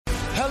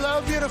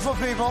Hello, beautiful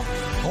people.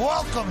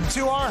 Welcome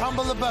to our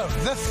humble abode,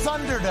 the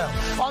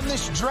Thunderdome, on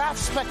this draft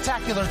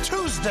spectacular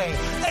Tuesday,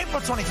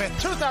 April 25th,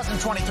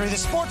 2023. The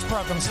sports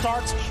program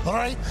starts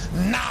right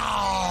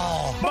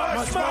now.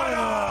 Much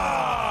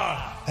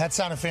money! That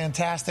sounded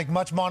fantastic.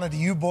 Much money to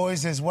you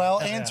boys as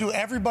well, and to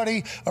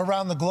everybody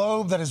around the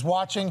globe that is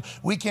watching.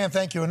 We can't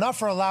thank you enough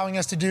for allowing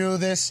us to do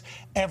this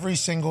every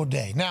single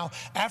day. Now,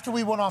 after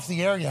we went off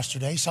the air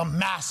yesterday, some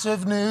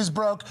massive news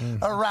broke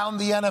around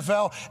the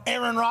NFL.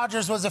 Aaron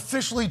Rodgers was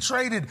officially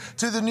traded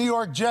to the New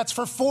York Jets.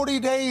 For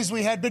 40 days,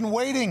 we had been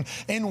waiting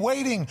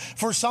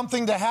for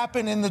something to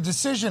happen, and the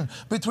decision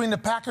between the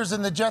Packers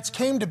and the Jets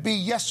came to be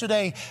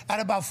yesterday at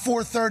about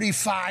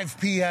 4:35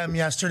 p.m.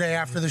 yesterday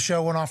after the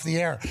show went off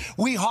the air.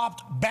 We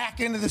hopped back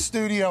into the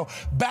studio,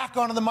 back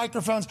onto the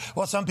microphones.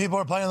 Well, some people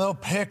are playing a little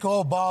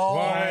pickleball.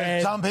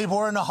 What? Some people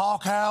were in the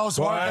Hawk House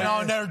working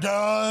on their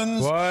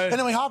guns. What? And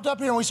then we hopped up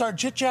here and we started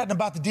chit-chatting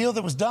about the deal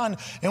that was done.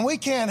 And we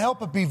can't help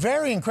but be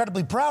very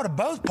incredibly proud of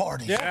both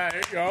parties. Yeah, there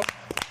you go.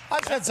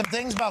 I've said some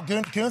things about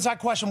Kuntz. I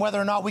question whether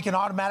or not we can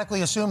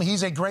automatically assume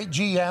he's a great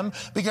GM,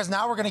 because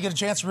now we're going to get a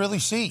chance to really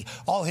see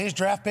all his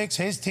draft picks,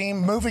 his team,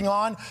 moving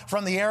on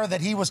from the era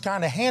that he was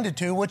kind of handed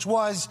to, which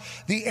was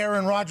the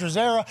Aaron Rodgers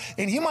era.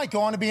 And he might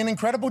go on to be an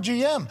incredible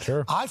GM.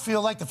 Sure. I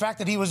feel like the fact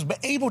that he was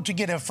able to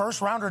get a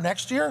first-rounder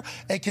next year,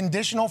 a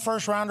conditional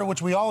first-rounder,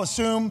 which we all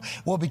assume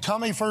will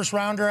become a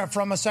first-rounder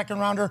from a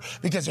second-rounder,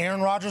 because Aaron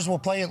Rodgers will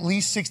play at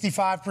least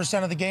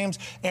 65% of the games.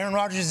 Aaron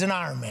Rodgers is an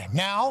Iron Man.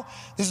 Now,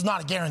 this is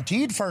not a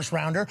guaranteed first-rounder,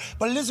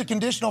 but it is a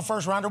conditional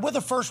first-rounder with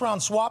a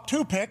first-round swap,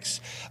 2 picks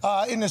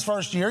in this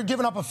first year,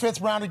 giving up a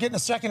 5th-rounder, getting a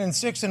 2nd and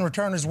 6th in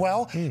return as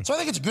well. So I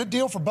think it's a good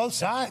deal for both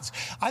sides.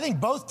 I think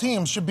both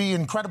teams should be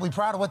incredibly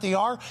proud of what they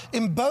are.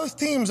 And both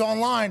teams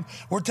online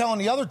were telling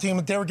the other team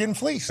that they were getting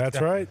fleeced. That's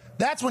right.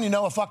 That's when you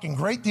know a fucking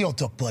great deal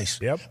took place.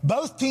 Yep.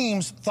 Both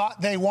teams thought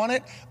they won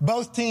it.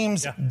 Both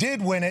teams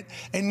did win it.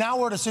 And now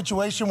we're at a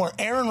situation where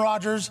Aaron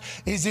Rodgers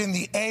is in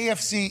the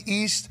AFC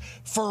East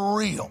for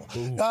real.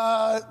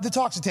 The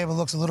talks table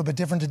looks a little bit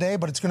different today,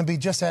 but it's going to be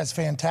just as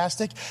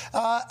fantastic.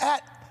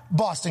 At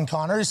Boston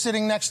Connor is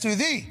sitting next to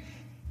the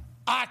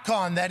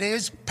icon that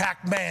is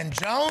Pac-Man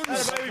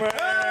Jones.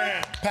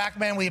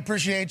 Pac-Man, we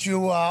appreciate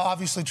you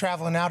obviously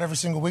traveling out every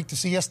single week to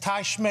see us.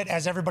 Ty Schmidt,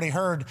 as everybody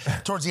heard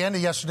towards the end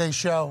of yesterday's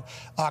show,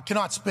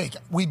 cannot speak.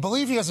 We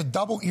believe he has a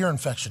double ear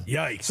infection.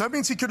 Yikes. So that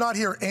means he could not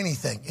hear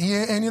anything.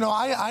 And, you know,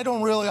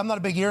 I'm not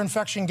a big ear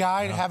infection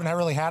guy. I haven't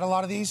really had a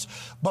lot of these.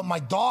 But my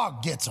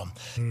dog gets them.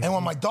 And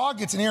when my dog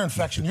gets an ear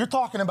infection, you're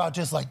talking about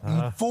just like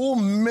full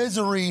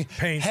misery,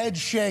 pain, head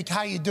shake,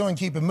 how you doing,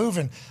 keep it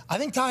moving. I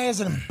think Ty has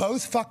it in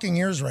both fucking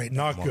ears right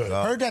now. Not good.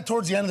 Heard that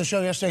towards the end of the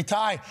show yesterday.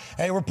 Ty,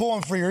 hey, we're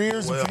pulling for your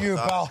ears and for you,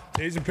 pal.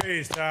 T's and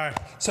P's, Ty.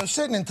 So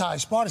sitting in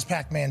Ty's spot is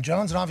Pac-Man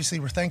Jones, and obviously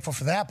we're thankful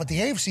for that. But the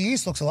AFC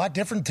East looks a lot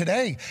different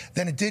today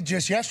than it did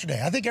just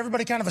yesterday. I think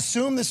everybody kind of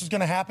assumed this was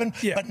going to happen,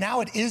 but now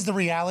it is the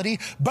reality.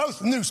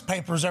 Both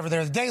newspapers over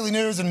there, the Daily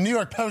News and the New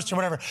York Post or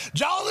whatever,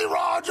 Jolly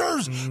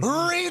Rogers,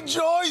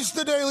 rejoice,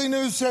 the Daily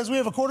News says we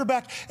have a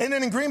quarterback. And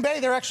then in Green Bay,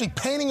 they're actually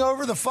painting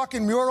over the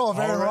fucking mural of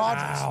Aaron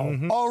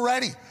Rodgers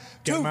already.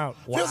 Get him out.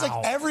 Feels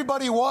like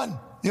everybody won.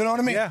 You know what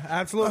I mean? Yeah,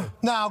 absolutely.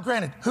 Now,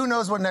 granted, who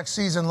knows what next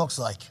season looks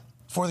like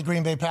for the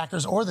Green Bay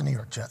Packers or the New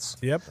York Jets.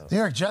 Yep. The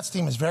New York Jets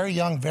team is very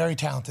young, very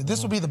talented.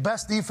 This will be the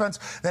best defense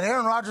that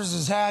Aaron Rodgers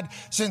has had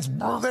since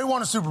they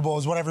won a Super Bowl,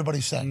 is what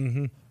everybody's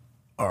saying.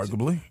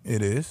 Arguably,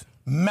 it is.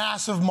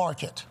 Massive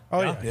market.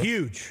 Oh, yeah.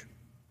 Huge.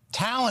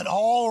 Talent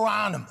all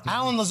around him.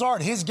 Alan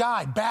Lazard, his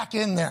guy, back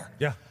in there.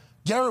 Yeah.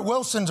 Garrett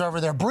Wilson's over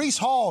there. Breece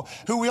Hall,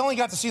 who we only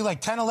got to see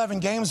like 10,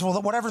 11 games,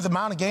 whatever the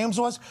amount of games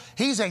was,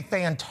 he's a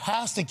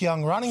fantastic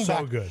young running back.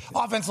 So good.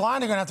 Offensive line,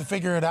 they're going to have to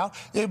figure it out.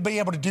 They'll be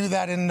able to do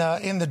that in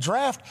the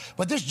draft.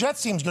 But this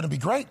Jets team's going to be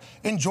great.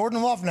 And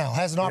Jordan Love now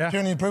has an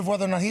opportunity to prove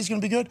whether or not he's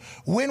going to be good.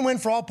 Win-win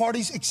for all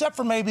parties, except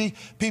for maybe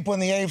people in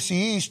the AFC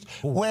East,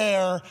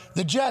 where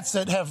the Jets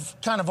that have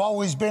kind of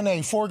always been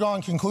a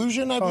foregone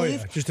conclusion, I believe.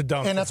 Yeah. Just a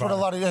dumpster And that's fire. what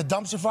a lot of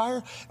dumpster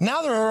fire.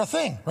 Now they're a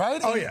thing,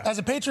 right? Oh, And yeah. as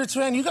a Patriots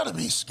fan, you got to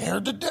be scared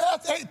to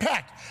death. Hey,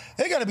 Pack,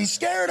 they got to be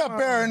scared up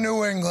there in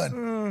New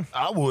England.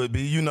 I would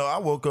be. You know, I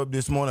woke up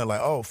this morning like,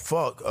 oh,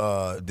 fuck,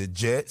 the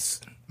Jets,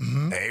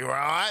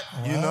 A-Rod.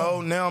 You know,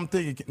 now I'm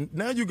thinking,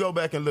 now you go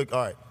back and look,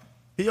 all right,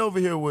 he over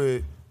here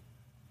with,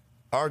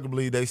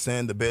 arguably they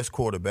saying the best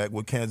quarterback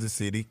with Kansas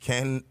City.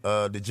 Can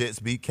the Jets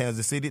beat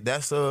Kansas City?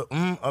 That's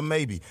a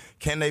maybe.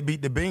 Can they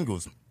beat the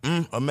Bengals?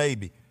 A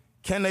maybe.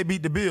 Can they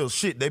beat the Bills?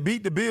 Shit, they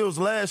beat the Bills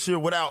last year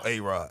without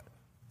A-Rod.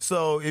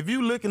 So if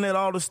you looking at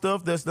all the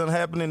stuff that's done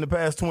happened in the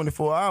past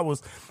 24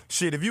 hours,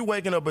 shit, if you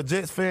waking up a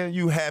Jets fan,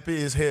 you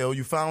happy as hell.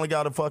 You finally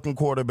got a fucking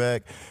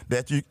quarterback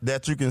that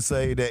you can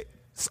say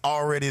that's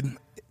already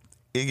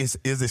is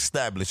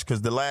established,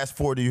 because the last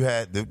 40 you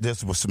had,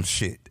 this was some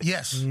shit.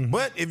 Yes.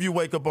 But if you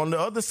wake up on the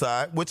other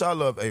side, which I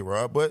love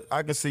A-Rod, but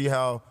I can see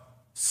how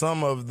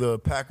some of the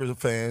Packers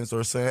fans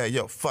are saying, hey,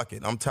 yo, fuck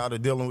it. I'm tired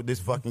of dealing with this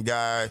fucking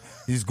guy.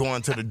 He's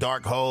going to the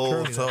dark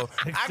hole. So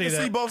I can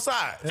see both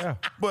sides. Yeah.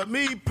 But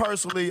me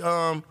personally,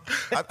 I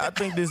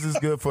think this is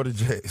good for the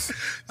Jets.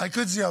 I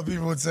could see how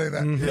people would say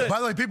that. Mm-hmm.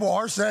 By the way, people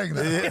are saying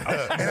that.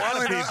 Yeah. And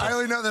I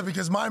only know that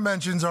because my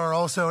mentions are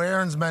also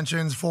Aaron's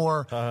mentions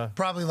for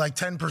probably like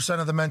 10%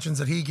 of the mentions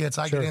that he gets.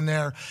 I get in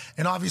there.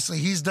 And obviously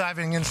he's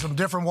diving in some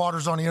different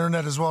waters on the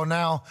internet as well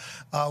now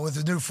with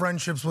the new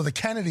friendships with a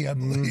Kennedy, I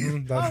believe.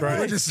 Mm-hmm. That's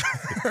right. Just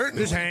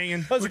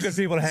hanging. Those are good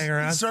people to hang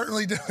around.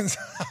 Certainly does.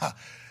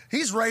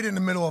 He's right in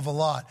the middle of a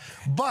lot.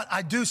 But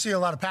I do see a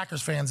lot of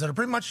Packers fans that are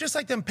pretty much just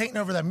like them painting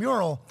over that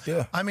mural.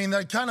 Yeah. I mean,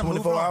 they're kind of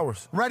 24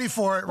 hours. Ready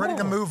for it, ready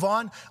to move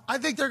on. I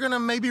think they're going to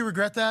maybe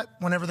regret that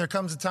whenever there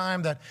comes a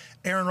time that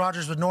Aaron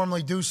Rodgers would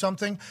normally do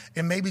something,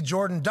 and maybe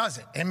Jordan does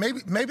it. And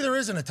maybe there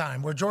isn't a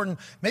time where Jordan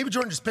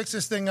just picks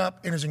this thing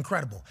up and is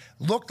incredible.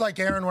 Looked like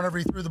Aaron whenever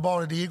he threw the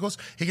ball to the Eagles.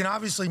 He can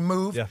obviously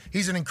move. Yeah.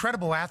 He's an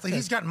incredible athlete.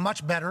 He's gotten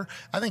much better.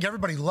 I think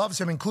everybody loves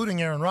him, including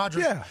Aaron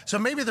Rodgers. Yeah. So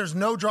maybe there's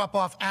no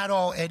drop-off at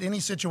all at any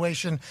situation,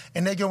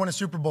 and they go win a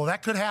Super Bowl.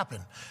 That could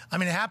happen. I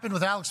mean, it happened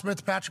with Alex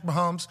Smith, Patrick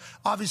Mahomes.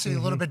 Obviously, a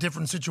little bit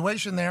different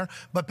situation there,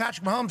 but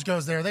Patrick Mahomes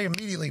goes there. They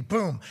immediately,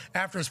 boom,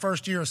 after his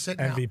first year of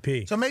sitting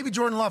MVP. out. So maybe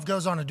Jordan Love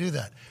goes on to do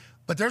that.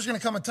 But there's going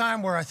to come a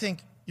time where I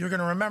think you're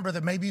going to remember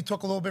that maybe you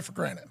took a little bit for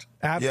granted.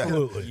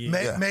 Absolutely.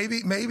 Yeah.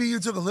 Maybe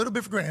you took a little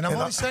bit for granted. And I'm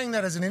only saying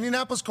that as an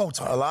Indianapolis Colts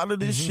fan. A lot of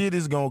this shit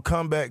is going to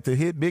come back to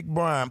hit Big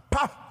Brian.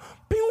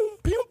 Pop! Pew,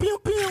 pew, pew,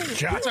 pew.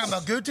 You're talking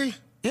about Guti?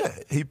 Yeah,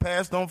 he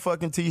passed on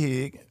fucking T.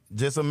 Hig.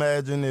 Just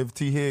imagine if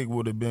T. Hig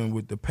would have been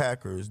with the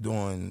Packers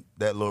during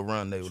that little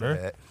run they would have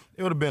had.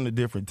 It would have been a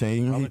different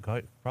team.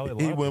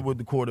 Probably he went with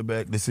the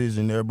quarterback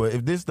decision there. But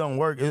if this don't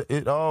work,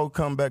 it all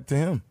come back to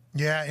him.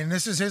 Yeah, and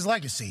this is his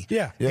legacy.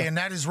 Yeah. And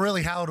that is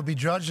really how it'll be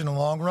judged in the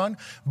long run.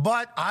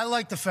 But I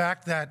like the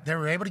fact that they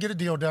were able to get a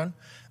deal done.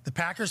 The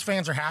Packers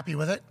fans are happy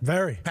with it.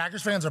 Very.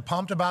 Packers fans are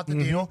pumped about the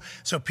deal.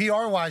 So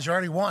PR-wise, you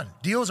already won.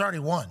 Deal's already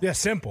won. Yeah,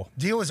 simple.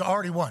 Deal is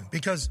already won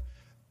because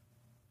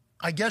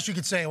I guess you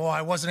could say, well,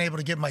 I wasn't able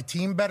to get my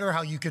team better,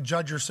 how you could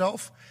judge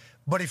yourself.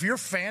 But if your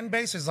fan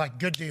base is like,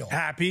 good deal.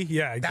 Happy,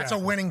 yeah, exactly. That's a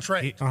winning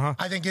trade,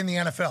 I think, in the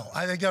NFL.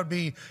 I think that would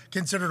be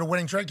considered a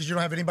winning trade because you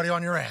don't have anybody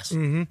on your ass.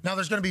 Now,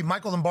 there's going to be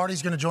Michael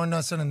Lombardi's going to join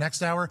us in the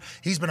next hour.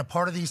 He's been a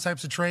part of these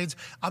types of trades.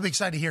 I'll be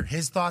excited to hear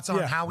his thoughts on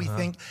how we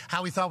think,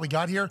 how he thought we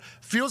got here.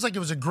 Feels like it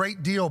was a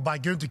great deal by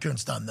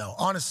Gutekunst done, though,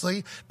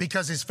 honestly,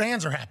 because his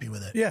fans are happy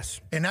with it. Yes.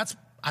 And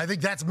I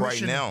think that's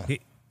mission. Right now.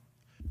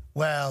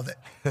 Well,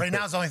 right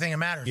now is the only thing that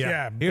matters.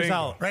 Here's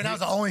how. Right now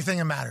is the only thing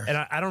that matters. And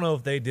I don't know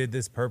if they did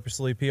this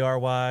purposely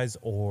PR-wise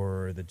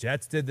or the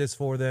Jets did this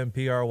for them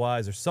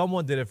PR-wise or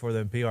someone did it for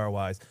them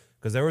PR-wise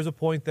because there was a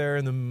point there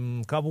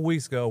in a couple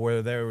weeks ago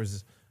where there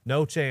was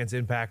no chance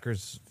in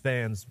Packers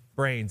fans'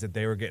 brains that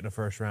they were getting a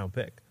first-round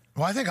pick.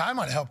 Well, I think I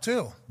might have helped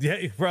too. Yeah,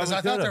 you probably because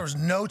I thought there was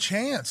no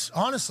chance.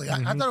 Honestly, I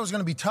thought it was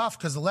going to be tough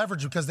because the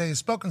leverage, because they had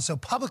spoken so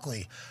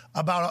publicly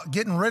about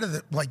getting rid of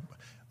it. Like,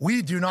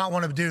 we do not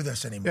want to do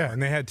this anymore. Yeah,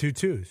 and they had 2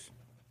 twos.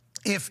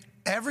 If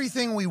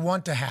everything we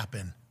want to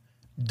happen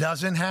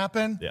doesn't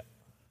happen,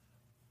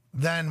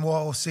 then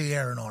we'll see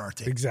Aaron on our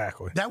team.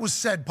 Exactly. That was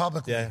said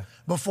publicly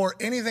before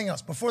anything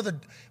else,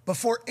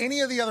 before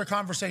any of the other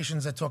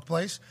conversations that took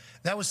place.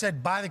 That was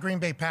said by the Green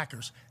Bay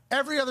Packers.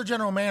 Every other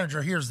general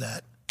manager hears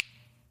that.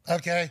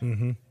 Okay?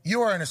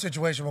 You are in a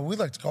situation where we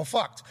like to call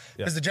fucked.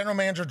 Because the general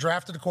manager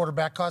drafted a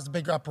quarterback, caused a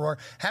big uproar,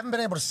 haven't been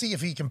able to see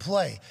if he can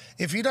play.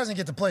 If he doesn't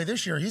get to play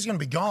this year, he's going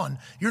to be gone.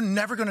 You're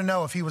never going to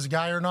know if he was a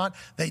guy or not.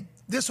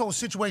 This whole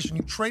situation,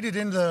 you traded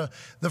into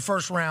the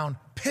first round,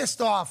 pissed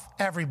off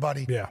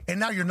everybody. Yeah. And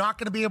now you're not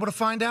going to be able to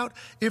find out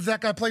if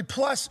that guy played.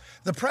 Plus,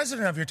 the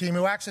president of your team,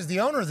 who acts as the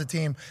owner of the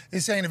team,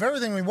 is saying if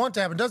everything we want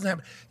to happen doesn't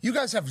happen, you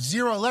guys have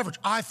zero leverage.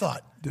 I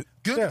thought.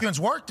 Gutekunst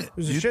worked it. It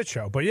was a shit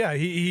show. But yeah,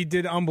 he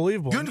did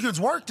unbelievable. Gutekunst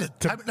worked it.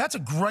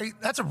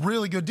 That's a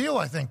really good deal,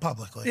 I think,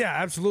 publicly. Yeah,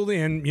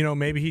 absolutely. And,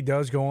 maybe he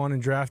does go on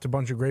and draft a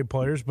bunch of great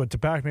players. But to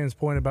Pac-Man's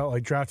point about,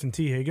 like, drafting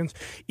T. Higgins,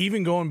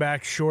 even going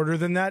back shorter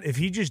than that, if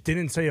he just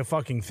didn't say a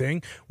fucking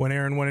thing when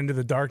Aaron went into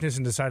the darkness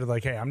and decided,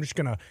 like, hey, I'm just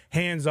going to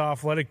hands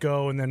off, let it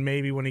go, and then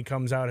maybe when he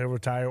comes out, he'll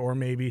retire, or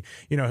maybe,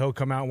 he'll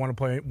come out and want to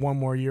play one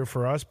more year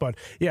for us. But,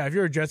 yeah, if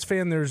you're a Jets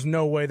fan, there's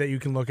no way that you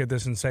can look at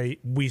this and say,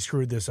 we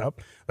screwed this up.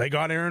 They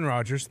got Aaron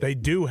Rodgers. They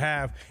do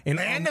have and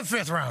a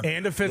fifth round.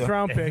 And a fifth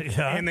round pick.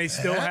 And they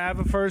still have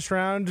a first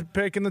round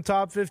pick in the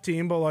top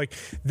 15. But, like,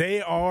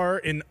 they are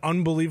an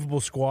unbelievable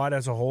squad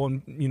as a whole.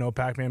 And,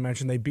 Pac-Man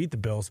mentioned they beat the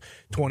Bills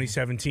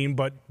 2017.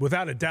 But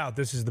without a doubt,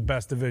 this is the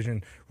best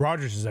division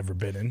Rodgers has ever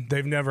been in.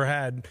 They've never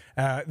had.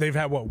 They've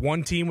had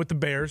one team with the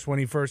Bears when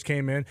he first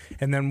came in,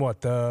 and then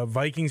the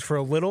Vikings for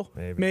a little,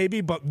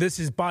 maybe. But this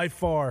is by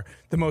far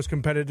the most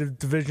competitive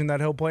division that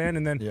he'll play in.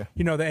 And then the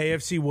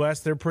AFC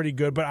West, they're pretty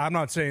good. But I'm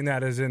not saying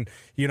that as in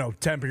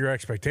temper your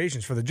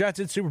expectations for the Jets.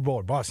 It's Super Bowl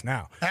or bust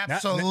now.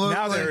 Absolutely.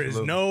 Now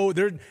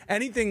there is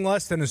anything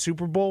less than a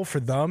Super Bowl for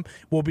them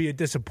will be a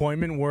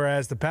disappointment.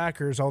 Whereas the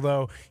Packers,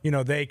 although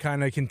they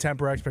kind of can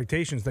temper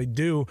expectations, they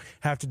do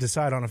have to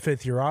decide on a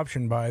 5th-year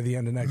option by the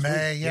end of next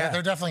week. Yeah,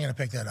 they're definitely going to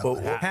pick that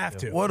up. Have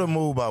to. What a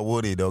move by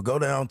Woody, though. Go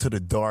down to the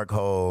dark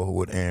hole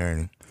with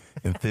Aaron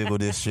and figure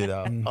this shit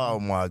out. Oh,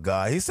 my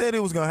God. He said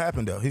it was going to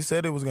happen, though. He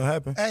said it was going to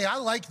happen. Hey, I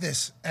like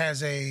this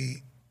as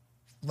if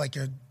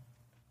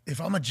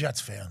I'm a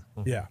Jets fan.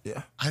 Yeah.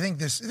 I think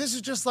this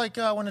is just like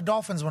when the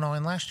Dolphins went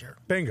on last year.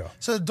 Bingo.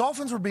 So the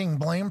Dolphins were being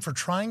blamed for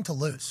trying to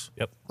lose.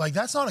 Yep. Like,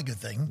 that's not a good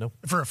thing Nope.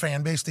 for a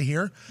fan base to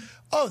hear.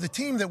 Oh, the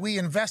team that we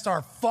invest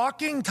our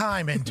fucking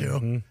time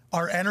into,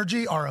 our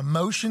energy, our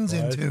emotions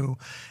into,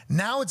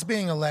 now it's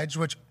being alleged,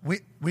 which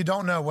we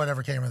don't know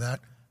whatever came of that.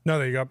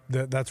 No,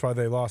 that's why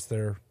they lost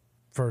their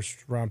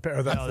first round pick.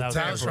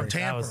 That was from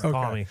Tampa. That was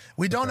Tommy.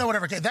 We don't know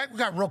whatever came. That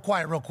got real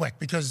quiet real quick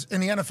because in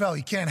the NFL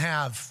you can't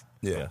have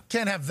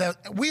that.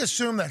 We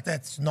assume that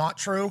that's not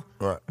true.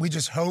 Right. We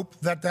just hope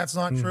that that's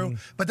not true.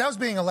 But that was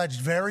being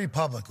alleged very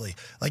publicly.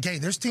 Like, hey,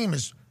 this team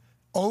is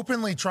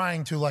openly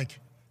trying to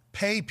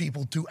pay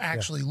people to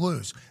actually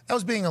lose. That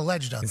was being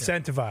alleged out there.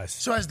 Incentivized.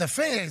 So as the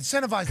fan,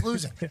 incentivized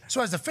losing.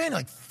 So as the fan,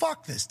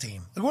 fuck this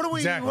team. Like, what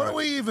are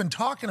we even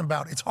talking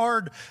about? It's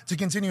hard to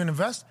continue to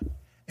invest.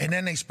 And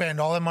then they spend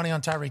all that money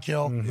on Tyreek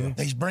Hill.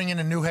 They bring in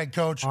a new head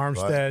coach.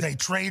 Armstead. They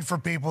trade for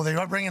people. They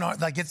bring in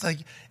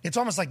it's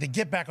almost like they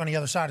get back on the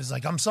other side. It's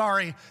like, I'm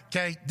sorry,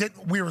 okay,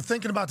 we were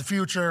thinking about the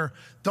future.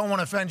 Don't want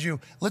to offend you.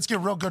 Let's get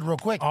real good real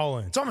quick. All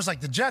in. It's almost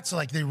like the Jets,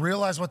 they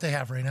realize what they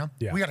have right now.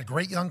 Yeah. We got a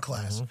great young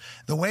class.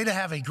 The way to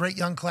have a great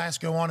young class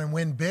go on and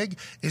win big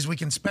is we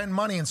can spend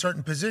money in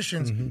certain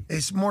positions,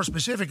 is more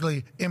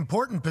specifically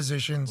important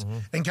positions,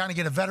 and kind of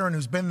get a veteran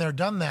who's been there,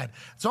 done that.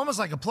 It's almost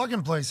like a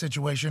plug-and-play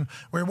situation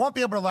where it won't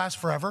be able to last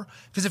forever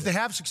because if they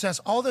have success,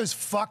 all those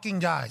fucking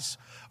guys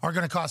are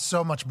going to cost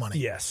so much money.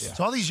 Yes. Yeah.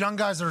 So all these young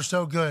guys that are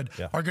so good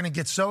are going to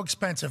get so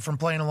expensive from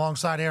playing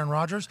alongside Aaron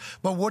Rodgers.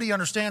 But Woody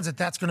understands that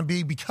that's going to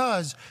be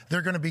because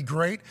they're going to be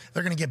great.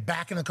 They're going to get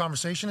back in the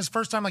conversation. It's the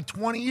first time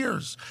 20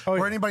 years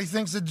where anybody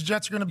thinks that the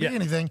Jets are going to be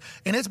anything.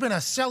 And it's been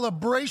a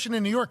celebration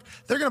in New York.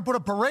 They're going to put a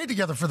parade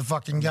together for the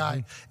fucking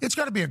guy. It's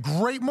got to be a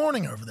great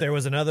morning over there. There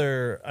was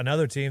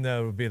another team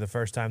that would be the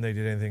first time they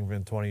did anything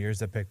in 20 years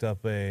that picked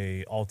up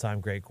a all-time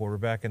great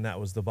quarterback, and that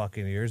was the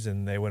Buccaneers,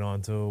 and they went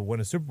on to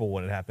win a Super Bowl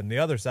when it happened. The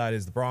other side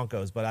is the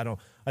Broncos, but I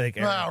think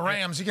Aaron,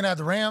 Rams. You can have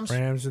the Rams.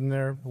 Rams in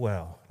there.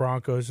 Well,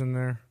 Broncos in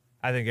there.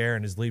 I think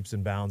Aaron is leaps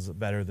and bounds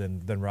better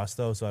than Russ,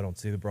 though, so I don't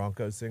see the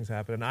Broncos things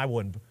happening. I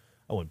wouldn't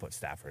put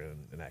Stafford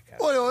in that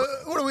category.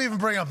 What do we even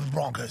bring up the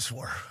Broncos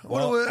for?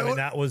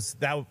 That was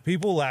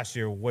people last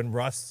year when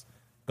Russ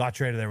got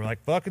traded. They were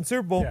like, fucking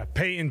Super Bowl. Yeah,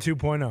 Peyton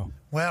 2.0.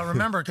 Well,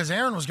 remember, because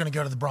Aaron was going to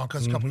go to the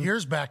Broncos a couple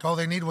years back. All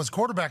they needed was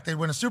quarterback. They'd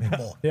win a Super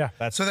Bowl.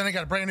 So then they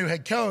got a brand new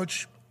head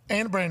coach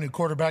and a brand new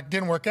quarterback.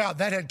 Didn't work out.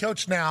 That head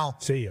coach now,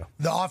 the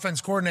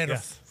offense coordinator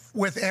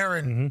with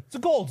Aaron. It's a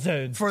gold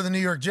zone. For the New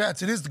York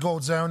Jets. It is the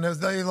gold zone.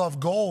 They love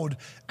gold.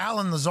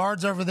 Alan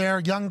Lazard's over there,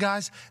 young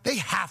guys. They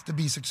have to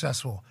be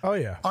successful. Oh,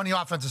 yeah. On the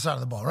offensive side of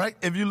the ball, right?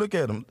 If you look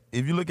at them,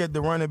 if you look at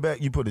the running back,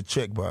 you put a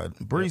check by it.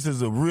 Brees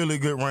is a really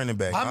good running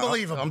back.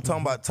 Unbelievable. I'm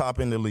talking about top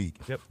in the league.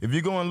 Yep. If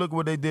you go and look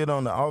what they did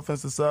on the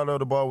offensive side of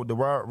the ball with the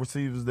wide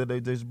receivers that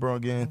they just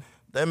brought in,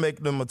 that make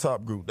them a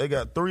top group. They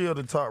got 3 of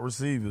the top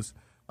receivers.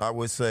 I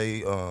would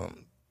say,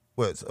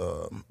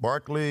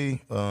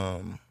 Barkley,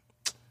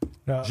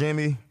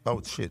 Jimmy.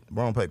 Oh, shit.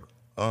 Wrong paper.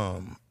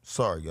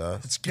 Sorry,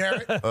 guys. It's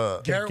Garrett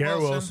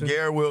Wilson.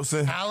 Garrett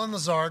Wilson. Alan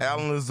Lazard.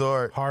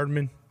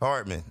 Hardman.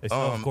 They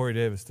still have Corey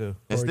Davis, too.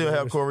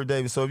 Have Corey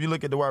Davis. So if you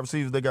look at the wide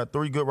receivers, they got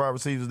 3 good wide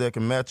receivers that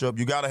can match up.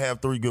 You got to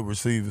have 3 good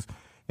receivers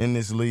in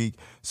this league.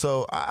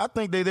 So I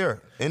think they're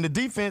there. In the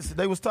defense,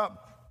 they was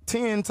top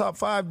 10, top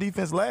 5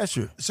 defense last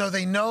year. So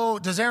they know.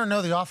 Does Aaron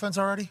know the offense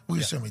already? We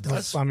assume he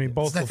does. I mean,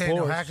 both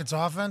Nathaniel LaFleur's. Hackett's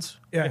offense?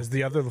 Yeah, is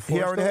the other LaFleur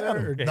He already still had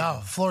there, him. or-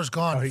 No, Floor's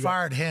gone.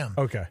 Fired him.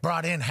 Okay.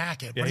 Brought in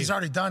Hackett. But he's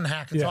already done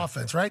Hackett's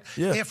offense, right?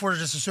 Yeah. If we're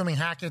just assuming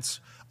Hackett's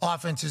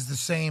offense is the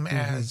same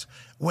as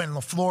when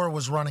LaFleur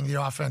was running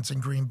the offense in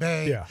Green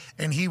Bay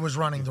and he was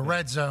running the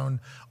red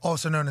zone,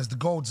 also known as the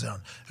gold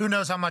zone. Who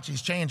knows how much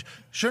he's changed?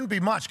 Shouldn't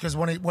be much because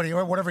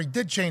whatever he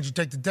did change to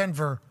take to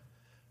Denver,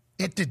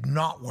 it did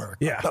not work.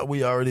 I thought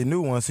we already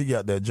knew once he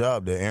got that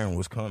job that Aaron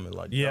was coming.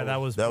 That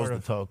was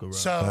the talk around.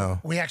 So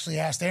we actually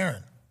asked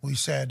Aaron. We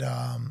said,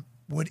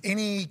 would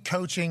any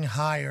coaching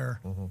hire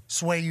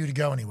sway you to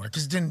go anywhere?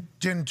 Because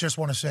didn't just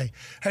want to say,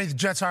 hey, the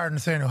Jets hired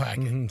Nathaniel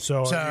Hackett.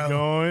 So are you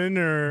going?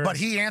 Or? But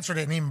he answered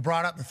it and even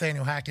brought up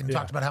Nathaniel Hackett and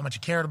talked about how much he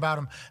cared about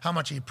him, how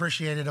much he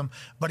appreciated him.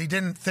 But he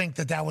didn't think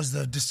that was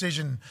the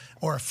decision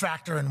or a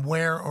factor in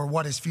where or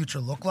what his future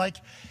looked like.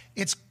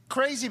 It's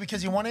crazy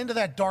because he went into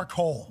that dark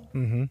hole.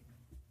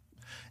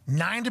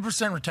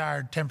 90%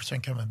 retired,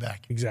 10% coming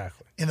back.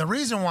 Exactly. And the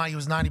reason why he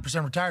was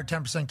 90% retired,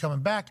 10% coming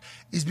back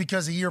is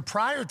because a year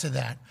prior to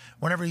that,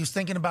 whenever he was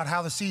thinking about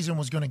how the season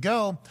was going to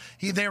go,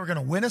 they were going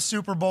to win a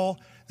Super Bowl,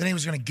 then he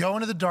was going to go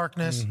into the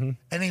darkness,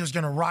 and he was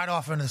going to ride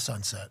off into the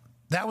sunset.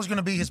 That was going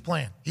to be his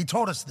plan. He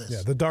told us this.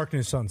 Yeah, the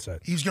darkness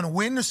sunset. He was going to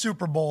win the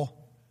Super Bowl,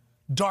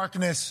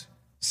 darkness,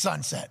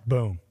 sunset.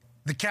 Boom.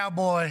 The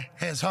Cowboy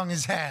has hung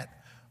his hat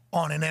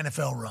on an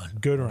NFL run.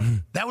 Good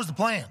run. That was the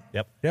plan.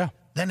 Yep. Yeah.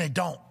 Then they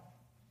don't.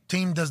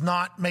 Team does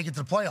not make it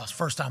to the playoffs.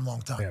 First time,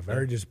 long time. Yeah,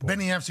 very disappointing.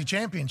 Been in the NFC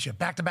Championship,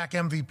 back-to-back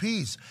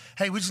MVPs.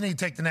 Hey, we just need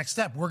to take the next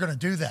step. We're going to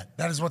do that.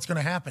 That is what's going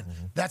to happen.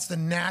 That's the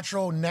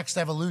natural next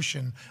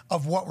evolution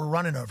of what we're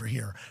running over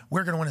here.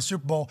 We're going to win a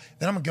Super Bowl.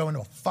 Then I'm going to go into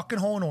a fucking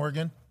hole in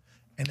Oregon,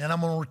 and then I'm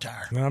going to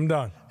retire. And I'm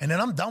done. And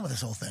then I'm done with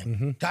this whole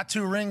thing. Got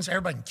 2 rings.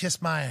 Everybody can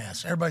kiss my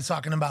ass. Everybody's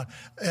talking about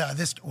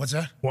this. What's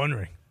that? 1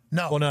 ring.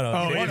 No. Well, no.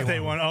 Oh, if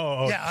they won.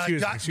 Yeah,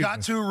 excuse got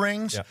me. 2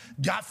 rings,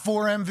 got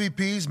 4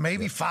 MVPs,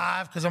 maybe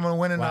 5 because I'm going to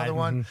win another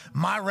one.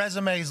 My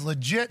resume is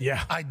legit.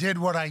 Yeah. I did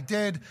what I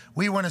did.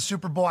 We win a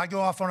Super Bowl. I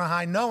go off on a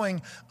high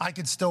knowing I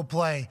could still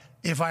play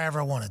if I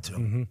ever wanted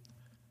to.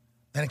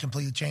 Then it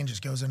completely changes,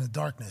 goes into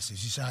darkness.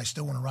 As you say, I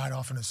still want to ride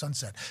off into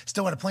sunset.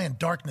 Still want to play in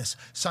darkness,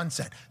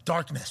 sunset,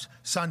 darkness,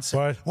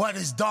 sunset. What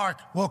is dark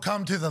will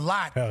come to the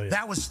light. Hell yeah.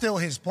 That was still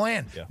his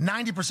plan.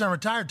 90%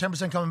 retired,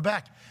 10% coming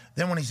back.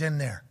 Then when he's in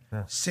there,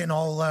 sitting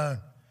all alone,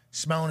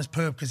 smelling his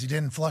poop because he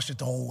didn't flush it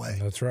the whole way.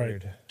 That's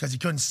right. Because he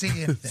couldn't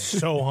see anything.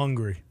 So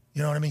hungry.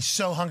 You know what I mean?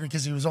 So hungry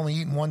because he was only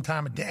eating 1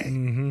 time a day.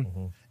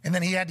 And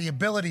then he had the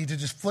ability to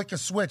just flick a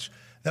switch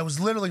that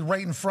was literally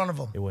right in front of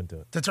him. He wouldn't do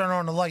it. To turn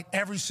on the light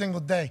every single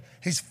day.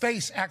 His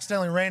face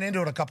accidentally ran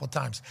into it a couple of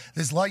times.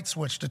 This light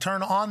switch to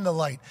turn on the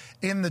light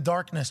in the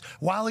darkness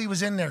while he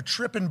was in there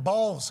tripping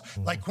balls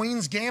like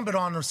Queen's Gambit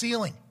on the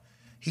ceiling.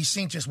 He's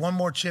seen just 1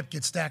 more chip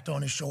get stacked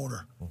on his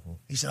shoulder.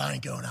 He said, I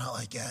ain't going out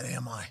like that,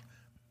 am I?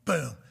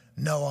 Boom.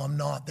 No, I'm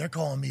not. They're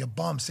calling me a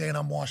bum, saying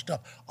I'm washed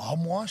up.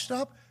 I'm washed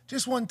up?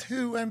 Just won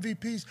 2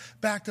 MVPs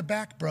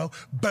back-to-back, bro.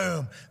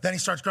 Boom. Then he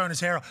starts growing his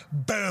hair out.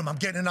 Boom. I'm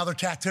getting another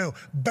tattoo.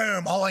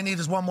 Boom. All I need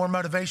is 1 more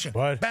motivation.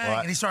 What?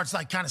 Bang. And he starts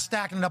like kind of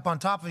stacking it up on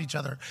top of each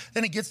other.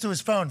 Then he gets to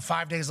his phone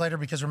 5 days later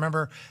because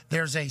remember,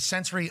 there's a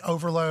sensory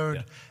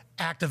overload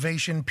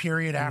activation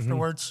period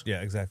afterwards.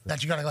 Yeah, exactly.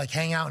 That you got to like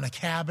hang out in a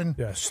cabin.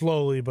 Yeah,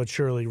 slowly but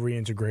surely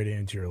reintegrate it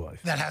into your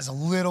life. That has a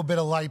little bit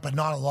of light, but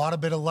not a lot of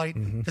bit of light.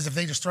 Because if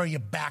they just throw you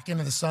back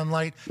into the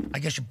sunlight, I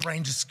guess your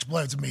brain just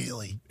explodes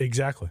immediately.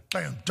 Exactly.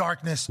 Bam,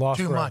 darkness, Lost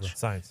too forever. much.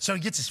 Science. So he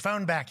gets his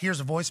phone back.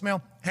 Here's a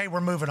voicemail. Hey,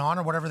 we're moving on,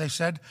 or whatever they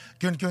said.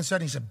 Gun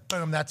said. He said,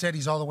 boom, that's it.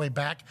 He's all the way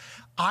back.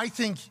 I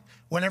think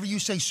whenever you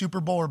say Super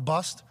Bowl or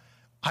bust,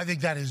 I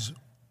think that is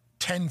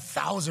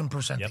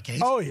 10,000% the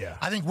case. Oh, yeah.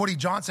 I think Woody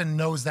Johnson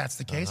knows that's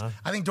the case.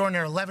 I think during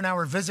their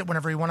 11-hour visit,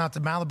 whenever he went out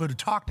to Malibu to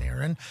talk to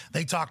Aaron,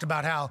 they talked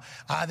about how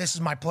this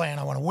is my plan.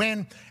 I want to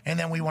win, and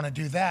then we want to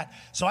do that.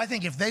 So I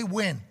think if they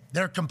win,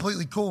 they're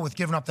completely cool with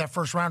giving up that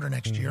first rounder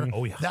next year.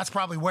 Oh, yeah. That's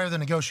probably where the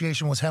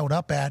negotiation was held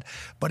up at.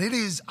 But it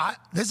is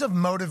this is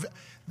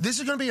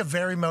going to be a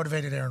very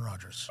motivated Aaron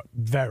Rodgers.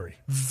 Very.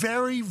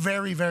 Very,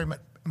 very, very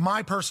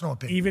my personal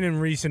opinion. Even in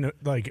recent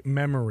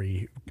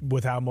memory,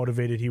 with how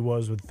motivated he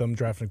was with them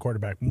drafting a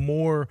quarterback,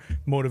 more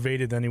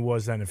motivated than he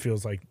was then. It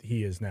feels like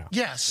he is now.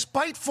 Yeah,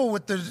 spiteful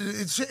with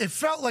it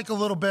felt like a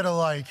little bit of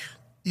a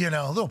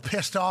little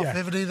pissed off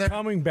there.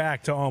 Coming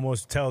back to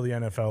almost tell the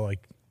NFL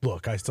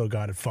look, I still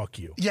got it. Fuck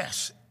you.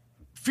 Yes,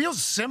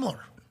 feels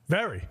similar.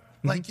 Very.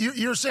 Like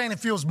you're saying, it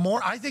feels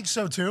more. I think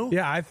so too.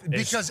 Yeah,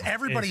 because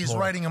everybody is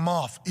writing him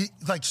off.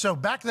 So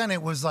back then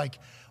it was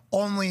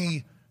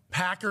only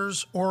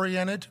Packers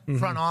oriented,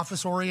 front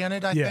office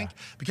oriented, I think,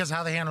 because of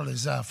how they handled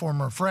his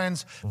former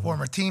friends,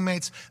 former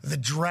teammates, the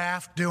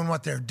draft, doing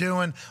what they're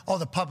doing, all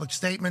the public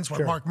statements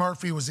where Mark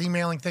Murphy was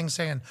emailing things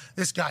saying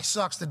this guy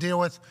sucks to deal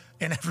with,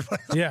 and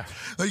everybody, that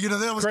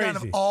was crazy. kind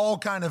of all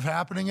kind of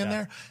happening in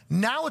there.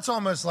 Now it's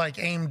almost like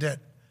aimed at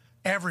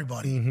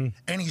everybody,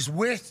 and he's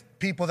with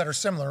people that are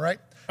similar, right?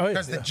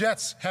 Because the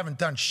Jets haven't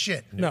done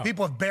shit. No.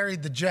 People have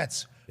buried the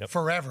Jets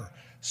forever.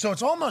 So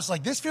it's almost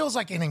like this feels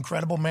like an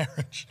incredible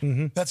marriage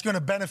that's going to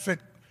benefit,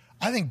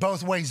 I think,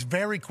 both ways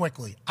very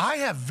quickly. I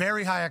have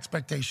very high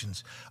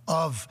expectations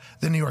of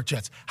the New York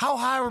Jets. How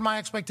high were my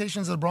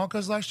expectations of the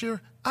Broncos last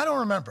year? I don't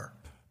remember.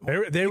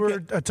 They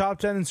were a top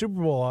 10 in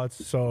Super Bowl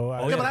odds. So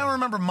but I don't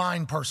remember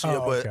mine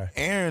personally.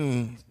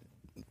 Aaron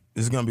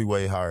is going to be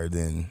way higher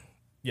than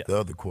the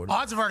other quarterback.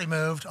 Odds have already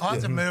moved.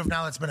 Odds have moved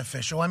now that it's been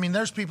official. I mean,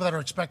 there's people that are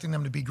expecting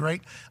them to be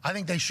great. I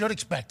think they should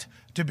expect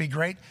to be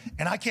great.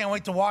 And I can't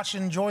wait to watch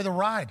and enjoy the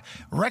ride.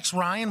 Rex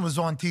Ryan was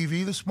on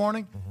TV this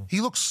morning.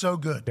 He looks so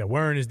good. Yeah,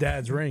 wearing his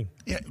dad's ring.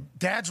 Yeah,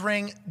 dad's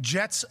ring,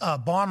 Jets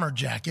bomber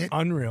jacket.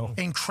 Unreal.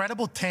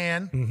 Incredible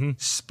tan.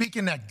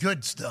 Speaking that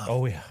good stuff.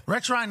 Oh, yeah.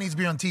 Rex Ryan needs to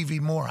be on TV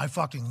more. I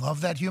fucking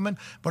love that human.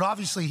 But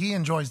obviously he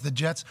enjoys the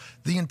Jets.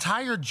 The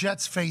entire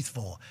Jets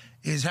faithful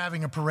is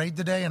having a parade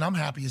today, and I'm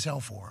happy as hell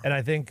for him. And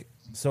I think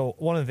So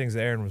one of the things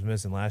that Aaron was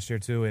missing last year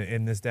too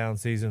in this down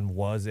season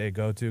was a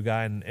go-to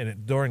guy,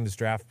 and during this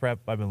draft prep,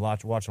 I've been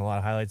watching a lot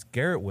of highlights.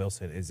 Garrett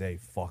Wilson is a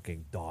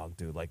fucking dog,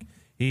 dude. Like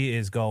he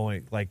is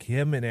going, like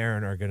him and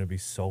Aaron are going to be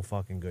so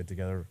fucking good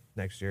together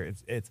next year.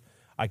 It's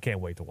I can't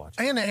wait to watch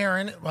it. And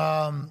Aaron,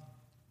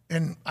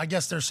 and I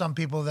guess there's some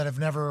people that have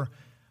never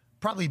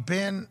probably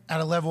been at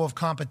a level of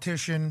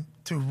competition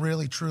to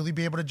really truly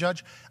be able to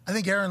judge. I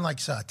think Aaron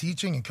likes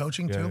teaching and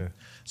coaching too. Yeah.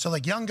 So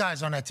like young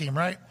guys on that team,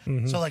 right?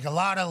 Mm-hmm. So like a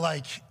lot of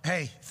like,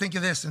 hey, think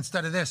of this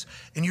instead of this.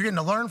 And you're getting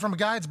to learn from a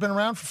guy that's been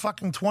around for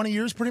fucking 20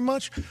 years pretty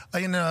much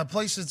in a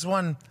place that's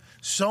won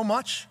so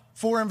much,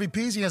 4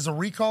 MVPs. He has a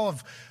recall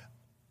of,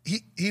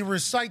 he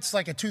recites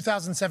like a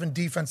 2007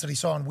 defense that he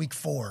saw in week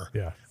 4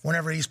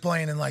 whenever he's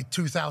playing in like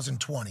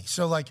 2020.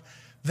 So like,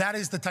 that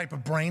is the type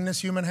of brain this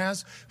human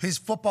has. His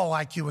football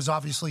IQ is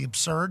obviously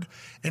absurd.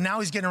 And now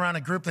he's getting around a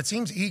group that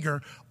seems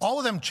eager. All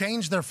of them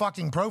changed their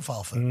fucking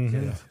profile photo.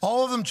 Mm-hmm. Yeah.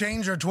 All of them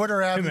changed their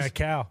Twitter app.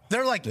 Micheal.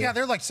 They're like,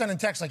 they're like sending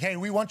texts like, hey,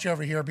 we want you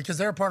over here because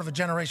they're part of a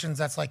generation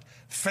that's like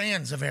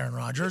fans of Aaron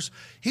Rodgers.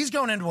 He's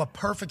going into a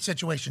perfect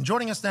situation.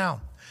 Joining us now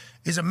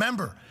is a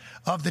member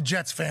of the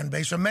Jets fan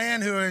base, a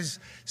man who is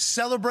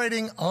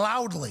celebrating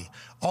loudly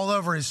all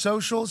over his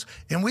socials,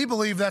 and we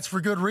believe that's for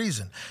good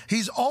reason.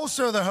 He's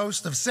also the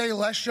host of Say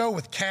Less Show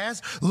with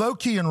Kaz, Low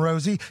Key and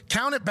Rosie,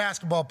 Count It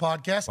Basketball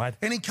Podcast,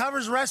 and he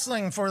covers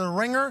wrestling for the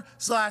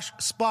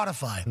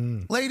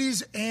Ringer/Spotify.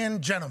 Ladies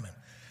and gentlemen,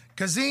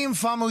 Kazeem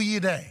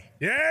Famuyide.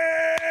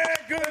 Yeah,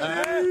 good.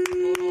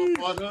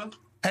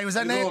 Hey, was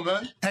that name? Doing,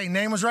 man? Hey,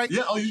 name was right?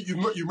 Yeah, you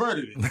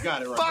murdered it. You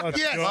got it right. Fuck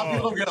yes. A lot of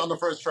people don't get it on the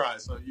first try,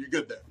 so you're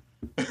good there.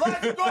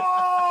 Let's go!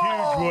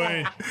 Huge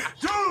way.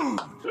 Dude!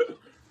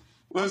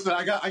 Listen,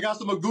 I got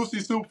some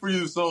Agusi soup for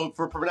you, so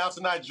for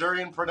pronouncing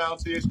Nigerian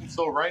pronunciation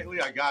so rightly,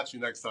 I got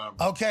you next time.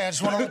 Okay, I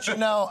just want to let you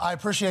know, I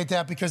appreciate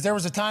that because there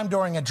was a time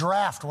during a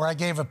draft where I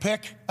gave a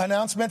pick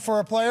announcement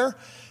for a player,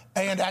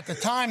 and at the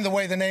time, the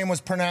way the name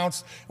was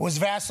pronounced was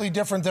vastly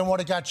different than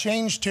what it got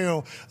changed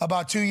to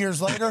about 2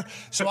 years later.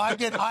 So I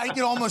get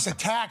almost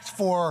attacked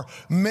for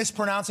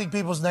mispronouncing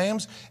people's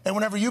names. And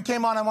whenever you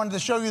came on, I wanted to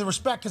show you the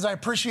respect because I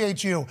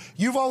appreciate you.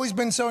 You've always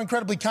been so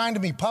incredibly kind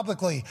to me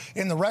publicly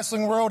in the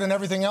wrestling world and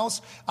everything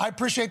else. I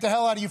appreciate the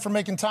hell out of you for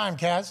making time,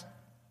 Kaz.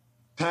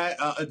 Pat,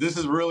 this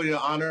is really an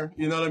honor.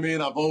 You know what I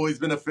mean? I've always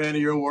been a fan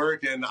of your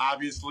work, and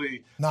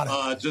obviously,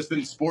 just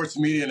in sports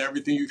media and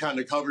everything you kind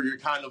of cover, you're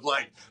kind of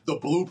like the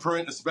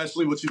blueprint,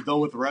 especially what you've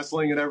done with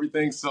wrestling and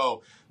everything.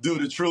 So,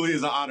 dude, it truly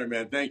is an honor,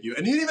 man. Thank you.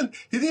 And he didn't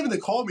even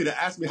call me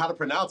to ask me how to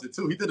pronounce it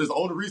too. He did his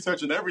own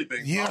research and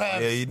everything. He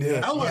did.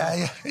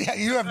 Yeah,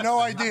 you have no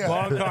idea.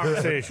 Long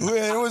conversation.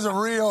 It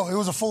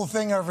was a full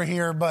thing over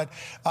here, but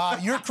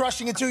you're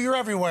crushing it too. You're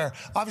everywhere.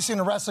 Obviously in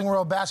the wrestling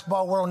world,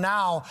 basketball world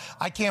now.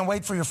 I can't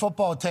wait for your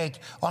football take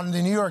on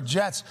the New York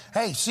Jets.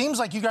 Hey, seems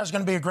like you guys are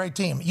going to be a great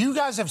team. You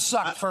guys have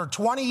sucked for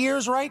 20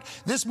 years, right?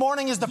 This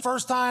morning is the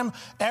first time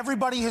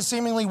everybody has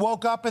seemingly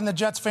woke up in the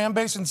Jets fan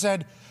base and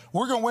said,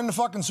 we're going to win the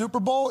fucking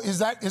Super Bowl. Is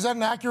that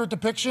an accurate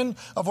depiction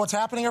of what's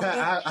happening over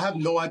there? I have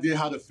no idea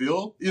how to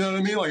feel. You know what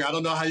I mean? Like, I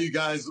don't know how you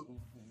guys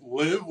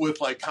live with,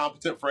 like,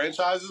 competent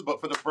franchises, but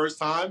for the first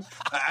time,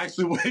 I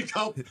actually wake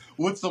up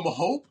with some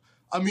hope.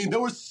 I mean, there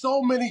were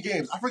so many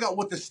games. I forgot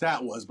what the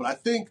stat was, but I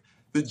think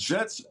the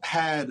Jets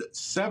had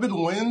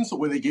 7 wins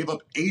where they gave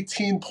up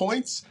 18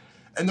 points.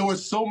 And there were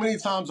so many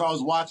times I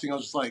was watching, I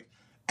was just like,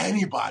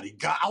 anybody.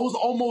 God, I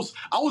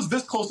was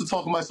this close to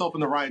talking myself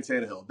into Ryan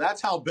Tannehill. That's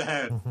how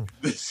bad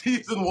the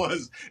season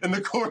was in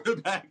the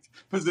quarterback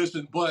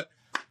position. But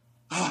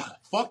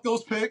fuck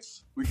those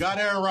picks. We got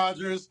Aaron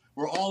Rodgers.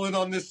 We're all in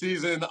on this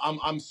season.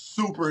 I'm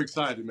super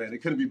excited, man. It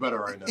couldn't be better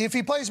right now. If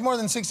he plays more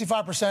than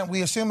 65%,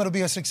 we assume it'll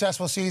be a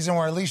successful season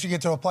where at least you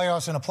get to a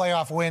playoffs and a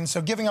playoff win.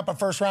 So giving up a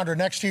first-rounder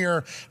next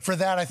year for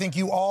that, I think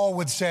you all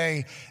would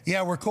say,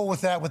 yeah, we're cool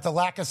with that with the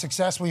lack of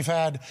success we've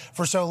had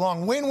for so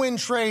long. Win-win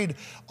trade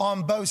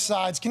on both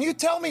sides. Can you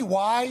tell me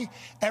why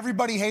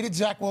everybody hated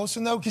Zach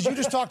Wilson, though? Because you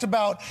just talked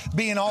about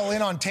being all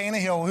in on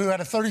Tannehill, who had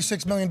a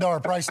 $36 million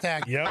price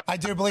tag. Yep. I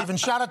do believe. And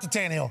shout out to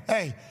Tannehill.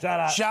 Hey,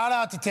 shout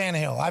out to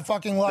Tannehill. I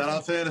fucking love him.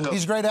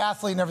 He's a great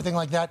athlete and everything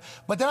like that.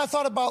 But then I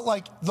thought about,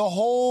 like, the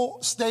whole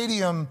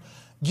stadium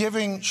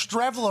giving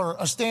Schreger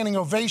a standing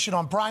ovation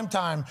on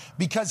primetime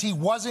because he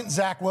wasn't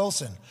Zach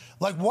Wilson.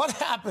 Like, what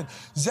happened?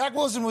 Zach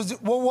Wilson was,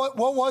 what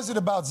was it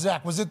about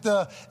Zach? Was it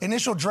the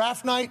initial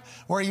draft night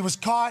where he was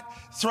caught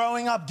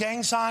throwing up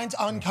gang signs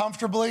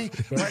uncomfortably,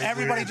 where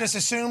everybody just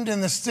assumed in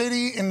the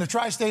city, in the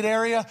tri-state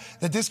area,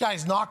 that this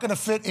guy's not going to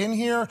fit in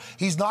here?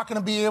 He's not going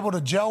to be able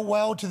to gel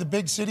well to the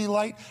big city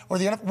light or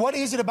the NFL. What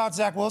is it about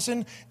Zach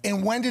Wilson?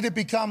 And when did it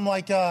become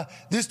like,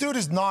 this dude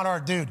is not our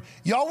dude?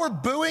 Y'all were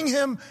booing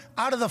him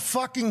out of the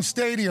fucking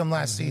stadium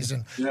last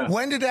season. Yeah.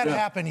 When did that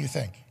happen, you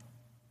think?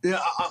 Yeah,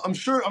 I'm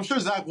sure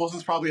Zach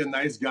Wilson's probably a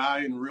nice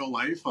guy in real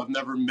life. I've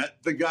never met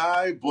the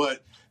guy,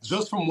 but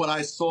just from what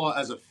I saw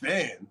as a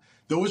fan,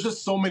 there was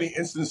just so many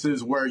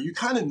instances where you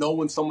kind of know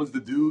when someone's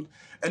the dude.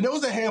 And there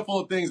was a handful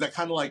of things that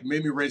kind of like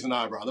made me raise an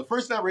eyebrow. The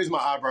first thing I raised my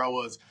eyebrow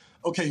was,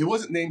 okay, he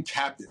wasn't named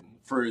captain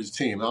for his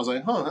team. And I was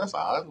like, that's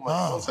odd. I'm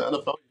like, what's the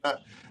NFL?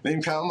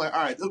 I'm like,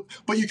 all right.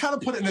 But you kind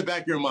of put it in the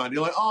back of your mind.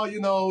 You're like,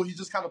 he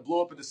just kind of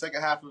blew up in the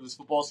second half of his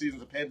football season,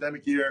 the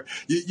pandemic year.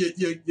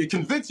 You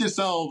convince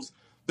yourselves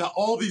that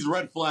all these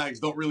red flags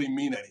don't really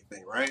mean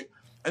anything, right?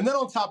 And then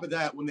on top of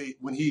that, when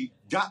he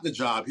got the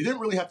job, he didn't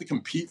really have to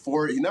compete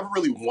for it. He never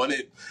really won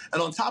it.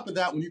 And on top of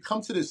that, when you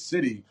come to this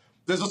city,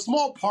 there's a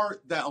small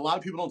part that a lot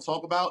of people don't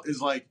talk about is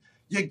like,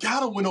 you got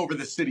to win over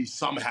the city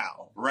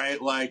somehow,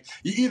 right? Like,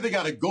 you either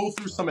got to go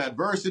through some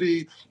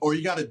adversity or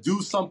you got to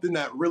do something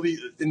that really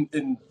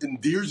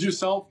endears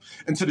yourself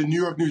into the New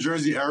York, New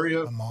Jersey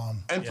area.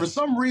 And for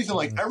some reason,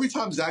 like, every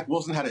time Zach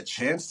Wilson had a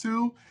chance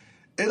to,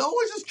 it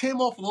always just came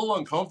off a little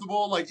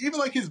uncomfortable. Like, even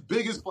like his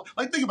biggest play,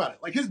 like, think about it.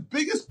 Like, his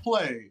biggest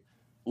play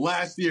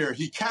last year,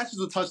 he catches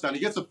a touchdown. He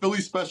gets a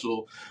Philly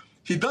special.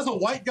 He does a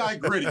white guy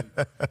gritty. And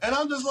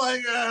I'm just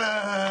like,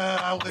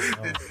 I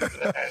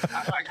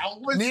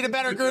need a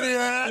better gritty than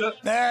that.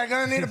 They're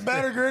going to need a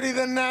better gritty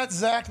than that,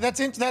 Zach.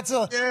 That's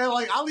Yeah,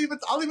 like, I'll even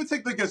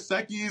take the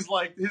Gesicki's,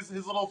 like, his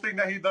little thing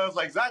that he does.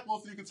 Like, Zach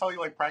Wilson, you can tell he,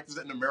 like, practiced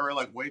it in the mirror,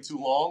 like, way too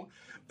long.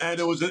 And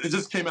it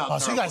just came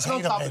out. So you guys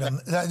hate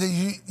him.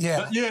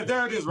 Yeah,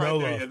 there it is right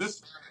there. Yeah,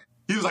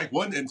 he was like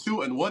 1 and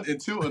 2 and 1 and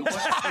 2 and 1.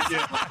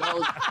 Yeah, that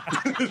was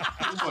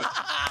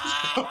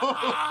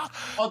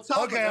on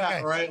top of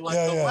that, right? Like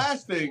the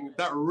last thing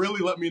that really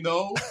let me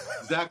know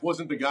Zach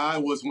wasn't the guy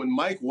was when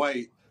Mike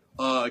White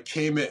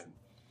came in.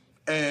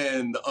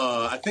 And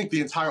I think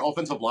the entire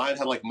offensive line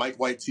had like Mike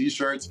White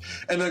T-shirts,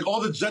 and like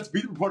all the Jets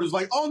beat reporters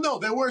like, oh no,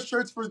 they wear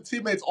shirts for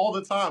teammates all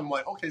the time. I'm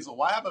like, okay, so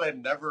why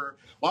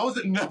was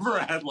it never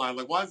a headline?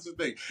 Like, why is this a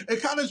thing?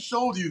 It kind of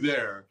showed you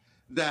there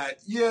that,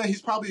 yeah,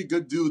 he's probably a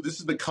good dude.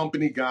 This is the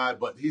company guy,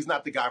 but he's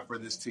not the guy for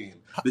this team.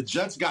 The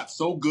Jets got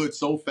so good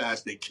so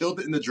fast. They killed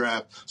it in the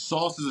draft.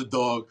 Sauce is a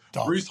dog.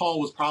 Breece Hall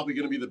was probably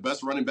going to be the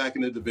best running back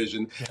in the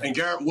division. Yeah. And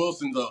Garrett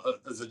Wilson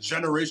is a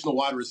generational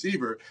wide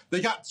receiver. They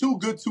got too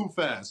good too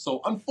fast.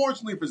 So,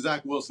 unfortunately for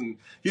Zach Wilson,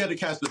 he had to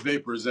catch the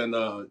vapors, and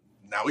now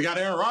we got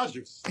Aaron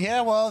Rodgers.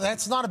 Yeah, well,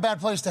 that's not a bad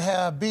place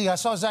to be. I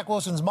saw Zach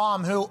Wilson's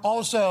mom, who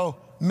also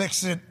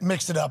mixed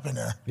it up in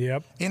there.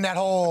 Yep. In that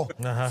whole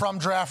from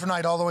draft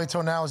night all the way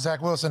till now with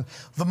Zach Wilson.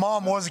 The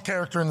mom was a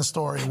character in the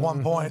story at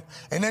one point,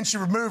 and then she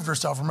removed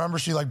herself. Remember,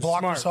 she like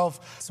blocked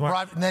herself,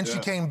 and then she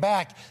came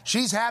back.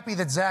 She's happy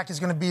that Zach is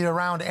going to be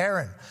around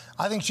Aaron.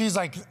 I think she's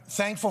like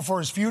thankful for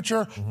his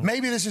future.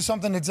 Maybe this is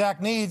something that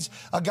Zach needs,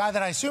 a guy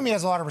that I assume he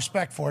has a lot of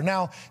respect for.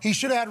 Now, he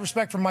should have had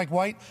respect for Mike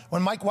White.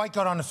 When Mike White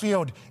got on the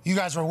field, you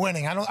guys were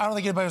winning. I don't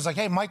think anybody was like,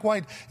 hey, Mike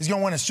White is going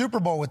to win a Super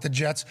Bowl with the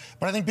Jets.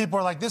 But I think people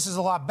are like, this is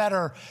a lot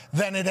better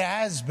than it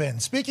has been.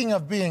 Speaking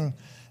of being,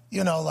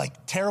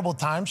 like terrible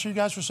times for you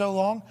guys for so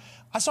long,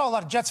 I saw a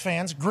lot of Jets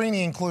fans,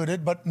 Greeny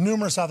included, but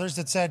numerous others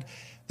that said,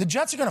 the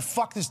Jets are going to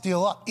fuck this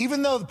deal up.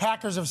 Even though the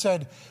Packers have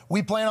said,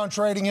 we plan on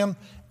trading him,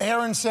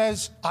 Aaron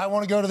says, I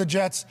want to go to the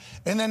Jets.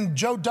 And then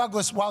Joe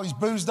Douglas, while he's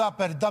boozed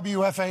up at a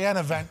WFAN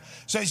event,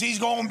 says he's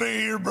going to be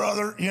here,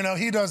 brother.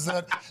 He does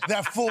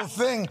that full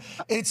thing.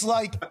 It's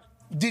like,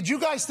 did you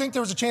guys think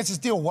there was a chance this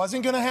deal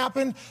wasn't going to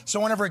happen? So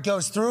whenever it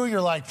goes through,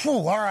 you're like, phew,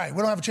 all right, we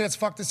don't have a chance to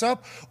fuck this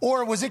up?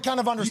 Or was it kind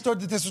of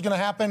understood that this was going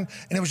to happen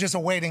and it was just a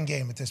waiting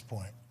game at this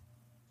point?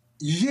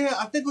 Yeah,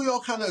 I think we all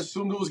kind of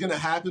assumed it was going to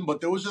happen, but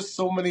there was just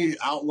so many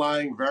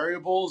outlying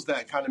variables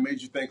that kind of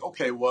made you think,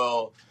 okay,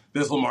 well,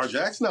 there's Lamar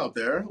Jackson out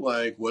there.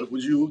 Like, what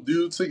would you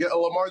do to get a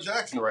Lamar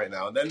Jackson right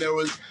now? And then there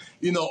was,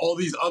 all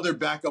these other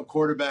backup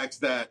quarterbacks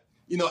that,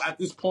 at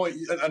this point,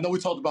 I know we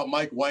talked about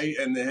Mike White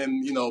and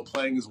him,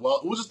 playing as well.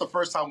 It was just the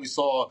first time we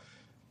saw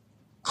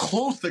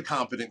close to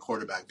competent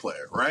quarterback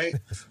player, right?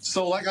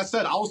 So, like I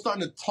said, I was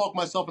starting to talk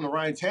myself into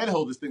Ryan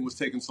Tannehill. This thing was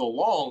taking so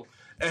long,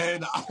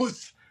 and I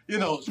was...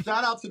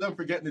 shout out to them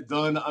for getting it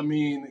done. I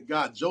mean,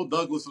 God, Joe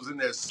Douglas was in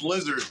there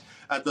slizzard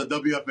at the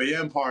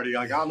WFAN party.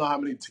 Like, I don't know how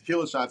many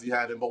tequila shots he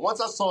had in, but once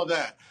I saw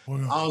that,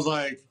 I was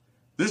like,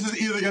 this is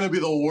either going to be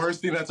the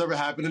worst thing that's ever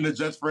happened in the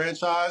Jets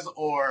franchise,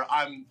 or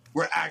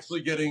we're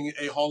actually getting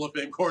a Hall of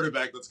Fame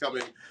quarterback that's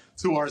coming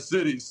to our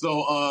city.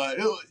 So,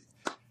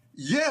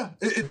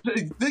 it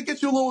did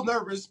get you a little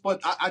nervous, but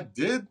I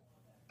did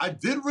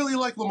really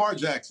like Lamar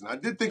Jackson. I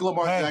did think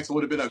Lamar Jackson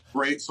would have been a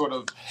great sort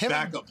of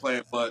backup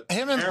plan, but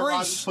him and Aaron Breece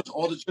Rodgers puts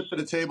all the chips to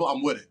the table.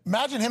 I'm with it.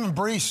 Imagine him and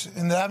Breece,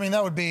 and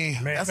that would be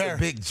that's fair. A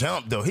big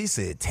jump, though. He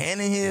said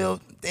Tannehill,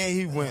 then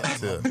he went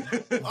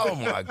to, oh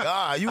my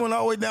God, you went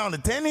all the way down to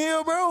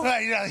Tannehill, bro?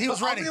 Right, yeah, he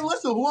was ready. I mean,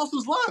 listen, who else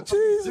was left?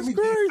 Jesus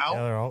Christ.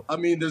 Out. I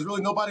mean, there's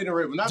really nobody in the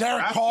race.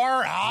 Derek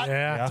Carr out.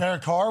 Yeah.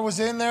 Derek Carr was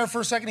in there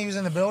for a second. He was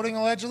in the building,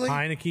 allegedly.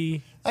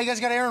 Heineke. Oh, you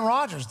guys got Aaron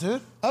Rodgers, dude.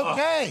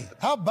 Okay,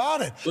 how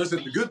about it?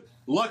 Listen,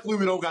 luckily,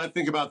 we don't got to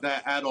think about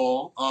that at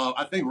all.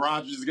 I think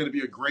Rodgers is going to be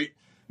a great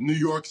New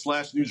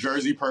York/New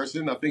Jersey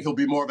person. I think he'll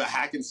be more of a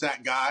hack and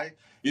sack guy.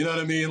 You know what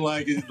I mean?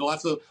 Like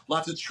lots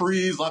of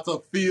trees, lots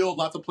of field,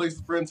 lots of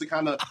places for him to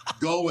kind of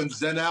go and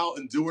zen out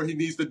and do what he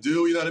needs to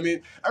do. You know what I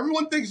mean?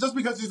 Everyone thinks just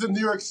because he's in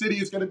New York City,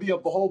 it's going to be a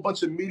whole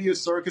bunch of media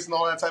circus and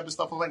all that type of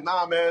stuff. I'm like,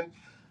 nah, man.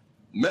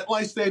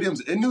 MetLife Stadium's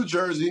in New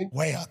Jersey.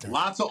 Way out there.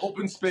 Lots of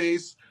open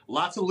space,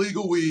 lots of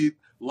legal weed.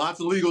 lots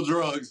of legal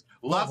drugs,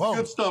 lots of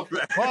good stuff.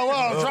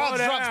 Whoa,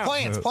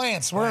 drugs,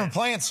 plants. We're in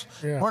plants.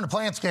 Yeah. We're in the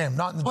plants game,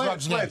 not in the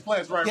drugs game.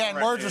 Plants, right. Yeah,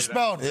 and words are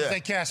spelled. They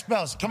cast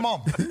spells. Come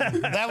on.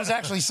 That was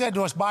actually said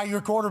to us by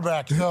your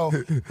quarterback. So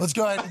let's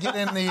go ahead and get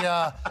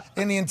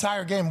in the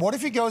entire game. What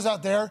if he goes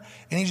out there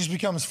and he just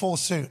becomes full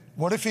suit?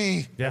 What if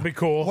he? That'd be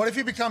cool. What if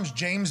he becomes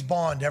James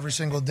Bond every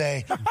single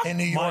day in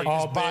New York?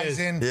 Just buys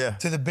in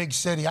to the big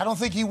city. I don't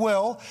think he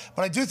will,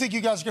 but I do think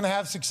you guys are going to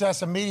have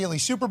success immediately.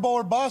 Super Bowl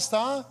or bust,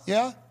 huh?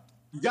 Yeah.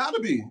 Gotta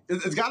be.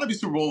 It's gotta be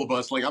Super Bowl or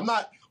bust. Like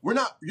you're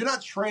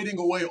not trading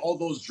away all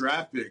those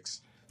draft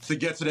picks to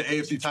get to the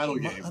AFC title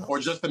game or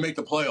just to make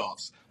the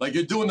playoffs. Like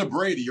you're doing the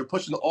Brady. You're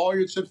pushing all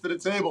your chips to the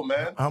table,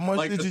 man. How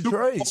much did you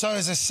trade? So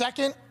it's a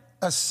second,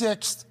 a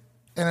sixth,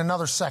 and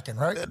another second,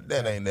 right?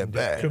 That ain't that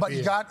bad. But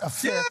you got a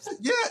fifth.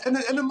 Yeah. And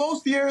in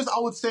most years, I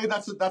would say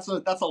that's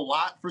a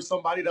lot for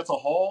somebody. That's a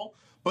haul.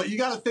 But you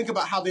got to think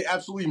about how they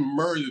absolutely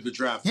murdered the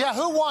draft. Yeah,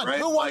 who won? Right?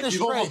 Who won this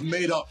trade? You've almost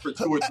made up for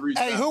 2 or 3.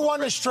 Hey, who won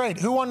this trade?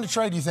 Who won the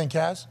trade, you think,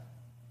 Kaz?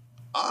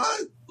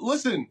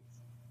 Listen,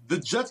 the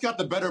Jets got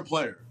the better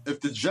player. If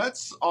the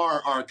Jets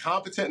are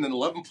competent and an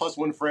 11-plus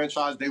win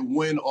franchise, they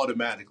win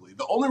automatically.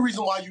 The only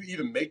reason why you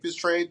even make this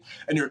trade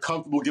and you're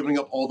comfortable giving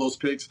up all those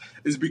picks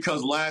is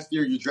because last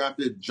year you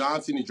drafted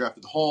Johnson, you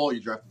drafted Hall, you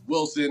drafted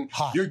Wilson.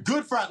 You're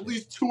good for at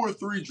least 2 or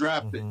 3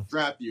 draft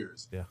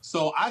years. Yeah.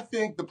 So I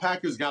think the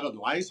Packers got a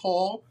nice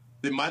haul.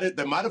 They might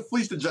have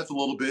fleeced the Jets a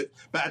little bit,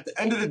 but at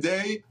the end of the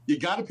day, you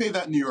got to pay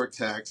that New York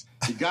tax.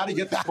 You got to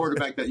get the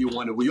quarterback that you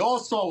wanted. We all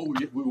saw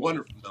what we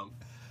wanted from them,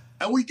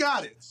 and we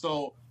got it.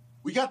 So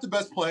we got the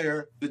best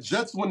player. The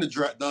Jets win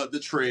the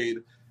trade,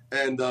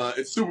 and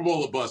it's Super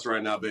Bowl or bust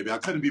right now, baby. I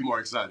couldn't be more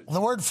excited. The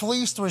word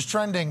fleeced was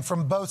trending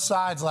from both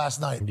sides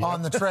last night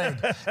on the trade,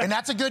 and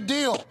that's a good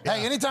deal. Yeah.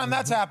 Hey, anytime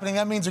that's happening,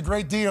 that means a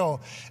great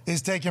deal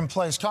is taking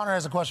place. Connor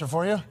has a question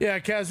for you. Yeah,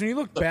 Kaz, when you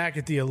look back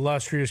at the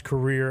illustrious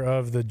career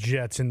of the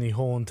Jets and the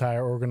whole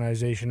entire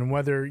organization, and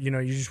whether you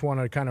just want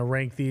to kind of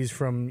rank these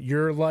from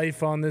your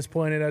life on this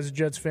planet as a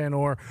Jets fan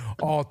or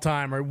all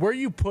time, or where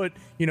you put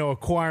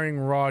acquiring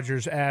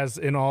Rodgers as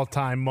an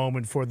all-time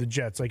moment for the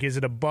Jets, like is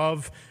it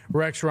above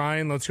Rex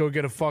Ryan? Let's go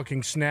get a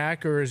fucking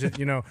snack, or is it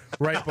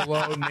right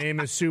below name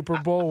a Super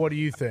Bowl? What do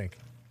you think?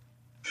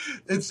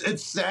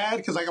 It's sad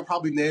because I could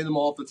probably name them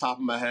all off the top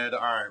of my head.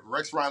 All right,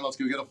 Rex Ryan, let's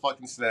go get a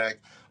fucking snack.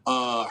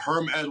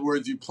 Herm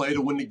Edwards, you play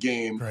to win the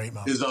game,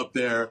 is up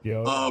there.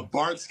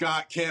 Bart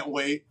Scott, can't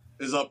wait,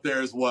 is up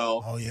there as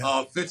well. Oh,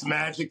 yeah.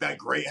 Fitzmagic, that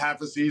great half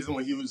a season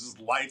when he was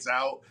just lights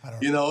out,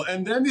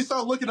 and then you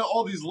start looking at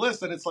all these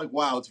lists and it's like,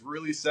 wow, it's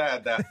really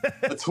sad that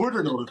a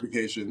Twitter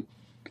notification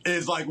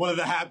is like one of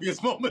the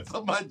happiest moments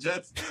of my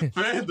Jets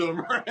fandom,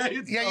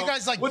 right? Yeah, you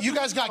guys got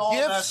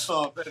gifts.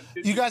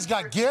 You guys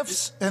got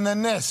gifts, and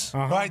then this,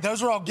 right?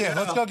 Those are all gifts.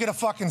 Let's go get a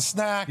fucking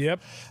snack.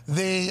 Yep.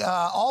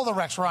 All the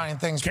Rex Ryan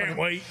things. Can't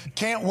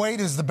wait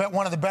is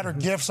one of the better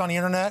gifts on the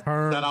internet.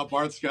 Shout out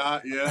Bart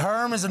Scott. Yeah.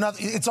 Herm is another.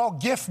 It's all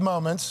gift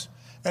moments.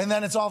 And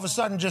then it's all of a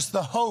sudden just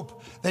the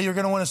hope that you're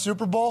going to win a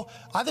Super Bowl.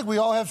 I think we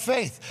all have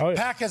faith. Oh, yeah.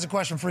 Pac has a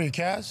question for you,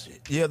 Kaz.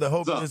 Yeah, the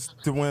hope is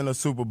to win a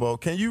Super Bowl.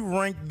 Can you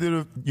rank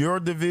your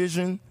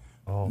division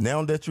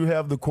now that you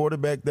have the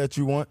quarterback that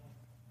you want?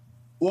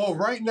 Well,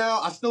 right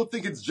now, I still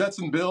think it's Jets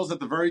and Bills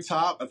at the very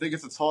top. I think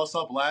it's a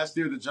toss-up. Last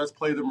year, the Jets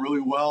played them really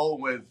well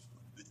with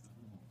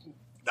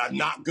a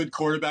not good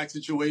quarterback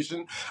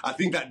situation. I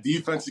think that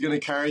defense is going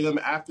to carry them.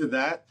 After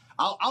that,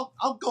 I'll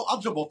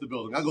jump off the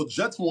building. I'll go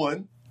Jets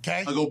 1.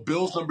 Okay. I go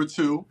Bills number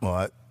 2.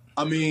 What?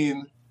 I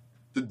mean,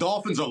 the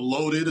Dolphins are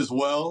loaded as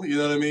well. You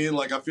know what I mean?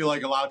 Like, I feel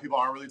like a lot of people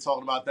aren't really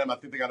talking about them. I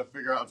think they got to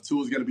figure out if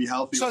Tua's going to be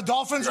healthy. So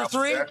Dolphins are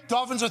 3?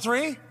 Dolphins are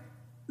 3?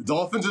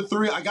 Dolphins are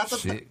 3. I got the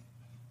shit.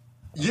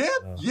 Yeah.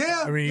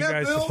 Are you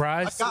guys Bill.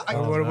 surprised? What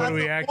are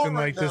we acting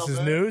like this is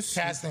news?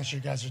 Kaz thinks you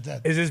guys are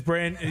dead. Is this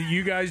brand?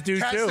 You guys do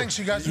Kaz too. thinks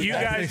you guys are You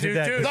dead. guys do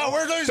too. No,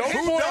 we're losing.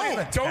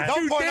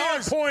 Don't you dare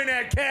point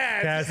at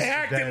Kaz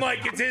acting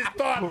like it's his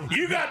thought.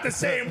 You got the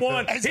same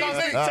one. He's been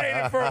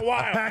saying it for a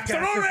while. So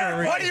don't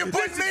ever. Why do you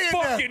put me in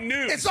fucking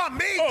there? news. It's not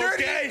me,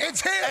 Dirty.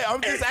 It's him. Hey,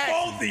 I'm just asking.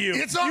 Both of you.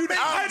 It's on me.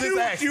 I knew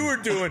what you were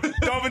doing.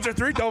 Dolphins are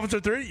 3. Dolphins are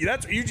 3.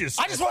 That's what you just.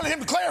 I just wanted him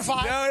to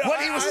clarify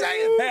what he was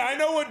saying. Hey, I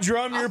know what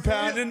drum you're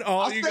pounding.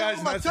 All you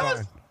guys, that's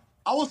fine.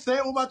 I will say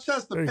it with my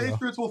chest. The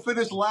Patriots will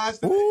finish last.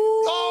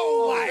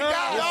 Oh, my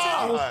God.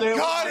 God,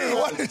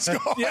 what is going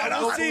on? Yeah,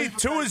 no, see,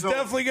 Tua's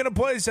definitely going to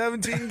play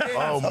 17 games.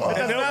 Oh, my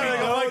and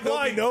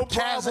there'll be no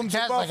problems.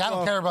 Kaz, I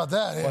don't care about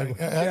that.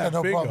 I got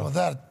no problem with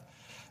that.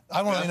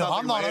 I want to know.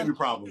 I'm not.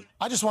 Problem.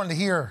 I just wanted to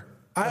hear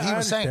what he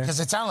was saying, because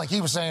it sounded like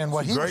he was saying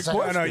what he was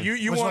saying. I know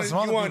you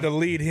wanted to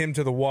lead him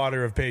to the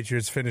water of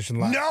Patriots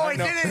finishing last. No, I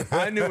didn't.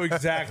 I knew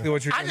exactly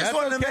what you're doing. I just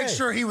wanted to make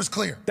sure he was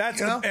clear.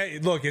 Hey,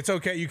 look, it's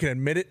okay. You can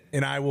admit it,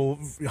 and I will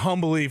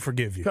humbly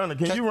forgive you. Connor,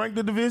 can you rank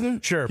the division?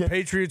 Sure.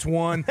 Patriots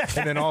 1,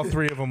 and then all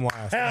 3 of them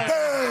last.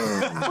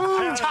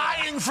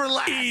 Tying for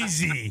last.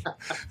 Easy.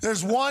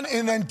 There's 1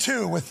 and then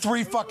 2 with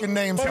 3 fucking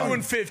names. 2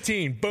 and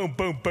 15. Boom,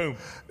 boom, boom.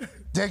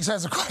 Diggs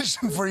has a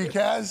question for you,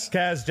 Kaz.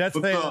 Kaz, Jets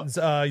fans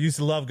used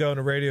to love going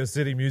to Radio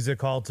City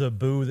Music Hall to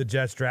boo the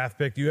Jets draft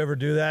pick. Do you ever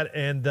do that?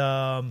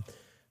 And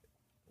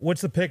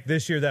what's the pick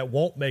this year that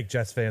won't make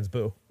Jets fans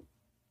boo?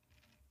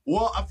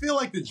 Well, I feel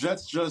like the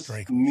Jets just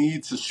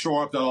need to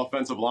shore up that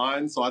offensive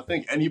line. So I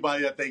think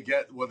anybody that they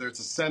get, whether it's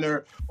a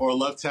center or a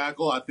left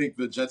tackle, I think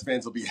the Jets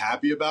fans will be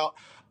happy about.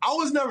 I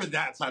was never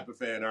that type of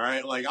fan, all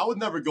right? Like, I would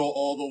never go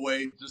all the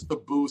way just to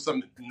boo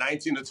some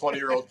 19 to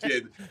 20-year-old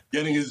kid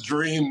getting his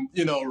dream,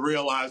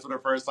 realized for the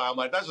first time.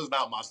 Like, that's just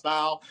not my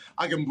style.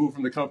 I can boo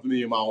from the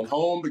company in my own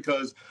home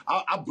because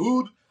I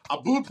booed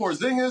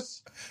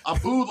Porzingis. I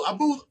booed.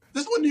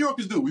 This is what New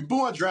Yorkers do. We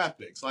boo on draft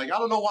picks. Like, I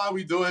don't know why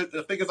we do it.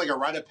 I think it's like a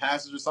rite of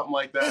passage or something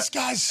like that. This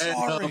guy's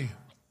sorry.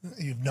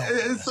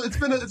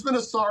 It's been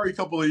a sorry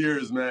couple of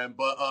years, man.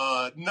 But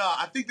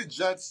I think the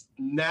Jets,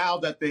 now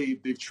that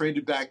they've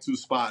traded back 2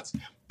 spots,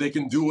 they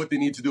can do what they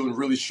need to do and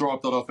really shore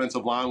up that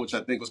offensive line, which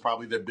I think was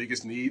probably their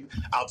biggest need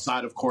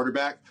outside of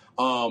quarterback.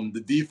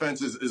 The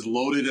defense is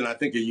loaded, and I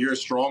think a year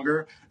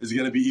stronger is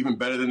going to be even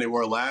better than they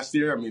were last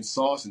year. I mean,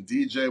 Sauce and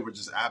DJ were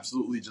just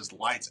absolutely just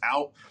lights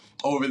out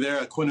over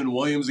there. Quinnen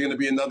Williams is going to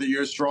be another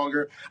year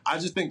stronger. I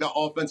just think the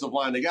offensive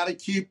line, they got to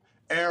keep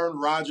Aaron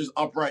Rodgers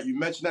upright. You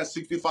mentioned that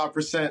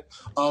 65%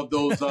 of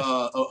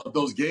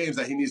those games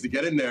that he needs to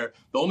get in there.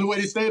 The only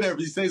way to stay there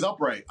is he stays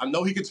upright. I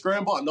know he could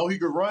scramble. I know he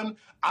could run.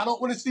 I don't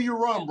want to see you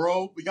run,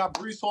 bro. We got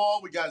Breece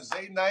Hall. We got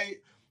Zay Knight.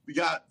 We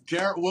got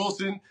Garrett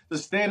Wilson.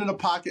 Just stand in the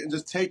pocket and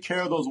just take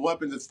care of those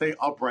weapons and stay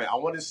upright. I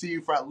want to see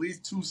you for at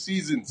least 2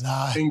 seasons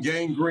in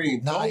Gang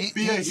Green. Don't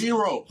be a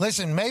hero.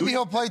 Listen, maybe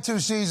he'll play 2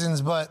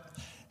 seasons, but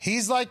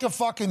he's like a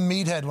fucking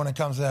meathead when it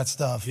comes to that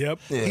stuff. Yep.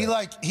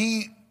 Yeah.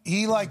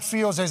 He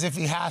feels as if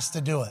he has to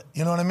do it.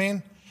 You know what I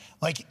mean?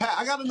 Like, Pat,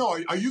 I got to know,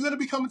 are you going to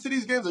be coming to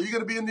these games? Are you going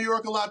to be in New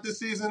York a lot this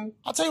season?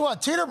 I'll tell you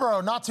what,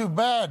 Teterboro, not too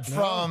bad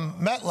from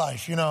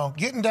MetLife,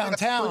 getting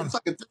downtown.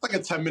 It's like a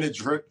 10-minute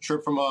trip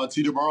from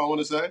Teterboro, I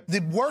want to say.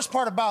 The worst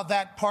part about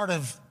that part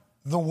of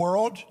the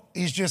world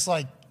is just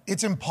like,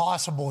 it's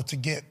impossible to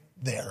get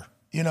there,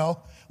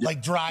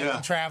 Like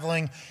driving,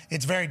 traveling,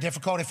 it's very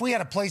difficult. If we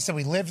had a place that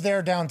we lived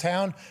there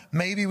downtown,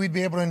 maybe we'd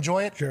be able to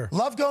enjoy it. Sure.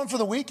 Love going for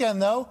the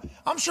weekend, though.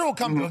 I'm sure we'll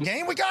come to a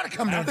game. We got to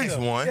come to a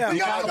game. One. Yeah, we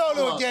got to go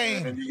to a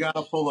game. And you got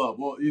to pull up.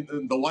 Well,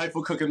 the wife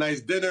will cook a nice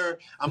dinner.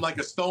 I'm like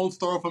a stone's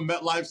throw from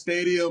MetLife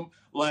Stadium.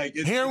 Like,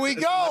 Here we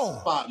go. A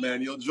nice spot,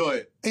 man. You'll enjoy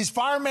it. Is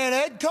Fireman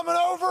Ed coming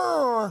over?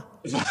 Or?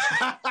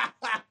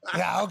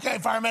 Yeah, okay,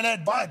 Fireman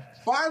Ed.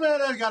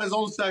 Fireman Ed got his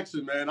own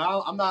section, man.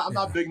 I'm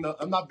not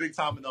big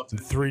time enough to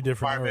 3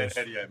 different Fireman areas.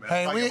 Ed yet, man.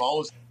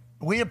 Hey,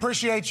 we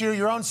appreciate you.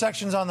 Your own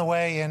section's on the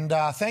way, and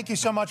thank you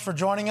so much for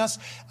joining us.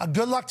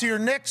 Good luck to your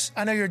Knicks.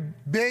 I know you're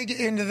big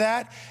into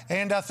that,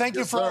 and thank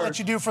you for all that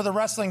you do for the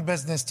wrestling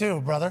business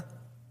too, brother.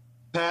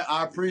 Pat,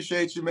 I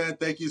appreciate you, man.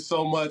 Thank you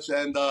so much,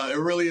 and it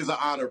really is an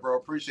honor, bro.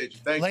 Appreciate you.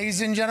 Thank you. Ladies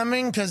and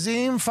gentlemen,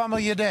 Kazeem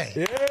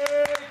Famuyide.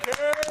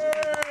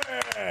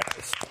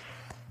 Yes.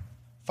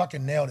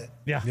 Fucking nailed it.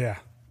 Yeah.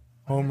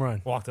 Home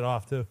run. Walked it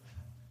off, too.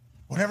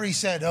 Whenever he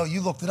said, "Oh, you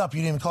looked it up,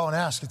 you didn't even call and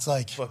ask," it's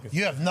like,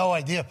 you have no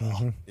idea, Paul.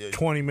 Mm-hmm. Yeah,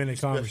 20-minute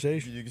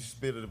conversation. You can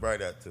spit it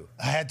right out, too.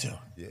 I had to.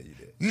 Yeah, you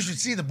did. You should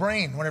see the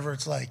brain whenever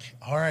it's like,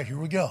 all right, here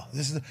we go.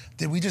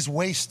 Did we just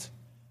waste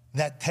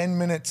that 10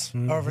 minutes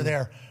over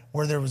there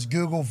where there was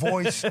Google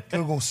Voice,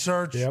 Google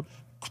Search,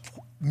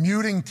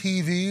 muting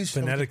TVs,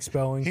 phonetic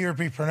spelling, hear it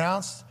be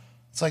pronounced?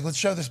 It's like, let's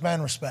show this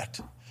man respect.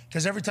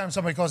 Because every time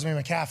somebody calls me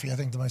McAfee, I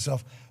think to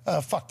myself,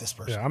 fuck this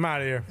person. Yeah, I'm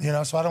out of here.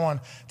 So I don't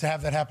want to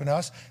have that happen to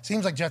us.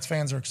 Seems like Jets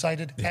fans are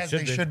excited, as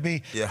they should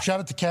be. Yeah. Shout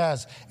out to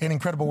Kaz and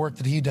incredible work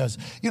that he does.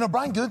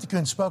 Brian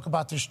Gutekunst spoke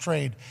about this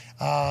trade.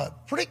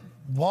 Pretty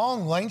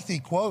long, lengthy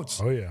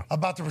quotes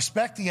about the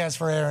respect he has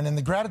for Aaron and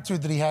the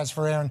gratitude that he has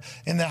for Aaron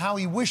and how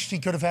he wished he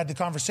could have had the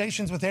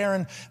conversations with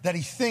Aaron that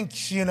he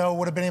thinks, would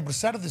have been able to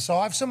settle this. So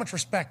I have so much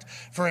respect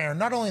for Aaron,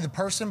 not only the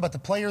person, but the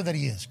player that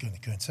he is,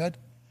 Gutekunst said.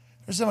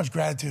 There's so much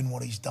gratitude in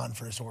what he's done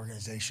for this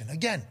organization.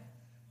 Again,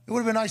 it would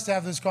have been nice to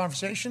have those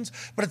conversations,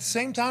 but at the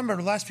same time,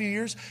 over the last few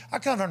years, I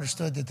kind of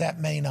understood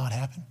that may not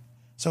happen.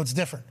 So it's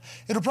different.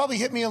 It'll probably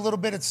hit me a little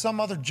bit at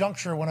some other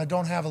juncture when I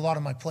don't have a lot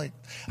on my plate.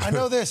 I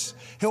know this.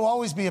 He'll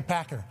always be a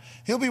Packer.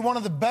 He'll be one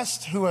of the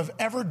best who have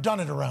ever done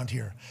it around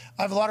here.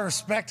 I have a lot of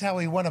respect how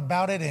he went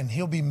about it, and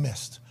he'll be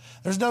missed.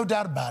 There's no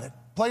doubt about it.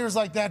 Players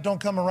like that don't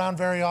come around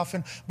very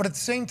often, but at the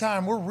same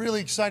time, we're really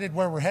excited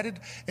where we're headed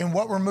and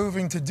what we're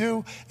moving to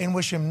do and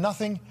wish him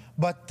nothing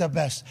but the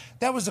best.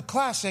 That was a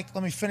classic.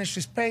 Let me finish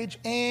this page.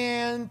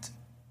 And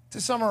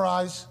to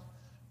summarize,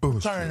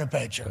 turning the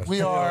page here.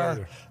 We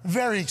are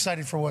very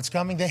excited for what's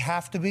coming. They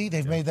have to be.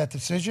 They've made that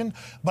decision.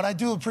 But I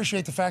do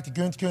appreciate the fact that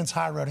Gutekunst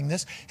high-roading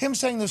this. Him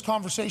saying those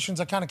conversations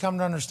I kind of come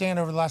to understand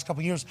over the last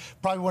couple of years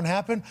probably wouldn't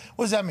happen.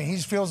 What does that mean? He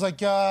just feels like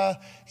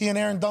he and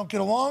Aaron don't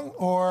get along?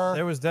 Or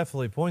there was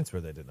definitely points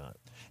where they did not.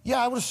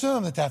 Yeah, I would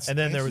assume that's and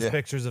then there was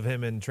pictures of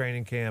him in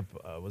training camp.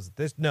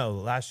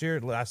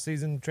 Last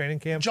season training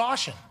camp?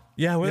 Joshing.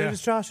 Yeah, they're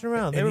just joshing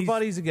around. They were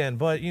buddies again.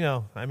 But,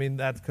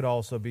 that could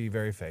also be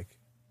very fake.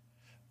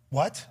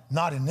 What?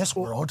 Not in this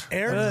world.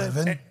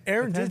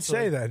 Aaron did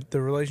say that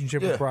the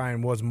relationship with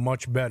Brian was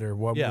much better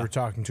when we were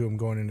talking to him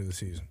going into the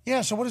season.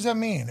 Yeah, so what does that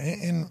mean?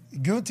 And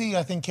Guti,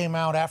 I think, came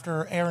out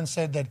after Aaron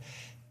said that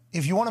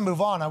if you want to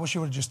move on, I wish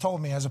you would have just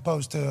told me, as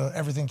opposed to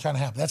everything kind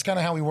of happened. That's kind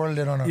of how he worded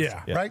it on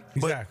Earth, right?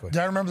 Exactly.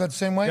 Did I remember that the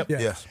same way? Yep.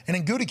 Yes. And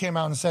then Guti came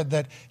out and said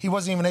that he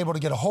wasn't even able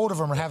to get a hold of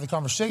him or have the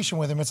conversation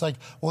with him. It's like,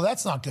 well,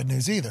 that's not good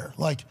news either.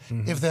 Like,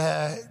 if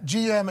the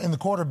GM and the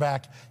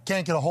quarterback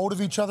can't get a hold of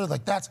each other,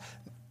 like that's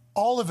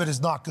all of it is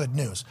not good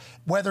news.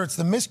 Whether it's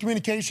the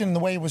miscommunication in the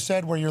way it was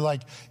said, where you're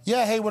like,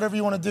 yeah, hey, whatever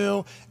you want to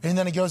do, and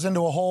then it goes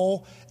into a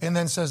hole and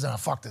then says, nah,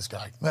 fuck this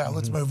guy. Yeah,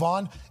 let's move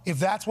on. If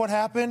that's what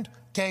happened,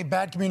 okay,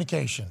 bad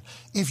communication.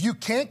 If you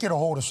can't get a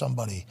hold of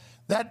somebody,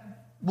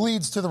 that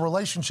leads to the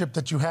relationship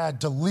that you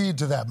had to lead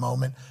to that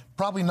moment.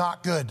 Probably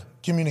not good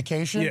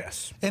communication.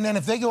 Yes. And then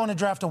if they go in to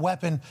draft a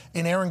weapon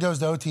and Aaron goes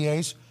to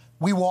OTAs,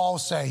 we will all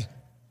say,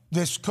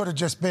 this could have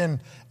just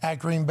been at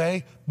Green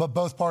Bay, but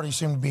both parties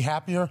seem to be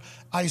happier.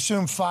 I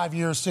assume 5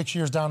 years, 6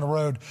 years down the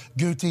road,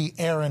 Guti,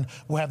 Aaron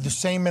will have the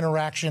same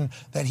interaction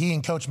that he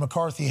and Coach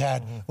McCarthy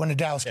had when the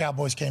Dallas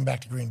Cowboys came back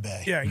to Green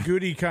Bay. Yeah,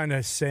 Guti kind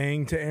of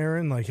saying to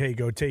Aaron, like, hey,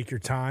 go take your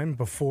time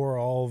before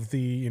all of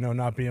the,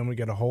 not being able to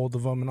get a hold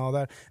of him and all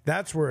that.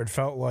 That's where it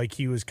felt like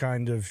he was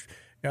kind of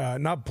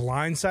not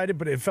blindsided,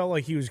 but it felt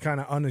like he was kind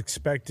of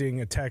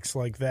unexpecting a text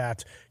like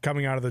that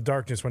coming out of the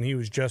darkness when he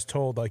was just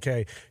told, like,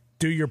 hey,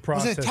 do your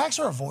process. Was it a text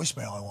or a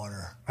voicemail, I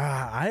wonder?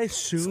 I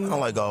assume.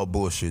 Sound like all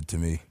bullshit to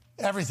me.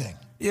 Everything.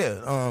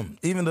 Yeah,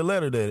 even the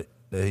letter that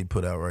he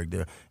put out right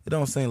there, it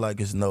don't seem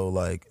like it's ain't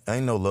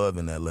no love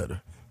in that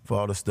letter. For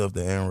all the stuff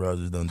that Aaron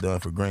Rodgers done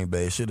for Green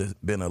Bay, it should have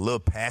been a little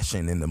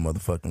passion in the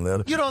motherfucking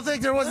letter. You don't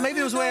think there was?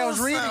 Maybe it was the way I was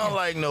reading it. Sound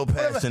like no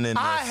passion in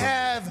there. I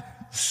have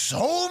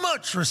so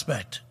much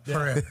respect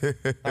for him.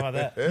 How about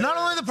that? Not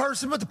only the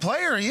person, but the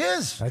player he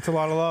is. That's a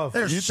lot of love.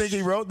 You think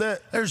he wrote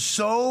that? There's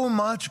so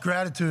much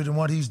gratitude in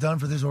what he's done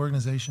for this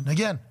organization.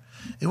 Again,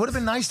 it would have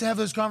been nice to have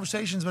those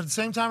conversations, but at the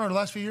same time, over the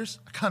last few years,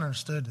 I kind of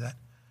understood that.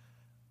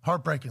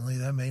 Heartbreakingly,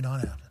 that may not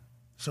happen.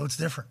 So it's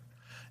different.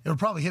 It would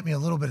probably hit me a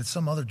little bit at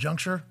some other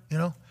juncture,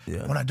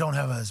 when I don't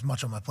have as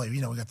much on my plate. We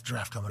got the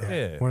draft coming up.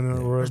 Yeah.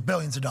 There's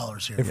billions of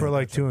dollars here. If we're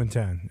like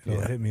 2-10,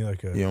 it'll hit me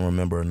like a. You don't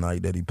remember a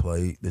night that he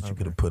played that you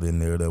could have put in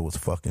there that was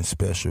fucking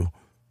special?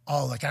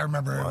 Oh, like I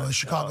remember it was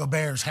Chicago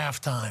Bears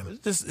halftime.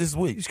 It's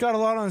weak. He's got a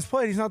lot on his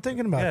plate. He's not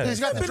thinking about it. He's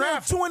got the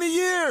draft. 20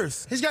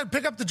 years. He's got to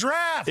pick up the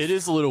draft. It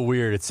is a little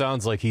weird. It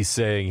sounds like he's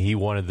saying he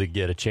wanted to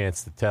get a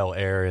chance to tell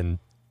Aaron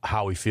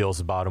how he feels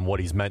about him,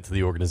 what he's meant to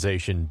the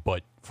organization,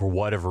 but for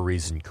whatever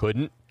reason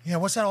couldn't. Yeah,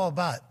 what's that all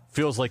about?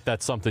 Feels like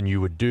that's something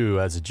you would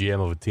do as a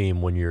GM of a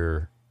team when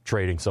you're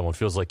trading someone.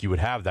 Feels like you would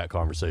have that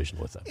conversation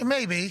with them.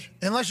 Maybe,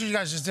 unless you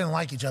guys just didn't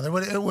like each other,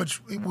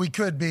 which we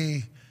could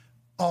be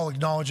all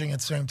acknowledging at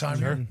the same time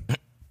here.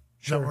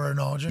 Sure, we're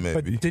acknowledging.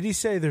 Maybe. But did he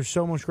say there's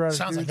so much gratitude?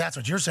 Sounds like that's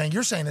what you're saying.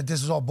 You're saying that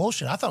this is all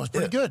bullshit. I thought it was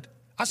pretty good.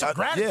 I saw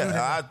gratitude.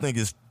 Yeah, I think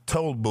it's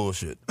total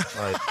bullshit.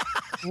 Like,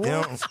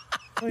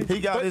 he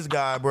got his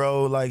guy,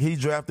 bro. Like, he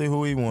drafted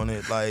who he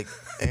wanted. Like,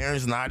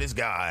 Aaron's not his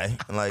guy.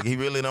 Like, he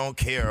really don't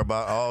care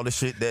about all the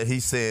shit that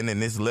he's saying in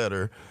this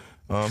letter.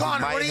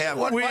 Connor,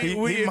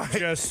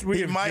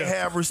 he might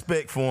have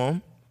respect for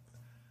him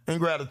and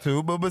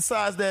gratitude, but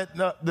besides that,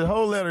 the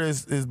whole letter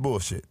is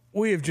bullshit.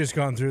 We have just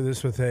gone through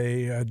this with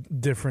a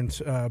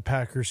different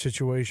Packers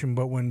situation,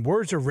 but when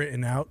words are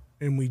written out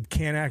and we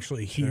can't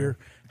actually hear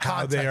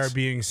how they are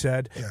being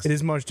said, it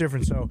is much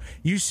different. So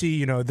you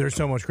see, there's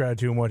so much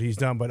gratitude in what he's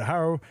done, but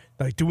how,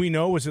 do we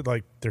know? Was it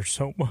like there's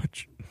so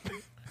much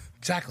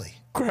exactly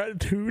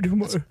gratitude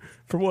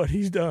for what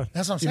he's done?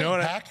 That's what I'm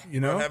saying, Pack.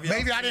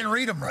 Maybe I didn't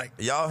read him right.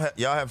 Y'all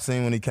have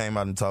seen when he came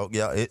out and talked.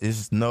 Yeah,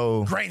 it's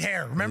no great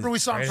hair. Remember we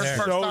saw him for the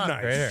first time.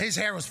 Nice. His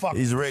hair was fucking.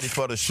 He's ready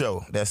for the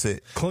show. That's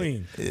it.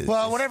 Clean.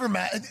 Well, whatever,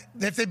 Matt.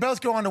 If they both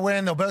go on to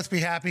win, they'll both be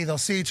happy. They'll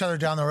see each other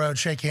down the road,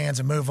 shake hands,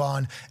 and move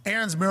on.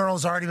 Aaron's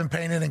mural's already been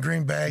painted in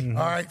Green Bay.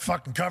 All right,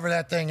 fucking cover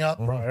that thing up.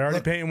 Right, already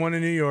painting one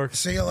in New York.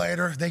 See you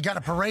later. They got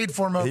a parade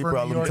for him over in New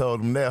York. He probably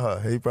told him that, huh?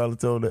 He probably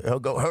told him,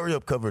 go, hurry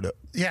up, cover it up.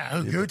 Yeah,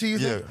 Guti, you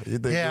think? Yeah, you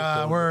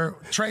think we're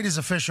trade is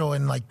official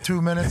in like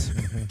 2 minutes.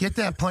 Get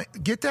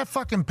that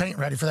fucking paint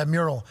ready for that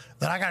mural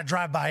that I got to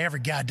drive by every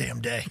goddamn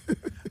day.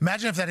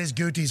 Imagine if that is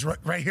Guti's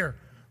right here.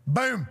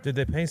 Boom. Did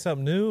they paint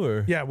something new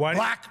or?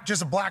 Yeah,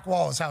 just a black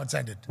wall is how it's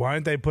ended. Why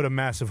didn't they put a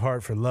massive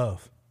heart for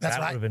love? That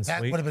would have been sweet.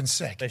 That would have been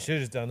sick. They should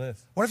have just done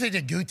this. What if they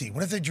did Guti?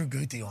 What if they drew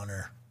Guti on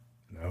there?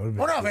 I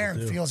wonder how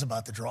Aaron feels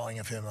about the drawing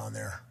of him on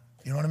there.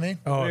 You know what I mean?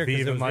 Oh, if he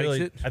even likes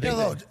it? He had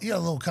a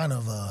little kind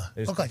of,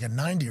 looked like a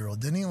 90-year-old,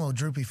 didn't he? A little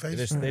droopy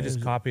face. They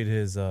just copied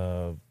his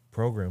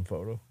program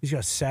photo. He's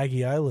got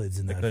saggy eyelids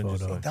in that That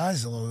photo.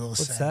 is a little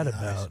What's sad. that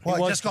about? Well,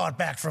 he just got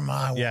back from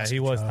Iowa. Yeah,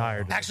 he was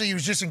tired. Actually, he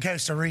was just in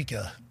Costa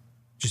Rica.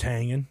 Just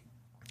hanging?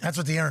 That's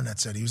what the internet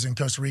said. He was in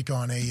Costa Rica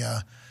on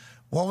a,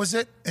 what was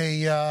it?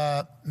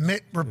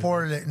 Mitt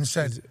reported it and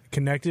said.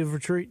 Connective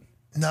retreat?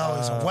 No, it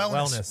was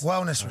a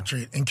wellness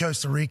retreat in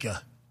Costa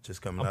Rica.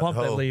 Just coming I'm out pumped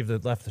the they hole.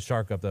 left the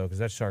shark up, though, because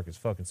that shark is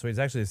fucking sweet. It's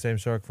actually the same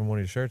shark from one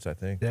of your shirts, I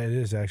think. Yeah, it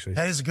is actually.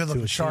 That is a good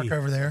looking To a shark T.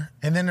 over there.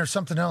 And then there's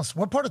something else.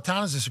 What part of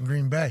town is this in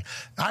Green Bay?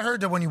 I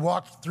heard that when you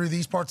walk through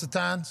these parts of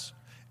towns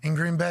in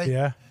Green Bay,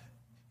 Yeah.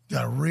 you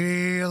got to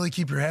really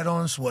keep your head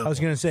on a swivel. I was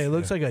going to say, it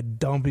looks like a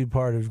dumpy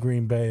part of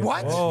Green Bay.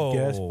 What? I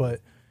guess, but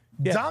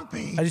yeah.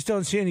 Dumpy? I just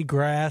don't see any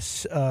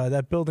grass.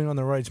 That building on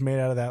the right's made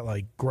out of that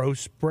like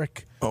gross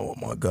brick. Oh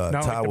my God,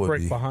 Not Ty like the would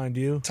brick be. behind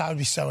you. Ty would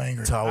be so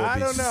angry. Ty would I be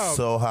don't know.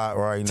 so hot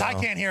right now.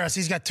 Ty can't hear us.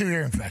 He's got 2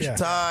 ear infections. Yeah.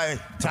 Ty,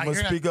 Ty, I'm you're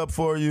gonna gonna- speak up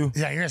for you.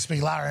 Yeah, you're going to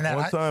speak louder than that.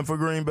 One time for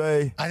Green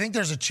Bay. I think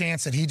there's a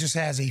chance that he just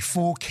has a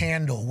full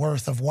candle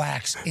worth of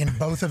wax in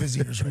both of his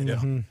ears right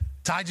now.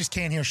 Ty just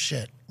can't hear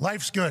shit.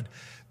 Life's good.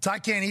 Ty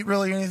can't eat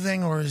really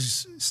anything, or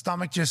his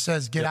stomach just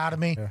says, get out of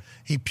me. Yeah.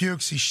 He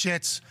pukes, he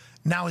shits.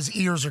 Now his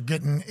ears are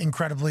getting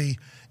incredibly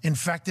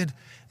infected.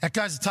 That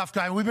guy's a tough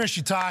guy. We miss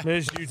you, Ty.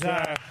 Miss you,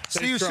 Ty.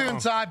 See you soon,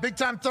 Ty. Big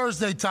time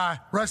Thursday, Ty.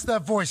 Rest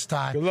that voice,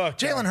 Ty. Good luck,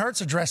 Ty. Jalen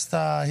Hurts addressed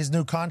his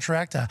new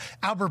contract.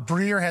 Albert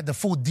Breer had the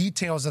full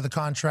details of the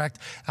contract.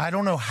 I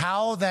don't know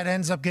how that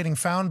ends up getting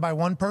found by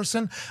one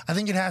person. I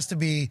think it has to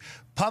be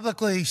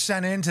publicly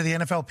sent in to the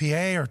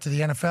NFLPA or to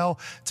the NFL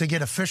to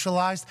get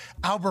officialized.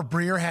 Albert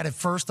Breer had at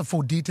first the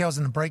full details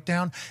and the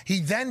breakdown. He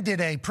then did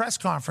a press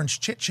conference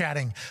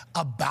chit-chatting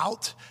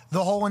about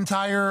the whole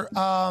entire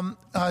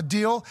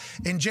deal.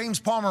 And James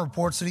Palmer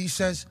reports that he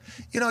says,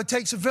 it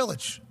takes a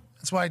village.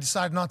 That's why I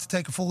decided not to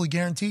take a fully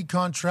guaranteed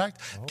contract,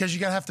 because you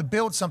got to have to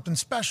build something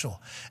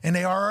special. And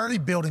they are already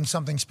building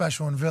something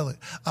special in Philly.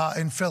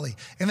 And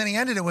then he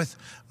ended it with,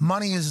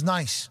 money is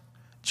nice.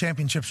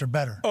 Championships are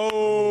better.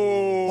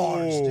 Oh.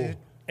 Bars, dude.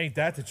 Ain't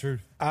that the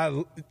truth?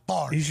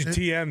 Bars. He should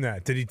TM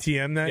that. Did he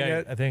TM that Yeah,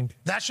 yet? I think.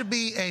 That should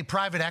be a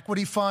private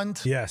equity fund.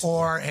 Yes.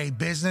 Or a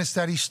business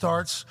that he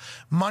starts.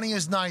 Money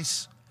is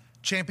nice.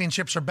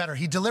 Championships are better.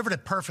 He delivered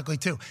it perfectly,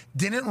 too.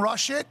 Didn't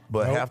rush it.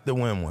 But have to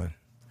win one.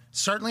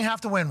 Certainly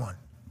have to win one.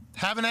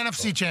 Have an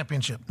NFC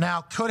championship.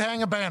 Now, could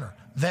hang a banner.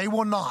 They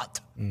will not.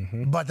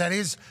 But that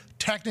is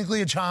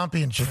technically a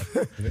championship.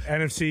 The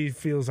NFC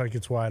feels like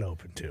it's wide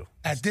open, too.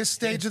 At this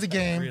stage of the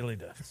game, It really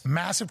does.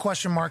 massive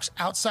question marks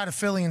outside of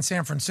Philly and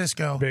San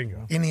Francisco.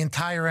 Bingo. In the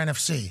entire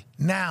NFC.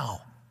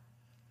 Now,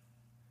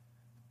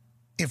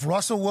 if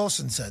Russell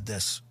Wilson said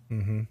this,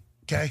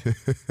 okay?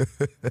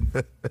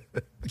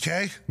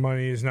 Okay?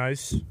 Money is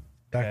nice.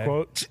 That Okay.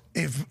 quote.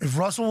 If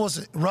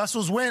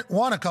Russell's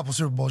won a couple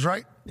Super Bowls,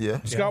 right? Yeah.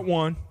 He's got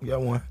one You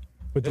got one.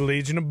 with the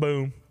Legion of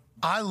Boom.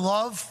 I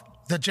love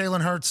that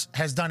Jalen Hurts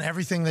has done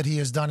everything that he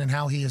has done and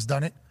how he has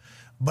done it.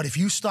 But if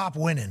you stop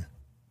winning,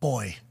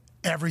 boy,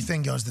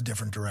 everything goes the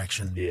different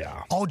direction.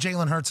 Yeah. All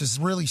Jalen Hurts has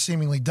really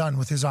seemingly done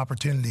with his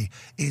opportunity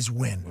is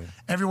win.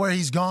 Everywhere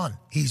he's gone,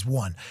 he's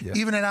won. Yeah.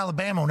 Even at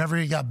Alabama, whenever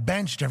he got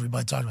benched,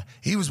 everybody talked about it.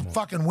 He was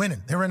fucking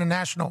winning. They were in a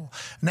national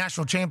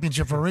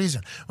championship for a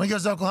reason. When he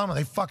goes to Oklahoma,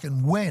 they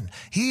fucking win.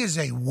 He is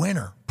a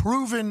winner.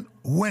 Proven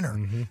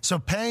winner. So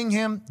paying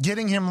him,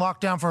 getting him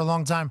locked down for a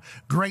long time,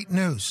 great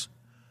news.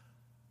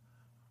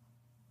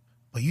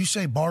 But you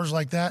say bars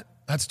like that,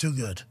 that's too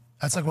good.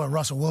 That's like what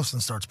Russell Wilson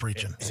starts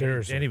preaching.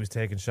 Seriously. And he was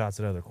taking shots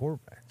at other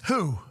quarterbacks.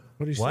 Who?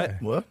 What do you What? say?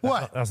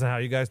 What? That's not how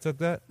you guys took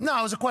that? No,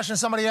 it was a question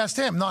somebody asked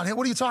him. Not him.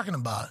 What are you talking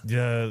about?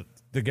 The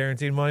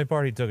guaranteed money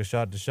part, he took a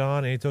shot at Deshaun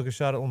and he took a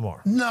shot at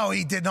Lamar. No,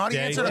 he did not. He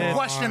Yeah, he answered a did.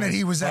 question that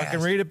he was I can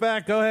asked. read it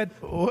back. Go ahead.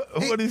 What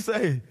did he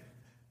say?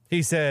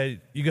 He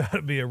said, you got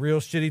to be a real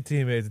shitty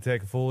teammate to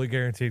take a fully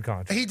guaranteed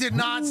contract. He did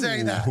not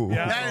say that.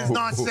 Yeah. That is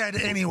not said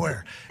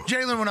anywhere.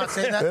 Jalen will not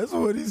say that. That's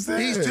what he said.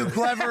 He's too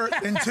clever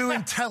and too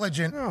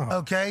intelligent,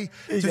 okay,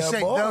 He to got say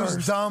bars.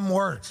 those dumb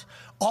words.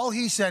 All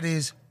he said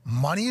is,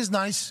 money is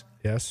nice,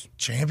 Yes,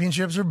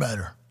 championships are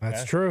better.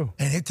 that's true.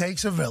 And it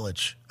takes a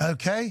village,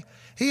 okay?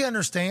 He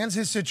understands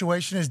his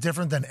situation is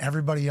different than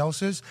everybody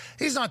else's.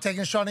 He's not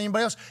taking a shot at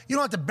anybody else. You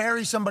don't have to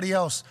bury somebody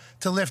else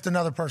to lift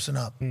another person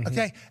up,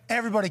 okay?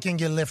 Everybody can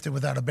get lifted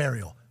without a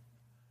burial.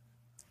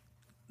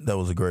 That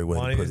was a great way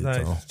Money to put is it,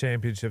 nice. Tom.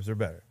 Championships are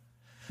better.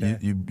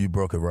 You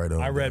broke it right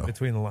on. I read down.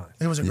 between the lines.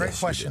 It was a great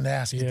Yes, you question did. to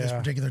ask at this Yeah.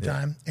 particular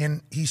time.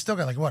 And he still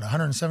got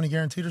 170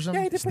 guaranteed or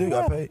something? Still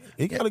got paid.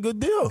 He got a good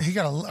deal. He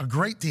got a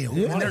great deal.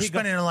 Yeah. And they're He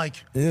got- spending it like,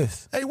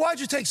 Yes. hey, why'd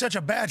you take such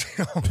a bad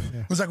deal?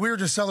 It was like we were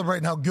just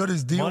celebrating how good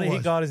his deal Money was.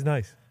 he got is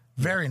nice.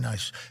 Very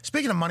nice.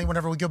 Speaking of money,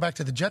 whenever we go back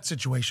to the Jet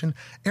situation,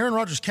 Aaron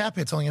Rodgers' cap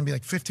hit's only going to be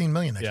like $15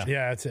 million next year.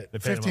 Yeah, that's it. They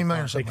paid him 15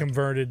 million or up They something.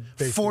 converted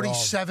basically all of it.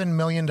 $47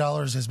 million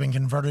has been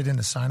converted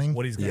into signing.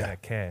 What he's got Yeah.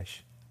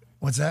 cash.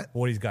 What's that?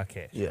 What he's got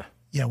cash. Yeah.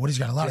 Yeah, Woody's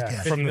got a lot of Yeah,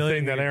 cash. from the million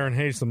thing that Aaron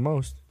hates the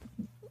most,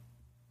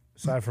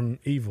 aside from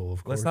evil,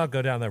 of course. Let's not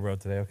go down that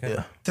road today, okay?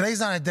 Yeah. Today's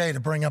not a day to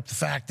bring up the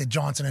fact that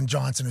Johnson &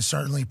 Johnson is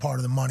certainly part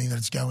of the money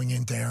that's going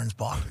into Aaron's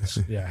pockets.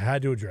 Yeah, I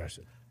had to address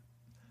it.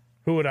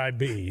 Who would I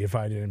be if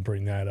I didn't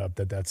bring that up?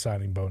 That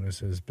signing bonus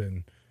has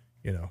been,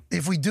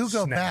 If we do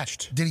go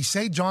Snatched. back, did he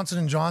say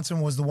Johnson & Johnson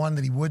was the one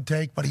that he would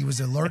take, but he was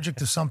allergic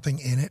to something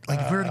in it?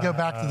 Like if we were to go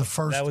back to the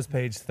first, That was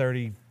page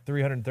 30.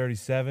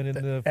 337 in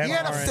the. It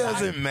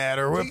doesn't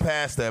matter. We're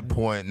past that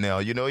point now.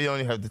 You don't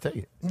even have to take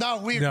it.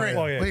 No, we agree.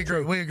 We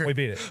agree. We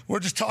beat it. We're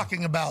just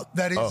talking about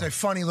that is a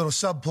funny little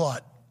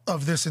subplot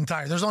of this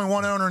entire. There's only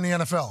one owner in the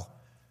NFL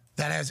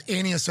that has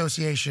any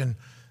association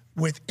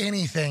with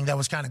anything that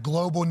was kind of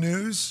global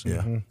news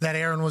that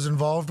Aaron was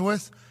involved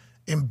with,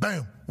 and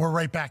boom, we're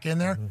right back in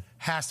there.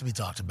 Has to be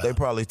talked about. They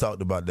probably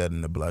talked about that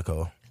in the black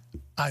hole.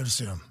 I would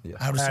assume. Yeah.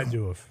 I would assume. Had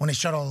to have. When they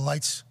shut all the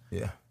lights.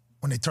 Yeah.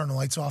 When they turned the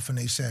lights off and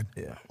they said,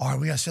 all right,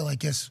 we got to sit like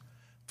this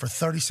for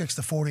 36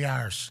 to 40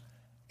 hours.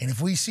 And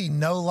if we see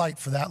no light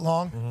for that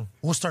long,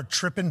 we'll start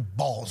tripping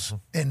balls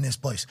in this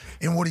place.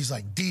 And Woody's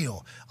like,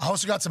 deal. I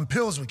also got some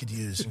pills we could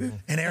use.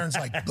 And Aaron's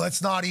like,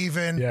 let's not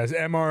even. Yeah, is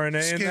mRNA in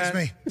excuse that?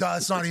 me.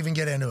 Let's not even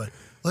get into it.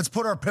 Let's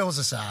put our pills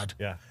aside.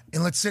 Yeah.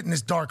 And let's sit in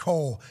this dark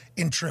hole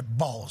and trip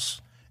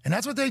balls. And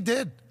that's what they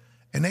did.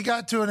 And they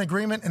got to an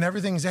agreement, and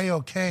everything's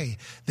A-OK.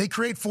 They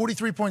create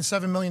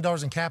 $43.7 million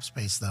in cap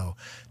space, though,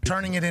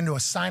 turning it into a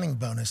signing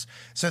bonus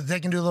so that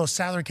they can do a little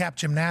salary cap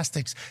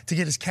gymnastics to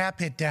get his cap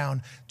hit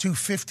down to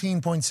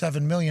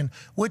 $15.7 million,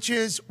 which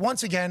is,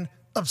 once again,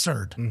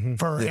 absurd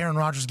for Aaron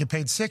Rodgers to get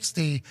paid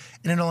 $60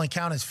 and it only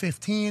count as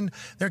 $15.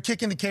 They're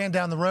kicking the can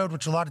down the road,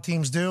 which a lot of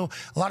teams do.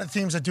 A lot of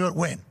teams that do it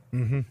win.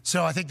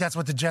 So I think that's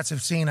what the Jets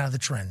have seen out of the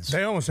trends.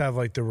 They almost have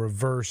like the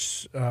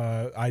reverse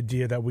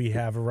idea that we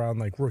have around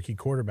like rookie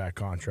quarterback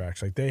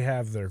contracts. Like they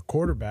have their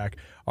quarterback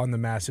on the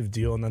massive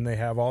deal, and then they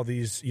have all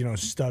these,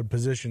 stud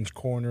positions: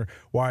 corner,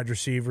 wide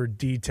receiver,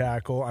 D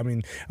tackle. I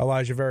mean,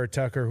 Elijah Vera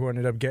Tucker, who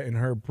ended up getting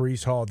hurt,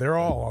 Breece Hall. They're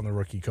all on the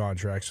rookie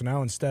contract. So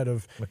now instead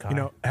of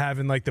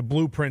having like the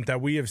blueprint that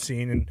we have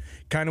seen, and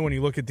kind of when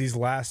you look at these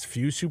last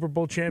few Super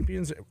Bowl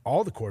champions,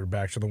 all the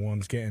quarterbacks are the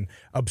ones getting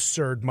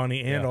absurd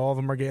money, and all of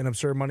them are getting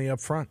absurd money up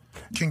front.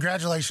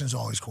 Congratulations,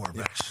 all these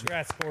quarterbacks.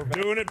 Congrats,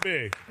 quarterback. Doing it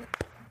big.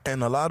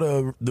 And a lot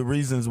of the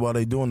reasons why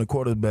they doing the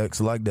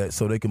quarterbacks like that,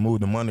 so they can move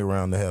the money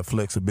around to have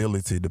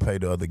flexibility to pay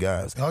the other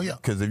guys. Oh, yeah.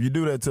 Because if you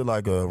do that to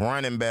like a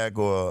running back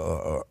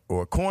or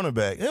a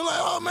cornerback, they're like,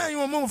 oh, man, you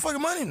want to move fucking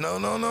money?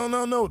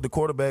 No. The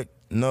quarterback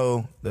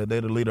know that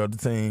they're the leader of the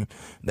team.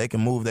 They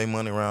can move their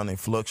money around and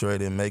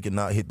fluctuate and make it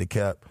not hit the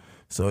cap.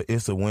 So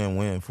it's a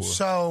win-win for us.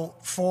 So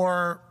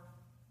for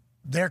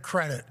their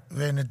credit,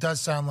 and it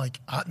does sound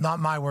like, not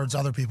my words,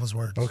 other people's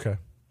words. Okay.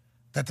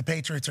 That the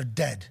Patriots are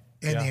dead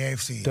in the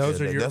AFC. Those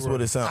are your That's words.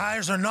 what it sounds.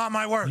 Eyes are not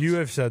my words. You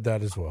have said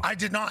that as well. I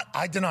did not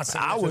say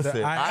I that. would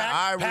say.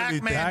 I really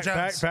think. Pac-Man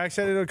Jones. Pac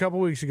said it a couple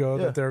weeks ago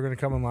that they were going to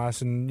come in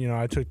last, and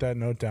I took that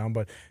note down.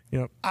 But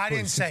I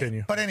didn't say continue.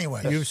 it. But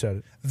anyway, You've said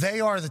it.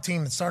 They are the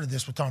team that started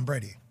this with Tom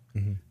Brady.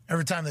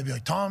 Every time they'd be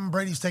like, Tom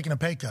Brady's taking a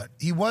pay cut.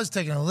 He was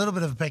taking a little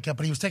bit of a pay cut,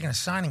 but he was taking a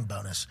signing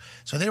bonus.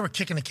 So they were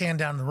kicking the can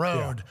down the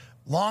road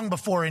long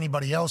before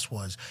anybody else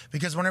was.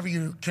 Because whenever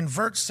you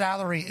convert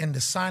salary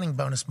into signing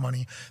bonus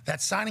money,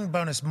 that signing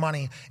bonus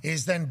money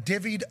is then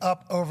divvied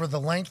up over the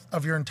length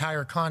of your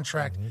entire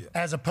contract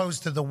as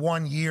opposed to the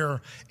 1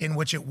 year in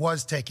which it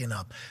was taken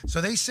up.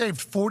 So they saved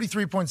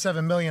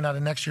 $43.7 million out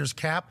of next year's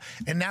cap,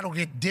 and that'll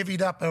get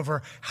divvied up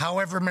over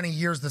however many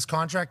years this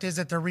contract is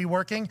that they're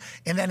reworking.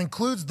 And that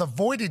includes the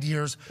voided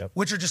years,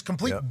 which are just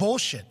complete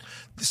bullshit.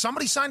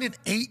 Somebody signed an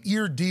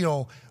 8-year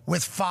deal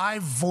with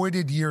 5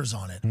 voided years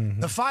on it.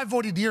 The 5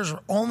 voided years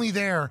are only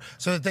there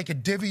so that they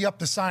could divvy up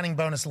the signing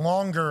bonus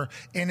longer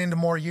and into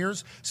more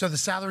years, so the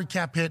salary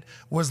cap hit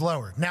was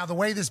lower. Now, the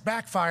way this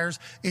backfires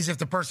is if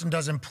the person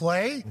doesn't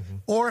play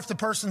or if the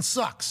person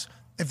sucks.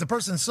 If the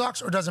person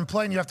sucks or doesn't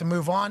play and you have to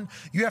move on,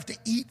 you have to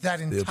eat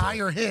that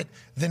entire hit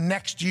the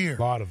next year.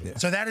 A lot of it.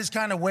 So that is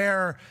kind of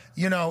where,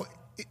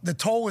 the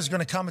toll is going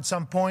to come at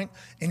some point,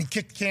 and you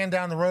kick the can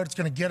down the road. It's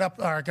going to get up,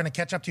 or going to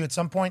catch up to you at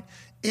some point.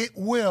 It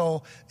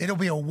will. It'll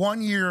be a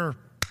 1 year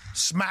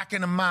smack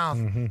in the mouth,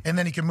 and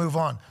then he can move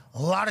on.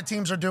 A lot of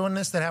teams are doing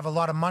this that have a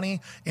lot of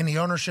money in the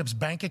ownership's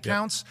bank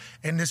accounts,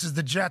 and this is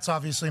the Jets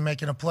obviously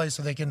making a play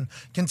so they can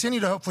continue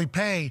to hopefully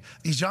pay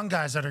these young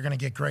guys that are going to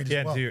get great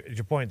as well. To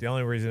your point, the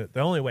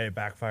only way it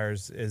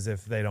backfires is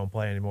if they don't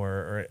play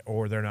anymore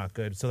or they're not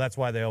good. So that's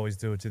why they always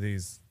do it to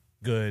these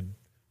good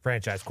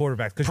franchise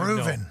quarterbacks.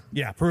 Proven.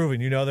 Proven.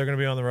 They're going to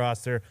be on the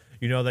roster.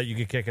 You know that you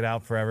can kick it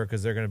out forever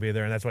because they're going to be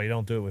there, and that's why you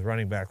don't do it with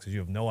running backs because you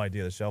have no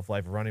idea the shelf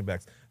life of running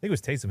backs. I think it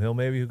was Taysom Hill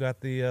maybe who got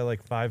the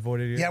 5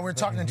 voided years. Yeah, we were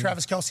talking to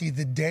Travis Kelce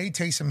the day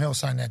Taysom Hill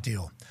signed that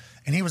deal.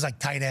 And he was like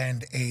tight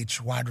end,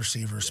 H, wide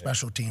receiver,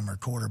 special teamer,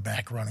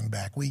 quarterback, running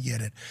back. We get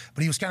it.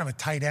 But he was kind of a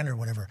tight end or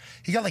whatever.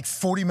 He got like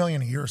 $40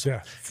 million a year or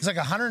something. Yeah. It's like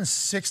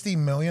 $160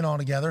 million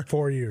altogether.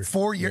 4 years.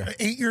 4 year,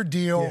 8-year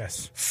deal.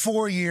 Yes.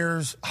 4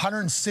 years,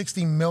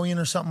 $160 million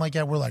or something like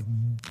that. We're like,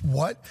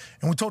 what?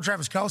 And we told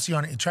Travis Kelce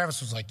on it, and Travis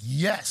was like,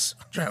 yes.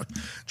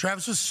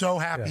 Travis was so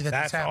happy that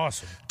this happened.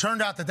 Awesome.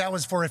 Turned out that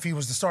was for if he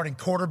was the starting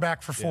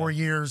quarterback for 4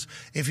 years,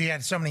 if he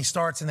had so many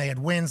starts and they had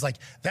wins. Like,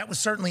 that was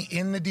certainly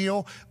in the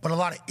deal, but a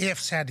lot of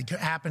ifs had to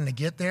happen to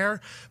get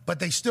there, but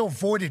they still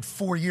voided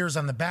 4 years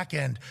on the back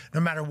end, no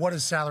matter what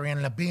his salary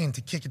ended up being,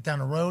 to kick it down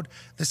the road.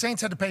 The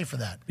Saints had to pay for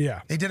that.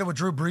 Yeah. They did it with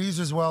Drew Brees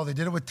as well. They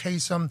did it with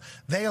Taysom.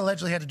 They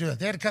allegedly had to do it.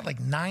 They had to cut like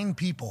 9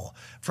 people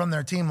from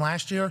their team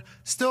last year.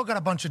 Still got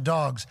a bunch of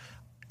dogs.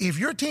 If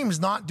your team is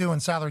not doing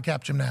salary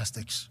cap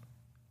gymnastics,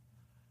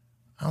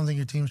 I don't think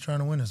your team's trying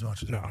to win as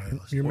much as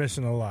you're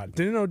missing a lot.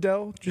 Didn't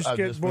Odell just I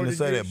get just going to voided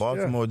say years? that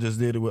Baltimore just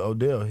did it with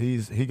Odell.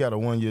 He got a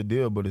 1-year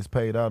deal, but it's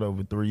paid out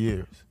over 3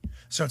 years.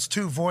 So it's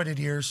 2 voided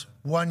years,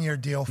 1-year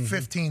deal,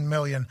 $15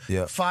 million,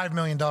 Yep. $5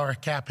 million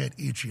cap hit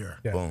each year.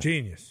 Yeah,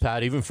 genius.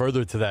 Pat, even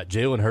further to that,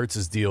 Jalen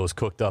Hurts' deal is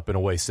cooked up in a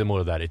way similar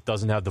to that. It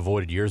doesn't have the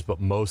voided years,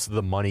 but most of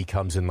the money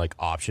comes in like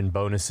option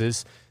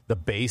bonuses. The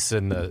base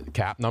and the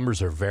cap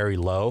numbers are very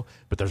low,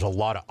 but there's a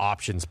lot of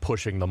options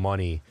pushing the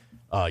money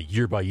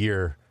year by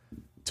year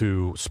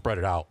to spread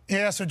it out.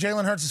 Yeah, so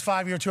Jalen Hurts'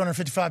 5-year,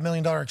 $255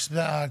 million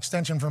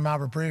extension from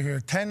Albert Breer here.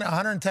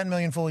 $110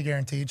 million fully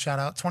guaranteed, shout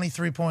out.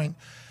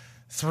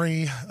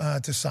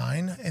 23.3 to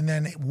sign. And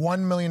then $1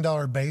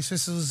 million base.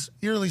 This is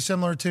eerily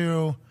similar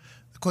to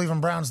the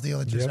Cleveland Browns deal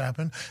that just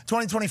happened.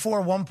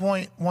 2024,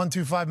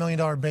 $1.125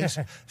 million base,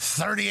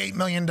 $38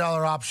 million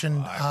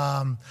option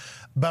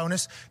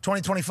bonus.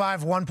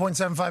 2025,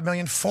 $1.75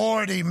 million,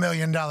 $40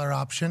 million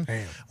option.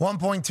 Damn.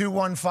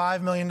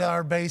 $1.215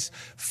 million base,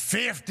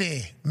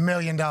 $50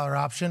 million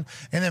option.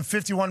 And then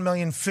 $51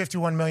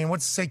 million.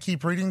 What's it say?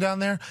 Keep reading down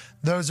there.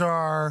 Those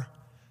are,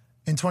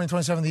 in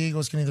 2027, the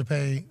Eagles can either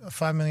pay a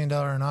 $5 million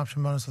in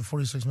option bonus with a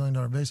 $46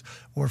 million base,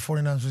 or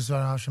 $49 million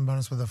option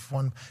bonus with a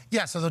one.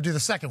 Yeah, so they'll do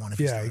the second one. If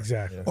Yeah,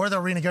 exactly. Or they'll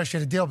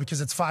renegotiate a deal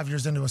because it's 5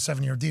 years into a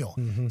 7-year deal.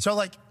 So,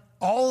 like,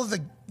 all of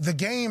the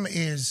game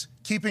is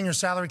keeping your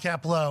salary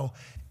cap low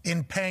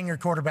and paying your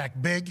quarterback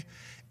big.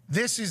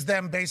 This is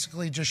them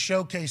basically just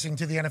showcasing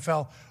to the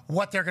NFL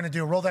what they're going to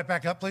do. Roll that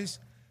back up, please.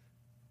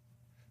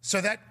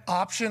 So that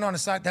option on the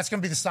side, that's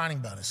going to be the signing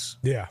bonus.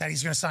 Yeah. That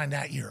he's going to sign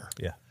that year.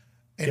 Yeah.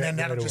 And then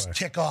that'll right just away.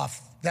 kick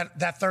off. That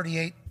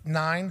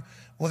 38.9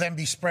 will then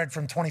be spread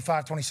from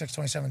 25, 26,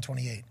 27,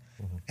 28.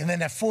 And then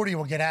that 40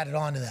 will get added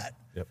on to that.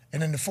 Yep.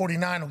 And then the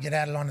 49 will get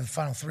added on to the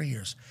final 3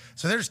 years.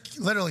 So they're just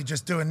literally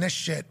just doing this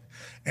shit.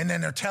 And then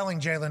they're telling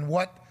Jalen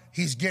what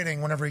he's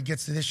getting whenever he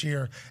gets to this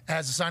year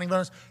as a signing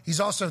bonus. He's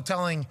also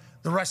telling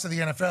the rest of the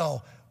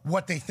NFL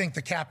what they think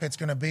the cap hit's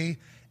going to be.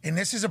 And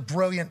this is a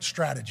brilliant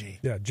strategy.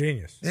 Yeah,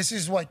 genius. This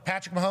is like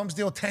Patrick Mahomes'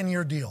 deal,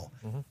 10-year deal.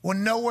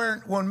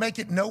 We'll make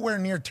it nowhere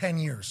near 10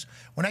 years.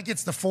 When that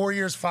gets to 4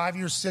 years, 5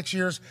 years, 6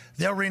 years,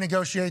 they'll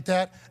renegotiate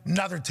that.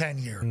 Another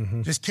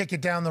 10-year. Just kick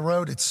it down the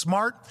road. It's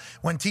smart.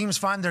 When teams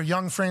find their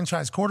young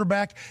franchise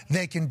quarterback,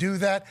 they can do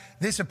that.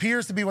 This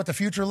appears to be what the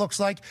future looks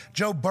like.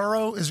 Joe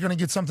Burrow is going to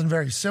get something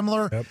very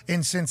similar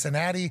in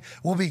Cincinnati.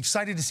 We'll be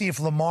excited to see if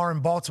Lamar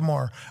and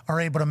Baltimore are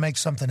able to make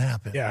something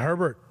happen. Yeah,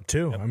 Herbert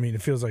too. I mean,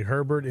 it feels like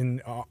Herbert,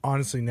 and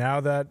honestly, now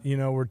that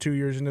we're 2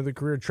 years into the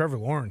career, Trevor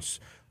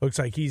Lawrence looks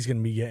like he's going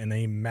to be getting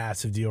a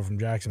massive deal from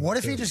Jacksonville. What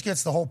if he just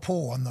gets the whole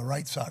pool on the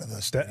right side of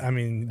this?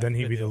 Then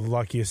he'd be the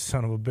luckiest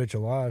son of a bitch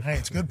alive. Hey,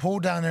 it's a good pool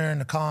down there in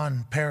the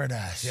con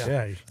paradise.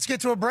 Yeah. Let's get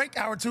to a break.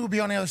 Hour 2 will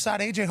be on the other side.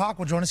 AJ Hawk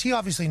will join us. He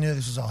obviously knew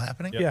this was all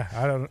happening. Yeah,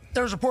 I don't.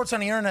 There was reports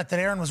on the internet that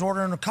Aaron was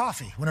ordering a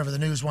coffee whenever the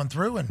news went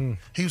through, and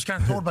he was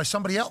kind of told by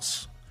somebody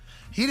else.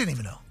 He didn't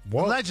even know.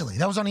 What? Allegedly.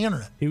 That was on the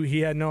internet. He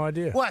had no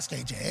idea. We'll ask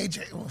AJ.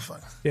 AJ, well,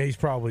 fuck. Yeah, he's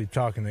probably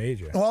talking to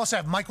AJ. We'll also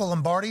have Michael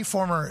Lombardi,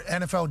 former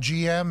NFL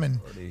GM and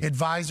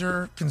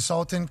advisor,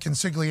 consultant,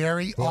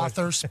 consigliere,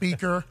 author,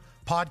 speaker,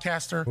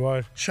 podcaster,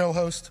 What? show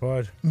host,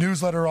 What?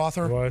 newsletter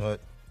author. What?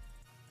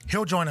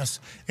 He'll join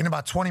us in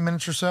about 20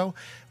 minutes or so.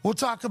 We'll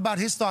talk about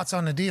his thoughts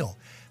on the deal.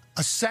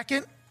 A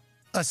second,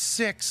 a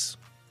 6,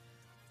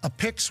 a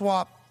pick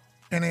swap,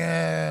 and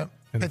a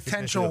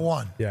potential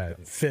 1. Yeah,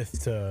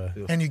 fifth to.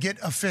 And you get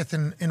a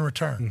 5th in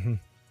return.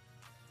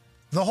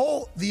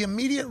 The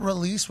immediate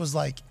release was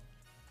like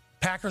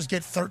Packers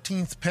get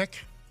 13th pick,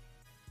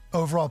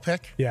 overall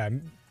pick. Yeah,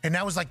 And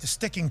that was like the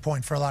sticking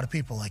point for a lot of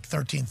people, like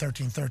 13.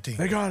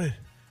 they got it.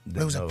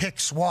 It was a pick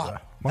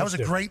swap. That was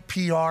a great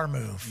PR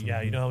move.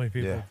 Yeah, you know how many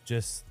people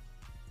just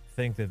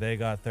think that they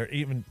got there.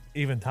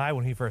 Even Ty,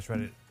 when he first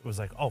read it, was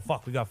like, "Oh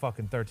fuck, we got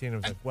fucking 13." It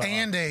was like, well,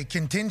 And a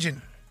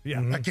contingent, Yeah.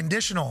 a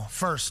conditional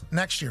first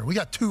next year. We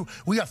got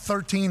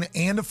 13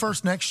 and a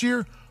first next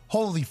year.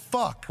 Holy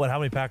fuck. But how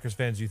many Packers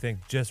fans do you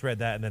think just read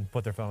that and then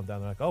put their phone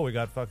down? They're like, "Oh, we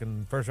got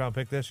fucking first round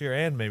pick this year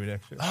and maybe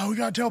next year." Oh, we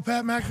got to tell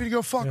Pat McAfee to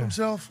go fuck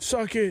himself.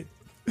 Suck it.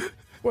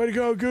 Way to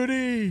go,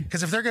 Goody.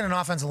 Because if they're getting an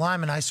offensive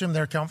lineman, I assume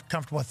they're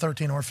comfortable at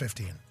 13 or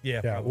 15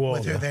 Yeah, Yeah, probably. well,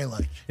 with who they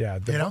like. Yeah,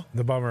 You know?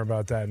 the bummer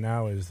about that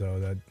now is though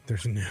that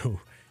there's a new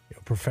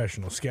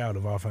professional scout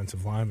of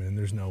offensive linemen, and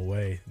there's no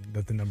way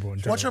that the number one.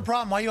 What's your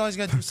problem? Why you always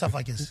got to do stuff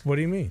like this? What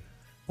do you mean?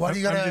 Why do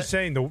you got I'm just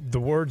saying the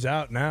word's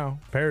out now.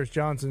 Paris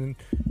Johnson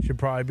should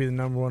probably be the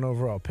number 1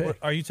 overall pick. What,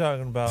 are you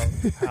talking about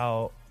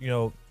how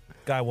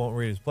guy won't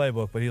read his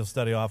playbook, but he'll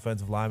study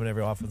offensive lineman,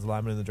 every offensive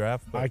lineman in the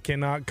draft? I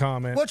cannot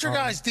comment. What's your on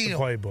guys' the deal?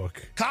 playbook.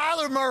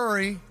 Kyler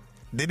Murray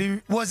Did he?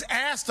 was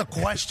asked a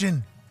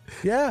question,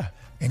 Yeah.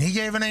 and he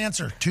gave an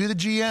answer to the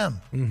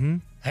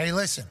GM. Hey,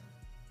 listen.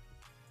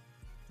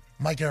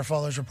 Mike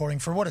Garafolo is reporting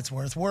for what it's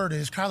worth. Word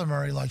is Kyler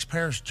Murray likes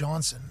Paris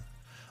Johnson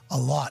a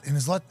lot and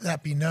has let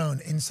that be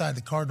known inside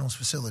the Cardinals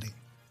facility.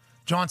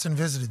 Johnson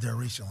visited there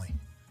recently.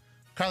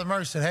 Kyler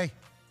Murray said, hey,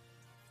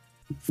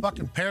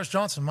 fucking Paris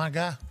Johnson, my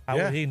guy. How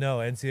would he know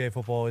NCAA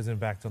football isn't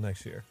back till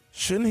next year?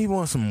 Shouldn't he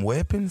want some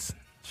weapons?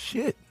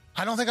 Shit.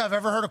 I don't think I've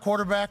ever heard a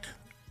quarterback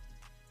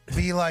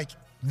be like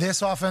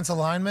this offensive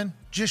lineman,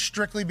 just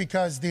strictly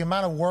because the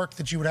amount of work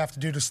that you would have to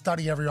do to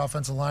study every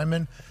offensive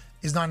lineman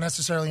is not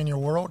necessarily in your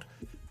world.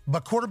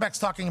 But quarterbacks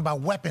talking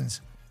about weapons,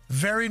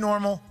 very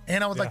normal.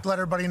 And I would like to let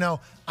everybody know,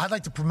 I'd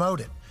like to promote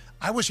it.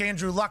 I wish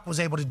Andrew Luck was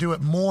able to do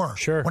it more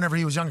whenever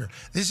he was younger.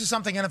 This is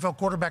something NFL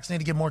quarterbacks need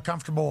to get more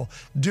comfortable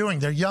doing.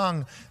 They're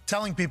young,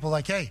 telling people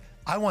like, hey,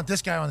 I want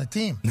this guy on the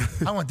team.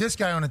 I want this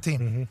guy on the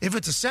team. If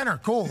it's a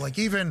center, cool. Like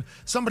even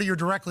somebody you're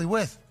directly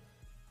with.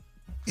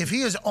 If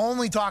he is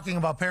only talking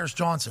about Paris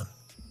Johnson,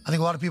 I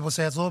think a lot of people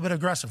say it's a little bit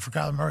aggressive for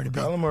Kyler Murray to be.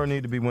 Kyler Murray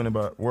need to be worried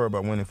about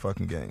winning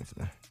fucking games,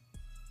 man.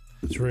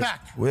 It's real.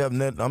 Back. We have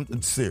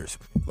I'm serious.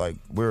 Like,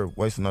 we're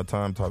wasting our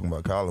time talking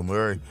about Kyler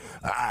Murray.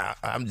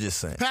 I'm just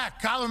saying.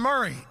 Pack, Kyler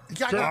Murray. You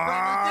got a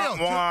brand new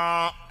deal.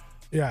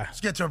 Yeah.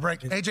 Let's get to a break.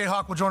 AJ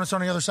Hawk will join us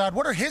on the other side.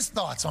 What are his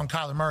thoughts on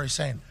Kyler Murray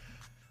saying,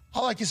 I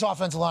like his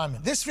offensive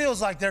lineman? This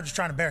feels like they're just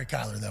trying to bury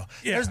Kyler, though.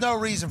 Yeah. There's no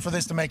reason for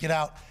this to make it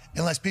out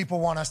unless people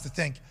want us to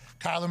think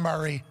Kyler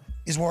Murray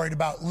is worried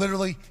about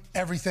literally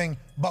everything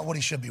but what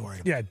he should be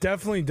worried about. Yeah, it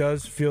definitely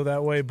does feel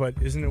that way, but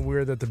isn't it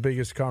weird that the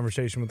biggest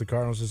conversation with the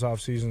Cardinals this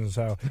offseason is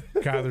how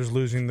Kyler's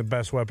losing the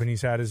best weapon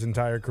he's had his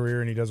entire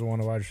career and he doesn't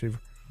want a wide receiver?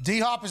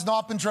 D-Hop has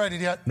not been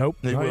traded yet. Nope.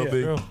 He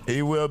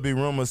will be.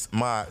 Rumors.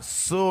 My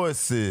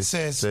sources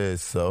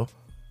says so.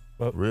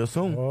 Real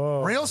soon.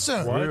 Whoa. Real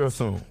soon. What? Real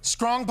soon.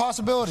 Strong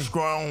possibility.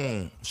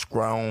 Strong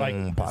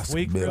Like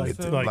possibility.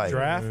 this week, like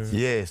draft?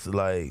 Yes,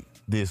 like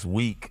this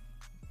week.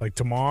 Like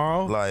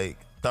tomorrow? Like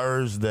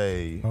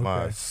Thursday. Okay.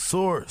 My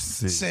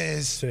sources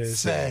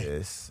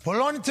Says. Put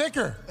it on the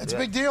ticker. It's a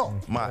big deal.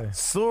 My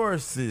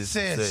sources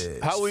says.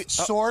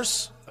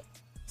 Source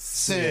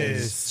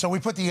says. So we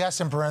put the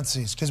S in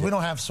parentheses because we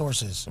don't have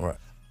sources. Right.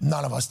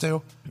 None of us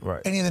do.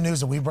 Right. Any of the news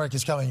that we break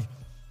is coming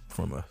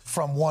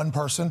from one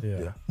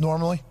person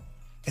normally.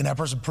 And that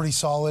person, pretty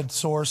solid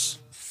source.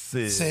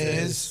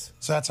 Says.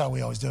 So that's how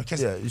we always do it.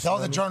 Because all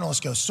the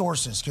journalists go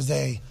sources because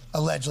they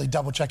allegedly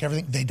double check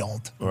everything. They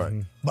don't.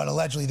 Right. But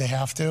allegedly they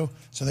have to.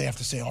 So they have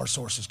to say our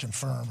sources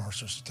confirm, our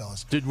sources tell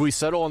us. Did we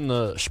settle on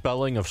the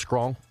spelling of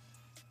strong?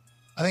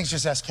 I think it's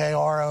just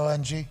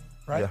S-K-R-O-N-G,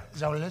 right? Yeah. Is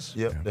that what it is?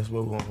 Yep, that's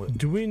what we're going with.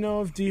 Do we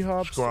know if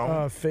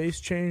D-Hop's face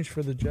changed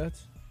for the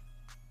Jets?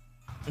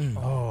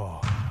 Oh.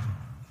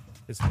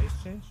 His face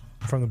changed?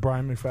 From the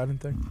Brian McFadden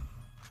thing?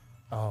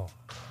 Oh.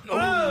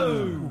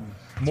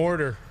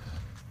 Mortar.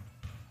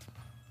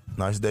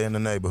 Nice day in the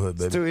neighborhood,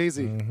 baby. It's too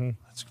easy.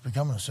 It's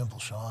becoming a simple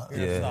shot.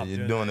 Yeah,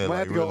 you're doing it Might like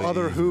have to go really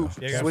other easy. hoop.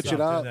 You gotta Switch stop it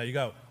doing up. that. You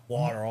got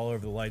water all over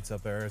the lights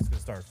up there. It's going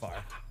to start a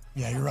fire.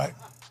 Yeah, you're right.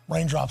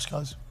 Raindrops,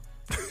 cuz.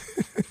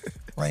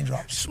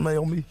 Raindrops.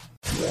 Smell me.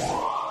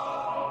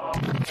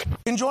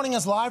 And joining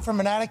us live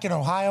from an attic in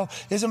Ohio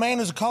is a man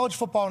who's a college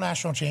football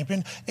national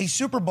champion, a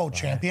Super Bowl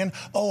champion,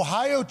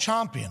 Ohio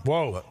champion.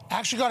 Whoa.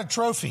 Actually got a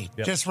trophy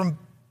just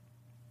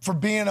for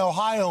being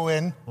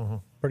Ohioan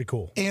Pretty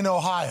cool. in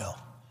Ohio.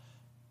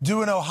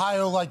 Doing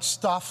Ohio-like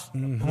stuff,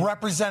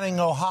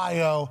 representing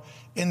Ohio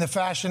in the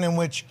fashion in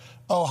which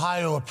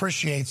Ohio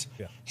appreciates.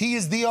 Yeah. He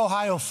is the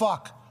Ohio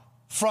fuck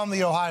from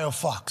the Ohio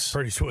fucks.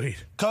 Pretty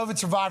sweet. COVID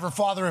survivor,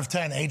 father of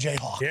 10, AJ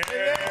Hawk.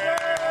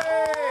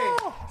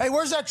 Hey,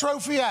 where's that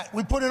trophy at?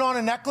 We put it on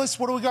a necklace.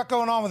 What do we got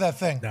going on with that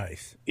thing?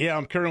 Nice. Yeah,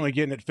 I'm currently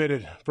getting it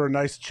fitted for a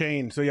nice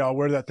chain, so yeah, I'll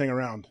wear that thing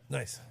around.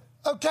 Nice.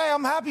 Okay,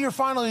 I'm happy you're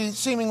finally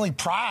seemingly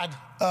proud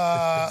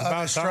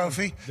of this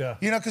trophy. Yeah.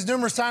 You know, because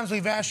numerous times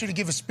we've asked you to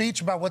give a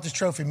speech about what this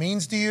trophy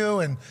means to you,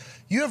 and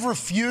you have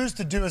refused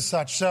to do as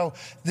such. So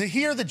to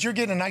hear that you're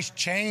getting a nice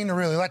chain to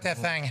really let that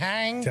thing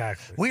hang,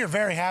 Exactly. we are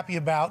very happy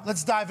about.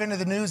 Let's dive into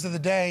the news of the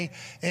day,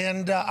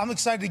 and I'm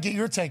excited to get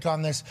your take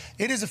on this.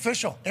 It is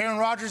official. Aaron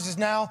Rodgers is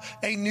now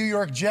a New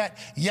York Jet.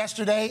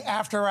 Yesterday,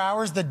 after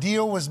hours, the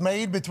deal was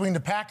made between the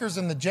Packers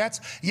and the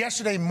Jets.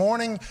 Yesterday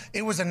morning,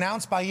 it was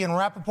announced by Ian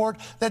Rappaport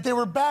that they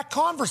were back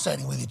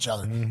conversating with each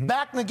other,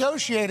 back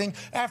negotiating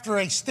after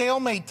a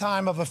stalemate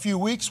time of a few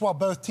weeks while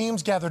both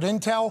teams gathered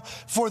intel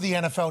for the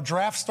NFL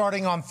draft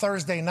starting on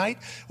Thursday night.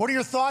 What are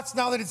your thoughts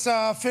now that it's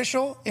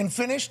official and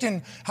finished?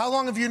 And how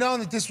long have you known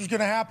that this was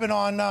going to happen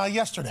on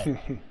yesterday?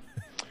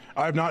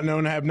 I have not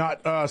known, I have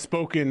not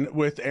spoken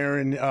with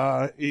Aaron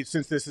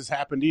since this has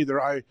happened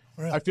either. I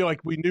feel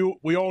like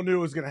we all knew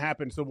it was going to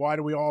happen, so why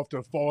do we all have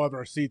to fall out of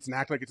our seats and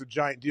act like it's a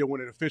giant deal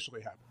when it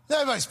officially happened?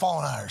 Everybody's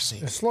falling out of their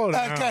seat. Slow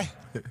down. Okay.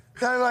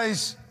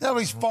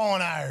 Everybody's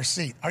falling out of their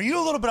seat. Are you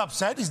a little bit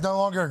upset he's no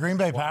longer a Green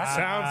Bay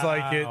Packer? Sounds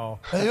like it. Are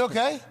you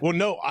okay? Well,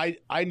 no,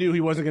 I knew he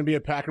wasn't going to be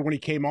a Packer when he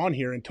came on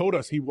here and told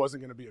us he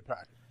wasn't going to be a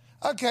Packer.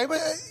 Okay, but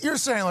you're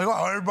saying like,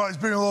 well, everybody's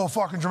being a little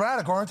fucking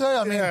dramatic, aren't they?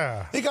 I mean,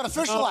 he got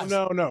officialized.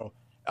 No.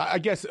 I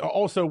guess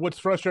also what's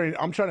frustrating,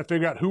 I'm trying to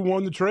figure out who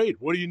won the trade.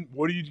 What are you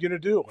going to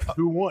do? Like,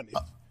 who won?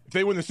 If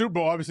they win the Super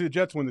Bowl, obviously the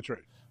Jets win the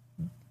trade.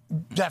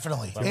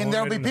 Definitely. And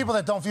there'll be people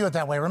that don't view it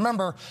that way.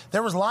 Remember,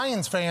 there was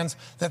Lions fans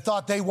that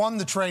thought they won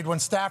the trade when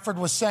Stafford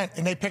was sent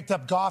and they picked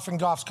up Goff and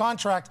Goff's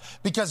contract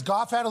because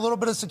Goff had a little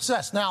bit of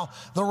success. Now,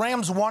 the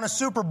Rams won a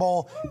Super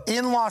Bowl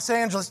in Los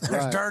Angeles.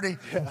 There's Dirty.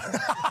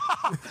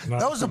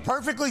 That was a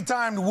perfectly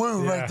timed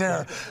woo right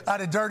there out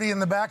of Dirty in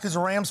the back as a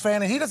Rams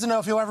fan. And he doesn't know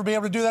if he'll ever be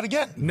able to do that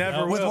again.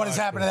 Never with will, what has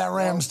happened to that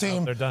Rams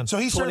team. They're done. So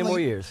he's 20 more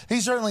years.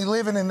 He's certainly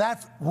living in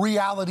that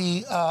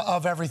reality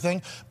of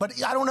everything.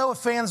 But I don't know if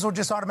fans will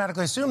just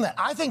automatically assume that.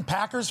 I think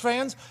Packers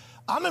fans,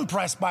 I'm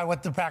impressed by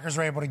what the Packers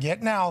are able to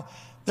get. Now,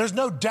 there's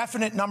no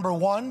definite number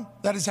one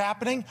that is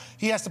happening.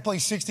 He has to play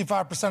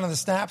 65% of the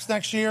snaps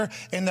next year,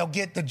 and they'll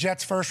get the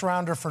Jets first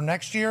rounder for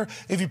next year.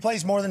 If he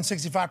plays more than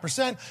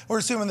 65%, we're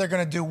assuming they're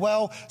going to do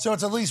well. So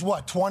it's at least,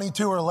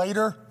 22 or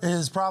later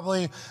is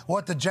probably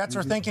what the Jets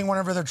are thinking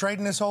whenever they're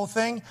trading this whole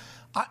thing.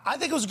 I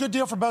think it was a good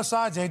deal for both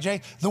sides,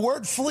 AJ. The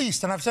word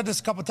fleeced, and I've said this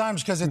a couple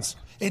times because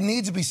it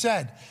needs to be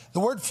said.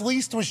 The word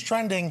fleeced was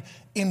trending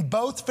in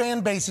both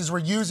fan bases. Were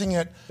using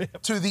it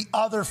to the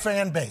other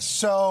fan base.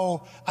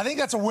 So I think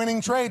that's a winning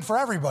trade for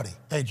everybody,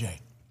 AJ.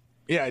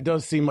 Yeah, it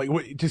does seem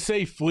like to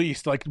say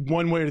fleeced, like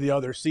one way or the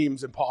other,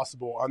 seems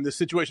impossible on this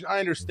situation.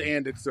 I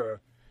understand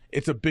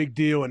it's a big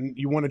deal, and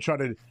you want to try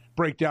to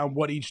break down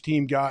what each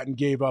team got and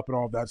gave up and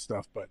all of that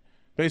stuff, but.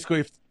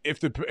 Basically, if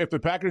the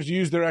Packers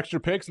use their extra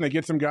picks and they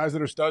get some guys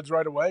that are studs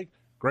right away,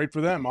 great for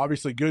them.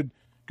 Obviously, good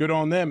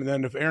on them. And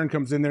then if Aaron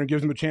comes in there and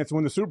gives them a chance to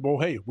win the Super Bowl,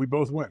 hey, we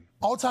both win.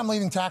 All-time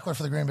leading tackler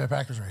for the Green Bay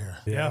Packers right here.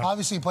 Yeah.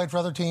 Obviously, he played for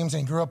other teams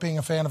and he grew up being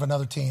a fan of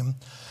another team.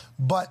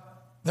 But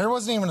there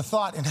wasn't even a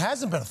thought, and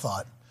hasn't been a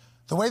thought,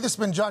 the way this has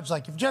been judged,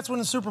 like if Jets win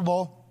the Super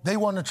Bowl, they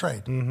won the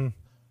trade. Mm-hmm.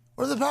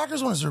 What if the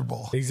Packers win the Super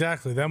Bowl?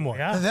 Exactly. Then what?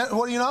 Yeah. And then,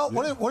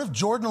 what if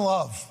Jordan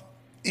Love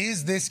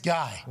is this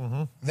guy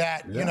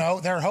that,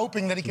 they're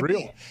hoping that he can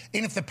be?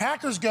 And if the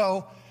Packers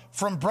go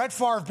from Brett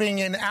Favre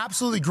being an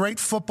absolutely great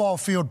football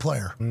field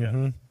player.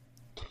 Mm-hmm.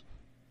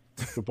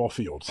 Football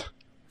fields.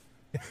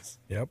 Yes.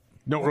 Yep.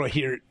 Don't really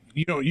hear it.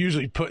 You don't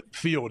usually put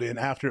field in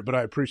after it, but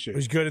I appreciate it.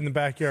 He's good in the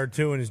backyard,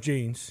 too, in his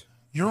jeans.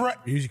 You're right.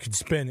 You could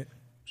spin it.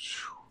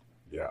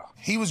 Yeah.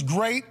 He was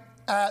great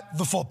at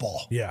the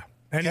football. Yeah.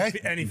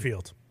 Any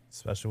field.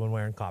 Especially when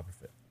wearing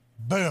Copperfield.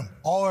 Boom,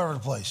 all over the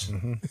place.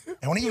 Mm-hmm.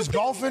 And when he was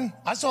golfing,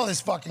 I saw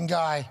this fucking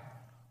guy,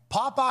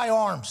 Popeye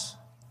arms,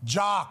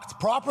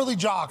 properly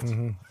jocked,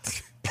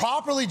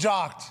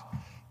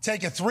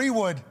 take a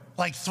 3-wood,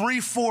 like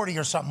 340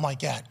 or something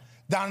like that,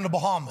 down in the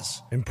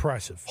Bahamas.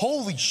 Impressive.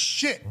 Holy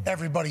shit,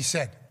 everybody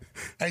said,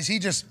 as he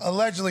just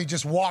allegedly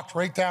just walked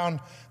right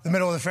down the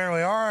middle of the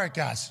fairway. All right,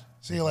 guys,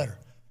 see you later.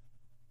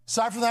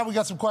 Aside from that, we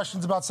got some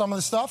questions about some of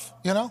the stuff,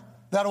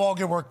 that'll all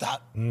get worked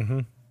out.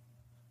 Mm-hmm.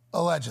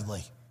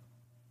 Allegedly.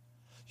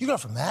 You go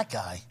from that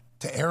guy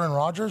to Aaron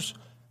Rodgers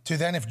to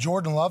then if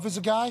Jordan Love is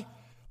a guy,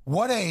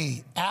 what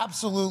a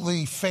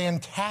absolutely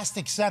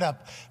fantastic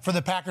setup for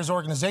the Packers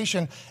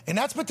organization. And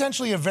that's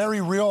potentially a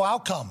very real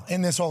outcome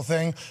in this whole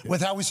thing with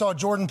how we saw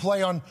Jordan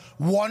play on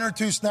 1 or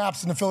 2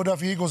 snaps in the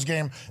Philadelphia Eagles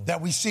game that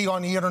we see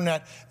on the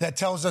internet that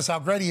tells us how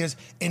great he is.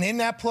 And in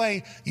that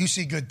play, you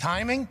see good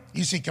timing,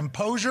 you see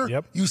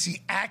composure, you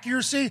see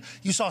accuracy,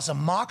 you saw some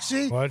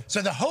moxie. What?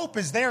 So the hope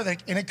is there,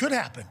 and it could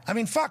happen. I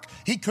mean,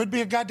 he could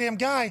be a goddamn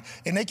guy,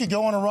 and they could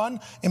go on a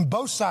run, and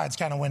both sides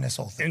kind of win this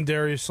whole thing. And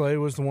Darius Slay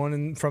was the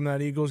one from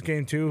that Eagles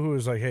game too, who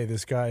was like, hey,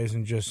 this guy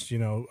isn't just,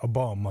 a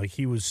bum. Like,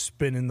 he was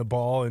spinning the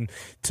ball. And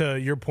to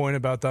your point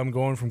about them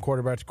going from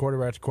quarterback to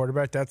quarterback to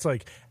quarterback, that's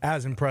like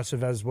as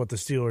impressive as what the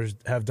Steelers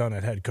have done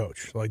at head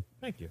coach. Like,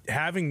 thank you.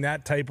 Having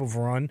that type of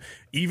run,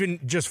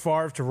 even just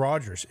Favre to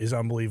Rodgers, is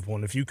unbelievable.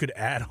 And if you could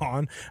add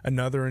on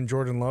another in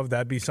Jordan Love,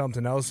 that'd be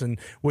something else. And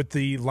with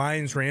the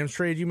Lions-Rams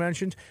trade you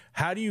mentioned,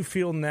 how do you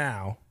feel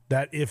now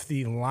that if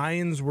the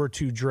Lions were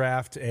to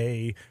draft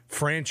a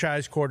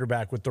franchise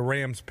quarterback with the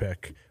Rams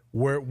pick,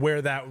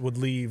 where that would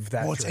leave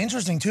that? Well, it's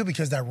interesting, too,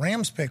 because that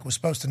Rams pick was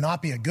supposed to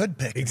not be a good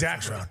pick.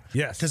 Exactly. In the first round.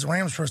 Yes. Because the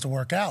Rams were supposed to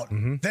work out.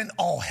 Mm-hmm. Then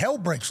all hell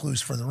breaks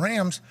loose for the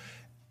Rams.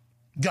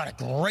 Got a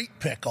great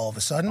pick all of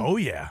a sudden. Oh,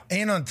 yeah.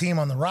 And on a team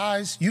on the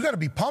rise. You got to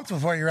be pumped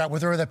with where you're at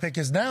with where that pick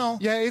is now.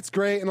 Yeah, it's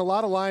great. And a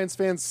lot of Lions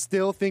fans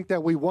still think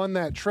that we won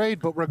that trade.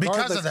 But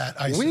regardless, because of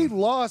that, we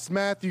lost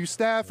Matthew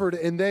Stafford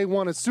and they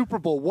won a Super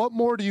Bowl. What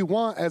more do you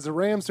want as a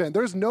Rams fan?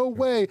 There's no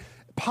way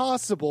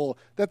possible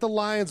that the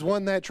Lions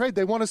won that trade.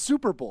 They won a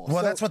Super Bowl.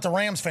 Well, that's what the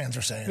Rams fans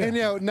are saying.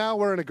 And, now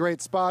we're in a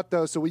great spot,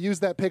 though. So we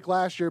used that pick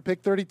last year.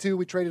 Pick 32,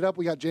 we traded up.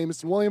 We got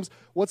Jameson Williams.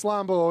 What's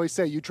Lombo always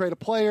say? You trade a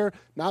player,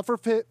 not for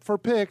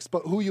picks,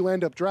 but who you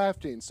end up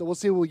drafting. So we'll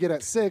see what we get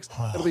at 6.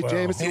 It'll be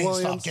Jameson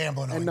Williams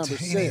and number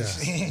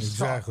 6.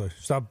 Exactly.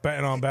 Stop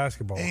betting on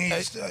basketball. He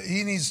needs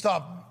to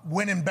stop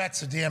winning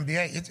bets at the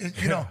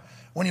NBA.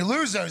 When you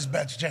lose those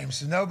bets,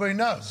 Jameson, nobody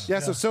knows. Yeah,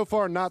 so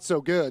far, not so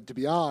good, to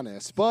be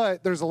honest.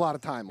 But there's a lot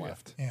of time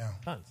left.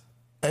 Yeah.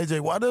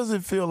 AJ, why does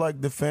it feel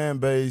like the fan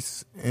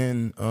base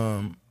in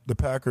the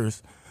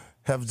Packers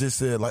have just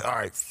said, like, all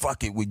right,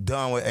 fuck it, we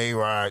done with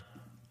A-Rod.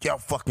 y'all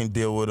fucking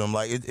deal with him.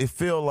 Like, it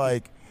feel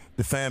like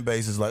the fan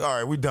base is like, all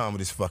right, we done with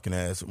this fucking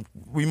ass.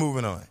 We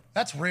moving on.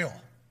 That's real.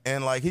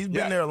 And, like, he's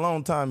been there a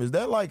long time. Is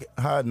that, like,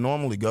 how it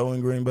normally go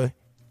in Green Bay?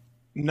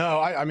 No,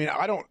 I mean,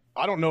 I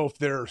don't know if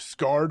they're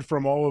scarred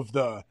from all of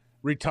the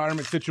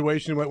retirement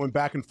situation went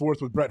back and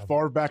forth with Brett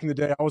Favre back in the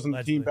day. I was on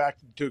the team back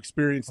to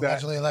experience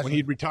that when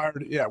he'd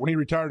retired. Yeah, when he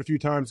retired a few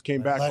times,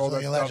 came back.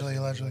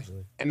 Allegedly.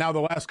 And now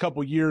the last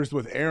couple years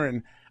with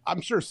Aaron,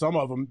 I'm sure some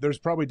of them, there's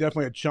probably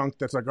definitely a chunk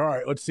that's like, all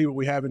right, let's see what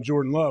we have in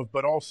Jordan Love.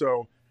 But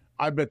also,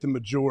 I bet the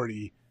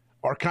majority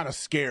are kind of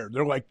scared.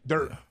 They're like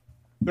they're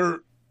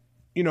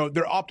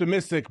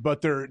optimistic,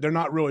 but they're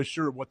not really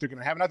sure what they're going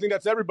to have. And I think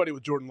that's everybody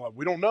with Jordan Love.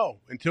 We don't know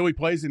until he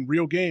plays in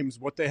real games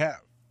what they have.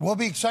 We'll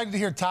be excited to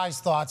hear Ty's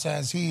thoughts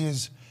as he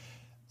is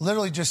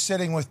literally just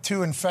sitting with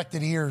 2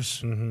 infected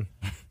ears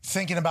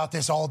thinking about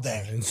this all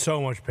day. In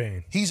so much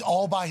pain. He's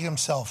all by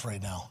himself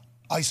right now.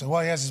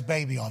 Well, he has his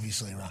baby,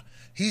 obviously, around.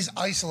 He's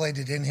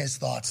isolated in his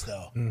thoughts,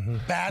 though.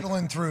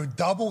 Battling through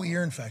double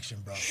ear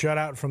infection, bro. Shut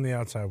out from the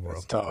outside world.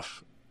 It's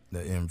tough.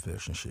 That ear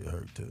infection shit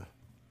hurt, too.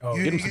 Oh,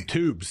 get him some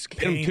tubes.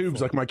 Get him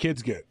tubes like my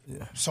kids get.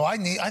 Yeah. So I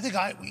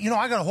got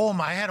I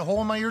had a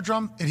hole in my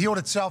eardrum. It healed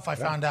itself, I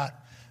found out.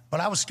 But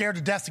I was scared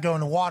to death to go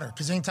into water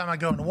because anytime I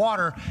go into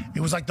water,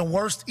 it was like the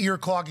worst ear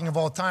clogging of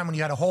all time when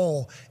you had a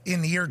hole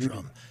in the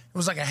eardrum. It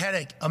was like a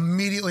headache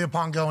immediately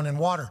upon going in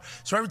water.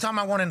 So every time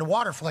I went into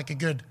water for like a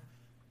good,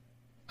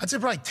 I'd say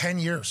probably 10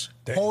 years,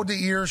 hold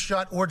the ears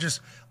shut or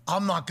just,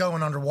 I'm not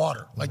going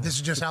underwater. Like, this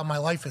is just how my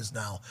life is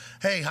now.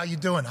 Hey, how you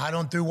doing? I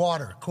don't do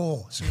water.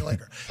 Cool. See you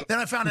later. Then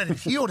I found out it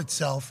healed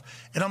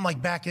itself, and I'm,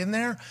 like, back in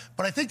there.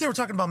 But I think they were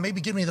talking about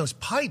maybe giving me those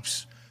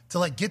pipes to,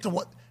 like, get to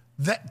what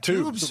that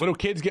tubes. Little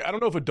kids get. I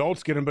don't know if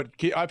adults get them, but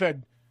I've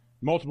had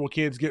multiple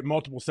kids get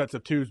multiple sets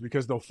of tubes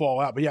because they'll fall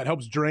out. But yeah, it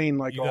helps drain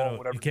whatever.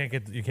 You can't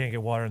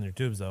get water in your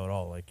tubes though at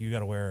all. Like you got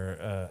to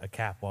wear a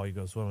cap while you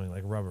go swimming,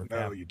 like rubber cap.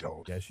 No, you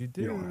don't. Yes, you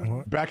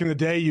do. Back in the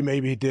day, you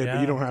maybe did,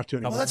 but you don't have to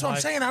anymore. Well, that's what I'm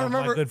saying. I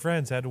remember my good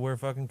friends had to wear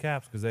fucking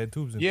caps because they had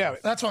tubes in. Yeah,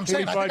 that's what I'm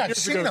saying. I think I've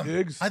seen them.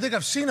 Diggs. I think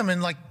I've seen them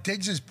in like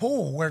Diggs'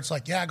 pool where it's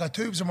like, yeah, I got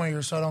tubes in my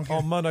ear, so I don't care.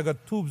 Oh man, I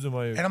got tubes in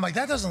my ear. And I'm like,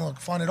 that doesn't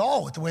look fun at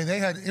all with the way they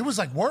had. It was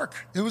like work.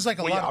 It was like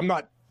a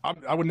lot.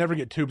 I would never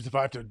get tubes if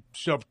I have to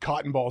shove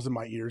cotton balls in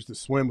my ears to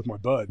swim with my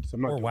buds.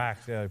 I'm not. Or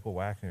wax. Yeah, they put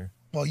wax in here.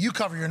 Well, you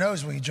cover your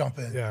nose when you jump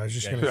in. Yeah, I was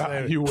just going to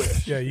say. You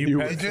wish. Yeah, you do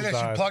this.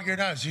 You plug your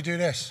nose. You do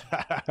this.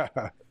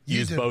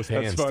 Use both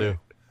hands, too.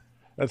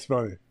 That's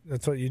funny.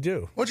 That's what you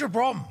do. What's your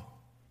problem?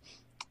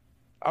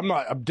 I'm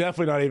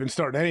definitely not even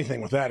starting anything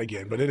with that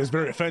again, but it is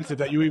very offensive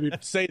that you even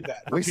say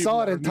that. We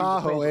saw it in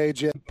Tahoe,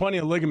 AJ. Plenty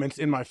of ligaments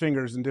in my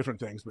fingers and different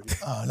things. But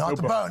not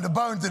the bone. The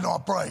bone did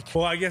not break.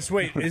 Well, I guess,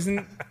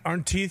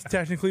 aren't teeth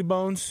technically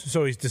bones?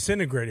 So he's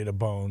disintegrated a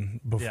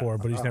bone before,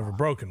 but he's never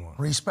broken one.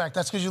 Respect.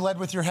 That's because you led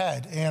with your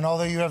head. And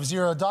although you have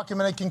 0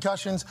 documented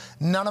concussions,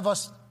 none of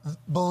us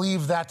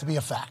believe that to be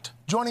a fact.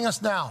 Joining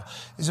us now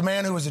is a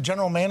man who was a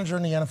general manager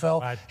in the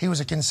NFL. Right. He was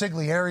a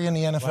consigliere in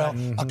the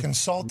NFL, a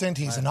consultant.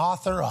 He's an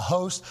author, a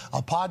host,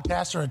 a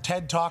podcaster, a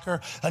TED talker,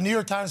 a New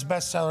York Times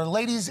bestseller.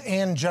 Ladies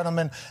and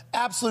gentlemen,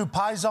 absolute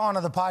paisan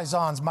of the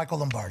paisans, Micheal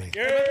Lombardi.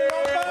 Good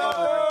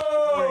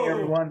morning,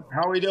 everyone.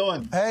 How are we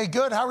doing? Hey,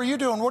 good. How are you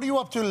doing? What are you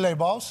up to today,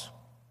 boss?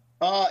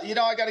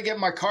 I got to get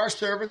my car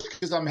serviced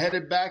because I'm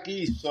headed back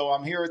east. So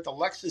I'm here at the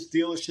Lexus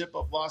dealership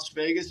of Las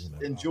Vegas,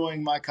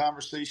 enjoying my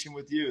conversation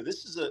with you.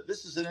 This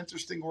is an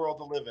interesting world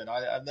to live in.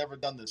 I've never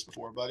done this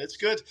before, but it's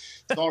good.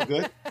 It's all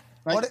good.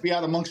 Nice to be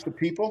out amongst the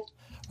people.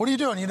 What are you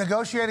doing? You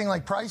negotiating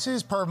like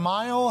prices per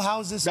mile?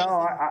 How's this?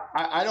 No,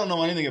 I don't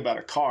know anything about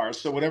a car.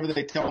 So whatever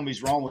they tell me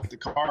is wrong with the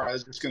car, I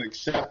was just going to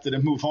accept it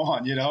and move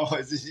on.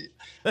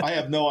 I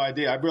have no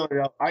idea. I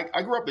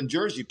grew up in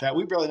Jersey, Pat.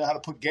 We barely know how to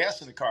put gas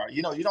in the car.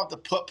 You don't have to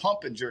put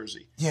pump in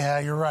Jersey. Yeah,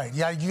 you're right.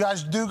 Yeah, you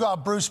guys do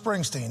got Bruce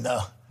Springsteen,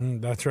 though.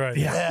 That's right.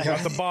 Yeah. Got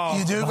the boss.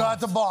 You do got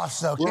the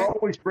boss, though. We're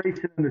always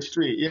racing in the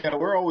street. Yeah,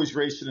 we're always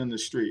racing in the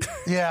street.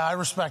 Yeah, I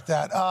respect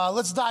that.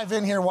 Let's dive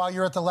in here while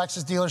you're at the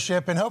Lexus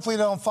dealership, and hopefully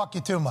they don't fuck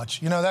you too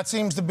much. That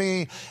seems to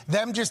be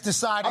them just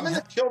deciding. I'm in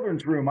the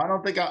children's room. I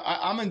don't think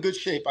I'm in good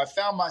shape. I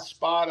found my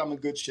spot. I'm in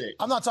good shape.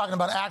 I'm not talking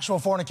about actual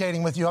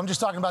fornicating with you. I'm just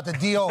talking about the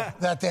deal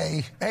that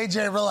they.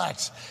 AJ,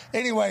 relax.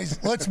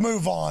 Anyways, let's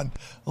move on.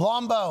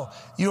 Lombo,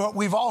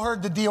 we've all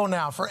heard the deal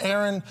now for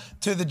Aaron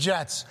to the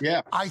Jets.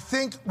 Yeah. I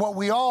think what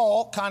we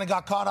all kind of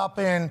got caught up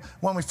in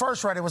when we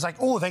first read it was like,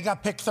 oh, they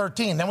got pick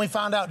 13. Then we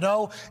found out,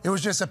 no, it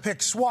was just a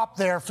pick swap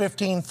there,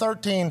 15,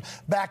 13,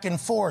 back and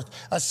forth.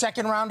 A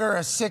second rounder,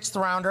 a sixth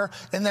rounder,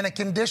 and then a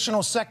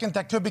conditional second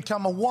that could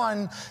become a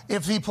 1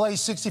 if he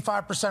plays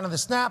 65% of the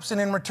snaps, and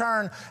in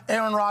return,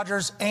 Aaron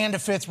Rodgers and a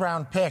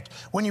fifth-round pick.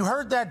 When you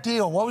heard that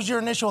deal, what was your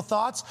initial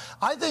thoughts?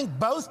 I think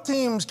both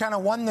teams kind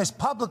of won this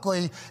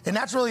publicly, and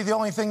that's really the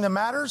only thing that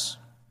matters.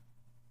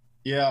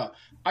 Yeah,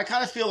 I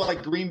kind of feel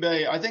like Green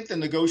Bay, I think the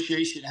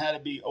negotiation had to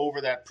be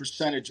over that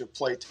percentage of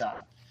play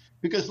time.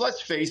 Because let's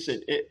face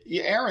it,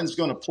 Aaron's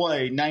going to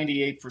play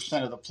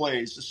 98% of the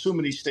plays,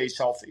 assuming he stays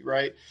healthy,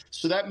 right?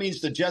 So that means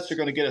the Jets are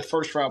going to get a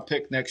first-round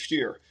pick next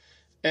year.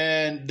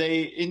 And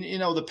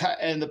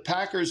the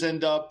Packers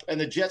end up, and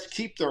the Jets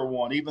keep their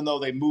 1, even though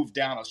they moved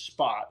down a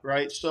spot,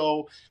 right?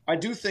 So I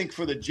do think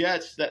for the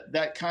Jets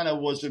that kind of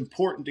was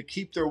important to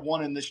keep their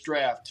 1 in this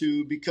draft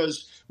too,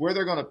 because where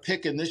they're going to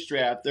pick in this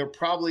draft, they'll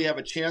probably have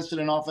a chance at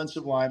an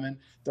offensive lineman.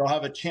 They'll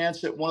have a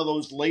chance at one of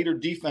those later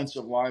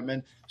defensive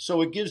linemen.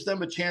 So it gives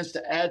them a chance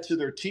to add to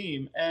their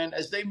team. And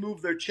as they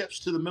move their chips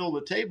to the middle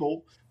of the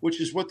table,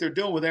 which is what they're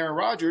doing with Aaron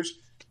Rodgers,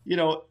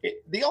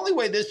 the only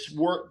way this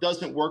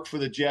doesn't work for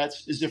the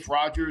Jets is if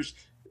Rodgers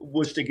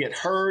was to get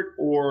hurt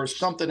or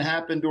something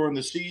happened during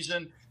the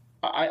season.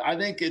 I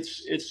think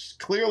it's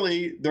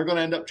clearly they're going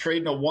to end up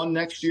trading a 1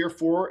 next year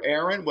for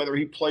Aaron, whether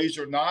he plays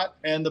or not,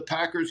 and the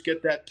Packers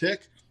get that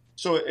pick.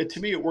 So to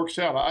me, it works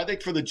out. I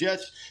think for the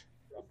Jets,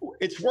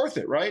 it's worth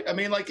it, right? I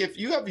mean, like if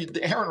you have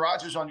Aaron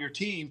Rodgers on your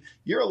team,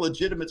 you're a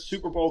legitimate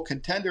Super Bowl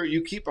contender.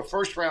 You keep a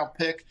first-round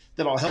pick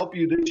that'll help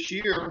you this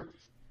year.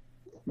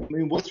 I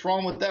mean, what's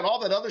wrong with that? All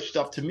that other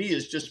stuff to me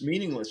is just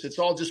meaningless. It's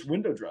all just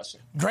window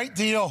dressing. Great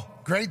deal.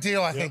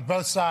 I think,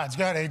 both sides.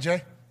 Go ahead,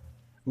 AJ.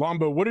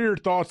 Lombo, what are your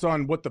thoughts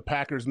on what the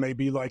Packers may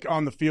be like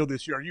on the field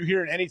this year? Are you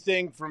hearing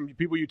anything from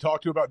people you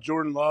talk to about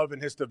Jordan Love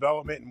and his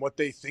development and what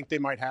they think they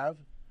might have?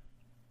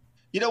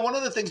 One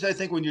of the things I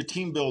think when you're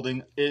team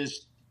building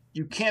is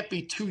you can't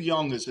be too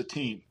young as a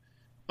team.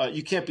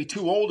 You can't be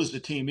too old as a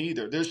team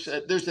either. There's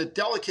a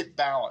delicate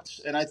balance.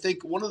 And I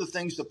think one of the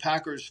things the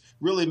Packers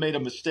really made a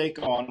mistake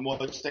on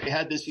was they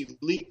had this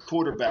elite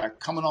quarterback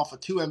coming off of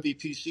 2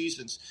 MVP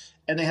seasons,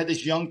 and they had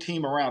this young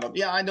team around him.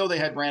 Yeah, I know they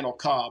had Randall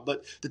Cobb,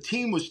 but the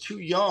team was too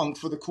young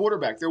for the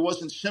quarterback. There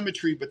wasn't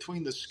symmetry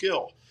between the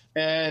skill.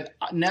 And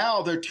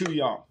now they're too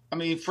young. I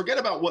mean, forget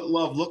about what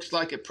Love looks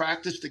like at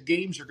practice. The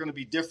games are going to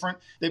be different.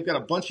 They've got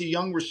a bunch of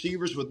young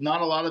receivers with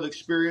not a lot of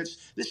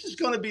experience. This is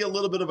going to be a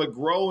little bit of a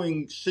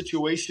growing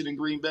situation in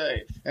Green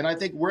Bay. And I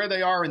think where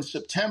they are in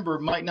September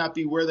might not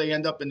be where they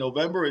end up in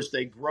November as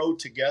they grow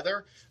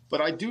together.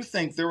 But I do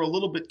think they're a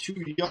little bit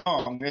too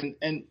young.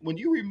 And when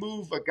you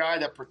remove a guy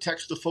that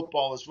protects the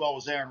football as well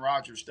as Aaron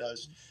Rodgers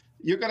does,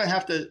 you're going to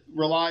have to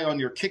rely on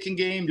your kicking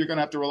game. You're going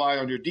to have to rely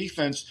on your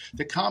defense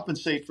to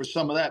compensate for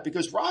some of that.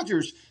 Because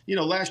Rodgers,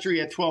 last year he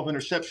had 12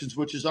 interceptions,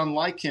 which is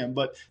unlike him.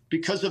 But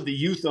because of the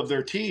youth of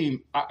their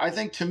team, I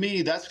think to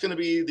me that's going to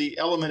be the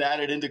element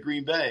added into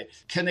Green Bay.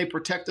 Can they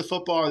protect the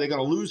football? Are they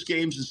going to lose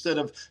games instead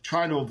of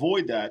trying to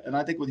avoid that? And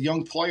I think with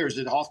young players,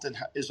 it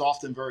is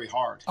often very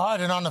hard. All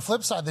right, and on the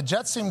flip side, the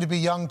Jets seem to be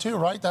young too,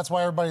 right? That's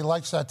why everybody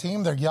likes that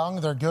team. They're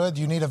young, they're good.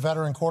 You need a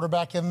veteran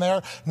quarterback in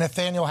there.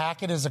 Nathaniel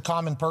Hackett is a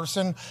common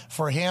person.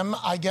 For him,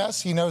 I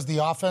guess. He knows the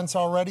offense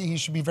already. He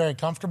should be very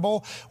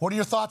comfortable. What are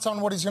your thoughts on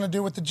what he's going to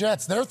do with the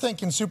Jets? They're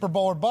thinking Super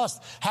Bowl or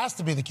bust. Has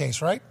to be the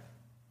case, right?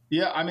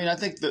 Yeah, I mean, I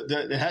think that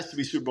it has to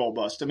be Super Bowl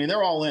bust. I mean,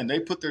 they're all in. They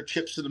put their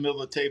chips in the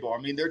middle of the table.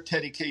 I mean, they're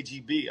Teddy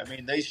KGB. I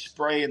mean, they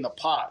spray in the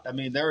pot. I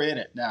mean, they're in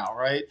it now,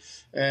 right?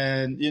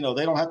 And, they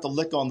don't have to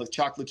lick on the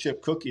chocolate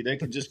chip cookie. They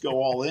can just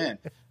go all in.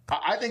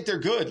 I think they're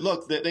good.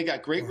 Look, they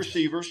got great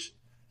receivers.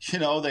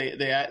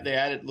 They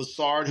added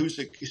Lazard, who's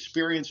an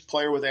experienced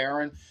player with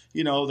Aaron.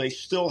 They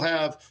still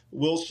have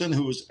Wilson,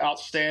 who is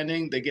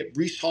outstanding. They get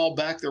Breece Hall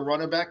back, their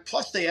running back.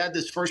 Plus, they add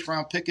this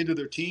first-round pick into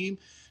their team.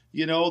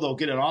 They'll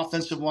get an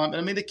offensive line.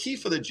 I mean, the key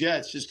for the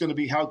Jets is going to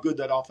be how good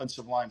that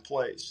offensive line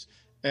plays.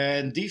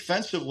 And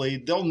defensively,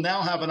 they'll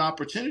now have an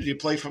opportunity to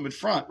play from in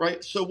front,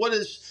 right? So what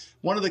is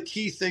one of the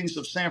key things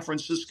of San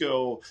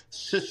Francisco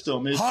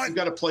system is you've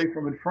got to play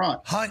from in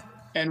front.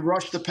 And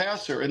rush the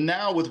passer. And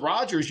now with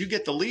Rodgers, you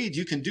get the lead.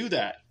 You can do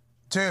that.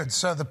 Dude,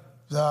 so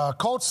the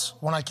Colts,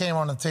 when I came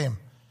on the team,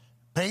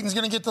 Peyton's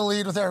going to get the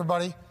lead with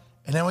everybody.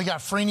 And then we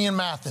got Freeney and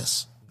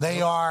Mathis. The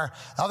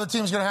other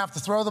team's going to have to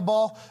throw the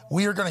ball.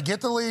 We are going to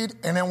get the lead,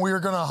 and then we are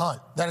going to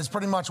hunt. That is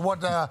pretty much what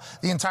the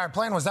entire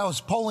plan was. That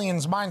was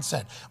Polian's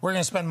mindset. We're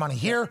going to spend money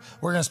here.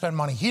 We're going to spend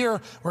money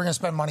here. We're going to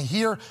spend money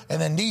here. And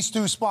then these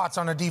 2 spots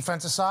on the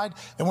defensive side.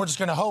 And we're just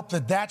going to hope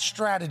that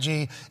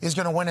strategy is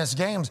going to win us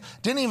games.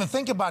 Didn't even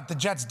think about the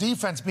Jets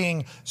defense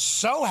being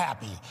so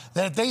happy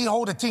that if they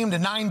hold a team to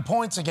 9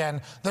 points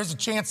again, there's a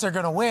chance they're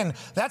going to win.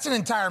 That's an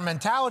entire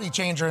mentality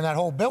changer in that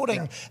whole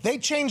building. Yeah. They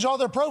changed all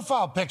their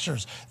profile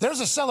pictures. There's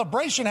a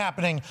celebration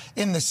happening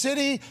in the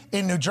city,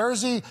 in New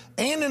Jersey,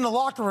 and in the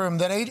locker room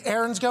that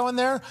Aaron's going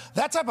there.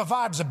 That type of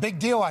vibe is a big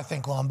deal, I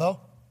think, Lombo.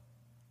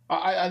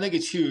 I think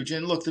it's huge.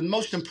 And look, the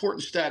most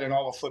important stat in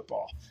all of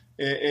football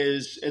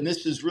is, and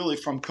this is really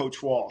from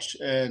Coach Walsh,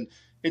 and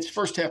it's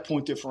first half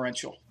point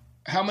differential.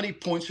 How many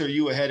points are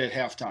you ahead at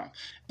halftime?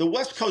 The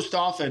West Coast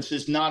offense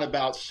is not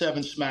about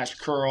 7 smash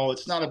curl.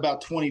 It's not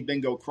about 20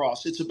 bingo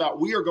cross. It's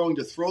about we are going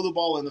to throw the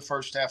ball in the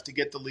first half to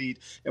get the lead,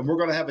 and we're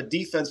going to have a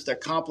defense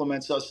that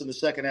complements us in the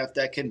second half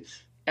that can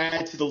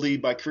add to the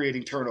lead by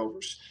creating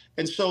turnovers.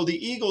 And so the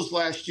Eagles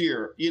last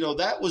year,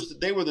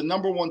 they were the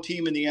number 1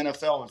 team in the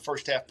NFL in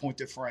first half point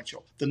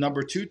differential. The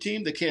number 2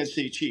 team, the Kansas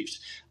City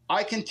Chiefs.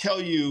 I can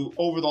tell you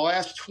over the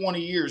last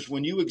 20 years,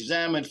 when you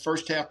examine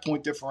first half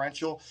point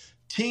differential,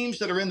 teams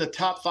that are in the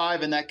top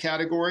 5 in that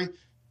category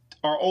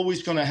are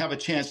always going to have a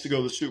chance to go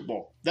to the Super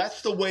Bowl.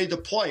 That's the way to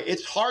play.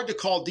 It's hard to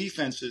call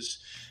defenses.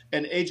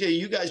 And, AJ,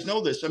 you guys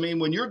know this. I mean,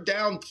 when you're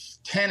down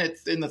 10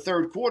 in the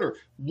third quarter,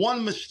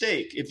 one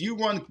mistake, if you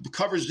run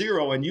cover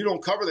 0 and you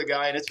don't cover the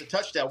guy and it's a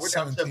touchdown, we're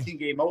down 17,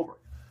 game over.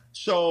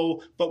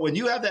 So, but when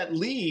you have that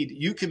lead,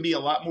 you can be a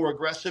lot more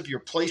aggressive. Your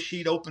play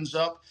sheet opens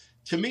up.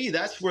 To me,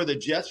 that's where the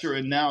Jets are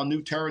in now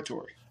new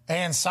territory.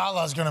 And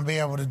Salah's going to be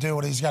able to do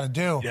what he's got to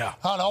do. Yeah.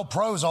 Oh, the whole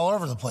pros all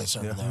over the place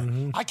over there.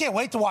 Mm-hmm. I can't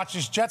wait to watch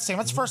this Jets team.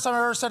 That's the first time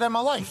I've ever said that in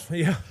my life.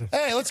 Yeah.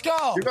 Hey, let's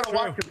go. You're going to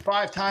watch it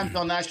 5 times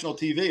on national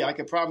TV. I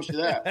can promise you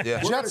that. Yeah.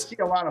 We're going to see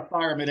a lot of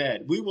Fireman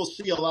Ed. We will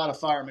see a lot of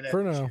Fireman Ed.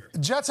 For now.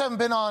 Jets haven't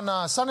been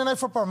on Sunday Night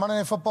Football or Monday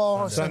Night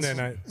Football. Sunday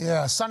night.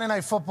 Yeah, Sunday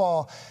Night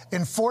Football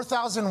in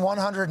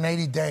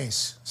 4,180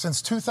 days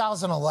since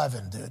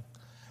 2011, dude.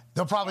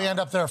 They'll probably end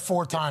up there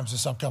 4 times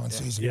this upcoming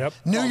season. Yep.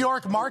 New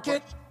York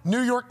market, New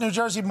York, New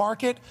Jersey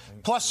market,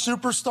 plus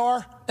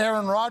superstar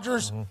Aaron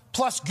Rodgers,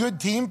 plus good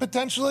team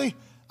potentially.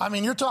 I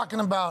mean, you're talking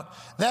about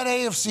that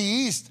AFC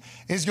East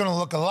is going to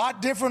look a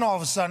lot different all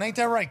of a sudden. Ain't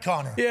that right,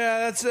 Connor?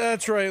 Yeah,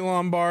 that's right,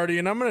 Lombardi.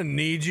 And I'm going to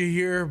need you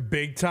here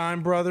big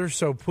time, brother.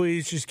 So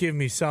please just give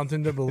me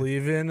something to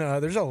believe in.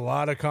 There's a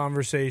lot of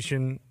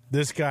conversation.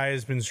 This guy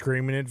has been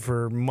screaming it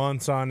for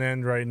months on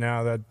end right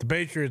now that the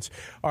Patriots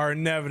are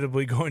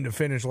inevitably going to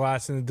finish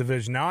last in the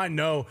division. Now, I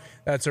know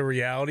that's a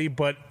reality,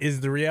 but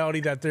is the reality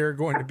that they're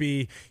going to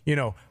be,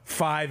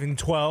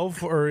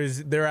 5-12, or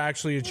is there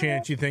actually a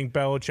chance you think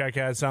Belichick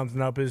has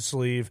something up his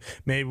sleeve?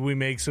 Maybe we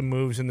make some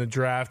moves in the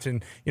draft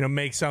and,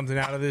 make something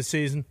out of this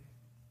season?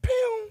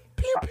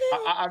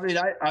 I mean,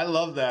 I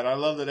love that. I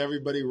love that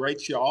everybody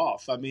writes you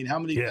off. I mean, how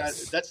many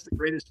guys? That's the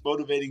greatest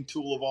motivating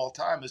tool of all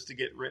time, is to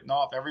get written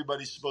off.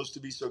 Everybody's supposed to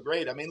be so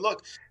great. I mean,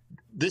 look,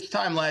 this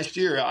time last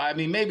year, I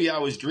mean, maybe I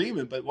was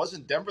dreaming, but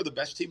wasn't Denver the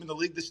best team in the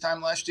league this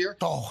time last year?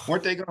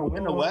 Weren't they going to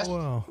win the West?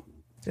 Wow.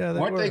 Yeah,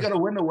 Weren't they going to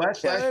win the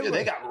West last year?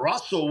 They got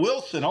Russell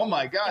Wilson. Oh,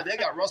 my God. They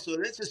got Russell.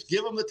 Let's just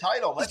give them the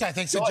title. This guy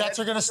thinks the Jets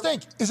are going to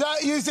stink. Is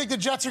that you think the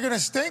Jets are going to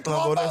stink?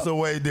 Well, that's a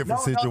way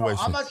different situation.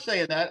 No, I'm not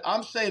saying that.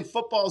 I'm saying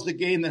football is a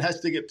game that has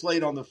to get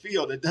played on the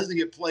field. It doesn't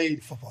get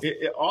played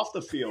off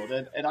the field.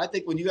 And I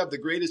think when you have the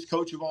greatest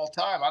coach of all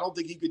time, I don't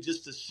think you could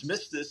just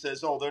dismiss this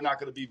as, they're not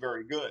going to be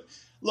very good.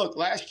 Look,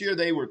 last year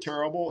they were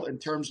terrible in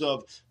terms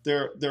of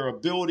their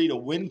ability to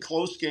win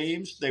close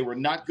games. They were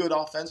not good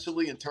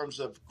offensively in terms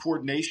of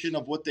coordination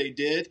of what they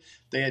did.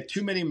 They had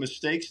too many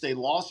mistakes. They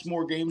lost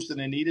more games than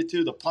they needed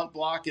to. The punt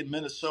block in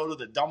Minnesota,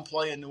 the dumb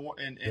play in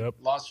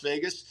Las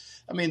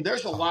Vegas. I mean,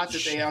 there's a lot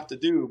that they have to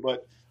do.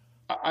 But,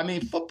 I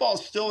mean, football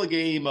is still a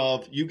game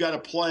of you got to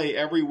play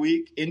every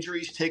week.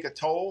 Injuries take a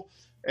toll.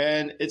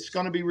 And it's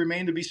going to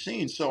remain to be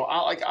seen. So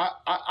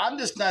I'm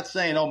just not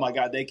saying, oh, my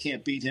God, they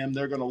can't beat him.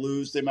 They're going to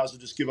lose. They might as well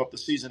just give up the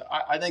season.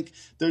 I think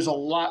there's a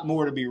lot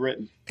more to be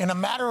written. In a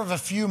matter of a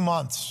few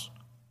months,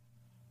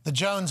 the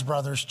Jones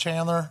brothers,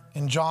 Chandler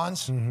and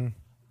Johns,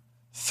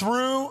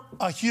 threw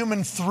a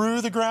human through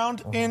the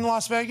ground in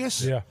Las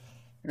Vegas. Yeah.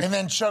 And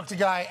then choked a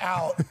guy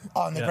out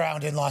on the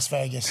ground in Las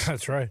Vegas.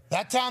 That's right.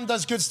 That town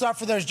does good stuff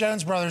for those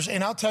Jones brothers.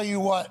 And I'll tell you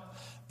what,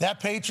 that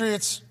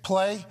Patriots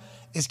play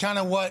is kind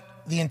of what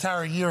the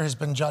entire year has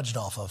been judged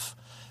off of.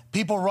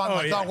 People run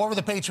what were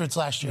the Patriots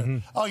last year?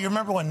 Mm-hmm. Oh, you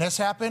remember when this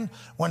happened?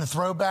 When the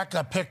throwback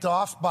got picked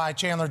off by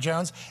Chandler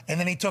Jones, and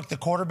then he took the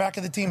quarterback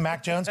of the team,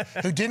 Mac Jones,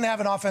 who didn't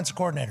have an offensive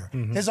coordinator.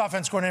 Mm-hmm. His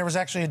offensive coordinator was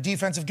actually a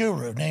defensive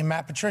guru named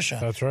Matt Patricia.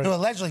 That's right. Who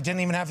allegedly didn't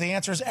even have the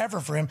answers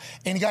ever for him,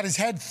 and he got his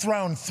head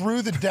thrown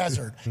through the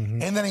desert,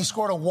 and then he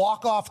scored a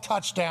walk-off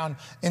touchdown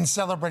and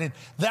celebrated.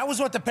 That was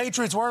what the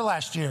Patriots were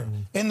last year.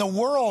 And the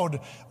world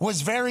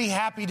was very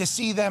happy to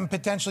see them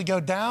potentially go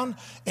down,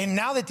 and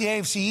now that the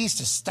AFC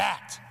East is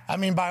stacked, I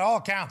mean, by all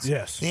accounts,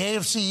 yes, the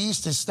AFC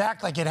East is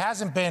stacked like it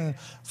hasn't been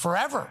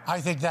forever. I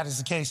think that is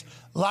the case.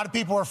 A lot of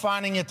people are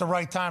finding it the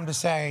right time to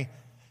say,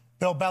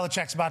 Bill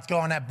Belichick's about to go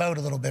on that boat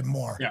a little bit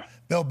more. Yeah.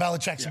 Bill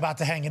Belichick's about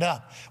to hang it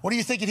up. What do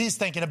you think he's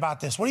thinking about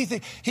this? What do you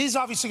think? He's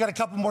obviously got a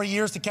couple more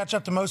years to catch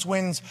up to most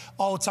wins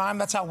all the time.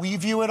 That's how we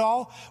view it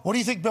all. What do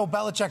you think Bill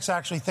Belichick's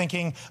actually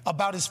thinking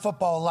about his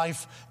football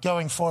life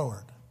going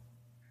forward?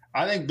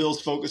 I think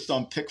Bill's focused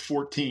on pick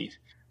 14.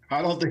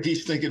 I don't think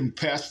he's thinking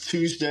past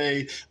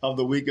Tuesday of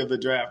the week of the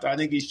draft. I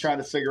think he's trying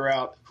to figure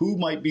out who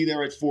might be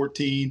there at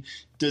 14.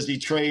 Does he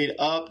trade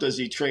up? Does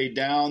he trade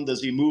down?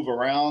 Does he move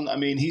around? I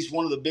mean, he's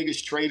one of the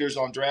biggest traders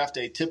on draft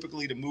day,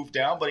 typically to move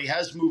down, but he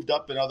has moved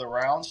up in other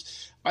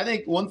rounds. I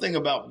think one thing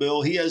about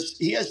Bill, he has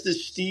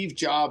this Steve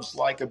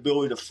Jobs-like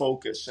ability to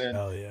focus. And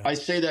I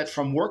say that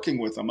from working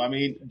with him. I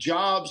mean,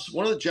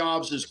 one of the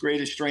Jobs'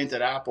 greatest strength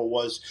at Apple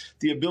was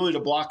the ability to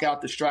block out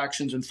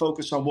distractions and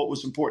focus on what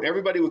was important.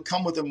 Everybody would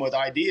come with him with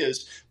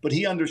ideas, but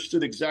he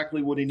understood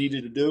exactly what he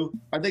needed to do.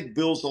 I think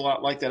Bill's a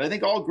lot like that. I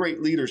think all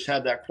great leaders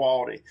have that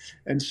quality.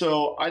 And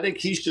so I think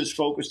he's just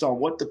focused on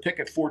what to pick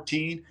at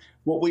 14,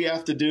 what we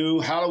have to do,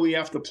 how do we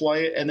have to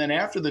play it, and then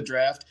after the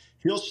draft,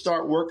 he'll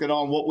start working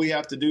on what we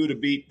have to do to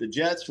beat the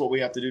Jets, what we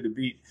have to do to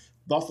beat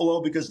Buffalo,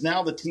 because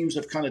now the teams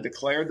have kind of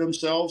declared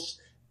themselves.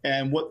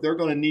 and what they're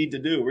going to need to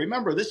do.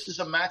 Remember, this is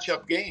a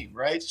matchup game,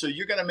 right? So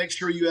you're going to make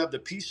sure you have the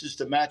pieces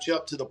to match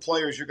up to the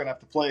players you're going to have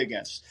to play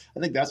against. I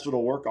think that's what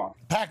it'll work on.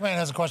 Pac-Man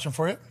has a question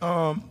for you.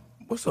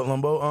 What's up,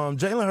 Lumbo?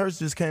 Jalen Hurts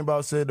just came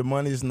out, said the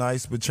money is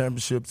nice, but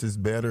championships is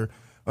better.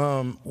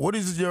 What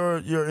is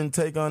your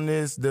intake on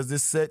this? Does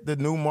this set the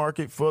new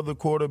market for the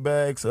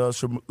quarterbacks?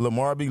 Should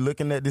Lamar be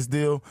looking at this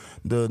deal?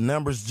 The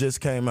numbers just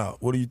came out.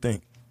 What do you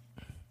think?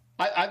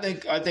 I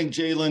think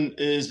Jalen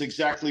is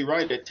exactly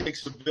right. It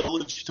takes a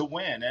village to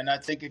win. And I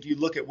think if you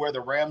look at where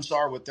the Rams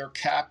are with their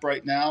cap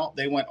right now,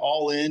 they went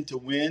all in to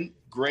win.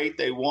 Great,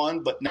 they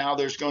won, but now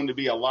there's going to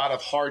be a lot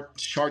of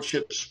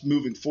hardships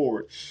moving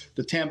forward.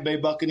 The Tampa Bay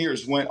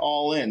Buccaneers went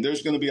all in.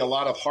 There's going to be a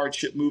lot of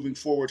hardship moving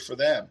forward for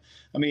them.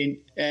 I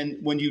mean, and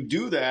when you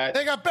do that,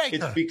 they got Baker.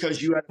 It's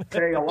because you have to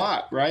pay a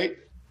lot, right?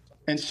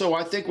 And so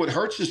I think what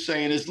Hurts is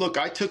saying is, look,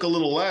 I took a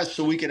little less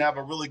so we can have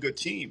a really good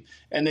team.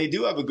 And they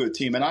do have a good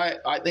team. And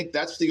I think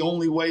that's the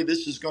only way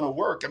this is going to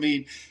work. I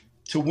mean,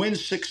 to win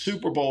 6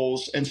 Super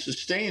Bowls and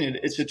sustain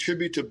it, it's a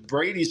tribute to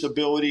Brady's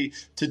ability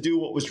to do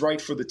what was right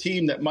for the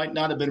team that might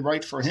not have been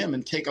right for him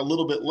and take a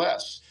little bit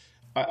less.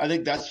 I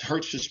think that's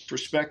Hurts'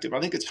 perspective.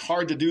 I think it's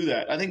hard to do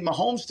that. I think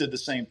Mahomes did the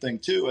same thing,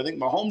 too. I think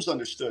Mahomes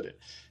understood it.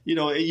 You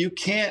know, you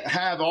can't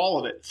have all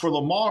of it. For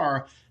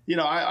Lamar, you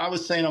know, I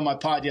was saying on my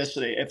pod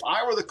yesterday, if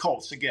I were the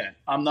Colts, again,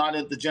 I'm not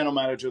the general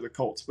manager of the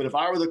Colts, but if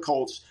I were the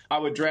Colts, I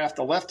would draft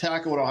a left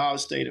tackle at Ohio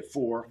State at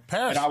 4,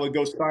 and I would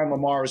go sign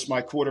Lamar as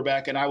my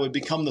quarterback, and I would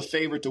become the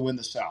favorite to win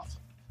the South.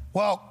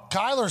 Well,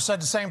 Kyler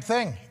said the same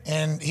thing,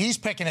 and he's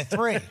picking at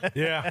 3.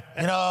 Yeah.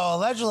 You know,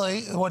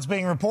 allegedly, what's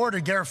being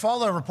reported,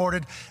 Garofalo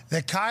reported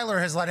that Kyler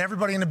has let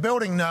everybody in the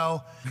building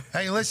know,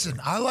 hey, listen,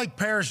 I like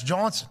Paris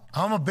Johnson.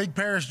 I'm a big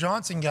Paris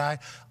Johnson guy.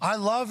 I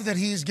love that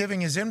he's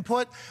giving his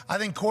input. I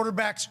think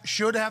quarterbacks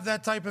should have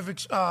that type of,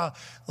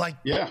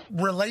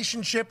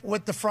 relationship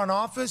with the front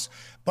office.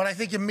 But I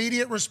think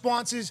immediate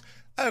response is,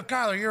 oh,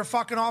 Kyler, you're a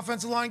fucking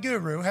offensive line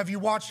guru. Have you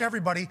watched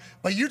everybody?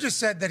 But you just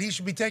said that he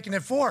should be taking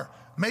it 4.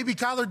 Maybe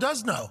Kyler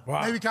does know.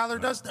 Wow. Maybe Kyler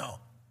does know.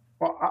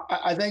 Well,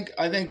 I think.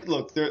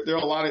 Look, there are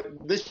a lot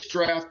of. This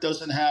draft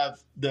doesn't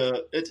have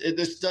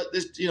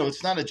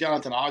it's not a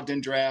Jonathan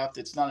Ogden draft.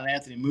 It's not an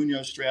Anthony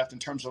Munoz draft in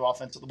terms of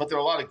offensive, but there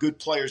are a lot of good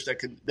players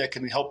that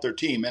can help their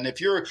team. And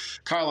if you're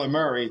Kyler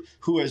Murray,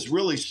 who has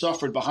really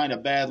suffered behind a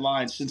bad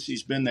line since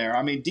he's been there,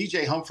 I mean,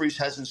 DJ Humphries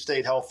hasn't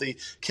stayed healthy.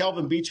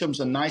 Kelvin Beacham's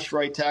a nice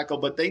right tackle,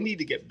 but they need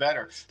to get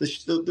better.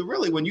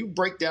 Really, when you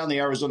break down the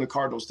Arizona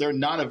Cardinals, they're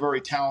not a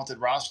very talented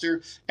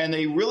roster, and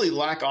they really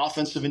lack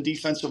offensive and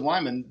defensive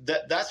linemen.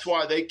 That's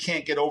why they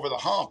can't get over the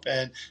hump.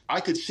 And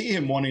I could see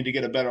him wanting to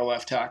get a better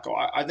left tackle.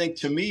 I think,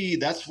 to me,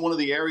 that's one of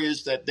the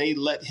areas that they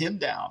let him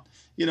down.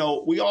 You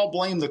know, we all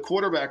blame the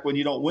quarterback when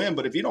you don't win,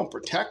 but if you don't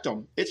protect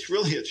them, it's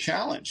really a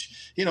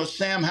challenge. You know,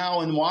 Sam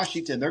Howell in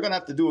Washington, they're going to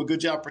have to do a good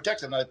job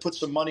protecting them. They put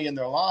some money in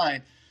their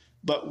line.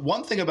 But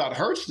one thing about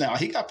Hurts now,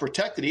 he got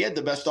protected. He had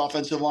the best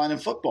offensive line in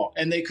football,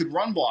 and they could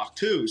run block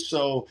too.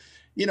 So,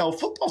 you know,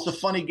 football's a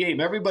funny game.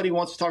 Everybody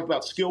wants to talk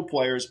about skill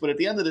players, but at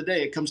the end of the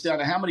day, it comes down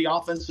to how many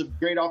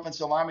great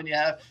offensive linemen you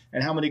have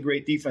and how many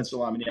great defensive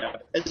linemen you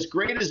have. As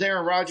great as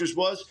Aaron Rodgers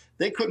was,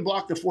 they couldn't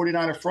block the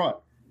 49er front,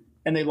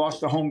 and they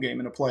lost a home game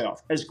in the playoff.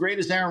 As great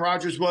as Aaron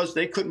Rodgers was,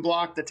 they couldn't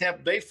block the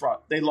Tampa Bay front.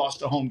 They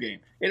lost a home game.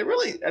 It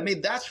really, I mean,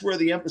 that's where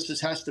the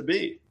emphasis has to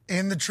be.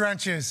 In the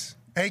trenches.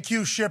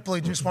 AQ Shipley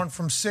just went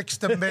from 6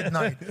 to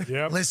midnight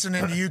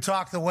listening to you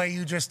talk the way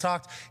you just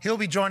talked. He'll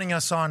be joining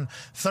us on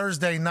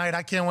Thursday night.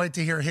 I can't wait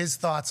to hear his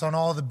thoughts on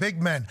all the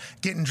big men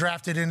getting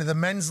drafted into the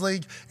men's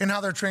league and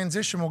how their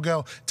transition will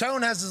go.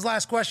 Tone has his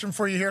last question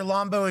for you here,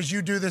 Lombo, as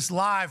you do this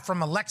live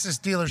from a Lexus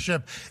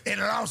dealership in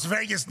Las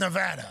Vegas,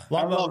 Nevada.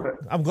 Lombo,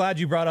 I'm glad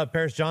you brought up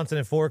Paris Johnson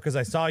at 4 because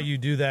I saw you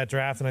do that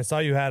draft, and I saw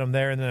you had him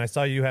there, and then I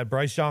saw you had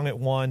Bryce Young at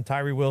 1,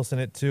 Tyree Wilson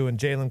at 2, and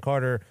Jalen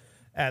Carter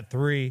at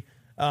 3.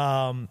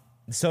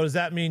 So does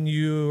that mean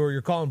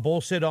you're calling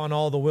bullshit on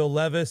all the Will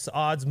Levis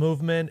odds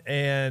movement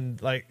and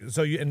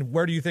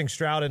where do you think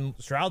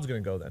Stroud's going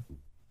to go then?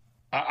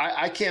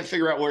 I can't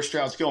figure out where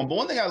Stroud's going. But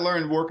one thing I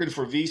learned working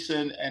for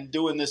VSiN and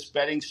doing this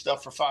betting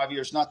stuff for 5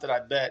 years, not that I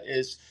bet,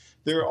 is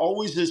there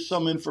always is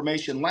some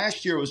information.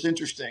 Last year was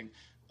interesting.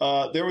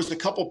 There was a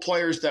couple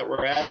players that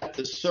were at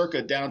the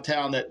Circa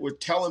downtown that were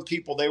telling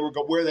people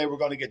where they were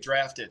going to get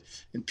drafted,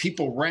 and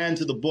people ran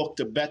to the book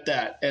to bet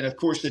that, and of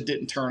course it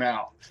didn't turn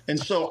out. And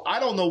so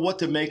I don't know what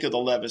to make of the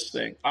Levis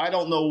thing. I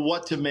don't know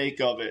what to make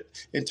of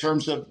it in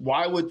terms of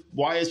why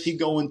is he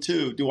going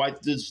to?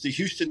 Does the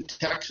Houston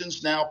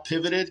Texans now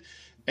pivoted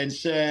and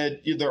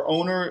said their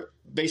owner,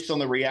 based on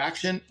the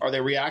reaction, are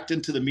they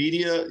reacting to the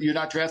media? You're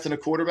not drafting a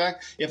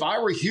quarterback. If I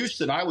were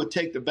Houston, I would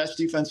take the best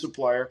defensive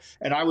player,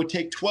 and I would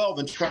take 12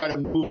 and try to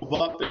move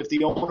up if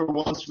the owner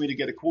wants me to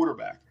get a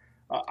quarterback.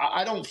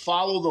 I don't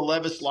follow the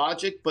Levis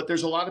logic, but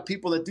there's a lot of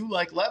people that do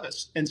like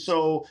Levis. And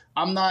so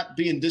I'm not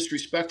being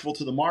disrespectful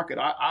to the market.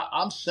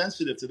 I'm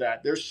sensitive to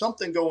that. There's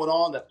something going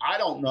on that I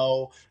don't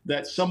know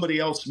that somebody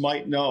else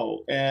might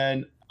know.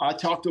 And I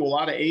talk to a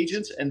lot of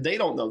agents, and they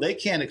don't know. They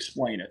can't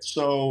explain it.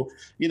 So,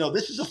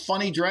 this is a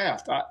funny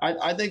draft.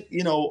 I think,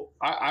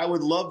 I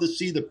would love to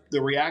see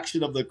the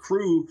reaction of the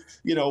crew,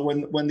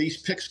 when these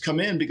picks come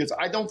in, because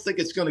I don't think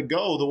it's going to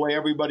go the way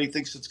everybody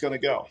thinks it's going to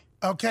go.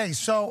 Okay,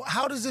 so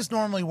how does this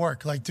normally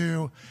work? Like,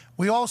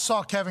 we all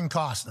saw Kevin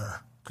Costner.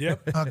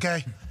 Yep.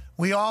 Okay.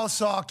 We all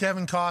saw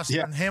Kevin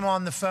Costner and him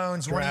on the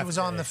phones when he was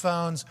on the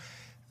phones.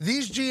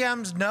 These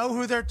GMs know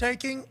who they're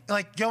taking,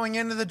 like going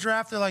into the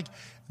draft. They're like,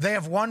 they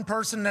have one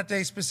person that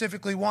they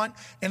specifically want,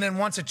 and then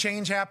once a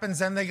change happens,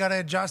 then they got to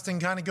adjust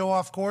and kind of go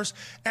off course.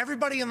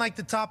 Everybody in like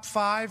the top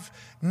 5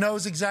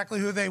 knows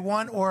exactly who they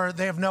want, or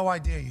they have no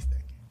idea, you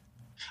think?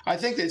 I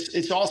think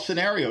it's all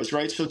scenarios,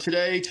 right? So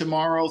today,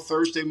 tomorrow,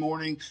 Thursday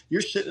morning,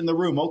 you're sitting in the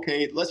room.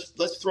 Okay,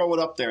 let's throw it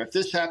up there. If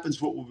this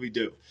happens, what will we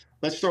do?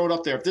 Let's throw it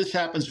up there. If this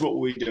happens, what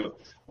will we do?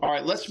 All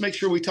right, let's make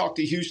sure we talk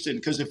to Houston,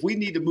 because if we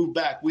need to move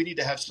back, we need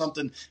to have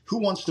something. Who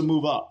wants to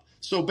move up?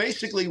 So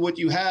basically what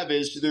you have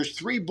is there's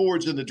 3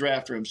 boards in the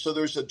draft room. So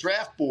there's a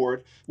draft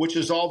board, which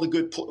is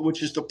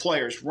which is the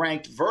players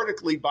ranked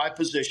vertically by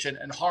position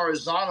and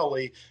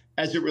horizontally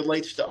as it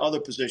relates to other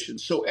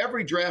positions. So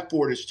every draft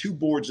board is 2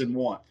 boards in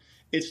one.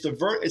 It's the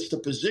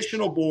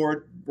positional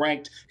board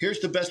ranked. Here's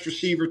the best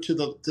receiver to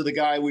the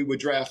guy we would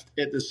draft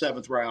at the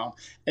 7th round,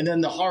 and then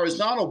the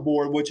horizontal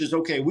board, which is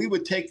we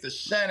would take the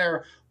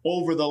center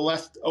over the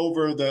left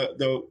over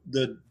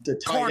the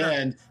tight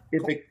end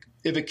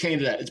if it came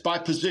to that. It's by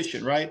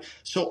position, right?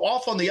 So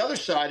off on the other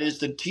side is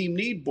the team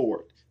need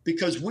board,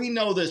 because we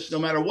know this. No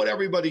matter what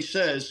everybody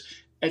says,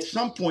 at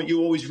some point you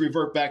always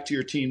revert back to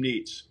your team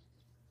needs,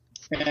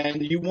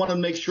 and you want to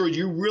make sure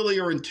you really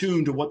are in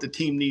tune to what the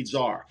team needs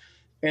are.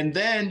 And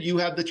then you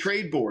have the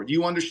trade board.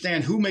 You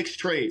understand who makes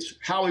trades.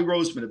 Howie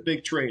Roseman, a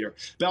big trader.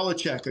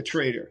 Belichick, a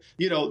trader.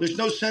 There's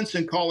no sense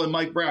in calling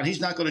Mike Brown.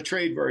 He's not going to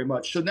trade very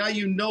much. So now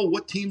you know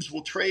what teams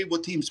will trade,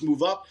 what teams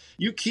move up.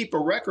 You keep a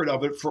record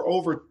of it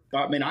for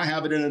I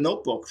have it in a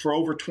notebook, for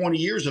over 20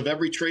 years of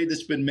every trade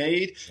that's been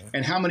made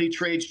and how many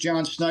trades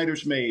John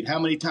Snyder's made, how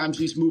many times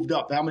he's moved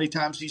up, how many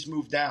times he's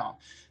moved down.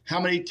 How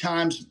many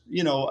times,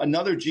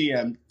 another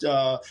GM,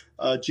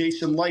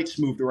 Jason Lights,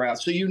 moved around.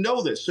 So you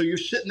know this. So you're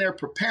sitting there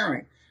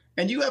preparing,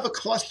 and you have a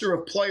cluster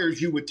of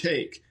players you would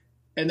take,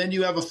 and then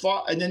you have a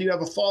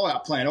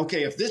fallout plan.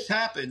 Okay, if this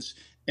happens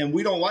and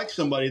we don't like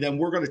somebody, then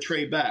we're going to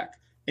trade back,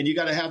 and you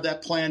got to have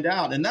that planned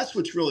out. And that's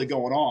what's really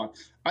going on.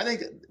 I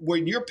think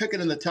when you're picking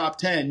in the top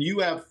 10, you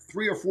have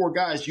 3 or 4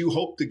 guys you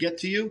hope to get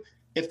to you.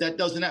 If that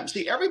doesn't happen,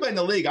 see, everybody in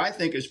the league, I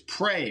think, is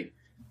praying.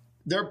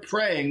 They're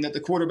praying that the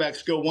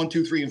quarterbacks go 1,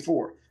 2, 3, and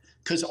 4.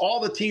 Because all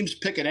the teams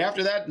picking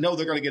after that know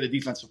they're going to get a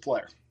defensive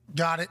player.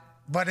 Got it.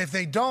 But if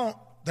they don't,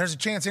 there's a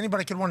chance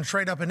anybody could want to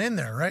trade up and in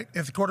there, right?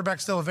 If the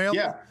quarterback's still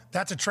available,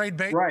 that's a trade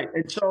bait. Right.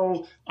 And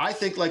so I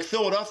think like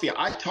Philadelphia,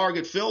 I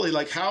target Philly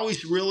like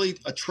Howie's really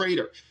a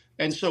trader.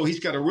 And so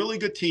he's got a really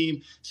good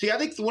team. See, I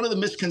think one of the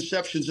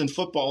misconceptions in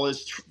football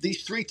is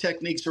these 3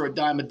 techniques are a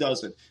dime a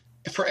dozen.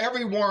 For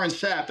every Warren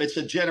Sapp, it's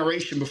a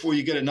generation before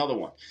you get another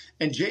one.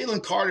 And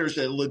Jalen Carter is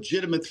a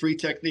legitimate 3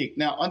 technique.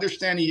 Now,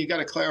 understanding you got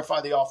to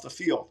clarify the off the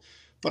field.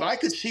 But I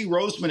could see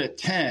Roseman at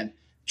 10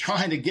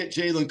 trying to get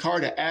Jalen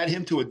Carter to add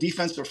him to a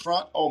defensive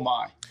front. Oh,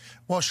 my.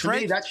 Well, to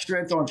me, that's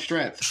strength on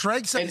strength.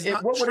 Schreg said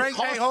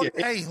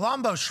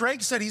Lombo,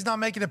 Schreg said he's not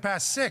making it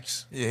past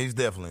 6. Yeah, he's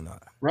definitely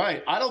not.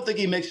 Right. I don't think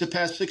he makes it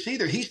past 6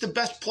 either. He's the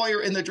best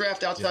player in the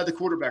draft outside the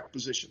quarterback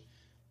position.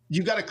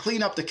 You got to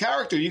clean up the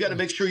character. You got to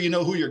make sure you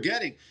know who you're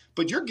getting.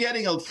 But you're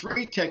getting a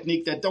 3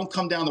 technique that don't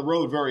come down the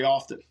road very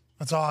often.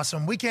 That's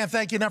awesome. We can't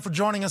thank you enough for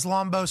joining us,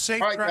 Lombo. Safe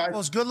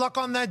travels. Guys. Good luck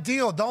on that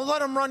deal. Don't let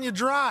them run you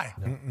dry.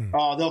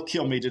 Oh, they'll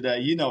kill me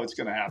today. You know it's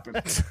going to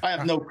happen. I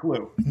have no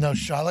clue. No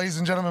shot. Ladies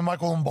and gentlemen,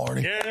 Micheal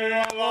Lombardi.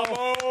 Yeah,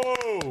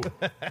 Lombo!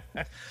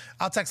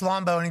 I'll text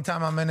Lombo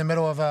anytime I'm in the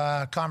middle of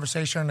a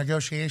conversation or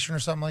negotiation or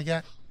something like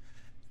that.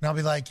 And I'll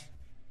be like,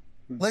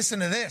 listen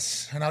to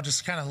this. And I'll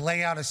just kind of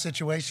lay out a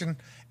situation.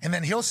 And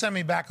then he'll send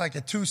me back like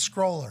a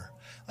 2-scroller.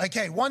 Like,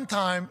 hey, one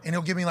time, and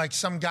he'll give me like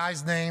some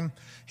guy's name.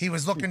 He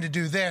was looking to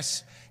do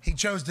this. He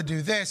chose to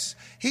do this.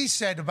 He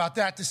said about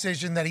that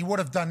decision that he would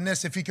have done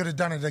this if he could have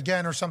done it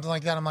again or something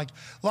like that. I'm like,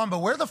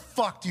 Lombo, where the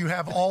fuck do you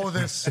have all of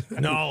this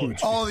knowledge?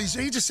 All of these.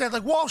 He just said,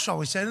 like Walsh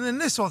always said, and then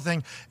this whole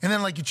thing. And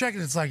then, like, you check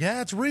it, it's like,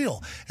 yeah, it's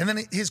real. And then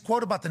his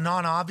quote about the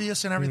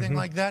non-obvious and everything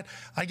like that,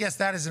 I guess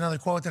that is another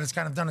quote that has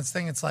kind of done its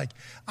thing. It's like,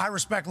 I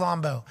respect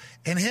Lombo.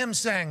 And him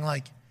saying,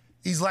 like,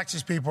 these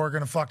Lexus people are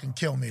going to fucking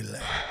kill me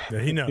today. Yeah,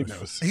 he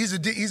knows. He's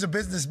a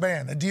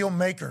businessman, a deal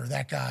maker,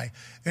 that guy.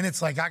 And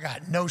it's like, I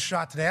got no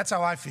shot today. That's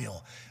how I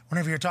feel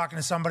whenever you're talking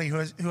to somebody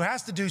who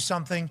has to do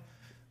something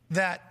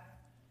that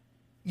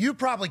you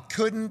probably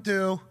couldn't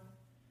do,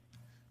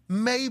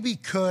 maybe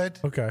could,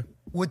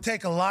 would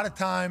take a lot of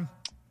time,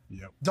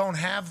 don't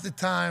have the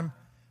time,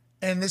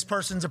 and this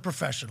person's a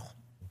professional.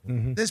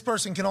 Mm-hmm. This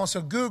person can also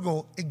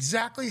Google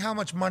exactly how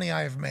much money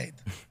I have made.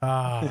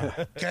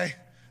 Okay?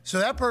 So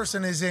that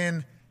person is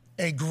in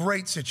a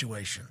great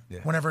situation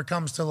whenever it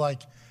comes to,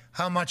 like,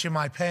 how much am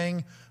I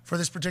paying for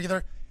this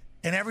particular?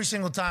 And every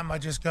single time I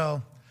just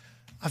go,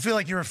 I feel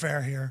like you're a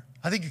fair here.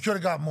 I think you could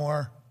have got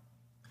more.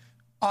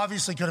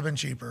 Obviously could have been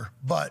cheaper,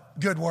 but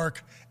good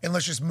work, and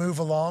let's just move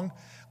along.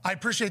 I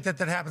appreciate that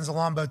happens a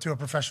Lombo to a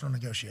professional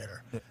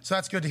negotiator. Yeah. So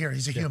that's good to hear.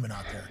 He's a human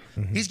out there.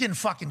 Mm-hmm. He's getting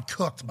fucking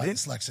cooked by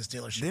this Lexus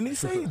dealership. Didn't he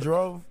say he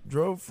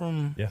drove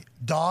from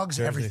dogs,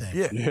 Jersey.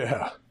 Everything?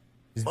 Yeah.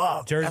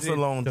 Wow, Jersey that's a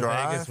long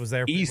drive. Vegas was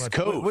there East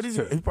Coast. What is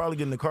he? He's probably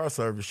getting the car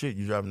service. Shit,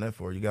 you driving that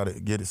for? You got to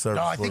get it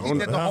serviced. No, I think he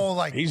did the whole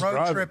road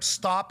driving. trip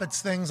stop.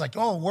 It's things like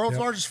world's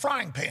largest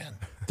frying pan.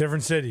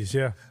 Different cities,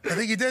 yeah. I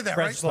think he did that,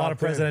 right? A lot of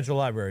presidential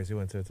libraries he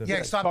went to. Yeah,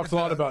 he talks a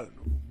lot about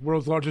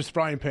world's largest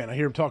frying pan. I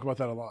hear him talk about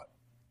that a lot.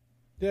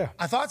 Yeah,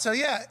 I thought so.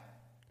 Yeah.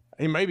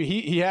 Maybe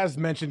he has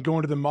mentioned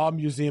going to the Mob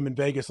Museum in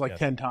Vegas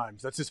 10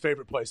 times. That's his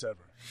favorite place ever.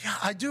 Yeah,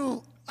 I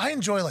do. I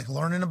enjoy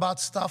learning about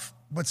stuff,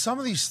 but some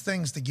of these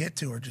things to get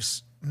to are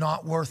just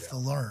not worth the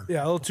learn.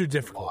 Yeah, a little too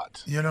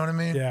difficult. You know what I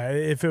mean? Yeah,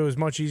 if it was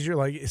much easier,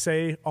 like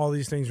say all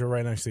these things were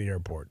right next to the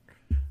airport.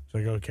 It's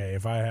like, okay,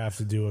 if I have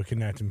to do a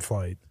connecting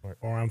flight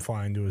or I'm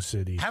flying to a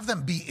city. Have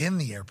them be in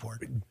the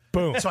airport.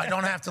 Boom. So I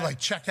don't have to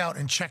check out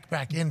and check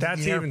back into the airport.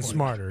 That's even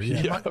smarter.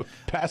 Yeah.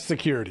 Past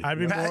security.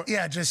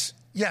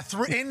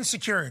 In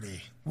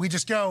security. We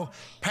just go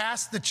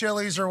past the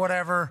Chili's or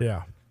whatever.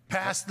 Yeah.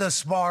 Past the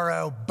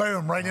Sbarro,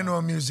 boom, right into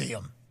a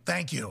museum.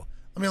 Thank you.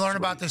 Let me learn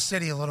about this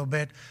city a little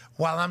bit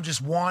while I'm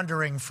just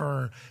wandering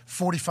for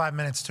 45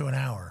 minutes to an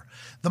hour.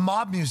 The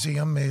Mob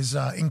Museum is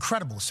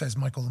incredible, says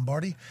Micheal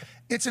Lombardi.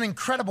 It's an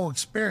incredible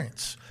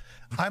experience.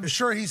 I'm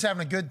sure he's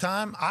having a good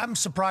time. I'm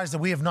surprised that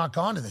we have not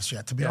gone to this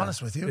yet, to be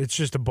honest with you. It's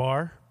just a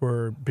bar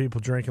where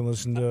people drink and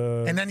listen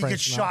to and then you Frank get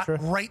shot Sinatra.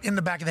 right in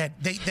the back of the head.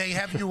 They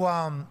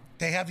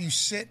have you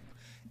sit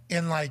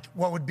in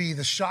what would be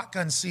the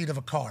shotgun seat of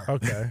a car.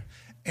 Okay.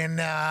 And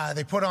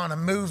they put on a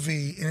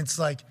movie, and it's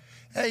like,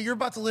 hey, you're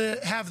about to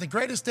have the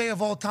greatest day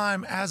of all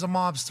time as a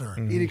mobster.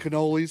 Mm-hmm. Eating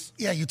cannolis.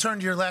 Yeah, you turn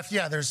to your left.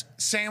 Yeah, there's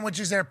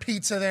sandwiches there,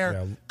 pizza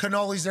there,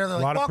 cannolis there. They're a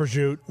lot of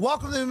prosciutto.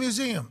 Welcome to the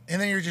museum.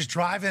 And then you're just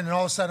driving, and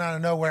all of a sudden, out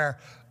of nowhere,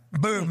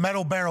 boom,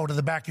 metal barrel to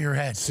the back of your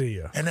head. See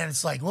ya. And then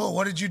it's like, whoa,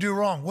 what did you do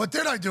wrong? What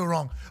did I do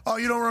wrong? Oh,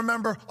 you don't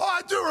remember? Oh,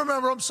 I do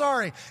remember. I'm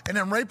sorry. And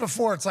then right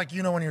before, it's like,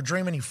 when you're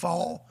dreaming, you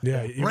fall.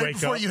 Yeah, you right wake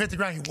before up. you hit the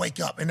ground, you wake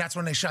up. And that's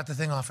when they shut the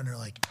thing off, and they're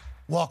like,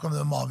 welcome to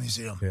the Mob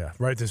Museum. Yeah,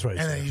 right this way.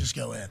 And then you just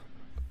go in.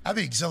 That'd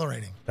be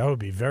exhilarating. That would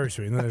be very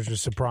sweet. And then there's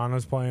just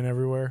Sopranos playing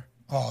everywhere.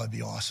 Oh, it'd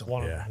be awesome.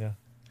 Yeah.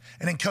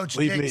 And then Coach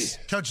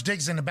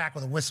Diggs in the back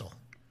with a whistle.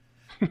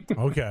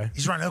 Okay.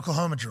 He's running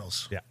Oklahoma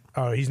drills. Yeah.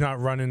 Oh, he's not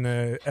running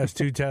the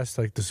S2 test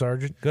like the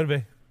sergeant? Could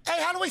be.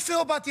 Hey, how do we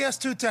feel about the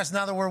S2 test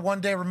now that we're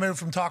one day removed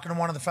from talking to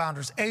one of the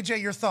founders?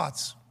 AJ, your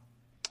thoughts?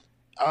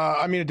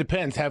 It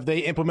depends. Have they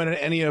implemented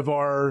any of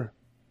our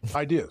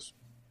ideas?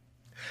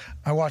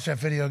 I watched that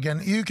video again.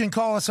 You can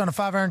call us on a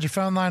 5 Energy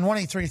phone line,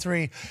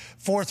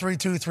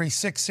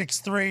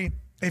 1-833-432-3663.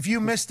 If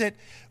you missed it,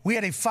 we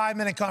had a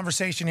 5-minute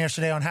conversation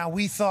yesterday on how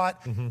we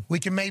thought we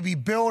can maybe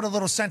build a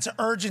little sense of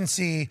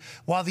urgency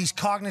while these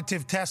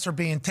cognitive tests are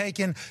being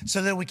taken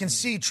so that we can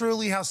see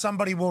truly how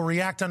somebody will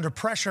react under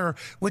pressure,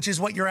 which is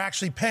what you're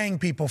actually paying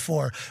people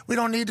for. We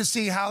don't need to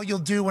see how you'll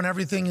do when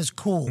everything is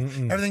cool.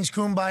 Everything's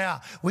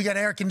kumbaya. We got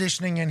air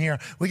conditioning in here.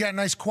 We got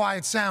nice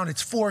quiet sound.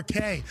 It's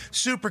 4K,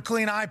 super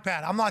clean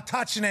iPad. I'm not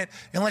touching it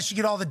unless you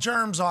get all the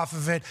germs off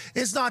of it.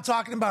 It's not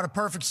talking about a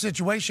perfect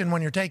situation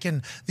when you're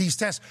taking these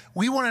tests.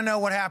 We want to know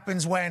what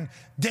happens when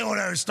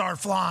dildos start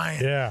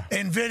flying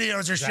and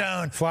videos are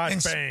shown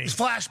and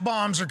flash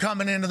bombs are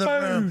coming into the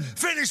room.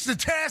 Finish the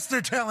test,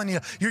 they're telling you.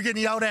 You're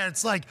getting yelled at.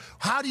 It's like,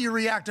 how do you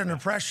react under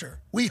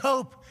pressure? We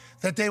hope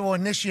that they will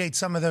initiate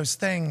some of those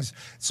things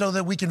so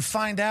that we can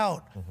find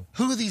out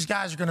who these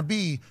guys are going to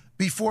be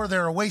before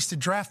they're a wasted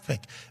draft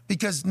pick,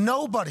 because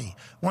nobody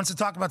wants to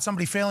talk about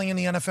somebody failing in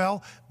the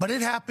NFL, but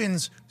it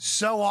happens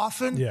so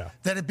often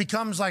that it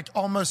becomes like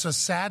almost a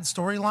sad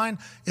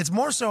storyline. It's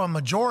more so a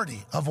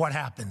majority of what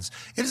happens.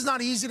 It is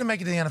not easy to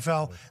make it to the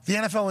NFL. The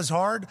NFL is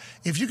hard.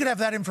 If you could have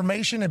that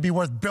information, it'd be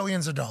worth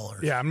billions of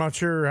dollars. Yeah, I'm not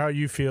sure how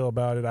you feel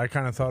about it. I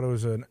kind of thought it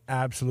was an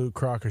absolute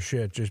crock of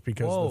shit just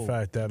because of the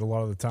fact that a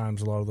lot of the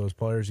times, a lot of those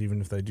players, even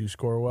if they do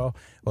score well,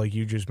 like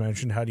you just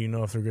mentioned, how do you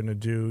know if they're going to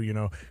do,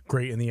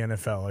 great in the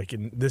NFL? Like,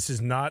 this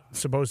is not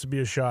supposed to be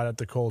a shot at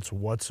the Colts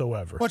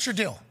whatsoever. What's your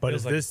deal? But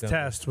if this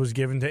test was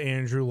given to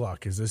Andrew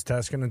Luck, is this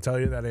test going to tell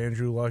you that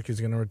Andrew Luck is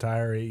going to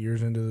retire 8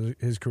 years into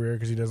his career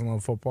because he doesn't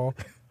love football?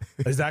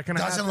 Is that going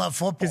to happen? Doesn't love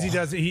football.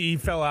 Because he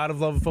fell out of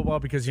love of football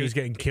because he was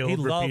getting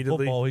killed repeatedly. He loved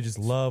football. He just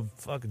loved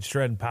fucking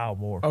shredding pow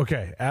more.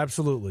 Okay,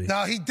 absolutely.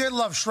 No, he did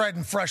love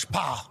shredding fresh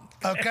pow.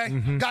 Okay?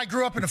 Guy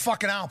grew up in the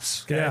fucking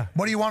Alps. Yeah.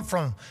 What do you want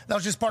from him? That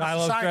was just part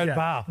of society.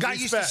 Guy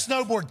used to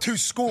snowboard to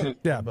school.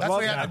 Yeah, that's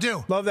what he had to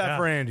do. Love that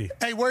for Andy.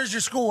 Hey, where's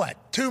your school at?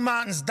 2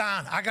 mountains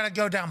down. I got to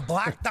go down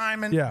Black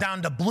Diamond,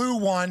 down to Blue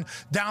One,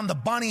 down the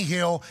Bunny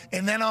Hill,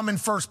 and then I'm in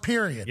first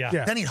period.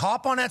 Then he'd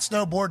hop on that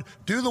snowboard,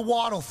 do the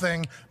waddle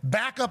thing,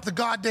 back up the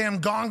goddamn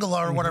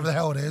gondola or whatever the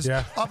hell it is,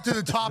 up to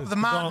the top of the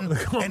mountain,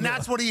 and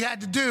that's what he had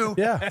to do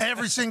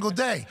every single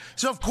day.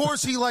 So, of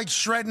course, he likes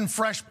shredding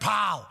fresh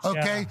pow,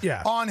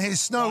 on his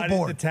his Why did the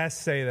snowboard.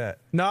 test say that?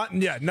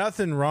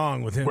 Nothing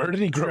wrong with him. Where did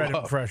he grow shredding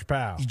up? Fresh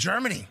Pow.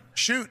 Germany.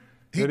 Shoot.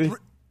 Did he?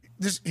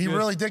 He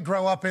really did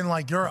grow up in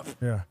like Europe.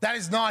 Yeah. That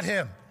is not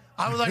him.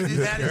 I was like,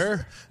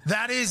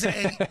 that is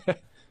a.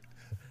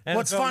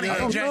 What's funny,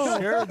 AJ?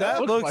 Sure,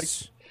 that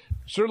looks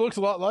Sure looks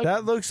a lot like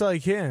that looks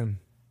like him.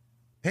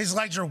 His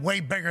legs are way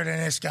bigger than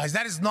this guy's.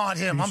 That is not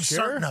him. I'm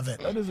certain of it.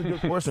 That is a good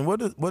question. What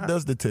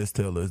does the test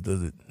tell us?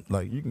 Does it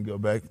you can go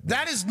back?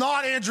 That is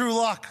not Andrew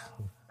Luck.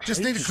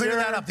 Just need to clear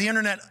that up. The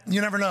internet,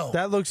 you never know.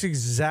 That looks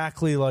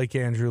exactly like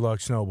Andrew Luck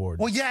snowboard.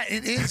 Well, yeah,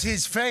 it is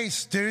his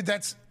face, dude.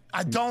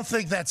 I don't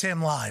think that's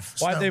him live.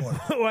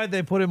 Why'd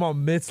they put him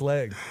on Mitt's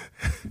leg?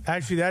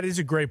 Actually, that is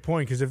a great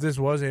point because if this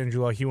was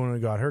Andrew Luck, he wouldn't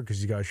have got hurt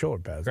because he got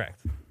shoulder pads. Correct.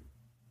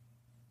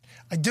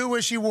 I do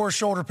wish he wore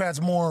shoulder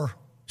pads more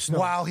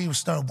while he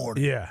was snowboarding.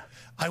 Yeah.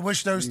 I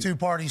wish those two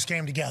parties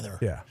came together.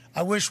 Yeah.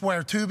 I wish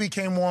where two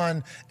became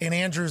one in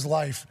Andrew's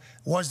life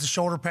was the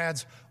shoulder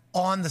pads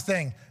on the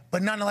thing.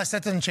 But nonetheless,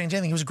 that doesn't change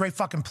anything. He was a great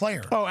fucking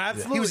player. Oh,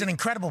 absolutely. He was an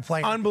incredible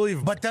player.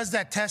 Unbelievable. But does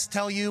that test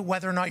tell you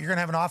whether or not you're going to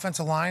have an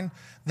offensive line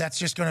that's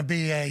just going to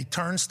be a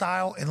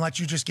turnstile and let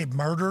you just get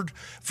murdered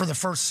for the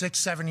first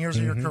 6-7 years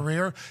of your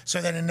career?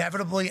 So that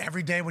inevitably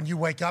every day when you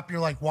wake up,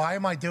 you're like, why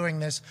am I doing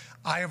this?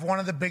 I have one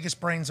of the biggest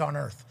brains on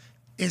earth.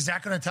 Is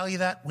that going to tell you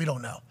that? We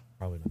don't know.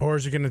 Probably not. Or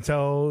is it going to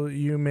tell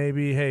you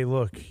maybe, hey,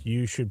 look,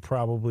 you should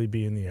probably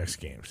be in the X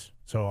Games.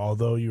 So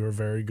although you were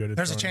very good at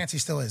There's a chance he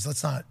still is.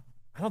 Let's not.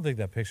 I don't think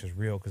that picture's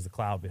real because the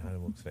cloud behind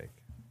him looks fake.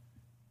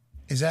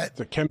 Is that?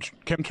 the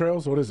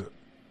chemtrails. What is it?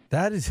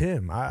 That is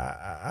him.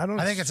 I don't.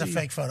 I think it's a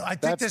fake photo. I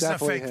think this is a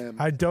fake. him.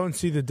 I don't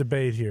see the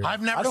debate here.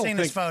 I've never seen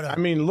this photo. I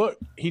mean, look,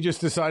 he just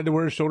decided to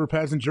wear his shoulder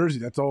pads and jersey.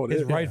 That's all it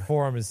His is. right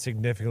forearm is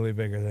significantly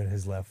bigger than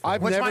his left forearm.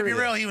 I've Which never, might be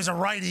real. He was a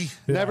righty.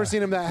 never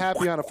seen him that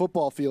happy on a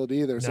football field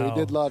either. So he No.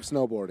 did love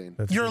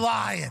snowboarding. You're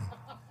lying.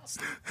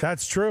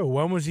 That's true.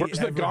 When was he? Where's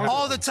the ever- gong?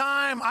 All the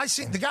time. I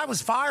see the guy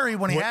was fiery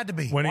when he had to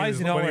be. When Why he is was,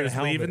 he not when he wearing a was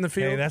helmet? leaving the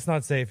field? Hey, that's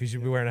not safe. He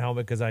should be wearing a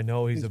helmet because I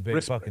know he's a big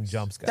wrist fucking brace.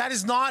 jump guy. That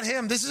is not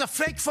him. This is a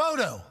fake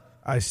photo.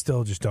 I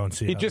still just don't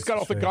see. He how just this got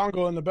is off the fake.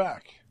 gongo in the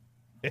back.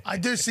 I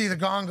do see the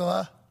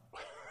gondola.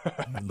 You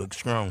look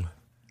strong.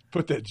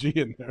 Put that G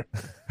in there.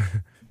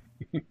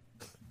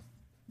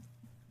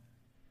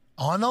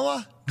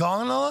 Gondola?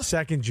 Gondola?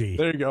 Second G.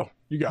 There you go.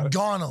 You got it.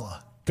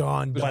 Gondola.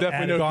 Gone. There's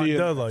definitely no D in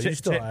Gondola. there. You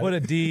still have Put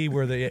it. a D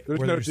where where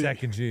no your D.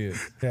 second G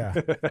is. Yeah.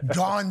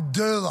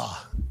 Gondola.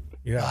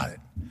 Yeah. Got it.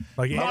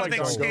 Like, I'm not a like big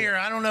gondola. skier.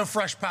 I don't know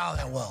Fresh Pal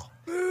that well.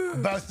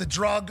 Both the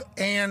drug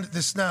and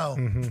the snow.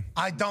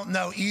 I don't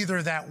know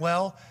either that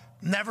well.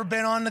 Never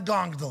been on the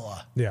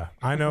gondola. yeah.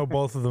 I know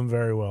both of them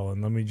very well,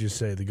 and let me just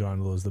say the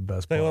gondola is the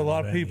best. Say, part a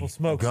lot of of people any.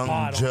 smoke pot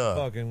on Ganja.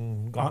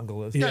 fucking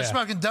gondolas. You Yeah. guys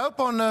smoking dope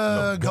on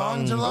the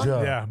gondola?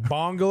 ganja. Yeah,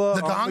 bongola.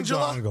 The on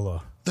gondola?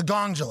 gondola. The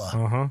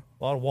gondola.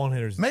 A lot of one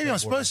hitters. Maybe I'm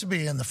supposed to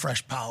be in the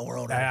Fresh Pal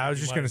world. I was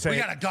just going to We say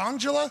got a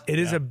gondola? it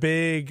is a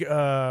big.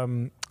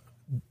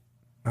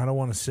 I don't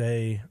want to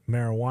say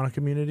marijuana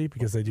community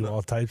because they do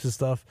all types of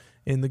stuff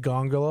in the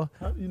gondola,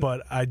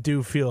 but I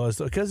do feel as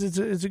because it's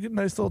a good,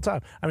 nice little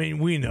time. I mean,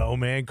 we know,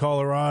 man,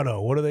 Colorado.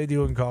 What do they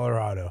do in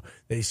Colorado?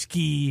 They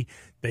ski,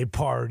 they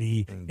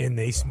party, and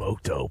they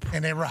smoke dope,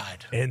 And they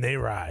ride. and they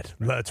ride.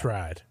 Let's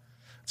ride.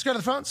 Let's go to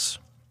the phones.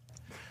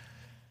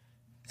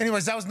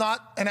 Anyways, that was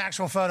not an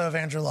actual photo of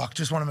Andrew Luck.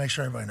 Just want to make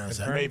sure everybody knows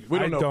that. Maybe. We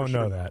I don't know. don't for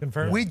know sure. that.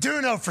 Confirmed. We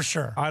do know for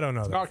sure. I don't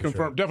know that. Not for sure.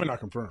 confirmed. Definitely not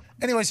confirmed.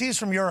 Anyways, he's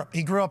from Europe.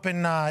 He grew up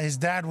in, his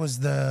dad was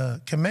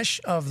the commish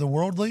of the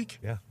World League.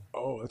 Yeah.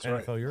 Oh, that's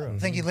right. NFL Euro. I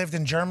think he lived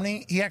in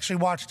Germany. He actually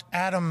watched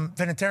Adam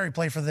Vinatieri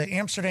play for the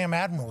Amsterdam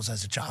Admirals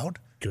as a child.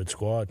 Good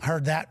squad.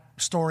 Heard that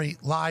story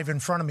live in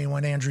front of me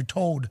when Andrew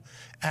told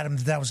Adam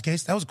that was the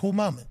case. That was a cool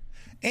moment.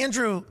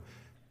 Andrew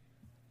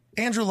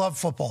loved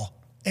football.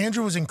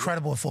 Andrew was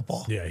incredible at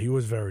football. Yeah, he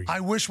was very.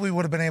 I wish we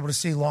would have been able to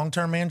see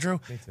long-term Andrew.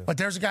 But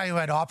there's a guy who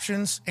had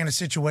options in a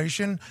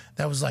situation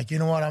that was like, you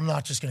know what, I'm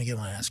not just going to get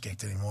my ass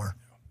kicked anymore.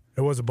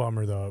 It was a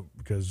bummer though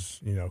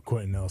because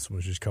Quentin Nelson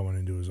was just coming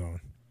into his own.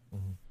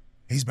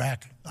 He's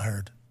back, I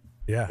heard.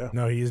 Yeah,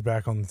 no, he is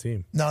back on the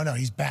team. No,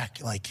 he's back.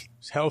 Like,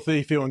 He's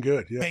healthy, feeling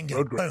good. Yeah. bingo,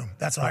 Road grip. boom.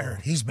 That's what I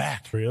heard. He's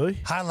back. Really?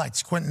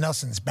 Highlights, Quentin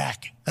Nelson's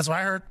back. That's what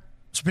I heard.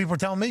 So people were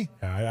telling me,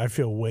 I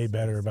feel way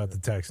better about the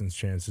Texans'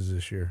 chances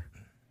this year.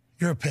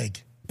 you're a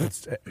pig.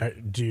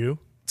 Do you?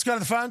 Let's go to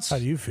the phones. How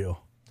do you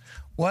feel?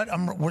 What?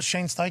 We're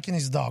Shane Steichen.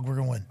 He's a dog. We're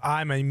going to win.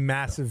 I'm a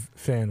massive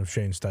fan of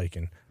Shane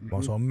Steichen. I'm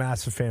also a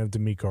massive fan of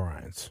D'Amico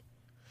Ryans.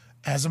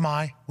 As am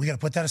I. We got to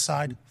put that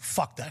aside.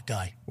 Fuck that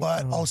guy.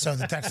 But also,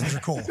 the Texans are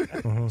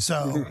cool.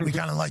 So we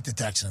kind of like the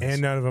Texans.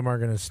 And none of them are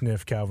going to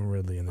sniff Calvin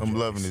Ridley in the I'm Jays.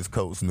 loving his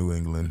coach, New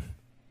England.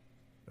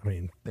 I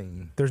mean,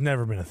 Thing. there's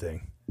never been a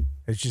thing.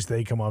 It's just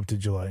they come up to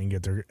Gillette and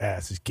get their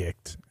asses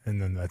kicked,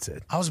 and then that's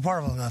it. I was a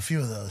part of a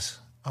few of those.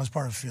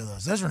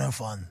 Those were no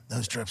fun.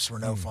 Those trips were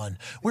no fun.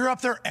 We were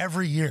up there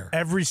every year.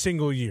 Every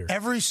single year.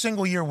 Every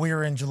single year we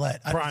were in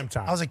Gillette. Prime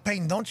time. I was like,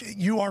 Peyton,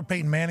 you are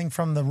Peyton Manning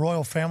from the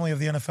royal family of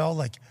the NFL.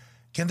 Like,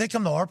 can they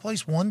come to our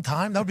place one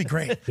time? That would be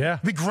great. Yeah.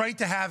 It'd be great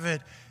to have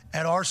it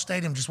at our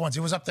stadium just once.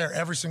 It was up there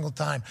every single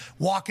time.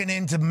 Walking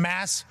into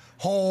Mass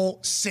Hole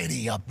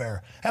City up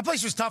there. That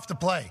place was tough to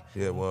play.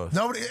 Yeah, it was.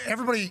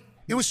 Everybody.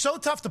 It was so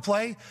tough to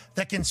play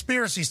that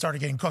conspiracy started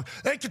getting cooked.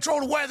 They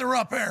control the weather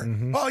up there.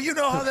 Mm-hmm. Oh, you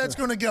know how that's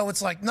going to go.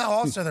 It's like, no,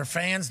 also they're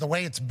fans, the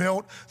way it's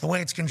built, the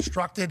way it's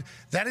constructed.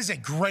 That is a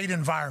great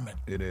environment.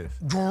 It is.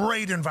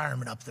 Great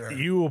environment up there.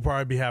 You will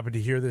probably be happy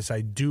to hear this.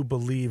 I do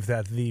believe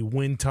that the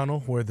wind tunnel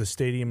where the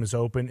stadium is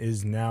open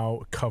is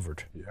now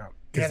covered. Yeah.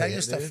 Yeah,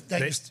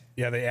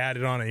 they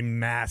added on a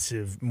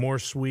massive, more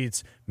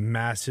suites,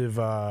 massive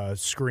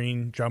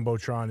screen,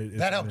 jumbotron.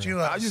 That helped you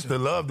out. I used to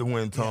love the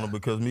wind tunnel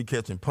because me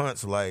catching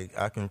punts, like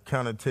I can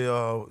kind of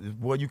tell.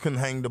 Well, you can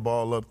hang the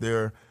ball up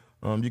there.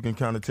 You can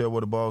kind of tell where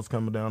the ball's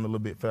coming down a little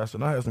bit faster.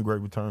 And I had some great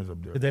returns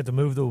up there. Did they have to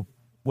move the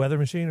weather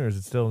machine, or is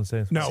it still in the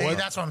same spot? No, See,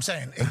 that's what I'm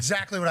saying.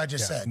 Exactly what I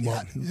just said.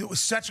 Yeah. It was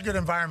such a good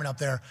environment up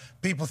there.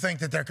 People think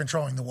that they're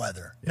controlling the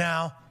weather.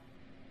 Now,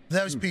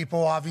 those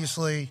people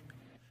obviously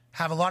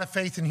have a lot of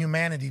faith in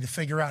humanity to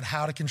figure out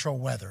how to control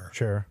weather.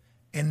 Sure.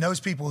 And those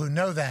people who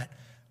know that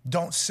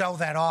don't sell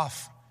that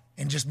off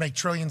and just make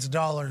trillions of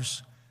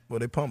dollars. Well,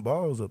 they pump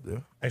balls up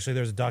there. Actually,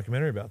 there's a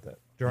documentary about that.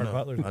 Gerard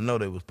Butler. I know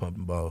they was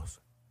pumping balls.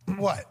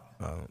 What?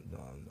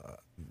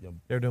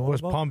 They're doing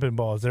was pumping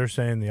balls. They're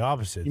saying the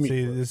opposite.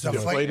 See, this is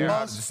Deflating It's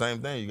balls? the same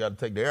thing. You got to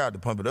take the air out to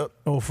pump it up.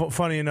 Oh,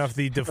 funny enough,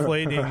 the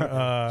deflating.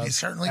 You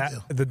certainly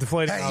do. The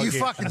deflating. Hey, you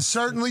fucking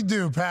certainly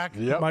do, Pac.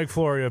 Yep. Mike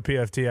Florio,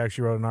 PFT,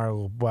 actually wrote an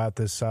article about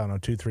this, I don't know,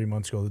 2-3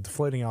 months ago. The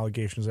deflating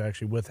allegations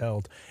actually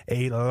withheld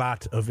a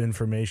lot of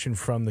information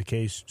from the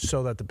case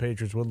so that the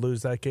Patriots would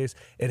lose that case.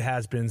 It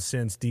has been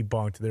since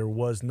debunked. There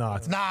was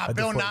not. Nah, a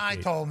Bill deflating Nye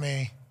case. told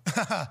me.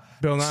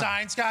 Bill Nye.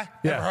 Science guy?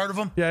 Yeah. Ever heard of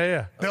him?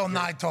 Yeah. Bill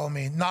Nye told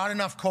me not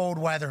enough cold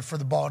weather for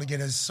the ball to get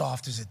as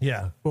soft as it did.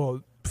 Yeah.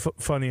 Well,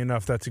 funny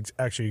enough, that's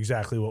actually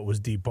exactly what was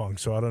debunked.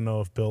 So I don't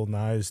know if Bill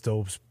Nye is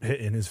still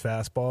hitting his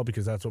fastball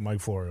because that's what Mike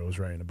Florio was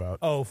writing about.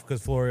 Oh,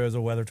 because Florio is a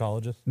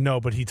weatherologist?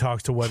 No, but he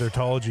talks to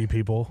weatherology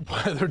people.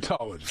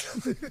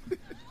 Weatherologist.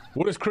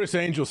 What does Chris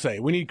Angel say?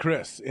 We need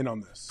Chris in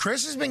on this.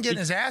 Chris has been getting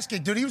his ass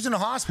kicked. Dude, he was in the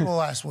hospital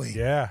last week.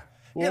 Yeah.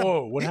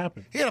 Whoa, what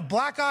happened? He had a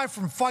black eye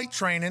from fight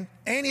training,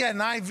 and he had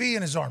an IV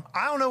in his arm.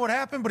 I don't know what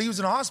happened, but he was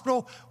in a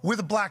hospital with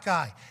a black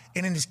eye.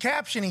 And in his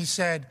caption, he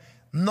said,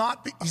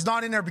 he's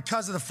not in there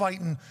because of the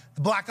fighting.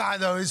 The black eye,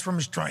 though, is from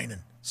his training.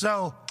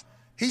 So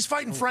he's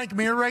fighting Frank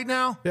Mir right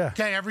now. Yeah.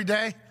 Okay, every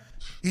day.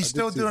 He's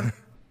still doing.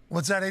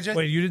 What's that, AJ?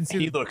 Wait, you didn't see?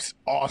 He looks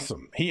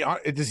awesome.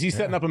 Is he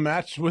setting up a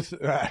match with?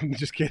 I'm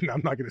just kidding.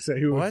 I'm not going to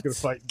say who he's going to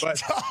fight, but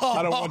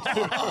I don't want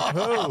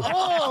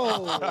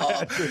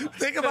to.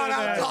 Think about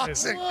how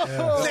toxic.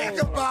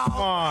 Think about. Come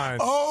on.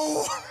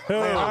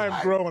 Man,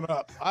 I'm growing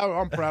up.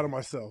 I'm proud of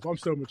myself. I'm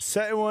so much.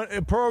 Setting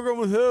a program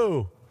with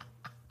who?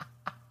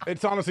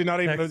 It's honestly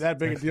not even that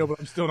big a deal, but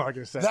I'm still not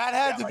going to say That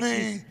had to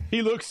be.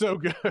 He looks so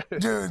good,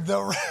 dude.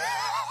 The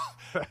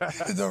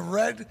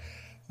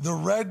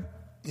red.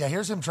 Yeah,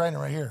 here's him training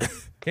right here.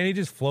 Can he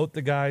just float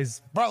the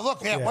guys? Bro,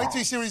 look, wait till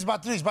you see what he's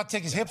about to do. He's about to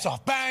take his hips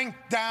off. Bang,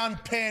 down,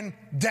 pin,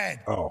 dead.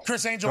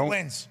 Chris Angel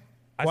wins.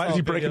 Why does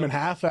he break him in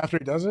half after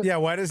he does it? Yeah,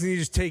 why doesn't he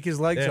just take his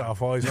legs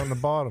off while he's on the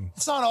bottom?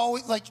 It's not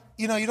always like,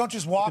 you don't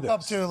just walk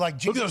up to like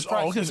Jesus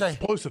Christ and say,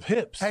 explosive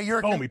hips. Hey, you're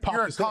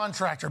a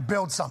contractor.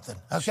 Build something.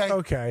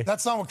 Okay.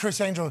 That's not what Chris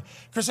Angel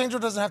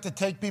doesn't have to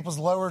take people's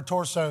lower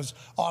torsos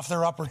off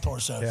their upper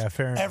torsos. Yeah,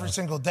 fair enough. Every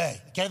single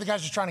day. Okay, the guy's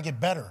just trying to get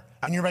better,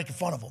 and you're making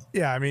fun of him.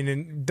 Yeah, I mean,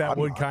 and that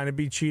would kind of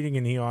be cheating,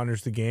 and he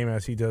honors the game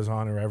as he does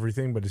honor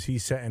everything. But is he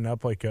setting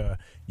up like a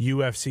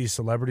UFC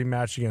celebrity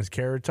match against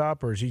Carrot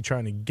Top, or is he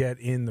trying to get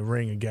in the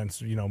ring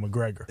against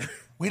McGregor?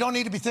 We don't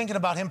need to be thinking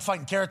about him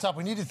fighting Carrot Top.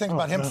 We need to think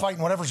about him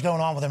fighting whatever's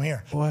going on with him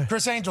here. What?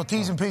 Chris Angel,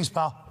 T's and P's,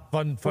 pal.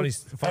 Fun.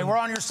 Hey, we're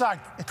on your side.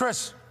 Hey,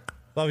 Chris.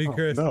 Love you,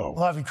 Chris.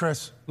 Love you,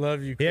 Chris.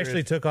 Love you, Chris. He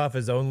actually took off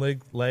his own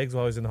legs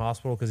while he was in the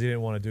hospital because he didn't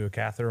want to do a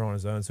catheter on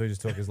his own. So he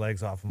just took his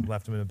legs off and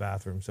left him in the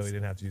bathroom so he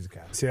didn't have to use a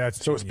catheter.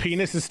 See, so his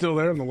penis is still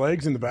there in the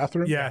legs in the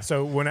bathroom? Yeah,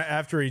 so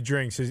after he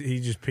drinks, he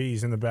just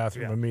pees in the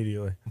bathroom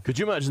immediately. Could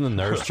you imagine the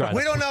nurse trying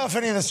We don't know if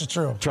any of this is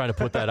true. trying to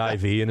put that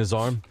IV in his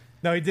arm?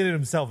 No, he did it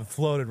himself. It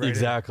floated right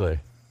Exactly.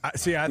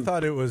 I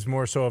thought it was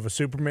more so of a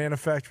Superman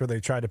effect where they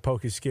tried to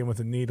poke his skin with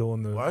a needle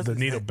and the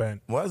needle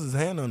bent. Why is his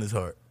hand on his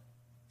heart?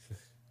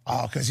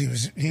 Oh, because he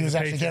was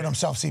actually giving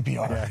himself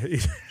CPR. Yeah.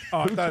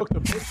 Who took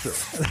the picture?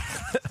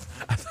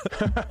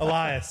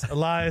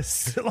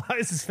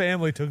 Elias's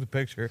family took the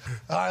picture.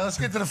 All right, let's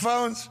get to the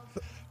phones.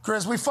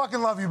 Chris, we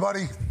fucking love you,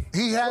 buddy.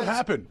 What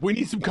happened? We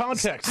need some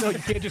context. No, you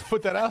can't just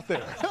put that out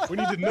there. We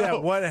need to know. Yeah,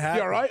 what happened?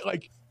 You all right?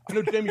 Like, I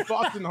know Jamie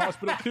Foxx in the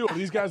hospital, too. Are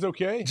these guys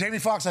okay? Jamie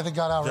Foxx, I think,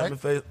 got out,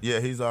 right? Yeah,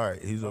 he's all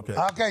right. He's okay.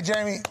 Okay,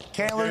 Jamie.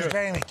 Can't lose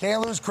Jamie.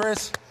 Can't lose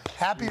Chris.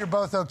 Happy you're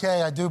both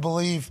okay, I do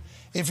believe.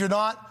 If you're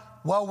not,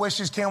 well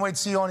wishes. Can't wait to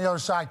see you on the other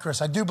side,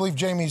 Chris. I do believe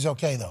Jamie's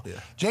okay, though. Yeah.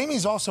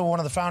 Jamie's also one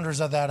of the founders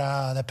of that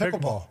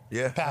pickleball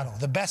paddle,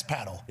 the best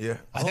paddle. Yeah.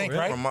 I think,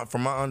 right?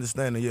 From my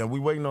understanding, yeah. We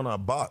waiting on our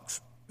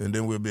box, and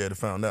then we'll be able to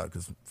find out,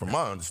 because from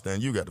my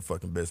understanding, you got the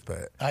fucking best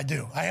pad. I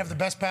do. I have the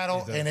best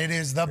paddle, and it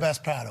is the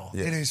best paddle.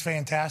 Yeah. It is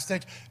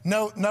fantastic.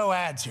 No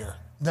ads here.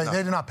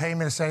 They did not pay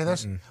me to say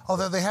this,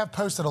 although they have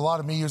posted a lot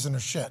of me using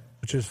their shit.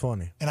 Which is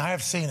funny. And I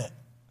have seen it.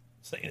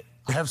 Seen it.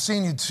 I have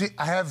seen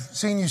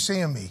you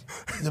seeing me,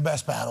 the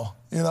best battle,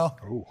 you know?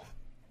 Ooh.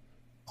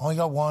 Only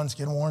got one. It's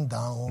getting worn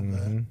down a little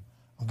bit. I'm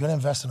going to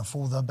invest in a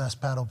full The Best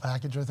Paddle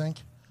package, I think.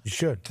 You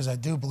should. Because I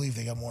do believe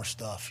they got more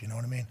stuff, you know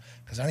what I mean?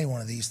 Because any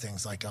one of these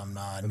things, like I'm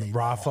not. And the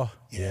Rafa.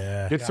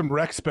 Yeah. Get some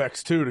rec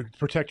specs, too, to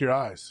protect your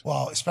eyes.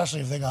 Well,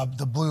 especially if they got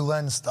the blue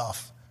lens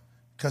stuff.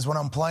 Because when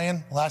I'm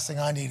playing, last thing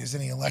I need is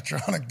any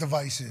electronic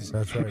devices.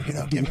 That's right. You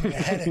know, give me a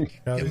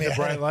headache. Give me a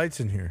bright headache. lights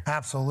in here.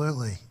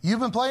 Absolutely. You've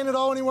been playing it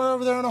all anywhere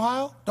over there in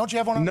Ohio? Don't you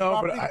have one on your No,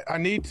 property? but I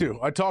need to.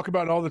 I talk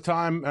about it all the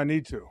time. I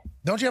need to.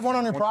 Don't you have one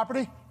on your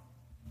property?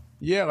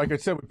 Yeah, like I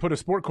said, we put a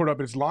sport court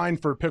up. It's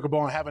lined for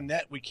pickleball and have a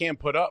net we can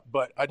put up,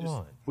 but I just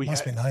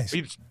Must be nice.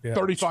 It's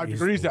 35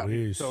 degrees out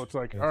here, so it's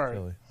like, all right.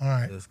 All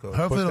right. go.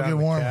 Hopefully it'll get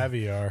warm.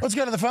 Caviar. Let's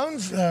go to the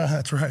phones.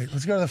 That's right.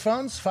 Let's go to the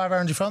phones.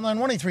 5RNG phone line,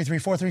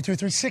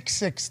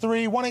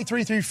 1-833-432-3663,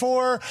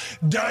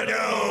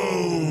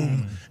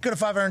 1-833-4-DOME. Go to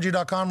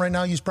 5RNG.com right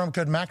now. Use promo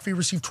code McAfee.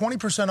 Receive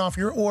 20% off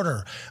your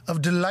order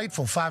of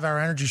delightful 5-Hour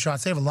Energy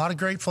shots. They have a lot of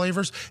great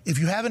flavors. If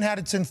you haven't had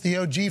it since the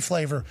OG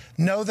flavor,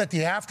 know that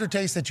the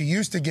aftertaste that you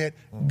used to get,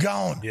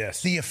 gone.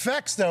 Yes. The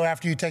effects, though,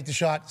 after you take the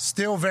shot,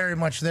 still very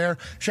much there.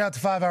 Shout out to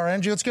 5-Hour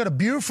Energy. Let's go to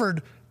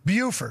Buford.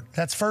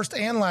 That's first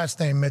and last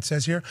name, Mitt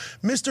says here.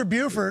 Mr.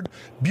 Buford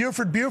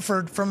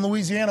from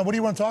Louisiana. What do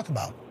you want to talk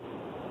about?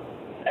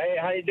 Hey,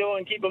 how you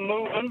doing? Keep it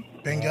moving.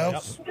 Bingo.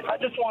 Yep.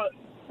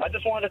 I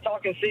just wanted to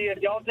talk and see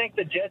if y'all think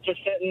the Jets are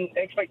setting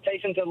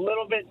expectations a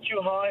little bit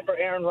too high for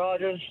Aaron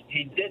Rodgers.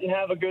 He didn't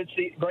have a great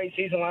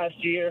season last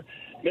year,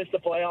 missed the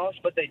playoffs,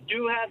 but they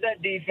do have that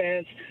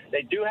defense.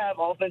 They do have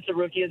Offensive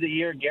Rookie of the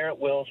Year, Garrett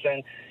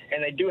Wilson,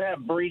 and they do have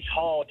Breece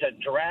Hall to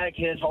drag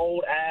his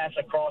old ass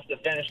across the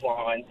finish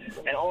line.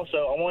 And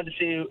also, I wanted to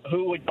see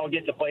who would y'all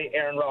get to play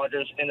Aaron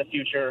Rodgers in the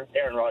future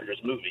Aaron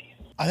Rodgers movie.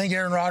 I think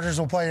Aaron Rodgers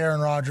will play Aaron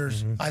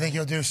Rodgers. I think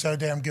he'll do so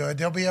damn good.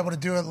 They'll be able to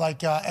do it like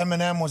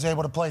Eminem was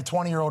able to play a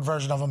 20-year-old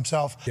version of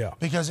himself. Yeah.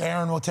 Because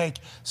Aaron will take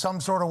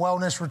some sort of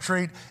wellness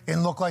retreat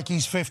and look like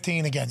he's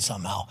 15 again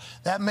somehow.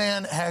 That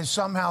man has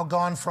somehow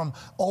gone from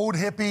old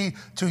hippie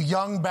to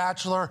young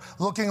bachelor,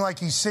 looking like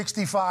he's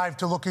 65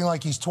 to looking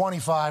like he's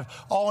 25,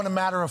 all in a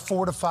matter of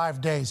 4 to 5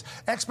 days.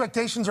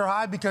 Expectations are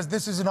high because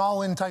this is an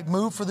all-in type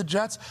move for the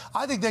Jets.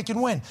 I think they can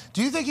win.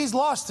 Do you think he's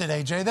lost it,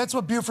 AJ? That's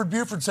what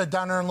Buford said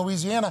down there in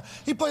Louisiana.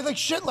 He played like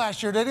shit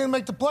last year. They didn't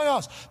make the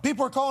playoffs.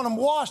 People are calling him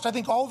washed. I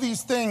think all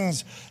these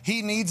things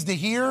he needs to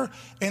hear,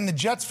 and the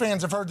Jets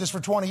fans have heard this for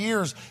 20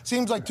 years.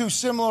 Seems like two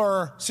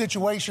similar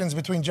situations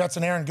between Jets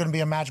and Aaron going to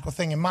be a magical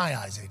thing in my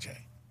eyes, AJ.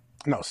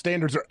 No,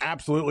 standards are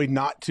absolutely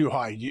not too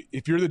high.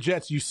 If you're the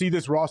Jets, you see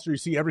this roster, you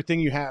see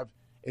everything you have,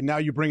 and now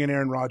you bring in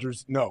Aaron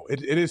Rodgers. No,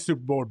 it is Super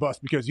Bowl or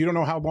bust because you don't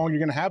know how long you're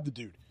going to have the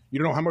dude. You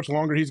don't know how much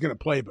longer he's going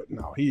to play, but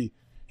no, he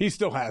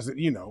still has it.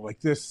 You know, like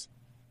this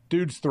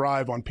dudes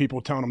thrive on people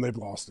telling them they've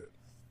lost it.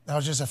 That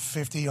was just a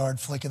 50-yard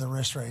flick of the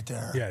wrist right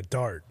there. Yeah,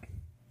 dart.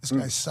 This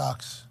guy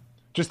sucks.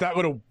 Just that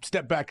little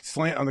step back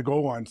slant on the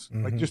goal lines.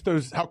 Like just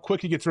those, how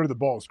quick he gets rid of the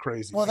ball is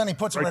crazy. Well, then he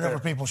puts it right there. over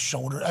people's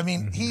shoulder. I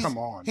mean, Come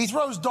on. He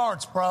throws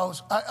darts,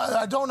 bros.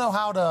 I don't know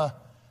how to.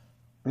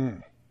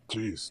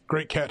 Jeez.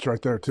 Great catch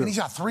right there, too. And he's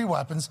got 3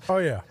 weapons. Oh,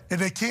 yeah. And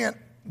they can't,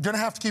 going to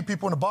have to keep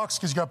people in the box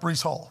because you got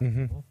Breece Hall.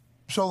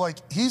 So, like,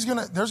 there's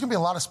going to be a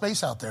lot of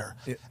space out there.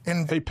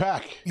 And Hey,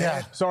 Pack.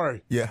 Yeah.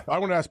 Sorry. Yeah. I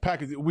want to ask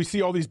Pack, we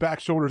see all these back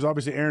shoulders.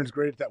 Obviously, Aaron's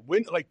great at that.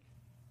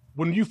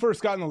 When you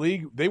first got in the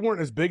league, they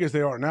weren't as big as they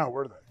are now,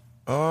 were they?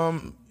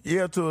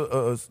 Yeah,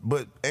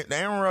 but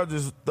Aaron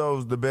Rodgers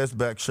throws the best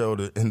back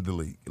shoulder in the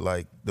league.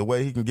 Like, the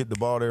way he can get the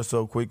ball there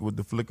so quick with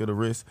the flick of the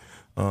wrist,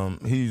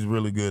 he's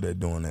really good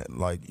at doing that.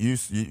 Like,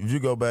 if you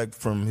go back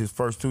from his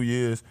first 2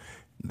 years,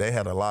 they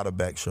had a lot of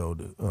back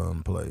shoulder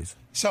plays.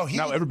 so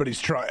Now everybody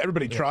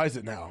tries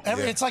it now.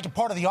 It's like a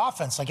part of the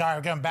offense. Like, all right,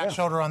 we're going back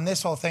shoulder on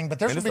this whole thing. But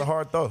there's And it's gonna a be,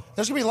 hard throw.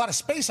 There's going to be a lot of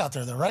space out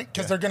there, though, right?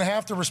 Because they're going to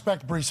have to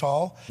respect Breece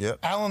Hall. Yep.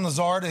 Alan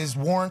Lazard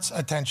warrants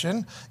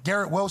attention.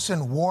 Garrett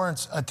Wilson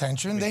warrants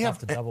attention. They have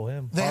to double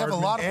him. They have a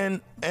lot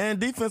of. And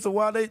defensive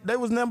wise, they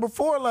was number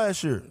 4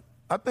 last year.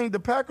 I think the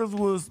Packers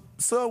was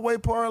subway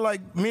par,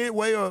 like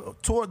midway or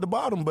toward the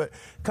bottom, but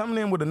coming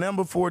in with a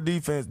number 4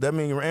 defense, that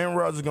means Aaron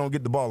Rodgers is going to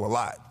get the ball a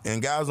lot.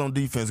 And guys on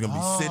defense going to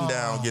be sitting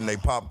down, getting their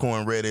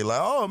popcorn ready, like,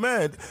 oh,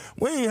 man,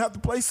 we ain't have to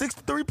play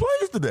 63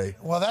 plays today.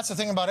 Well, that's the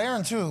thing about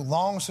Aaron, too.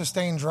 Long,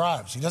 sustained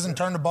drives. He doesn't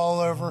turn the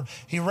ball over.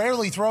 He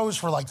rarely throws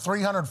for like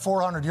 300,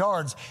 400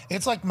 yards.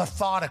 It's like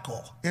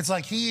methodical. It's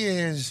like he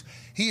is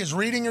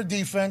reading your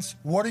defense.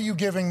 What are you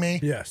giving me?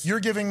 Yes.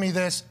 You're giving me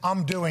this.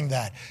 I'm doing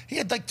that. He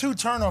had like 2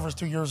 turnovers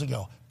 2 years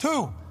ago.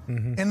 2.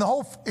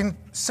 In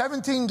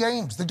 17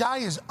 games. The guy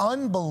is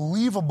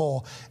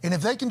unbelievable. And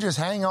if they can just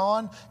hang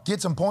on,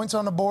 get some points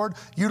on the board,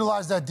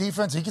 utilize that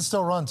defense, he can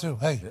still run too.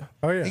 Hey,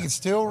 he can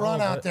still run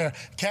out there.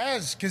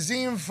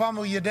 Kazeem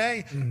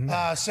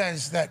Famuyide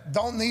says that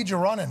don't need you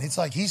running. It's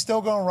like he's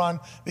still going to run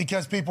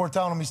because people are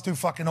telling him he's too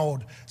fucking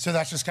old. So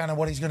that's just kind of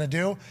what he's going to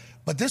do.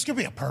 But this could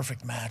be a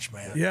perfect match,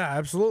 man. Yeah,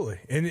 absolutely.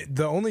 And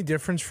the only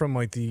difference from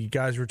like the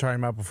guys we were talking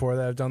about before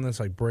that have done this,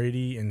 like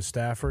Brady and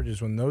Stafford,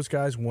 is when those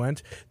guys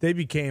went, they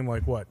became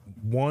like what,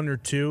 1 or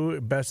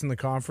 2 best in the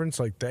conference.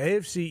 Like the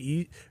AFC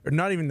East, or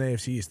not even the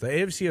AFC East, the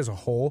AFC as a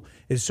whole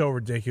is so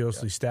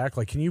ridiculously stacked.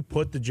 Like, can you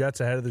put the Jets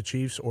ahead of the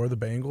Chiefs or the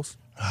Bengals?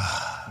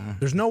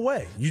 There's no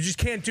way. You just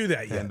can't do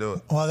that yet. Can't do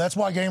it. Well, that's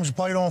why games are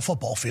played on a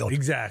football field.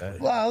 Exactly.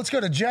 Well, let's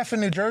go to Jeff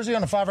in New Jersey on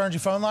the 5 Energy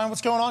phone line.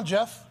 What's going on,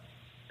 Jeff?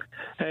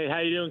 Hey, how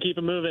you doing? Keep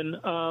it moving.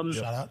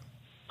 Shout out.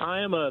 I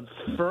am a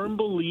firm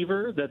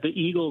believer that the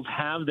Eagles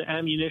have the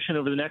ammunition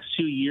over the next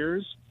 2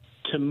 years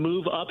to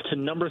move up to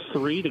number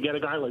 3 to get a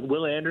guy like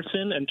Will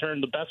Anderson and turn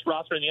the best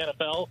roster in the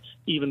NFL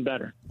even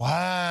better.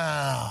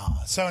 Wow.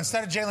 So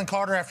instead of Jalen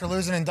Carter after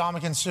losing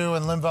Ndamukong Suh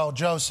and Linval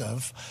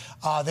Joseph,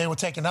 they would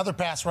take another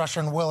pass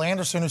rusher in Will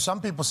Anderson, who some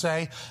people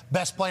say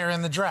best player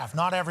in the draft.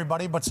 Not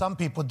everybody, but some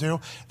people do.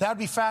 That would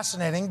be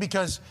fascinating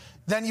because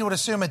then you would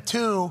assume at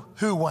 2,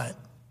 who went?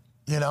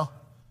 You know?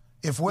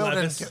 If Will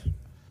didn't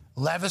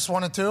Levis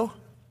wanted to,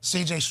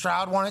 C.J.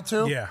 Stroud wanted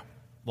to. Yeah.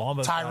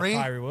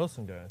 Tyree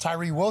Wilson guy.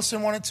 Tyree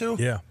Wilson wanted to.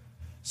 Yeah.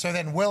 So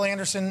then Will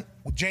Anderson,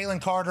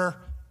 Jalen Carter,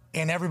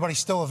 and everybody's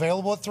still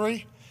available at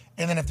 3.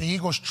 And then if the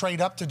Eagles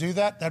trade up to do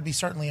that, that'd be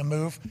certainly a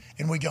move.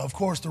 And we go, of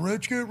course, the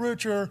rich get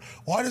richer.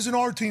 Why doesn't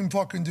our team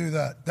fucking do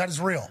that? That is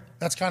real.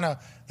 That's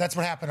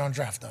what happened on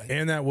draft night.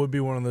 And that would be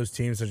one of those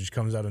teams that just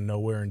comes out of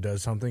nowhere and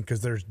does something,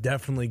 because there's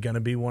definitely going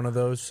to be one of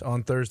those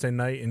on Thursday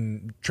night,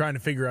 and trying to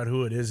figure out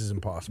who it is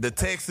impossible. The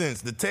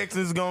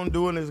Texans going to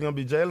do it. It's going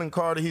to be Jalen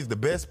Carter. He's the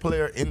best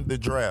player in the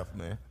draft,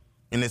 man.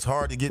 And it's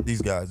hard to get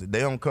these guys. They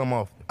don't come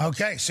off.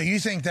 Okay, so you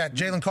think that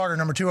Jalen Carter,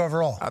 number 2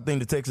 overall? I think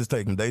the Texans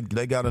take him.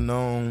 They got a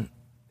known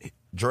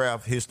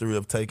draft history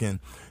of taking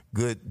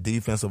good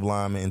defensive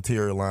linemen,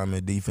 interior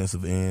linemen,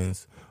 defensive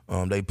ends.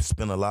 They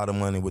spend a lot of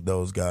money with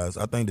those guys.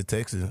 I think the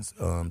Texans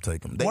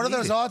take them. What are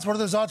those odds? What are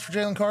those odds for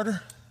Jalen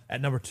Carter? At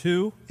number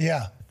 2,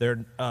 yeah, they're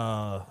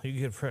you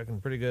get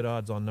pretty good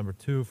odds on number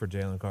 2 for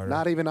Jalen Carter.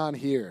 Not even on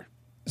here.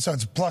 So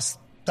it's plus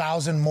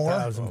 1,000 more.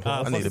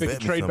 I need to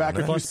bet trade back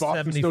a few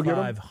spots and still get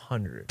them.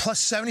 7,500. Plus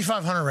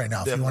 7,500 right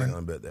now. Definitely if you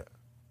going to bet that.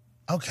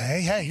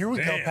 Okay, hey, here we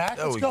go, Pack.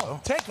 There Let's we go. go.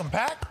 Take him,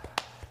 Pack.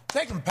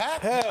 Take him,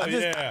 Pack.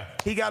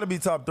 He got to be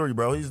top 3,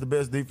 bro. He's the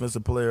best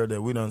defensive player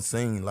that we done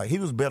seen. Like, he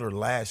was better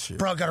last year.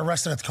 Bro got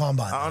arrested at the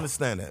combine. I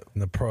understand that. In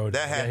the pro.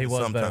 That happens he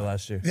was sometimes. better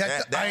last year.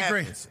 Yeah, That I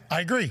agree. happens.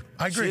 I agree.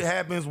 Shit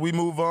happens. We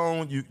move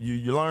on.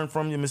 You learn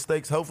from your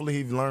mistakes. Hopefully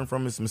he learned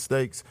from his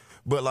mistakes.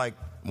 But, like,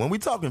 when we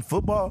talking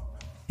football,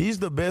 he's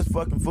the best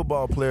fucking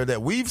football player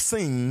that we've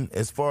seen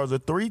as far as a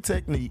 3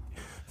 technique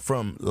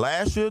from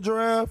last year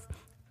draft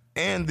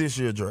and this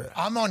year draft.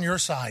 I'm on your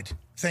side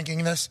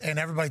thinking this, and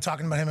everybody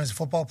talking about him as a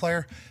football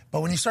player.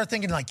 But when you start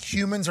thinking like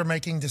humans are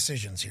making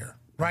decisions here,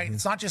 right? Mm-hmm.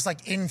 It's not just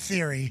like in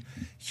theory.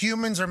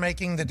 Humans are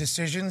making the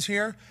decisions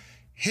here.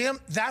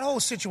 That whole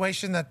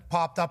situation that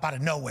popped up out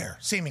of nowhere,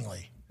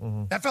 seemingly.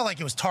 That felt like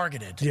it was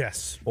targeted.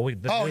 Yes. Well,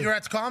 you're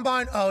at the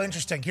combine? Oh,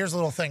 interesting. Here's a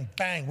little thing.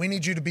 Bang. We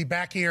need you to be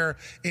back here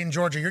in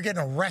Georgia. You're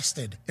getting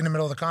arrested in the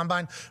middle of the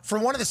combine for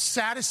one of the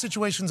saddest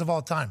situations of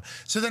all time.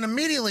 So then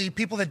immediately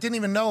people that didn't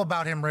even know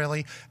about him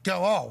really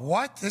go, oh,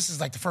 what? This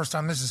is like the first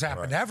time this has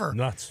happened ever.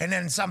 Nuts. And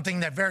then something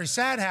that very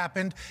sad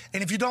happened.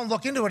 And if you don't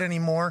look into it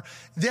anymore,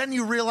 then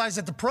you realize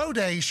that the pro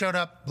day he showed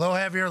up a little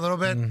heavier, a little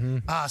bit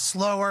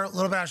slower, a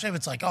little bit out of shape.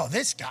 It's like, oh,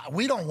 this guy,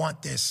 we don't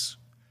want this.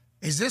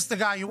 Is this the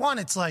guy you want?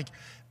 It's like,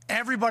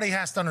 everybody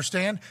has to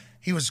understand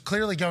he was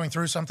clearly going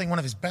through something. One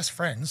of his best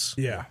friends.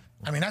 Yeah.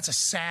 I mean, that's a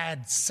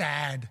sad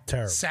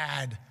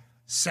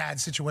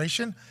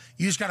situation.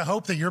 You just got to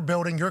hope that you're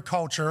building your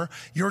culture.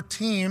 Your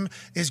team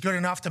is good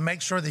enough to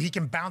make sure that he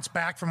can bounce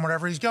back from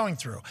whatever he's going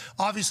through.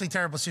 Obviously,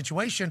 terrible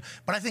situation,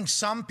 but I think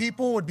some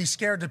people would be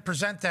scared to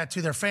present that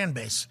to their fan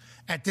base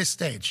at this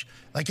stage.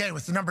 Like, hey,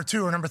 with the number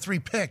 2 or number 3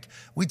 pick,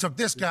 we took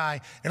this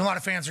guy, and a lot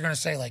of fans are going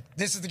to say, like,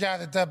 this is the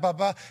guy that blah,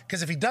 blah,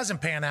 because if he doesn't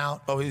pan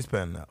out. Oh, he's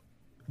panning out.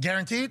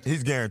 Guaranteed?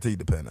 He's guaranteed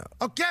to pan out.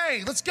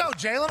 Okay, let's go,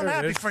 Jalen. I'm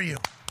happy for you.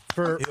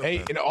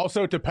 And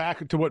also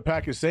to what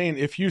Pack is saying,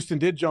 if Houston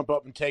did jump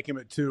up and take him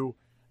at 2,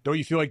 don't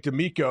you feel like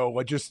D'Amico,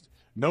 like just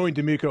knowing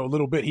D'Amico a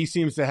little bit, he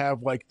seems to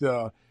have like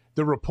the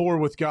rapport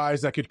with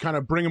guys that could kind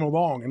of bring him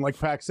along and, like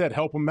Pack said,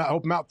 help him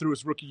out through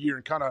his rookie year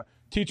and kind of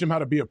teach him how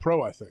to be a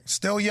pro, I think.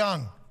 Still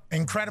young.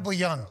 Incredibly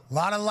young. A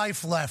lot of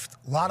life left.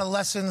 A lot of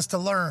lessons to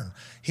learn.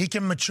 He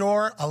can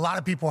mature. A lot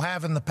of people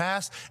have in the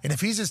past. And if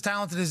he's as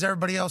talented as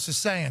everybody else is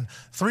saying,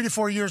 3 to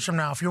 4 years from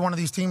now, if you're one of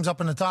these teams up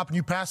in the top and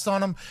you passed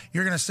on him,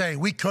 you're going to say,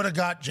 we could have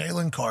got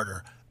Jalen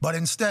Carter. But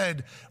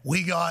instead,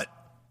 we got,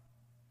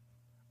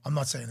 I'm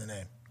not saying the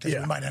name. because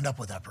we might end up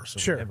with that person.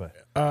 Sure.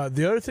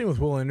 The other thing with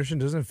Will Anderson,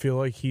 doesn't feel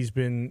like he's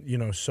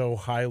been, so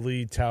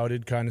highly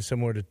touted, kind of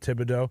similar to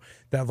Thibodeau,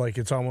 that like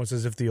it's almost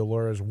as if the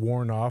allure is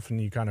worn off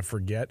and you kind of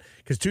forget.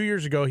 Because 2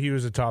 years ago, he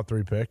was a top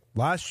 3 pick.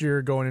 Last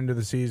year, going into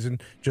the season,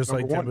 just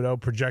Number like one. Thibodeau,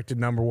 projected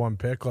number 1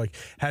 pick. Like,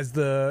 has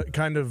the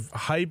kind of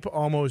hype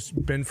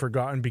almost been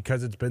forgotten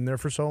because it's been there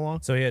for so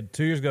long? So he had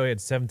 2 years ago, he had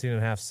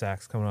 17.5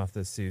 sacks coming off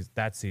that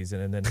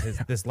season, and then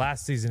this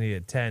last season he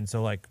had 10.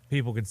 So like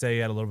people could say he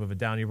had a little bit of a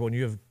down year, but when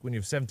you have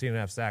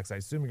 17.5 sacks, I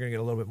assume you're going to get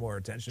a little bit more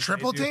attention.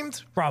 Triple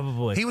teamed?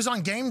 Probably. He was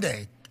on game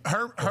day.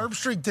 Herb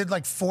Streak did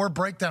like 4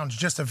 breakdowns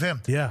just of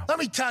him. Yeah. Let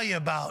me tell you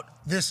about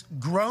this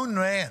grown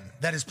man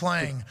that is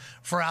playing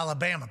for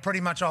Alabama pretty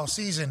much all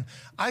season.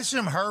 I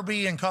assume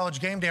Herbie and College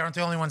Game Day aren't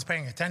the only ones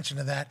paying attention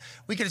to that.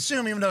 We could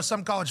assume, even though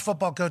some college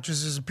football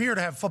coaches appear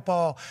to have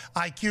football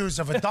IQs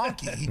of a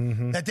donkey,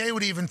 that they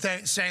would even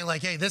say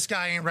like, hey, this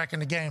guy ain't wrecking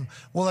the game.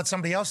 We'll let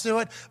somebody else do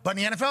it. But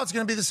in the NFL, it's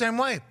going to be the same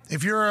way.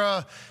 If you're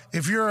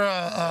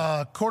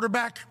a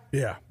quarterback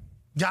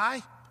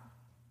guy,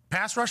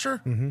 pass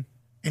rusher,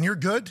 and you're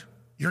good,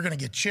 you're going to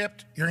get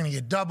chipped, you're going to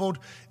get doubled,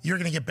 you're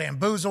going to get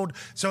bamboozled.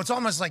 So it's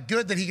almost like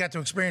good that he got to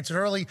experience it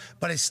early,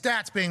 but his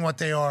stats being what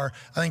they are,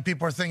 I think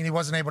people are thinking he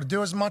wasn't able to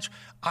do as much.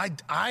 I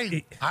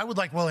would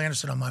like Will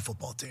Anderson on my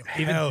football team.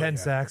 Even 10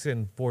 sacks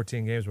in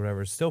 14 games,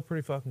 whatever, is still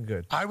pretty fucking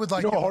good. I would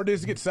like. You know how hard it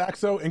is to get sacks,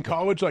 though? In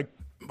college, like,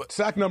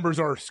 sack numbers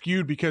are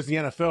skewed because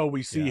in the NFL,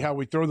 we see how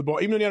we throw the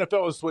ball. Even in the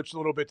NFL, has switched a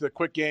little bit to the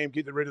quick game,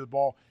 getting rid of the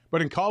ball.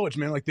 But in college,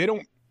 man, like,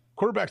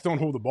 quarterbacks don't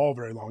hold the ball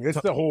very long.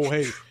 It's the whole,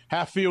 hey,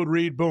 half field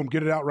read, boom,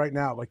 get it out right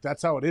now. Like,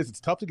 that's how it is. It's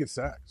tough to get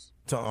sacks.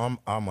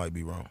 I might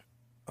be wrong.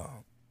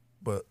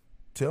 But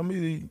tell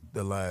me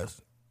the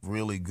last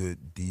really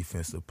good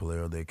defensive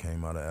player that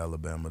came out of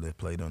Alabama that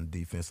played on the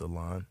defensive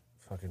line.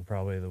 Fucking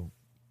probably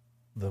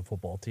the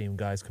football team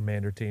guys,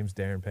 commander teams,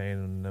 Darren Payne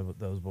and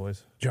those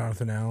boys.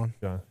 Jonathan Allen.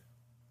 Yeah.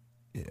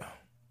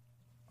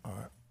 All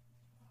right.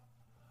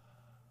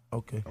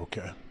 Okay.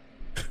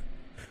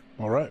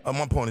 All right.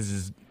 My point is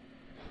just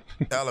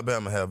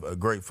Alabama have a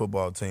great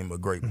football team, a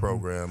great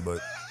program, but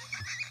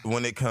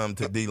when it comes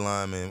to D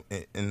linemen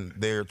and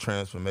their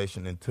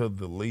transformation into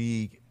the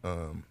league,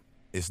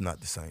 it's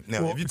not the same.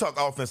 Now, if you talk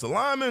offensive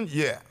linemen,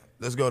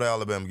 let's go to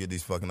Alabama and get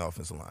these fucking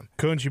offensive linemen.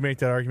 Couldn't you make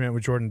that argument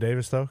with Jordan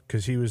Davis, though?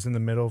 Because he was in the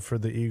middle for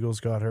the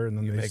Eagles, got hurt, and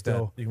then You can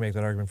make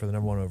that argument for the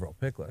number 1 overall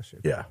pick last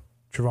year. Yeah.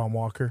 Trevon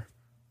Walker.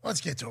 Let's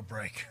get to a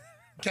break.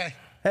 Okay.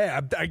 Hey,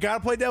 I got to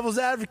play devil's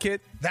advocate.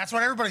 That's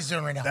what everybody's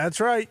doing right now. That's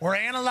right. We're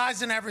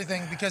analyzing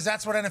everything because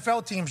that's what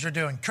NFL teams are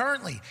doing.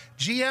 Currently,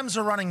 GMs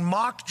are running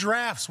mock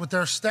drafts with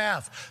their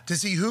staff to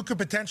see who could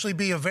potentially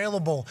be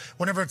available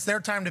whenever it's their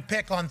time to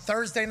pick on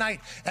Thursday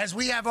night as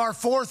we have our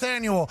fourth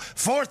annual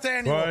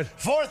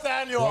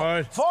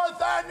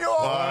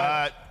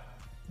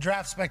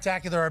Draft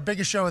Spectacular, our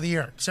biggest show of the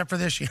year, except for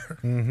this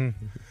year.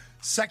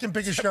 Second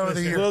biggest show of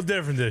the year. A little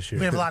different this year.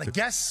 We have a lot of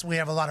guests. We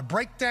have a lot of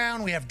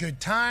breakdown. We have good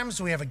times.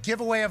 We have a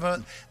giveaway of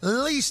at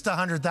least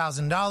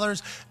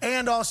 $100,000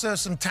 and also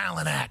some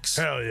talent acts.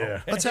 Hell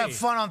yeah. Let's have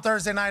fun on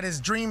Thursday night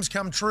as dreams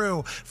come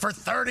true for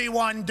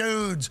 31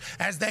 dudes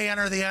as they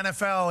enter the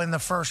NFL in the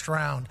first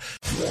round.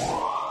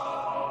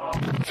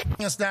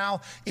 Us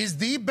now is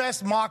the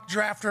best mock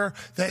drafter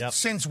that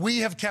since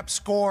we have kept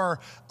score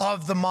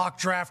of the mock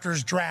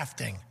drafters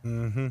drafting.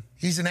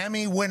 He's an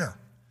Emmy winner.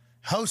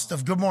 Host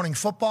of Good Morning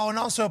Football, and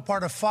also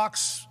part of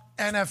Fox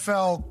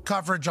NFL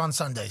coverage on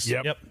Sundays.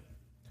 Yep.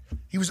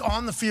 He was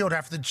on the field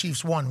after the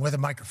Chiefs won with a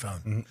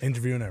microphone.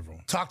 Interviewing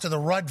everyone. Talked to the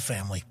Rudd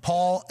family,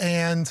 Paul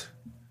and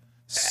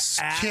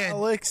Kid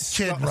Rudd.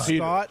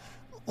 Scott.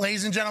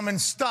 Ladies and gentlemen,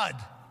 stud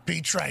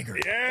Pete Schreger.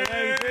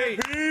 Yeah.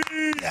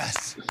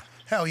 Yes.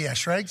 Hell yeah,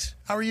 Schregs.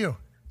 How are you?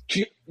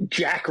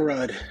 Jack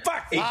Rudd,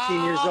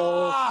 18 years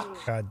old.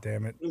 God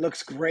damn it.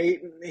 Looks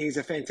great. He's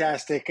a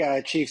fantastic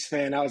Chiefs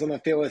fan. I was on the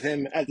field with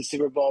him at the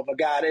Super Bowl. But,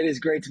 God, it is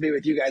great to be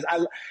with you guys.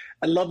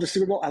 I love the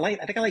Super Bowl. I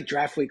think I like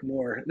draft week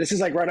more. This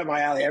is like right up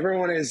my alley.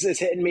 Everyone is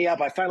hitting me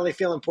up. I finally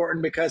feel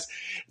important because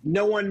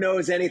no one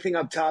knows anything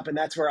up top, and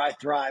that's where I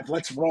thrive.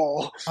 Let's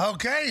roll.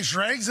 Okay,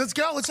 Schregs, let's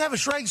go. Let's have a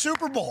Schreg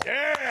Super Bowl.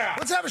 Yeah.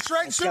 Let's have a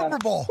Schreg Super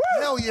Bowl.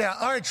 Woo. Hell yeah.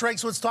 All right,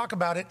 Schregs, let's talk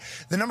about it.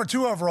 The number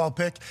 2 overall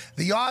pick.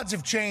 The odds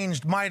have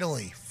changed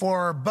mightily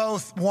for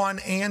both 1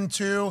 and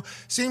 2.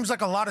 Seems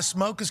like a lot of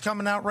smoke is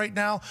coming out right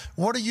now.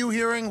 What are you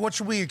hearing? What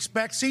should we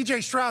expect?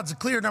 CJ Stroud's a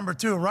clear number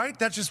 2, right?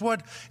 That's just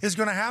what is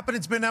going to happen.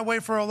 It's been that way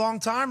for a long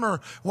time,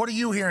 or what are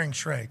you hearing,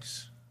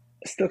 Schregs?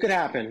 Still could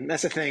happen.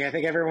 That's the thing. I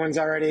think everyone's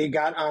already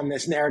got on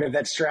this narrative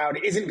that Stroud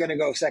isn't going to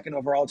go 2nd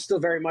overall. It still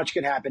very much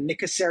could happen. Nick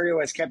Caserio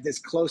has kept this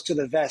close to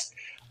the vest.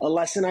 A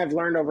lesson I've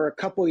learned over a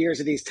couple years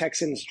of these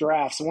Texans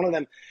drafts. One of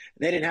them,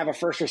 they didn't have a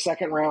 1st or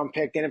 2nd round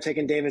pick. They ended up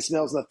taking Davis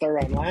Mills in the 3rd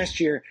round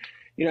last year.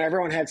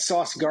 Everyone had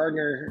Sauce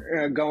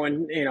Gardner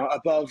going,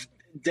 above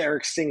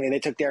Derek Stingley. They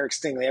took Derek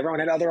Stingley. Everyone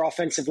had other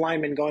offensive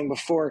linemen going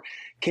before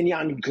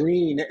Kenyon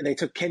Green. They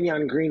took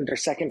Kenyon Green, their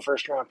 2nd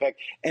first-round pick,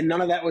 and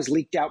none of that was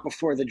leaked out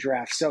before the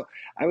draft. So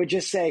I would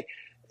just say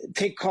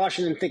take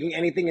caution in thinking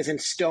anything is in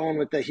stone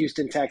with the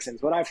Houston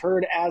Texans. What I've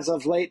heard as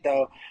of late,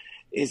 though,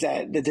 is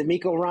that the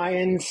DeMeco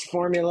Ryans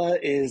formula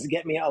is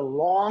get me a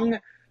long,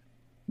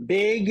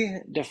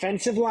 big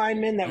defensive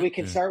lineman that we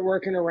can start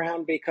working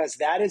around, because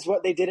that is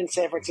what they did in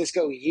San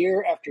Francisco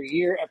year after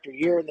year after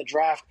year in the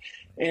draft.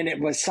 And it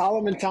was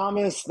Solomon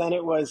Thomas, then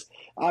it was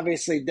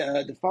obviously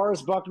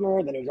DeForest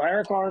Buckner, then it was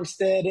Eric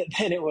Armstead,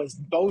 then it was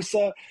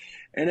Bosa,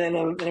 and then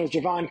it was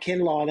Javon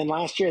Kinlaw. And then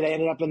last year they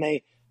ended up and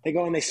they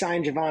go and they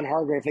sign Javon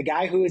Hargrave. The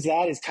guy who is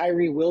that is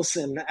Tyree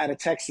Wilson out of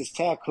Texas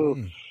Tech,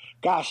 who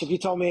gosh, if you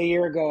told me a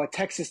year ago a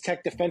Texas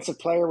Tech defensive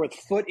player with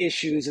foot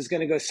issues is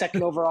going to go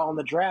second overall in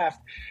the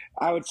draft,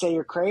 I would say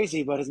you're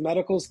crazy. But his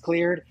medical's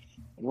cleared.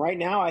 And right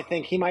now, I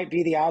think he might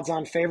be the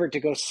odds-on favorite to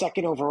go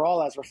second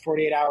overall as we're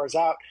 48 hours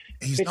out.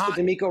 Fits the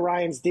DeMeco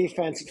Ryans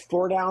defense,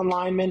 4-down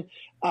lineman,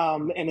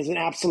 and is an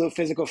absolute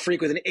physical freak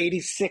with an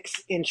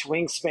 86-inch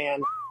wingspan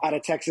out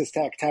of Texas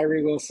Tech,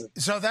 Tyree Wilson.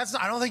 So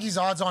I don't think he's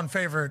odds-on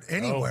favorite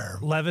anywhere.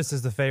 Levis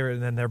is the favorite,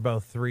 and then they're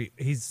both three.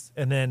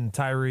 And then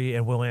Tyree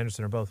and Will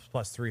Anderson are both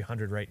plus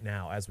 300 right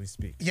now as we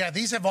speak. Yeah,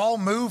 these have all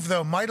moved,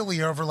 though,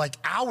 mightily over like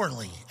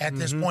hourly at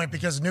this point,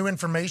 because new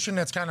information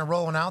that's kind of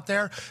rolling out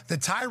there. The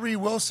Tyree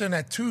Wilson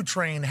at 2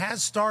 train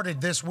has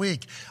started this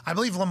week. I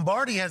believe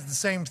Lombardi has the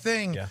same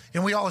thing,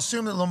 and we all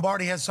assume that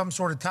Lombardi has some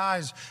sort of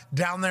ties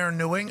down there in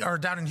New England, or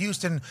down in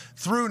Houston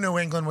through New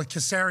England with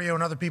Caserio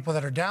and other people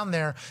that are down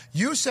there.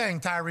 You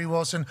saying Tyree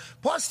Wilson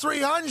plus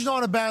 300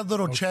 not a bad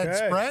little Ched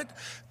spread.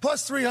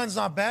 Plus 300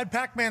 not bad.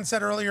 Pac-Man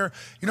said earlier,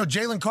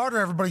 Jalen Carter,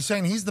 everybody's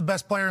saying he's the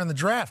best player in the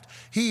draft.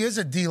 He is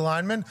a D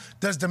lineman.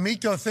 Does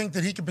DeMeco think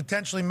that he could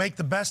potentially make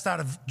the best out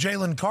of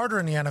Jalen Carter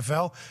in the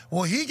NFL?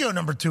 Will he go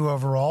number 2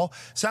 overall?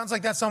 Sounds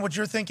like that's not what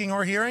you're thinking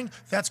or hearing.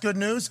 That's good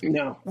news.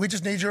 No. We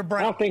just need your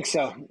brain. I don't think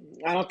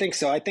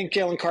so. I think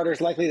Jalen Carter is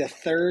likely the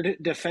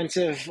 3rd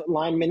defensive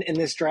lineman in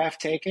this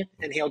draft taken,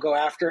 and he'll go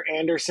after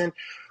Anderson,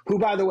 who,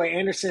 by the way,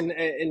 Anderson,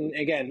 and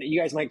again, you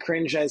guys might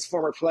cringe as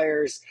former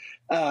players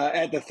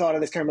at the thought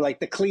of this term, like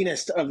the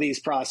cleanest of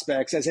these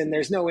prospects, as in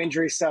there's no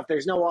injury stuff,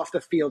 there's no off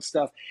the field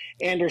stuff.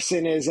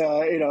 Anderson is,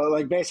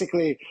 like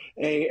basically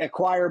a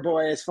choir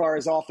boy as far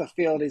as off the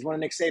field. He's one of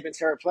Nick Saban's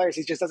favorite players.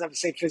 He just doesn't have the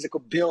same physical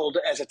build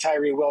as a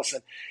Tyree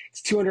Wilson.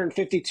 He's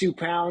 252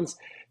 pounds,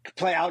 could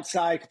play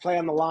outside, could play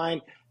on the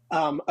line.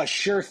 A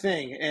sure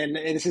thing. And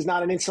this is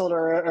not an insult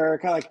or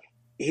kind of like,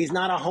 he's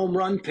not a home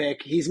run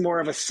pick. He's more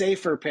of a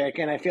safer pick.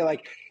 And I feel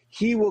like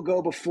he will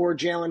go before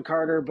Jalen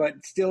Carter,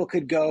 but still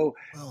could go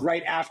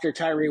right after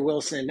Tyree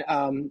Wilson.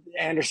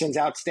 Anderson's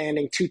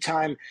outstanding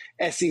 2-time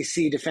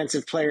SEC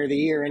Defensive Player of the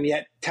Year, and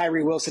yet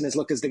Tyree Wilson has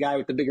looked as the guy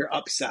with the bigger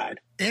upside.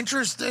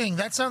 Interesting.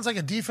 That sounds like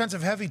a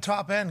defensive heavy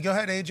top end. Go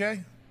ahead,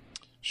 AJ.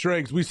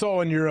 Schregs, we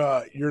saw in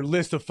your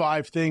list of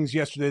 5 things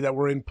yesterday that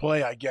were in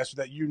play, I guess,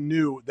 that you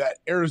knew that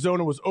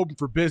Arizona was open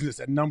for business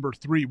at number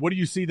 3. What do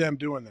you see them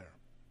doing there?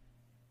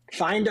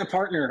 Find a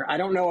partner. I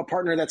don't know a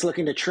partner that's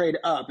looking to trade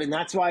up, and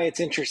that's why it's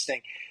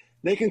interesting.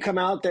 They can come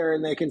out there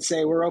and they can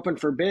say, we're open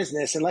for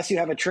business. Unless you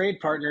have a trade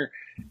partner,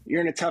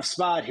 you're in a tough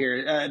spot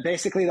here.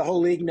 Basically, the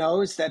whole league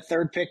knows that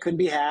 3rd pick could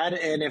be had,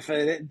 and if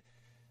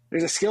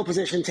there's a skill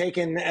position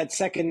taken at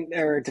 2nd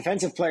or a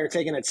defensive player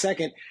taken at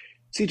 2nd,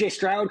 CJ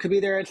Stroud could be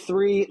there at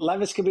 3.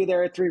 Levis could be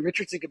there at 3.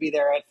 Richardson could be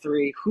there at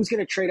 3. Who's going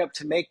to trade up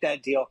to make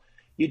that deal?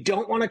 You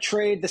don't want to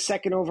trade the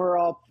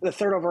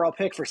 3rd overall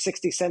pick for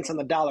 60 cents on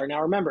the dollar.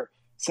 Now, remember,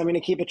 something to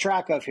keep a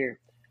track of here.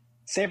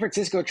 San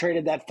Francisco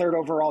traded that 3rd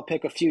overall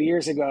pick a few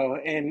years ago,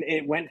 and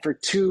it went for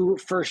 2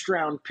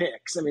 first-round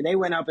picks. I mean, they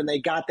went up and they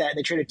got that, and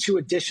they traded 2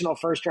 additional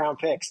first-round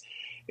picks.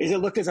 Is it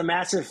looked as a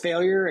massive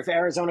failure if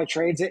Arizona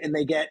trades it and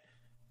they get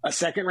a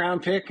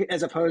 2nd-round pick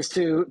as opposed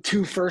to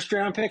 2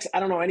 first-round picks? I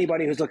don't know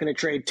anybody who's looking to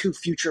trade 2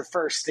 future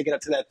firsts to get up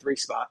to that 3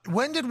 spot.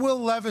 When did Will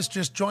Levis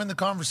just join the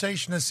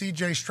conversation as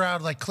C.J.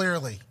 Stroud, like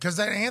clearly? Because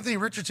Anthony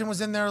Richardson was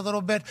in there a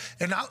little bit.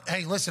 And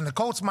hey, listen, the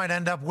Colts might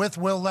end up with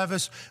Will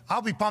Levis.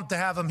 I'll be pumped to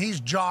have him.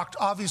 He's jocked.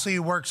 Obviously, he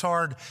works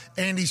hard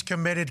and he's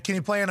committed. Can he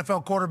play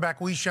NFL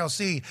quarterback? We shall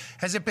see.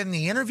 Has it been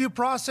the interview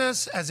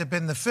process? Has it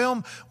been the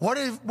film? What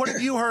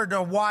have you heard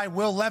of why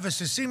Will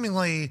Levis is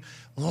seemingly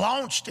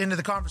launched into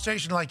the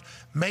conversation, like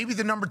maybe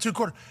the number 2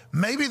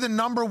 maybe the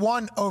number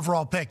 1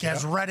 overall pick,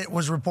 as Reddit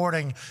was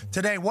reporting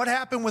today? What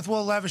happened with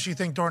Will Levis, you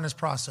think, during this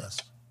process?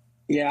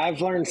 Yeah,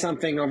 I've learned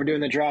something over doing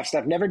the draft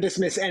stuff. Never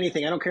dismiss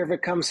anything. I don't care if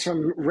it comes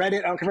from Reddit.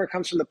 I don't care if it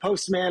comes from the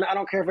postman. I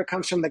don't care if it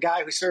comes from the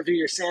guy who served you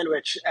your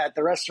sandwich at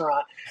the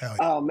restaurant.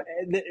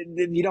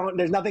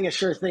 There's nothing a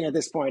sure thing at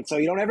this point. So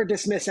you don't ever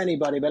dismiss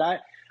anybody.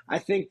 But I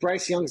think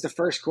Bryce Young's the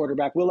 1st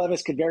quarterback. Will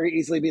Levis could very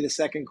easily be the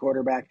 2nd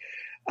quarterback.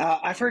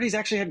 I've heard he's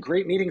actually had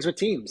great meetings with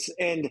teams,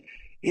 and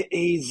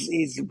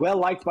he's well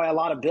liked by a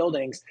lot of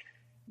buildings.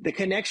 The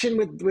connection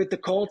with the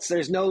Colts,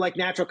 there's no like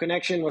natural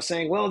connection with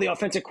saying, well, the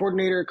offensive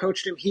coordinator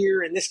coached him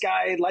here and this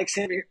guy likes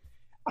him here.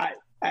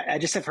 I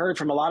just have heard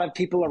from a lot of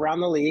people around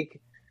the league,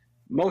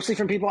 mostly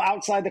from people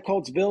outside the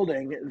Colts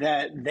building,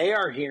 that they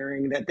are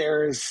hearing that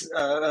there's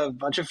a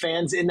bunch of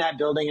fans in that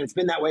building, and it's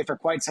been that way for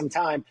quite some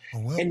time.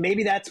 And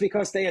maybe that's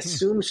because they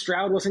assumed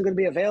Stroud wasn't going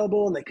to be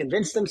available, and they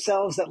convinced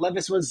themselves that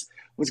Levis was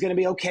going to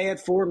be okay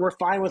at 4, and we're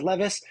fine with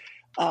Levis.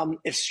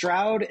 If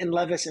Stroud and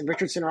Levis and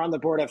Richardson are on the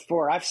board at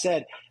 4, I've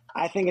said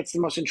I think it's the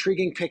most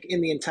intriguing pick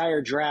in the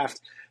entire draft,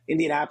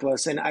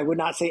 Indianapolis. And I would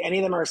not say any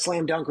of them are a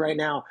slam dunk right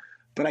now,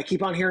 but I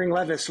keep on hearing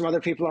Levis from other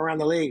people around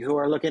the league who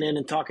are looking in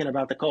and talking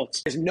about the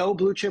Colts. There's no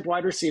blue chip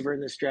wide receiver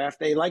in this draft.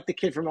 They like the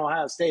kid from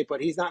Ohio State,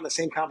 but he's not in the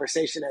same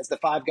conversation as the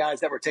 5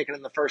 guys that were taken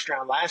in the first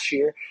round last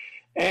year.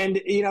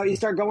 And, you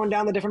start going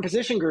down the different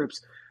position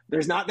groups.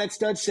 There's not that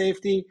stud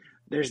safety.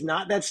 There's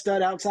not that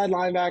stud outside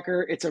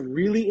linebacker. It's a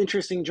really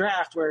interesting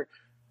draft where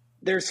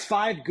there's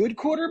 5 good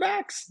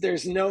quarterbacks.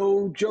 There's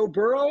no Joe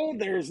Burrow.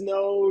 There's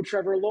no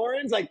Trevor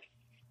Lawrence. Like,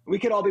 we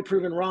could all be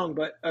proven wrong,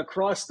 but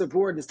across the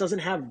board, this doesn't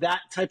have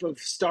that type of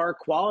star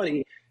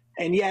quality.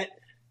 And yet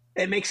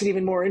it makes it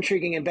even more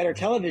intriguing and better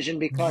television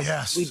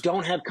because we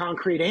don't have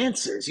concrete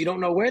answers. You don't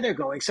know where they're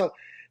going. So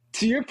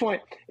to your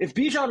point, if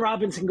Bijan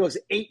Robinson goes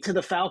 8 to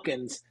the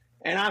Falcons,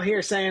 and I'm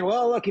here saying,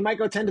 well, look, he might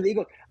go 10 to the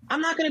Eagles, I'm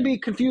not going to be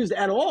confused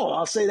at all.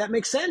 I'll say that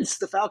makes sense.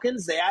 The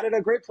Falcons, they added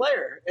a great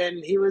player,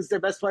 and he was their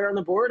best player on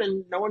the board,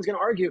 and no one's going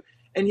to argue.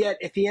 And yet,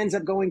 if he ends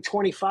up going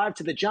 25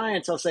 to the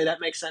Giants, I'll say that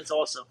makes sense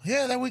also.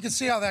 Yeah, then we can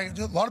see how that.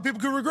 A lot of people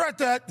could regret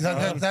that.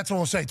 That's what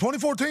we'll say.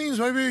 24 teams,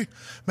 maybe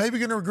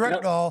going to regret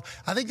it all.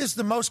 I think this is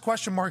the most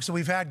question marks that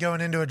we've had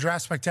going into a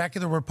draft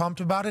spectacular. We're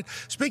pumped about it.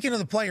 Speaking of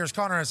the players,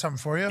 Connor has something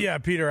for you. Yeah,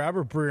 Peter,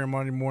 Albert Breer,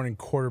 Monday Morning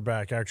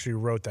Quarterback, actually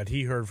wrote that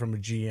he heard from a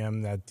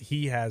GM that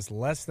he has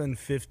less than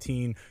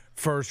 15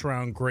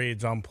 first-round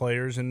grades on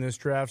players in this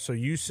draft. So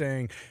you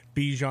saying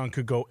Bijan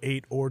could go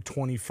 8 or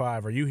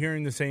 25. Are you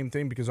hearing the same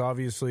thing? Because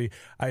obviously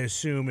I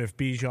assume if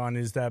Bijan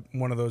is that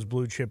one of those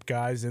blue-chip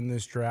guys in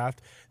this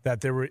draft, that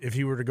if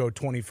he were to go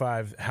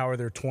 25, how are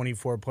there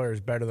 24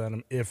 players better than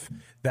him if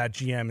that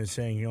GM is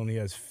saying he only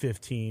has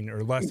 15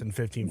 or less than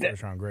 15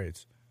 first-round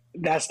grades?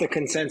 That's the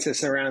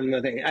consensus around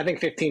the thing. I think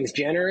 15 is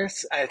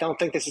generous. I don't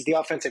think this is the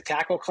offensive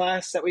tackle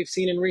class that we've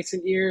seen in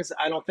recent years.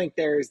 I don't think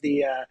there's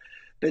the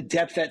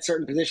depth at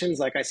certain positions,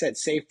 like I said,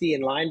 safety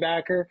and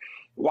linebacker.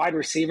 Wide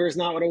receiver is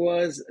not what it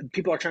was.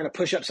 People are trying to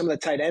push up some of the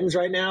tight ends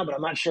right now, but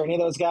I'm not sure any of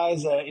those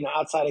guys,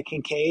 outside of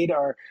Kincaid,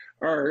 are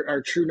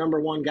true number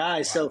 1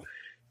 guys. Wow. So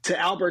to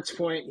Albert's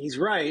point, he's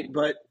right,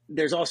 but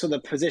there's also the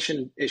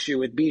position issue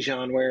with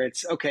Bijan where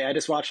it's, okay, I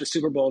just watched a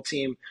Super Bowl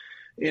team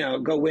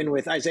go win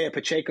with Isaiah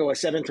Pacheco, a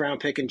 7th-round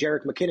pick, and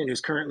Jerick McKinnon,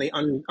 who's currently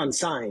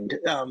unsigned.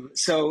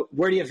 So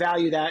where do you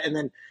value that? And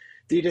then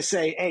do you just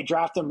say, hey,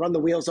 draft him, run the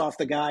wheels off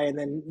the guy, and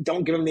then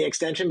don't give him the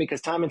extension?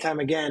 Because time and time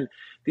again,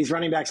 these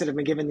running backs that have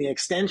been given the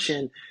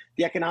extension,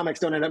 the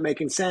economics don't end up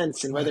making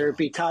sense. And whether it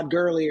be Todd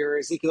Gurley or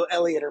Ezekiel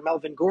Elliott or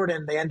Melvin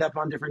Gordon, they end up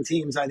on different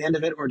teams by the end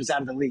of it or just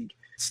out of the league.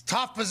 It's a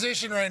tough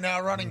position right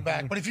now, running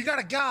back. But if you got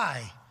a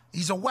guy,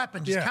 he's a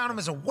weapon. Just count him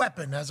as a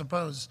weapon as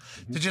opposed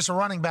to just a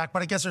running back.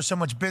 But I guess there's so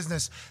much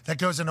business that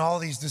goes into all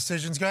these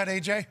decisions. Go ahead,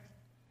 AJ.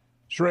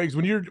 Schregs,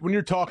 when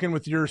you're talking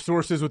with your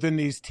sources within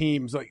these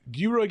teams, like, do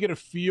you really get a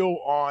feel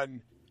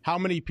on how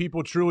many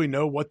people truly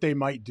know what they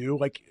might do?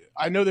 Like,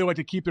 I know they like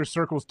to keep their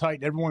circles tight,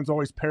 and everyone's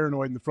always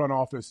paranoid in the front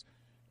office.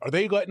 Are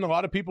they letting a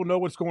lot of people know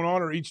what's going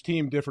on, or each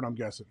team different, I'm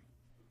guessing?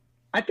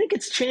 I think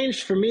it's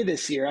changed for me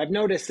this year. I've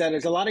noticed that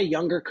there's a lot of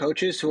younger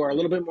coaches who are a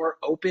little bit more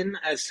open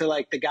as to,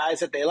 like, the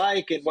guys that they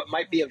like and what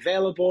might be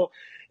available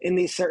in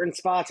these certain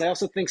spots. I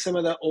also think some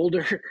of the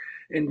older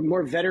and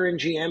more veteran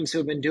GMs who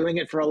have been doing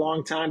it for a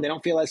long time, they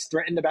don't feel as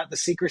threatened about the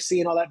secrecy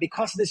and all that.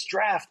 Because of this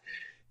draft,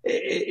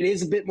 it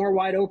is a bit more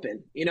wide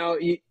open.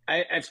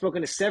 I've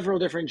spoken to several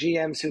different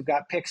GMs who've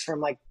got picks from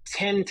like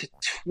 10 to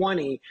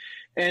 20,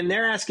 and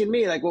they're asking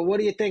me, like, well, what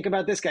do you think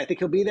about this guy? Think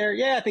he'll be there?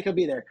 Yeah, I think he'll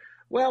be there.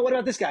 Well, what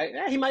about this guy?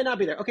 He might not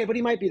be there. Okay, but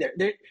he might be there.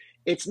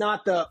 It's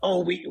not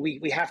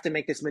we have to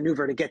make this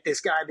maneuver to get this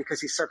guy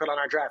because he's circled on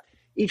our draft.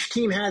 Each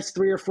team has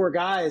 3 or 4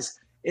 guys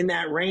in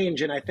that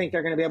range, and I think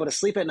they're going to be able to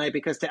sleep at night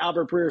because, to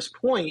Albert Breer's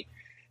point,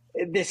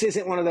 this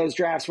isn't one of those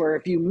drafts where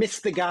if you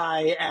miss the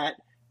guy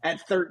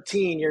at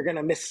 13, you're going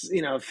to miss,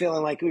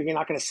 feeling like you're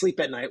not going to sleep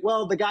at night.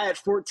 Well, the guy at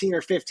 14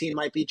 or 15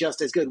 might be just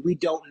as good. We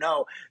don't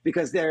know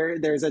because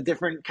there's a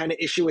different kind of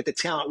issue with the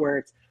talent where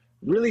it's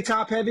really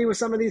top heavy with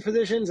some of these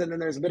positions, and then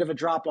there's a bit of a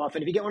drop off.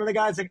 And if you get one of the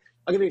guys, like,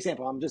 I'll give you an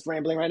example. I'm just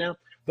rambling right now.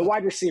 The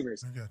wide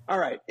receivers. Okay. All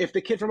right. If the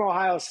kid from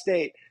Ohio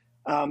State,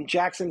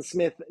 Jackson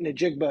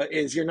Smith-Njigba,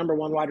 is your number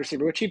 1 wide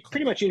receiver, which he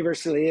pretty much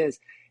universally is,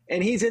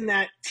 and he's in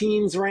that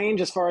teens range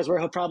as far as where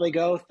he'll probably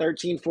go,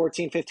 13,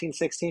 14, 15,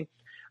 16.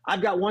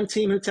 I've got one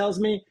team who tells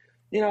me,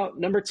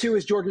 number 2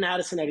 is Jordan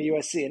Addison at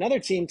USC. Another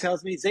team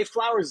tells me Zay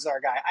Flowers is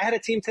our guy. I had a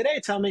team today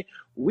tell me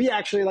we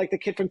actually like the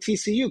kid from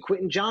TCU,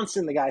 Quentin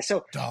Johnson, the guy.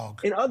 So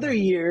in other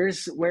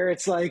years where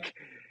it's like,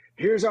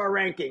 here's our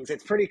rankings,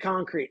 it's pretty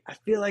concrete, I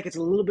feel like it's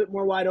a little bit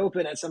more wide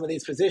open at some of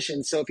these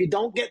positions. So if you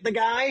don't get the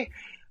guy,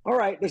 all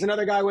right, there's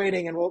another guy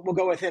waiting, and we'll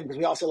go with him because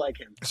we also like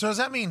him. So does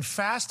that mean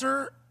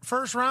faster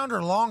first round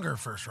or longer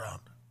first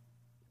round?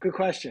 Good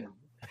question.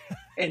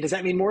 And does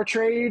that mean more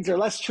trades or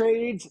less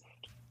trades?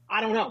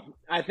 I don't know.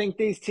 I think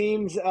these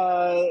teams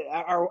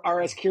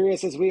are as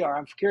curious as we are.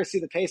 I'm curious to see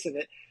the pace of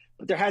it.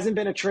 But there hasn't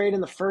been a trade in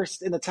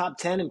the top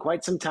 10 in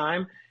quite some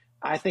time.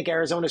 I think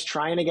Arizona's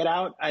trying to get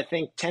out. I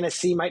think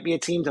Tennessee might be a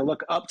team to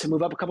look up, to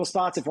move up a couple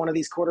spots if one of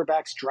these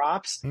quarterbacks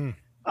drops.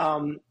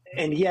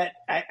 And yet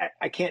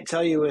I can't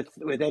tell you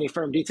with any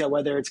firm detail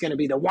whether it's going to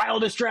be the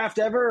wildest draft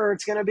ever or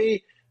it's going to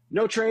be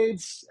no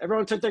trades.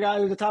 Everyone took their guy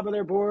who's the top of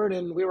their board,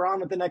 and we were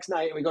on with the next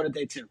night, and we go to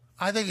day 2.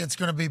 I think it's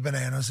going to be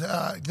bananas.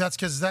 That's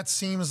because that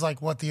seems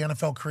like what the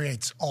NFL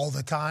creates all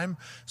the time.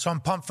 So I'm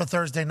pumped for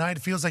Thursday night.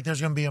 It feels like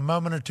there's going to be a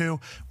moment or two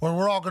where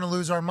we're all going to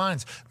lose our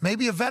minds.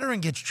 Maybe a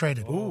veteran gets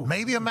traded. Ooh.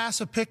 Maybe a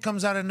massive pick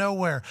comes out of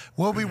nowhere.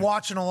 We'll be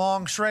watching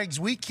along. Shregs,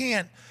 we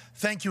can't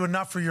thank you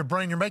enough for your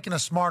brain. You're making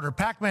us smarter.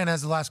 Pac-Man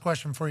has the last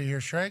question for you here,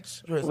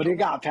 Shregs. What do you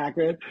got,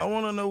 Pac-Man? I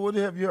want to know, what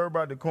have you heard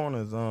about the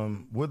corners?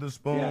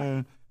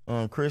 Witherspoon,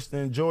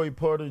 Christian, Joey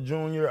Porter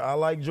Jr. I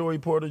like Joey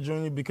Porter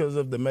Jr. because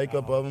of the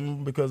makeup of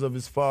him, because of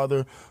his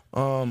father.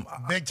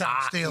 Big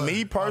time stealer.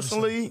 Me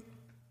personally,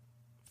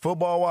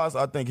 football-wise,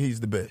 I think he's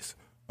the best.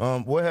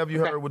 What have you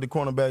heard with the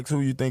cornerbacks?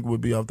 Who you think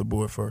would be off the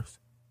board first?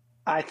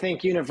 I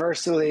think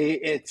universally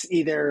it's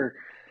either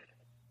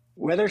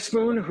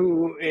Witherspoon,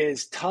 who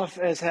is tough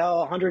as hell,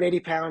 180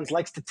 pounds,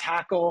 likes to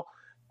tackle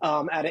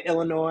out of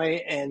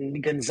Illinois,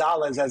 and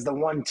Gonzalez as the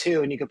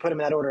 1-2, and you could put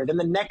him in that order. Then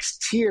the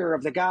next tier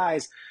of the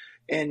guys,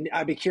 and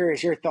I'd be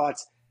curious your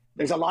thoughts.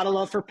 There's a lot of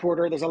love for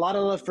Porter. There's a lot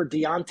of love for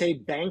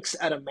Deonte Banks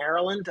out of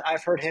Maryland.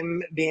 I've heard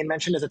him being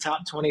mentioned as a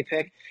top 20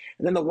 pick.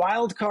 And then the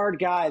wild card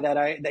guy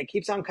that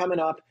keeps on coming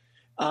up,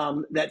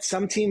 that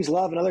some teams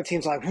love and other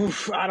teams like,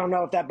 I don't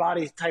know if that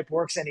body type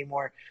works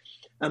anymore.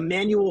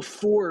 Emmanuel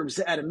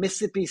Forbes out of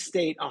Mississippi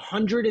State,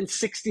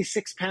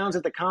 166 pounds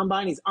at the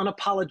combine. He's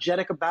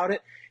unapologetic about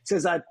it. He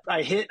says, I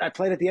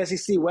played at the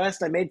SEC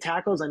West. I made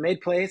tackles. I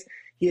made plays.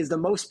 He is the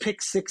most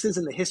pick sixes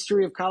in the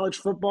history of college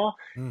football.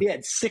 He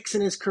had 6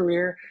 in his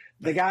career.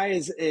 The guy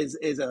is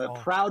a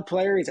proud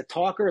player. He's a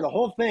talker, the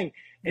whole thing.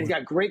 And he's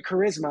got great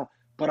charisma.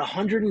 But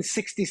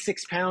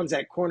 166 pounds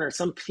at corner,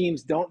 some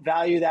teams don't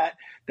value that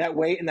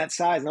weight and that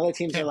size. And other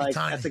teams are like,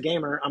 that's a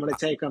gamer. I'm going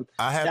to take him.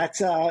 I had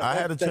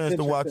a chance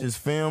to watch his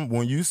film.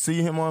 When you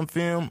see him on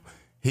film,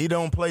 he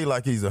don't play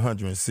like he's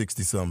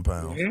 160-something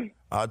pounds. Mm-hmm.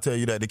 I'll tell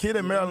you that. The kid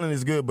at Maryland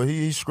is good, but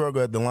he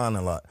struggled at the line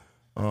a lot.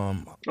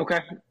 Okay.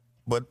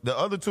 But the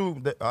other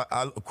two,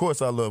 of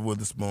course, I love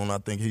Witherspoon. I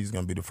think he's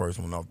going to be the first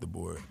one off the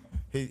board.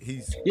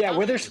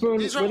 Witherspoon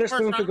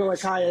could go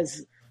as high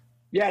as –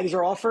 these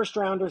are all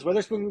first-rounders.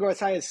 Witherspoon can go as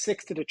high as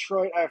 6 to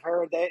Detroit. I've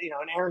heard that, and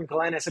Aaron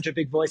Glenn has such a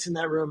big voice in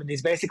that room, and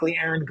he's basically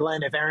Aaron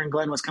Glenn if Aaron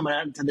Glenn was coming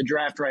out into the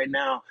draft right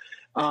now.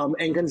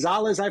 And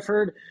Gonzalez, I've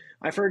heard,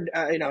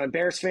 and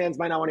Bears fans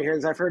might not want to hear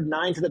this. I've heard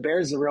 9 to the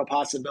Bears is a real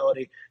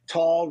possibility.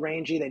 Tall,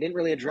 rangy. They didn't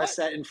really address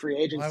that in free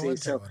agency.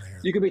 So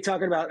you could be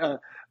talking about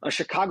a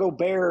Chicago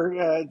Bear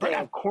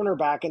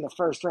cornerback in the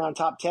first round,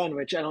 top 10,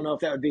 which I don't know if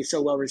that would be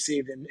so well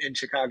received in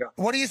Chicago.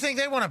 What do you think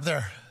they want up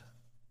there?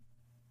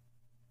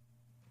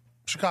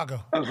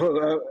 Chicago.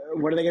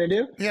 What are they going to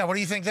do? Yeah, what do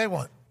you think they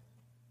want?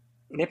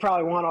 They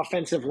probably want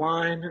offensive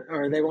line,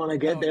 or they want to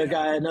get their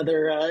guy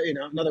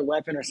another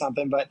weapon or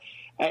something. But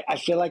I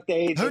feel like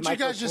they. Who'd you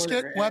guys just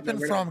get weapon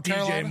from?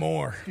 DJ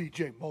Moore.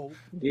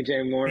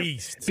 DJ Moore.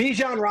 Beast.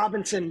 Bijan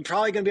Robinson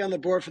probably going to be on the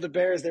board for the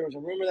Bears. There was a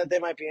rumor that they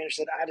might be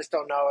interested. I just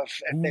don't know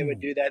if they would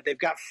do that. They've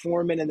got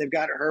Foreman and they've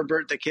got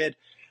Herbert, the kid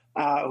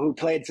who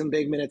played some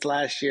big minutes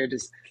last year.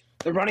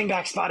 The running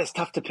back spot is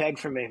tough to peg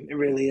for me. It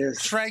really is.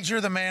 Shregs,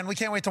 you're the man. We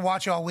can't wait to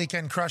watch you all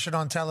weekend crush it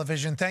on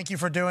television. Thank you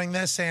for doing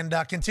this, and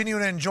continue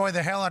to enjoy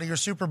the hell out of your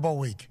Super Bowl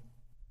week.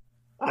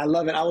 I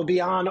love it. I will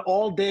be on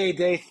all day,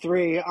 day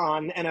 3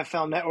 on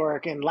NFL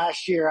Network. And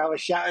last year I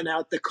was shouting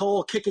out the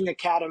Cole Kicking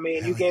Academy,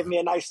 and you gave me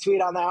a nice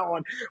tweet on that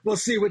one. We'll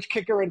see which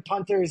kicker and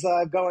punters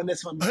go in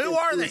this one. Who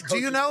are they? Do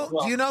you know?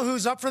 Well. Do you know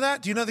who's up for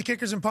that? Do you know the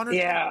kickers and punters?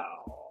 Yeah.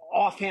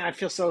 Offhand, I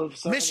feel so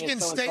Michigan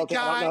State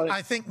guy.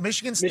 I think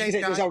Michigan State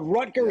guy. There's a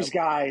Rutgers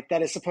guy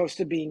that is supposed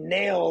to be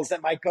Nails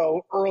that might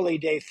go early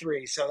day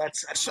 3. So I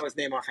don't know his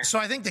name offhand. So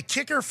I think the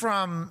kicker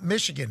from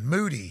Michigan,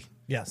 Moody.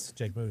 Yes,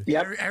 Jake Moody.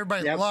 Yep.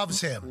 Everybody loves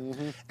him.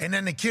 Mm-hmm. And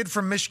then the kid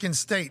from Michigan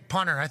State,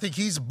 punter. I think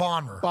he's a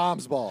bomber.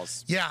 Bombs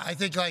balls. Yeah, I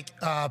think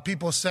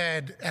people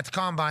said at the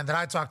combine that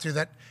I talked to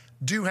that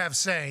do have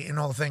say in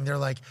all the thing. They're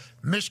like,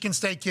 Michigan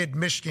State kid,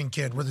 Michigan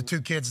kid were the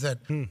 2 kids that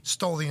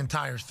stole the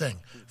entire thing,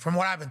 from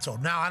what I've been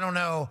told. Now, I don't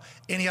know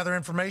any other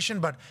information,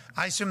 but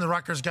I assume the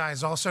Rutgers guy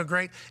is also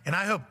great, and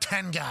I hope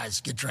 10 guys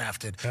get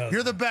drafted.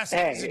 You're the best,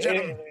 ladies and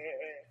gentlemen.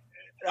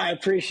 I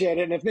appreciate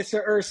it. And if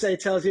Mr. Irsay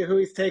tells you who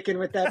he's taking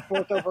with that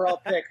 4th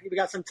overall pick, we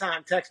got some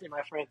time. Text me,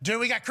 my friend. Dude,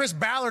 we got Chris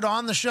Ballard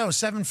on the show,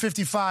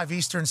 7:55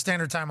 Eastern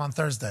Standard Time on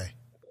Thursday.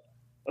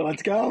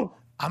 Let's go.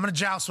 I'm going to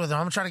joust with him.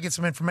 I'm going to try to get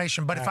some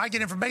information. But if I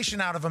get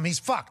information out of him, he's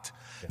fucked.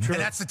 True.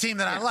 And that's the team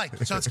that I like.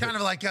 So it's kind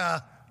of like,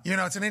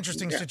 it's an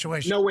interesting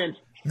situation. No win.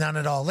 None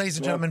at all. Ladies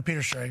and gentlemen,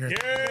 Peter Schreger.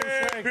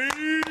 Yeah,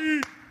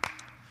 Pete!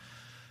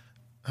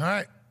 All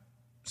right.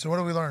 So what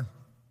did we learn?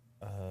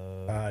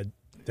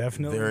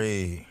 Definitely.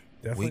 Very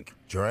weak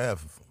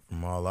draft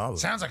from all out.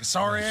 Sounds like a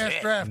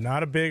sorry-ass draft.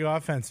 Not a big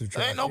offensive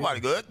draft. Ain't nobody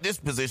good. This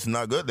position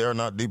not good. They're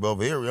not deep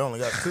over here. We only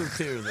got 2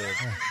 tiers there.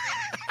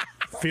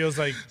 feels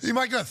like he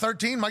might go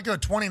 13, might go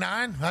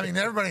 29. I mean,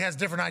 everybody has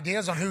different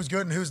ideas on who's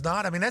good and who's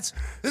not. I mean, this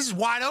is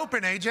wide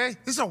open, AJ.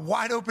 This is a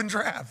wide open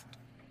draft.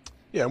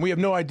 Yeah, and we have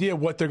no idea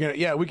what they're going to –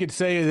 yeah, we could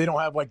say they don't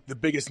have, like, the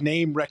biggest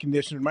name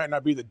recognition. It might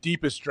not be the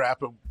deepest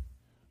draft, but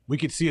we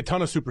could see a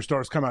ton of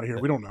superstars come out of here.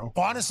 We don't know.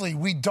 Honestly,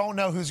 we don't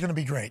know who's going to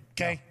be great,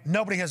 okay? No.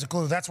 Nobody has a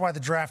clue. That's why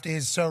the draft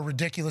is so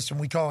ridiculous, and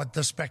we call it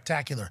the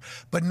spectacular.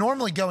 But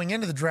normally going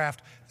into the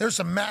draft, there's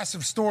some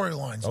massive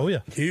storylines. Oh, yeah.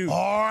 Huge.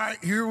 All right,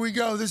 here we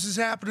go. This is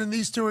happening.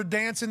 These two are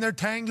dancing. They're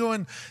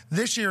tangoing.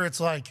 This year it's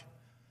like –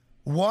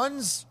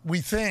 ones, we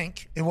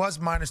think, it was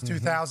minus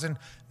 2,000.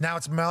 Now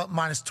it's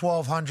minus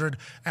 1,200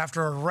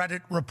 after a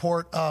Reddit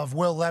report of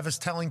Will Levis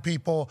telling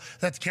people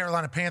that the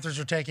Carolina Panthers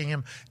are taking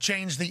him,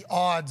 changed the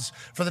odds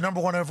for the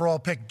number 1 overall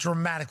pick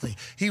dramatically.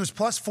 He was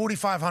plus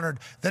 4,500.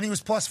 Then he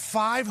was plus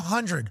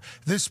 500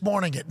 this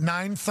morning at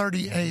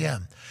 9:30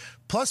 a.m.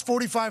 Plus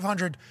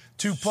 4,500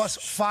 to plus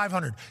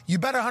 500. You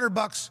bet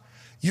 $100,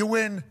 you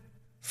win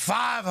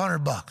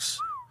 $500.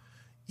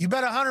 You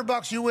bet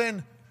 $100, you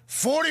win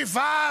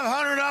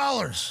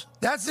 $4,500.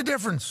 That's the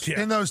difference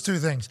in those two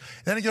things.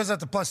 Then it goes up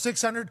to plus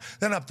 600,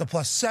 then up to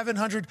plus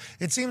 700.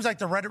 It seems like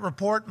the Reddit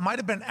report might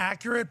have been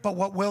accurate, but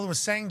what Will was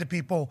saying to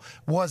people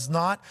was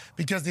not,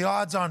 because the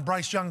odds on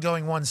Bryce Young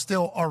going 1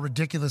 still are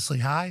ridiculously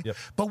high. Yep.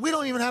 But we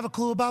don't even have a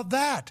clue about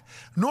that.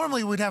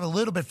 Normally we'd have a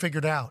little bit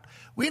figured out.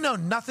 We know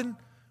nothing.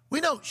 We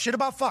know shit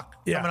about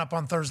fuck coming up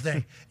on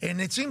Thursday, and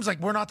it seems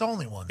like we're not the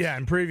only ones. Yeah,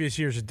 in previous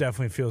years, it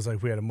definitely feels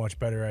like we had a much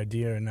better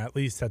idea, and at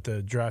least that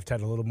the draft had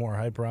a little more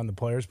hype around the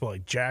players. But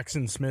like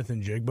Jackson Smith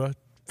and Jigba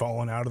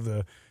falling out of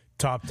the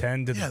top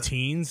 10 to the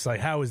teens, like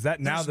how is that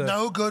now? There's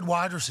no good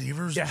wide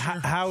receivers. Yeah,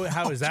 how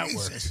does that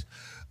work?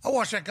 I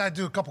watched that guy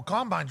do a couple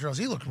combine drills.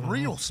 He looked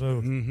real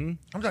smooth.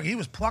 I'm talking, he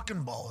was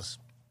plucking balls.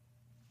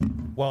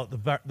 Well, the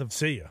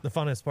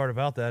funnest part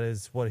about that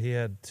is what he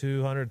had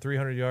 200,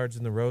 300 yards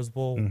in the Rose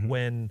Bowl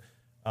when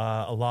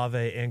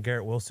Olave and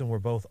Garrett Wilson were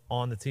both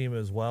on the team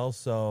as well.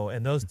 So,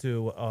 and those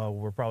two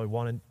were probably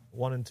 1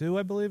 and 2,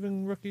 I believe,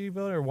 in rookie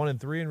voting, or 1 and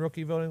 3 in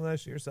rookie voting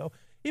last year. So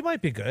he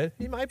might be good.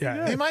 He might be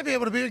good. He might be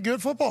able to be a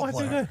good football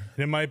player.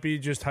 It might be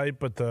just hype,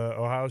 but the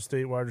Ohio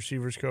State wide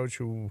receivers coach,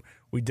 who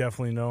we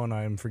definitely know, and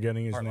I am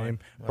forgetting his name,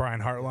 Brian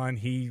Hartline,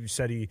 he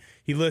said he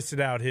listed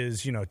out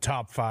his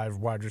top 5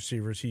 wide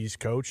receivers he's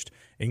coached,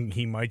 and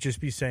he might just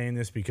be saying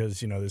this because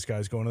this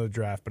guy's going to the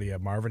draft, but he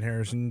had Marvin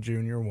Harrison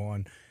Jr.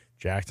 1,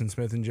 Jackson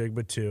Smith and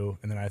Jigba 2,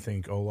 and then I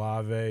think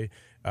Olave,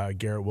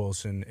 Garrett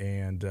Wilson,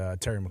 and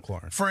Terry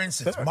McLaurin. For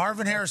instance,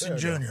 Marvin Harrison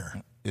Jr.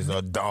 is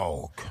a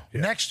dog.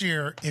 Next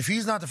year, if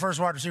he's not the first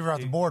wide receiver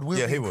off the board,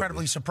 we'll be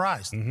incredibly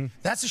surprised.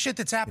 That's the shit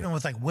that's happening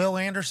with like Will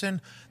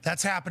Anderson.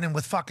 That's happening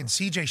with fucking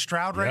C.J.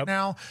 Stroud right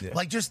now.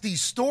 Like just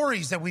these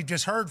stories that we've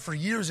just heard for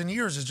years and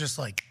years is just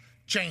like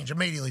change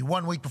immediately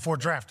 1 week before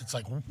draft. It's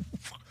like,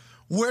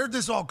 where'd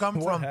this all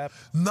come from?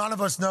 None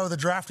of us know. The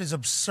draft is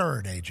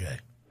absurd, AJ.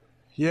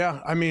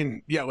 Yeah, I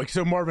mean, like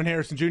so Marvin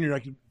Harrison Jr.,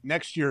 like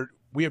next year,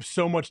 we have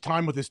so much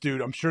time with this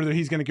dude. I'm sure that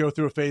he's going to go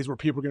through a phase where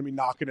people are going to be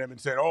knocking him and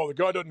saying, oh, the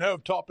guy doesn't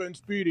have top-end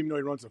speed, even though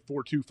he runs a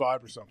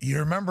 4.25 or something. You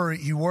remember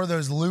he wore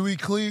those Louis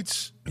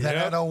cleats that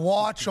had a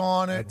watch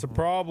on it. That's a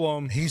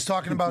problem. He's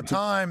talking about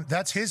time.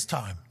 That's his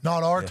time,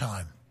 not our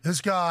time. This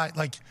guy,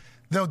 like,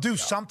 they'll do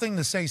something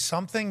to say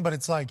something, but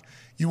it's like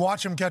you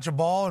watch him catch a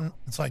ball, and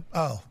it's like,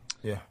 oh.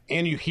 Yeah.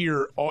 And you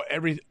hear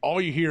all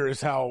you hear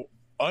is how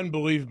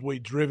unbelievably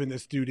driven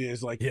this dude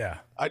is. Like,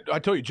 I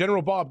tell you,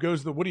 General Bob goes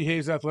to the Woody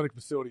Hayes Athletic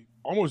Facility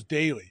almost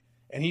daily,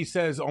 and he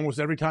says almost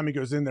every time he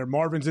goes in there,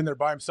 Marvin's in there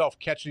by himself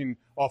catching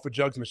off a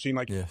jugs machine.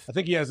 Like, I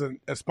think he has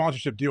a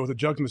sponsorship deal with a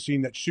jugs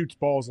machine that shoots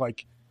balls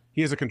like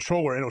he has a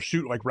controller, and it'll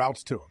shoot like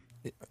routes to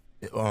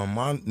him.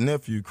 My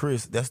nephew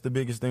Chris, that's the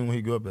biggest thing when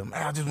he go up there.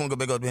 Man, I just want to go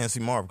back up there and see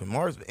Marvin, because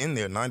Marvin's in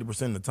there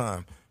 90% of the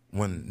time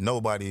when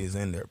nobody is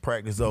in there.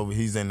 Practice over,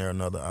 he's in there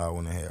another hour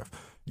and a half.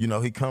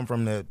 He come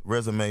from that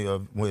resume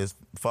of where his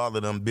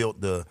father done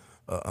built a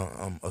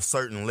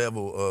certain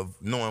level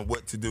of knowing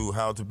what to do,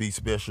 how to be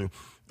special,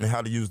 and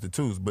how to use the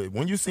tools. But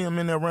when you see him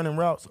in there running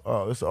routes,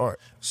 it's art.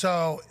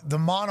 So the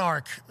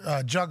Monarch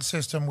jug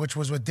system, which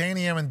was with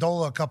Danny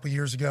Amendola a couple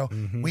years ago,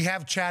 we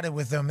have chatted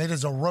with them. It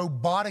is a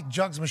robotic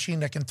jugs machine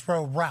that can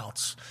throw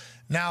routes.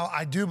 Now,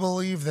 I do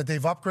believe that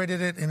they've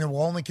upgraded it, and it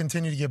will only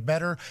continue to get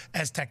better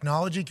as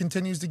technology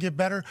continues to get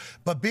better.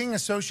 But being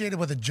associated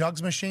with a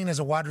jugs machine as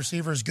a wide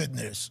receiver is good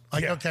news.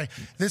 Like, okay,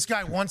 this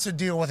guy wants to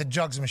deal with a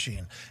jugs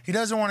machine. He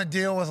doesn't want to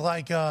deal with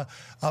like a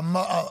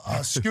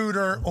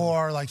scooter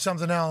or like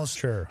something else.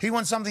 Sure. He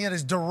wants something that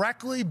is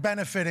directly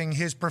benefiting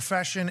his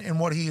profession and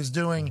what he is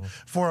doing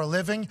for a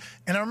living.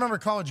 And I remember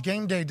College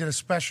Game Day did a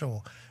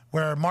special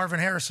where Marvin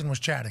Harrison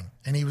was chatting,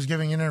 and he was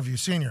giving an interview,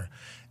 senior.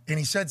 And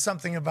he said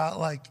something about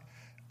like,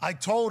 I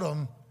told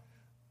him,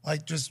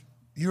 like, just,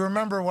 you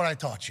remember what I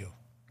taught you,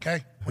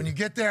 okay? When you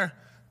get there,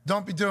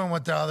 don't be doing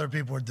what the other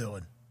people are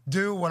doing.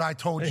 Do what I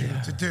told you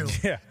to do,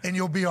 and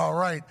you'll be all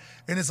right.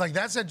 And it's like,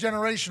 that's a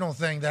generational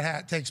thing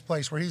that takes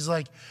place where he's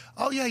like,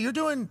 oh, yeah, you're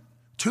doing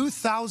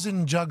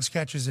 2,000 jugs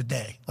catches a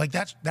day. Like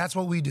that's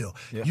what we do.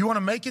 Yeah. You want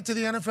to make it to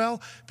the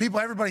NFL?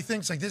 Everybody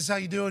thinks like this is how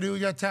you do it. You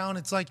got talent.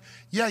 It's like,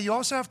 yeah, you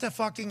also have to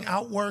fucking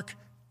outwork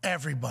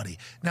everybody.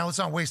 Now, let's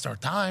not waste our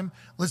time.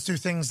 Let's do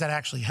things that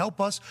actually help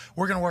us.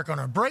 We're going to work on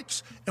our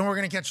breaks, and we're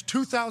going to catch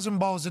 2,000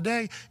 balls a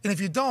day. And if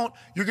you don't,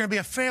 you're going to be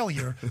a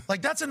failure.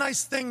 Like, that's a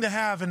nice thing to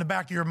have in the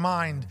back of your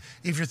mind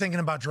if you're thinking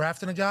about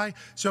drafting a guy.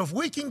 So if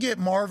we can get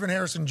Marvin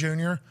Harrison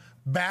Jr.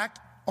 back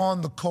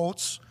on the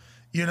Colts,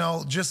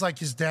 just like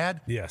his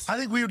dad, yes, I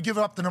think we would give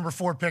up the number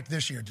 4 pick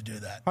this year to do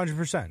that.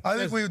 100%. I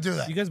think we would do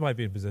that. You guys might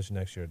be in position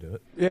next year to do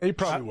it. Yeah, you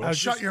probably will.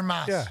 Shut your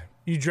mouth. Yeah.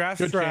 You draft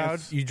Good Stroud.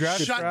 chance. You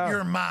draft Shut Stroud.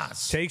 your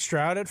mouth. Take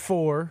Stroud at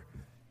 4.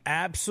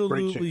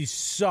 Absolutely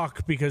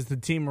suck because the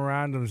team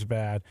around him's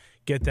bad.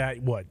 Get that,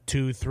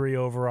 2, 3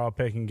 overall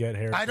pick and get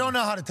Harrison. I don't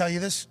know how to tell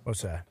you this.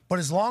 What's that? But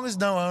as long as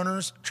no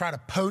owners try to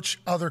poach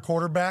other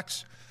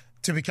quarterbacks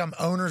to become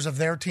owners of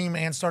their team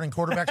and starting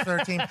quarterbacks for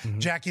their team,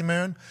 Jackie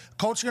Moon,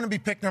 Colts are going to be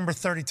pick number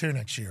 32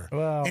 next year.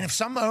 Well. And if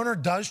some owner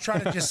does try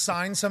to just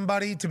sign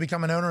somebody to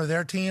become an owner of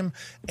their team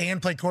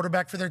and play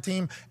quarterback for their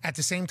team at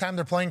the same time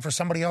they're playing for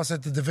somebody else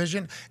at the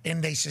division,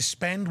 and they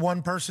suspend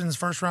one person's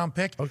first-round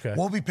pick,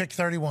 we'll be pick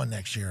 31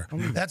 next year.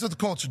 That's what the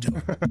Colts are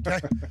doing. Okay?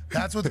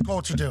 That's what the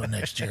Colts are doing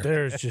next year.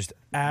 There's just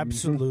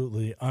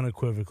absolutely,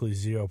 unequivocally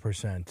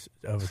 0%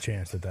 of a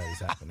chance that is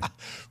happening.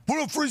 Put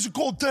up freezing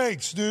cold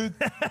takes, dude.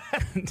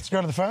 Let's go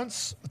to the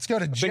phones. Let's go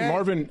to Jay. I think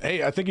Marvin,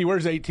 I think he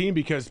wears 18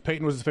 because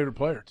Peyton was his favorite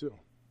player, too.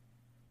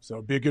 So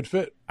it'd be a good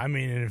fit. I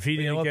mean, and if he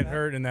didn't get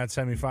hurt in that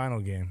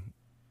semifinal game,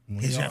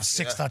 he's going to have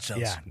 6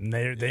 touchdowns. Yeah, and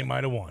they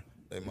might have won.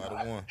 They might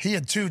have won. He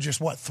had 2,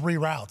 just 3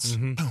 routes.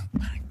 Boom,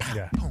 bang,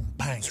 bang, boom,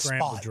 bang,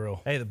 Scramble spot.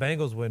 drill. Hey, the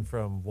Bengals went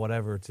from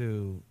whatever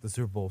to the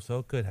Super Bowl, so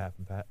it could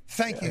happen, Pat.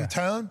 Thank you,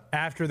 Tone.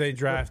 After they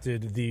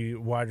drafted the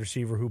wide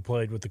receiver who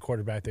played with the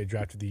quarterback they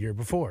drafted the year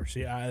before.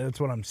 See, that's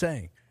what I'm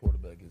saying.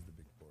 Quarterback is the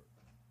big part.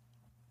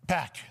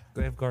 Pack.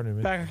 They have Gardner.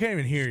 Back, I can't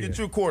even hear you. Get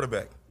your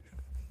quarterback.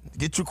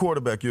 Get your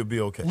quarterback. You'll be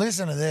okay.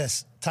 Listen to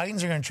this.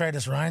 Titans are going to trade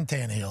us Ryan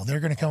Tannehill. They're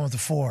going to come with the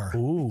 4.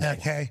 Ooh.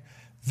 Okay?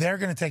 They're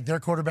going to take their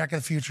quarterback of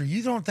the future.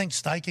 You don't think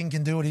Steichen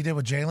can do what he did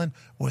with Jalen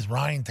with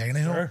Ryan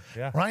Tannehill? Sure,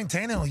 yeah. Ryan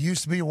Tannehill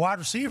used to be a wide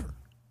receiver.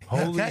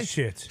 Holy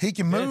shit. He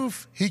can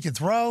move. He can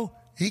throw.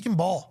 He can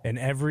ball. And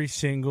every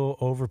single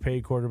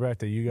overpaid quarterback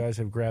that you guys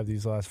have grabbed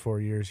these last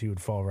 4 years, he would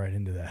fall right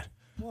into that.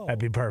 Whoa. That'd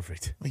be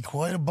perfect. Be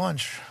quite a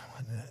bunch.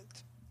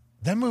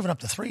 Them moving up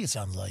to 3, it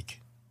sounds like.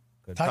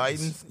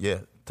 Titans? Yeah.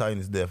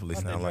 Titans definitely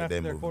sound like they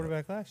their moving.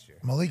 quarterback last year.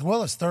 Malik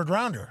Willis, 3rd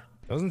rounder.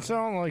 Doesn't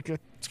sound like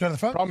it. Let's go to the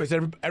phone. Problem is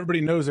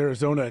everybody knows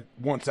Arizona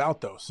wants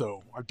out, though,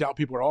 so I doubt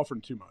people are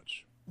offering too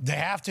much. They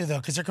have to, though,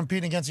 because they're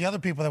competing against the other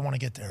people that want to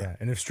get there. Yeah,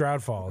 and if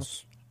Stroud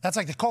falls. That's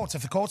like the Colts.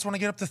 If the Colts want to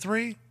get up to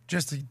 3,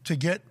 just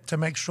to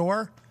make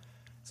sure,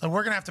 so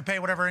we're going to have to pay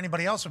whatever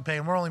anybody else would pay,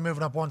 and we're only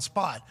moving up 1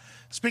 spot.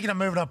 Speaking of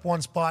moving up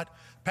 1 spot,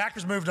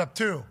 Packers moved up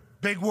 2.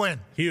 Big win.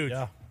 Huge.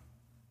 Yeah.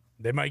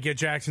 They might get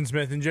Jackson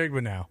Smith and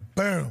Jigba now.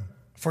 Boom.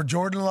 For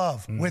Jordan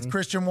Love with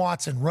Christian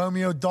Watson,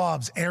 Romeo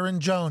Doubs, Aaron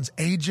Jones,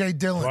 A.J.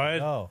 Dillon.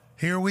 What? Oh.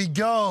 Here we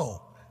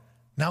go.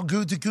 Now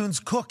Gutekunst's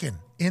cooking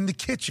in the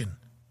kitchen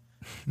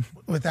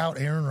without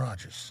Aaron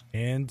Rodgers.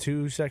 And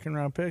 2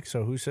 second-round picks,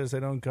 so who says they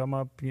don't come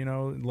up,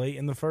 late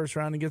in the first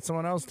round and get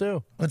someone else,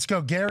 too? Let's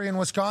go. Gary in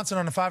Wisconsin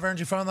on the 5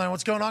 Energy phone line.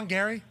 What's going on,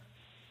 Gary?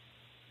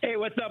 Hey,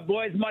 what's up,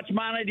 boys? Much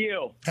money to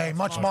you. Hey,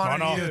 much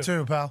money to you,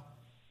 too, pal.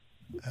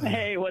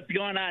 Hey, what's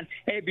going on?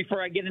 Hey,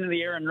 before I get into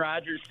the Aaron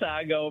Rodgers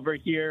saga over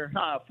here,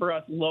 for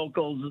us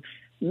locals,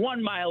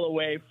 1 mile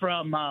away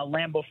from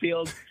Lambeau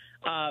Field,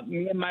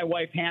 me and my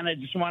wife, Hannah,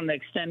 just wanted to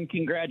extend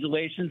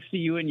congratulations to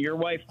you and your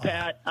wife,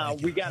 Pat.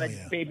 We got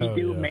a baby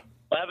due May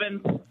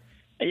 11th.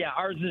 Yeah,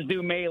 ours is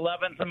due May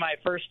 11th, and my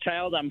first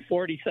child. I'm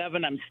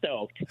 47. I'm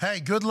stoked.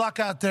 Hey, good luck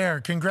out there.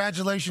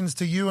 Congratulations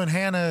to you and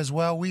Hannah as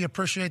well. We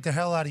appreciate the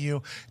hell out of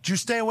you. Did you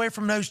stay away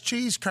from those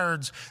cheese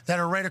curds that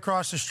are right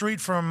across the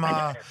street from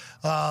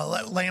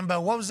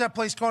Lambeau? What was that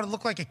place called? It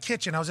looked like a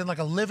kitchen. I was in like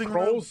a living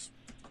room.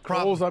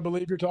 Kroll's, I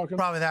believe you're talking.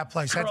 Probably that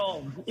place.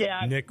 Kroll's,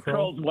 yeah. Nick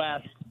Kroll. Kroll's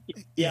West.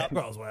 Yeah,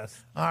 Kroll's West.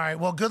 All right.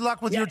 Well, good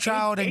luck with your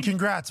child, and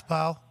congrats,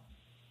 pal.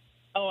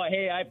 Oh,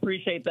 hey, I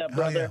appreciate that,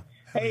 brother.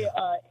 Hey,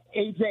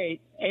 AJ,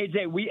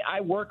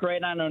 I work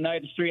right on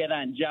Oneida Street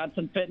on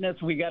Johnson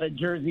Fitness. We got a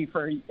jersey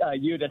for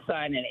you to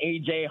sign, an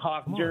AJ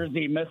Hawk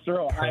jersey, Mr.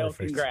 Ohio.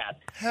 Perfect. Congrats.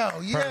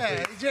 Hell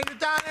yeah. AJ, you're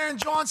down there in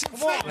Johnson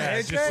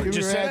Fitness.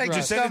 Just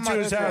send it to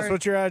his house.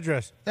 What's your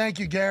address? Thank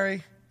you,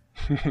 Gary.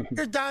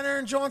 You're down there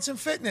in Johnson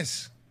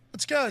Fitness.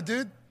 Let's go,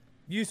 dude.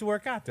 You used to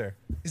work out there.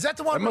 Is that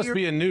the one That must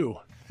be a new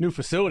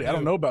facility. I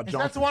don't know about Is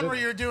Johnson. that the one where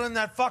Fitness. you're doing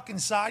that fucking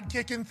side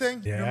kicking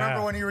thing? Yeah. You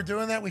remember when you were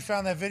doing that? We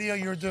found that video.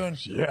 You were doing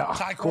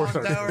of course I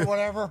Taekwondo did. or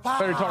whatever. I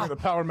thought you were talking the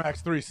Power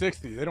Max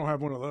 360. They don't have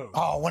one of those.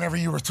 Oh, whenever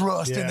you were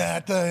thrusting Yeah.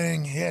 that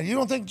thing. Yeah, you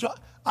don't think...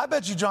 I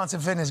bet you Johnson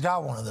Fitness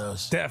got one of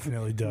those.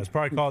 Definitely does.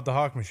 Probably call it the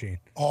Hawk Machine.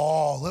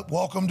 Oh,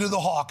 welcome to the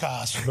Hawk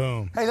House.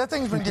 Boom. Hey, that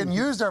thing's been getting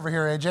used over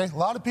here, AJ. A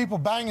lot of people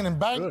banging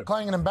and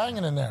clanging and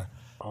banging in there.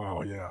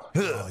 Oh, yeah.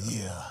 Oh,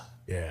 yeah.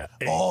 Yeah.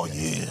 Oh,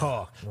 yeah.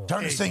 Hawk.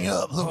 Turn this thing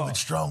up a little bit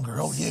stronger.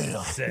 Oh,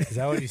 yeah. Is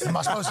that what you said? Am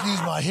I supposed to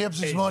use my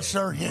hips as much,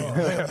 sir? Yeah.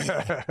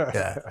 Hell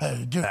yeah.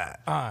 Hey, do it.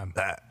 I'm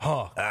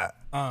Hawk.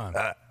 I'm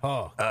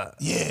Hawk.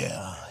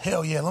 Yeah.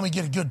 Hell yeah. Let me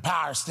get a good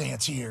power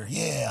stance here.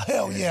 Yeah.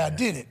 Hell yeah. I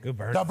did it. Good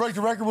burn. Did I break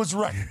the record? What's the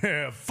record?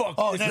 Yeah, fuck.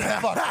 Oh, no,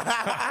 fuck.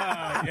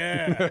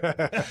 Yeah.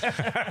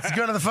 Let's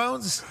go to the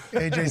phones.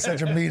 AJ's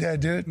such a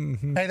meathead, dude.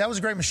 Mm-hmm. Hey, that was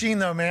a great machine,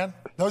 though, man.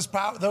 Those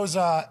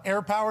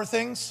air power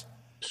things.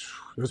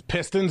 Those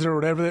pistons or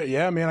whatever.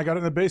 Yeah, man, I got it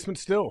in the basement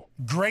still.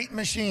 Great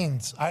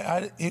machines.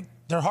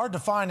 They're hard to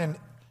find and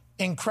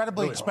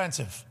incredibly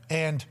expensive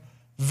and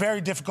very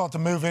difficult to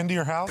move into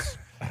your house.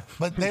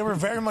 But they were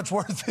very much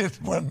worth it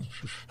when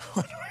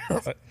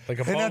like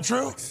a isn't that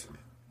true?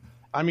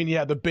 I mean,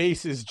 yeah, the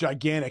base is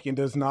gigantic and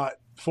does not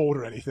fold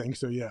or anything.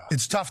 So yeah,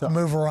 it's tough to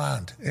move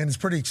around and it's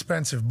pretty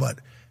expensive. But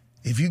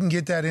if you can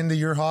get that into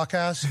your hawk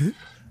house,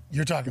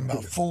 you're talking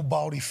about full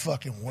body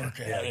fucking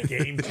workout. Yeah,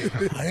 game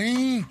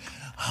changer.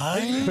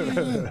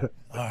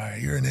 All right,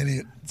 you're an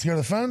idiot. Let's go to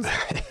the phones.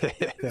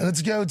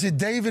 Let's go to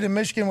David in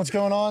Michigan. What's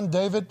going on,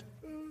 David?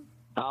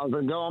 How's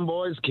it going,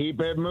 boys? Keep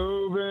it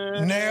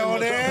moving.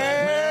 Nailed it.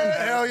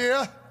 Hell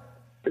yeah.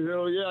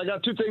 Hell yeah. I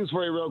got two things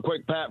for you real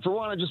quick, Pat. For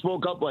one, I just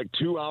woke up like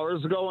 2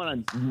 hours ago,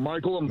 and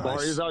Michael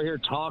Lombardi is out here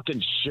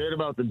talking shit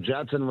about the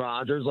Jets and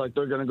Rodgers like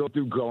they're going to go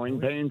through growing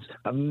pains.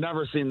 I've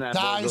never seen that.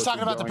 Nah, he's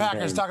talking about the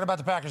Packers. Talking about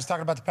the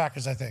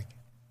Packers, I think.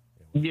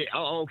 Yeah,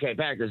 okay,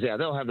 Packers, yeah,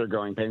 they'll have their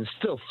growing pains.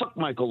 Still, fuck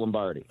Michael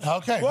Lombardi.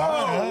 Okay.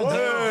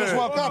 Whoa, just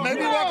woke up.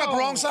 Maybe you woke up the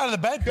wrong side of the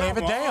bed,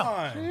 David.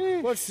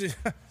 Damn. What's the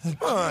Come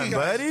on,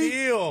 buddy.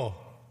 deal?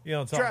 You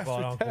don't talk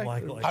about Uncle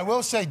Michael. I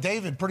will say,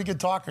 David, pretty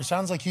good talker.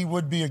 Sounds like he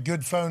would be a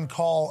good phone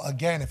call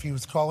again if he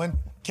was calling.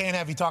 Can't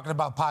have you talking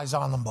about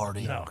Paisan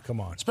Lombardi. No,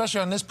 come on.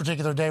 Especially on this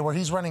particular day where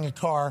he's renting a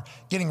car,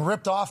 getting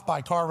ripped off by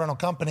a car rental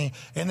company,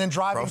 and then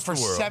driving for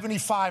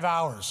 75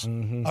 hours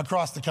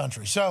across the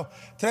country. So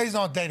today's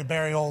not a day to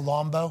bury old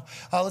Lombo.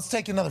 Let's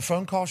take another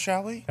phone call,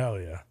 shall we?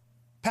 Hell yeah.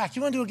 Pac,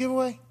 you want to do a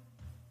giveaway?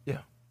 Yeah.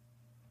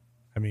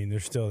 I mean,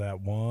 there's still that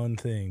one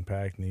thing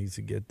Pac needs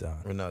to get done.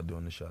 We're not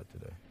doing the shot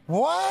today.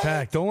 What?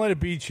 Pac, don't let it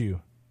beat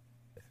you.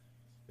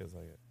 Feels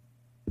like it.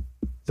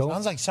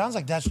 Sounds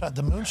like that shot.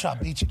 The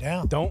moonshot beat you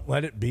down. Don't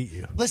let it beat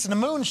you. Listen, the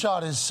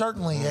moonshot is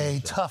certainly a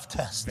tough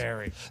test.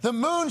 Very. The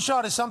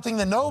moonshot is something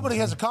that nobody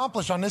has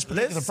accomplished on this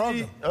particular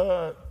program.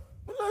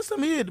 When last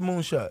time he hit the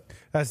moonshot?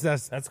 That's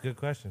a good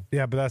question.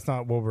 Yeah, but that's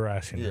not what we're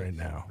asking right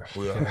now.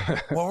 We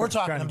are. What we're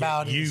talking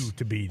about you is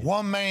to beat it.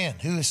 one man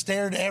who has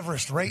stared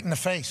Everest right in the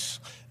face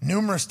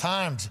numerous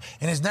times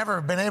and has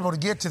never been able to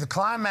get to the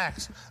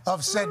climax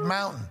of said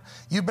mountain.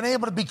 You've been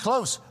able to be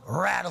close,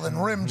 rattling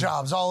rim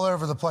jobs all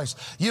over the place.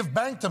 You've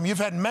banked them. You've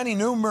had many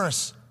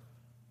numerous,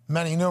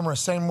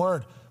 same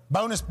word,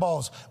 bonus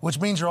balls,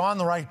 which means you're on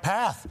the right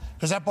path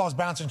because that ball's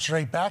bouncing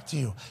straight back to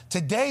you.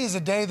 Today is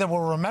a day that we'll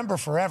remember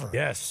forever.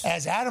 Yes.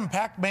 As Adam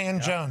Pac-Man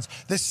Jones,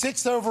 the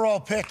 6th overall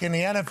pick in the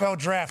NFL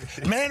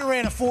draft, man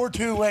ran a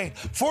 4.28,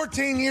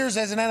 14 years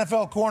as an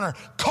NFL corner,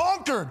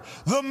 conquered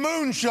the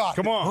moonshot.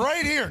 Come on.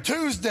 Right here,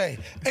 Tuesday,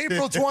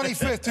 April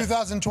 25th,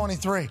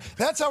 2023.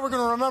 That's how we're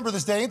going to remember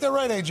this day. Ain't that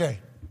right, AJ?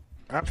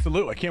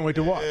 Absolutely. I can't wait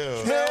to watch.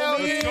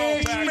 Hell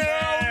yeah,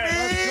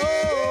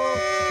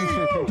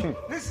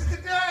 This is the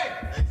day.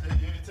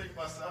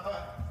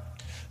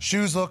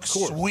 Shoes look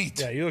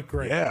sweet. Yeah, you look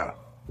great. Yeah.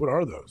 What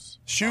are those?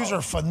 Shoes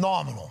are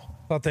phenomenal.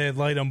 Thought they had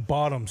light on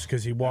bottoms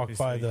because he walked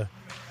by the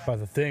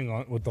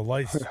thing with the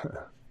lights.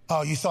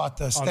 Oh, you thought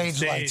the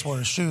stage lights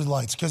were shoe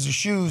lights because your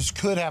shoes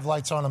could have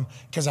lights on them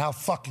because of how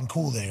fucking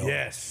cool they are.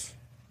 Yes.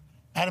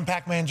 Adam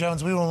Pac-Man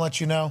Jones, we want to let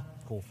you know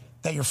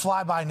that your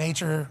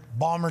fly-by-nature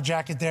bomber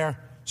jacket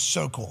there,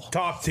 so cool.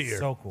 Top tier.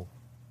 So cool.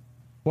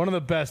 One of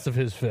the best of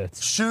his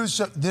fits. Shoes,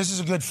 this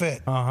is a good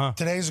fit.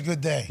 Today's a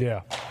good day.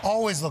 Yeah.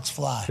 Always looks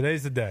fly.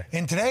 Today's the day.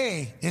 And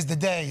today is the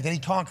day that he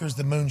conquers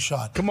the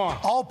moonshot. Come on.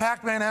 All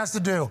Pac-Man has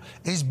to do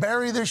is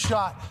bury this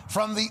shot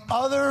from the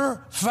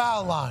other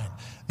foul line.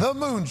 The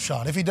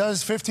moonshot. If he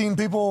does, 15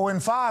 people will win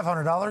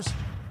 $500.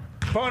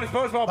 Bonus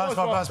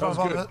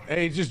ball.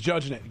 Hey, he's just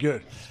judging it.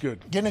 Good. It's good.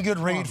 Getting a good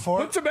read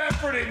for it. Put some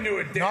effort into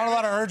it, Dan. Not a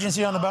lot of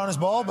urgency on the bonus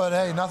ball, but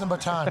hey, nothing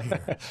but time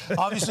here.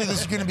 Obviously,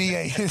 this is going to be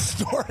a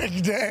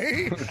historic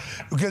day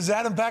because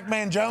Adam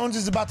Pac-Man Jones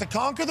is about to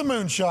conquer the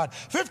moonshot.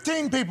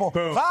 15 people,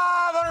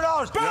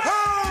 $500.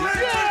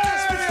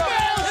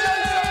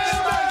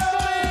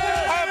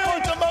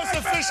 The most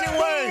efficient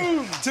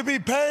way to be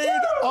paid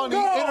on the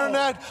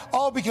internet,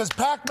 all because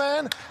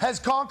Pac-Man has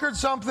conquered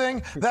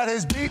something that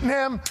has beaten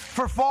him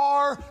for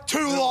far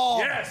too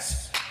long.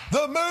 Yes.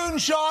 The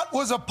moonshot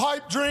was a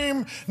pipe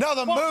dream. Now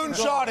the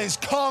moonshot is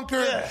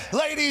conquered. Yeah.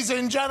 Ladies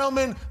and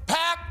gentlemen,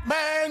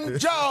 Pac-Man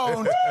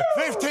Jones.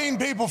 15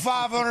 people,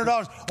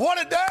 $500.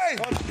 What a day.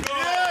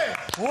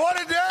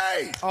 What a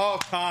day. All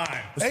time.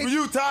 It's for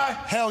you, Ty.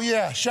 Hell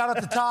yeah. Shout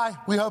out to Ty.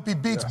 We hope he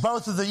beats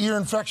both of the ear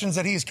infections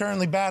that he is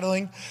currently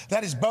battling.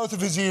 That is both of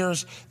his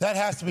ears. That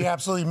has to be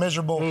absolutely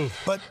miserable.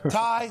 But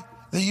Ty,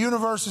 the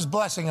universe is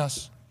blessing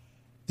us.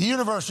 The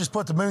universe just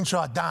put the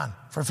moonshot down.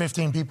 for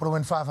 15 people to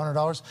win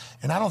 $500.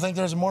 And I don't think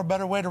there's a more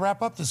better way to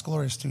wrap up this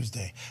glorious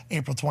Tuesday,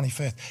 April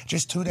 25th.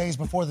 Just 2 days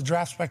before the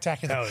Draft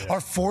Spectacular, our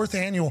 4th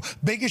annual,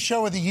 biggest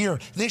show of the year.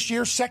 This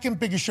year, 2nd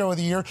biggest show of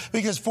the year,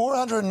 because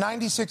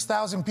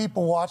 496,000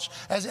 people watched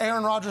as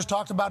Aaron Rodgers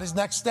talked about his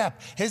next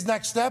step. His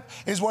next step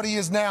is what he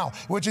is now,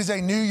 which is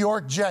a New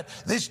York Jet.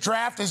 This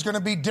draft is going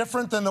to be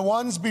different than the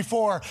ones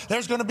before.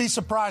 There's going to be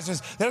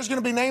surprises. There's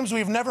going to be names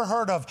we've never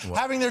heard of,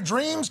 having their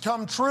dreams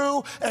come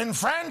true and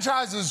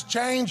franchises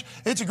change.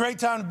 It's a great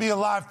time to be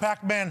alive.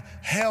 Pac-Man,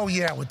 hell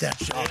yeah with that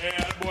show.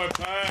 Yeah, boy,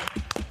 Pac.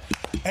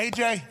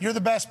 AJ, you're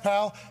the best,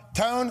 pal.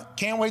 Tone,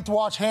 can't wait to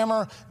watch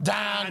Hammer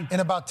Down in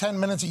about 10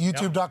 minutes at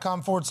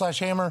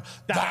youtube.com/Hammer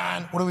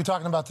Down. What are we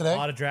talking about today? A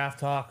lot of draft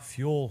talk,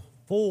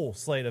 full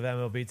slate of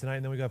MLB tonight,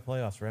 and then we got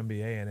playoffs for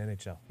NBA and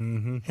NHL.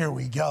 Mm-hmm. Here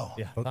we go.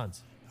 Yeah,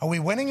 tons. Are we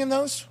winning in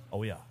those?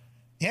 Oh, yeah.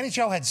 The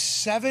NHL had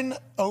 7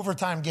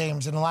 overtime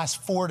games in the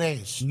last 4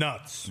 days.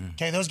 Nuts.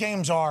 Okay, those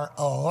games are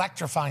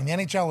electrifying. The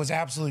NHL was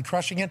absolutely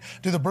crushing it.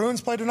 Do the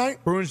Bruins play tonight?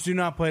 Bruins do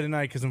not play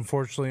tonight because,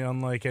 unfortunately,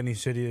 unlike any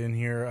city in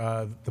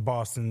here, the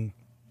Boston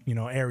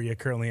area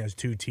currently has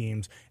 2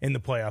 teams in the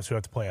playoffs who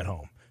have to play at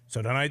home.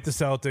 So tonight the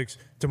Celtics,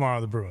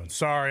 tomorrow the Bruins.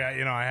 Sorry,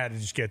 I had to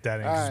just get that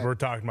in because we're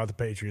talking about the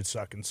Patriots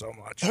sucking so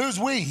much. Who's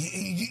we?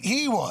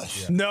 He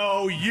was. Yeah.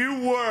 No,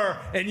 you were,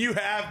 and you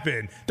have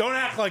been. Don't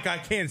act like I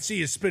can't see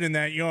you spinning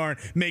that yarn,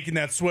 making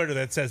that sweater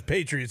that says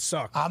Patriots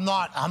suck. I'm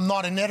not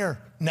a knitter.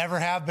 Never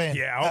have been.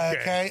 Yeah,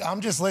 okay. I'm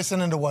just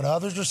listening to what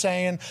others are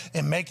saying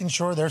and making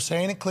sure they're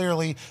saying it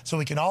clearly so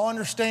we can all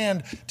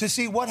understand to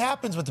see what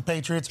happens with the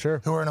Patriots,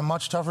 who are in a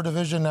much tougher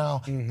division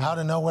now, out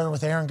of nowhere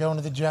with Aaron going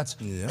to the Jets.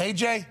 Yeah.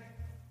 AJ,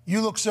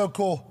 you look so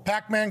cool.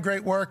 Pac-Man,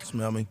 great work.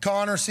 Smell me.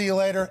 Connor, see you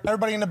later.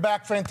 Everybody in the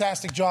back,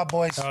 fantastic job,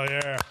 boys. Oh,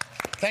 yeah.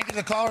 Thank you to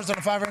the callers on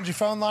the 5 Energy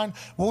phone line.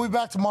 We'll be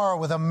back tomorrow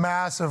with a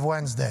massive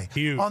Wednesday.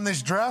 Huge. On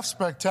this Draft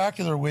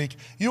Spectacular week,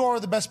 you are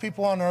the best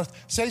people on earth.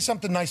 Say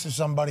something nice to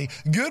somebody.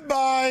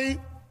 Goodbye.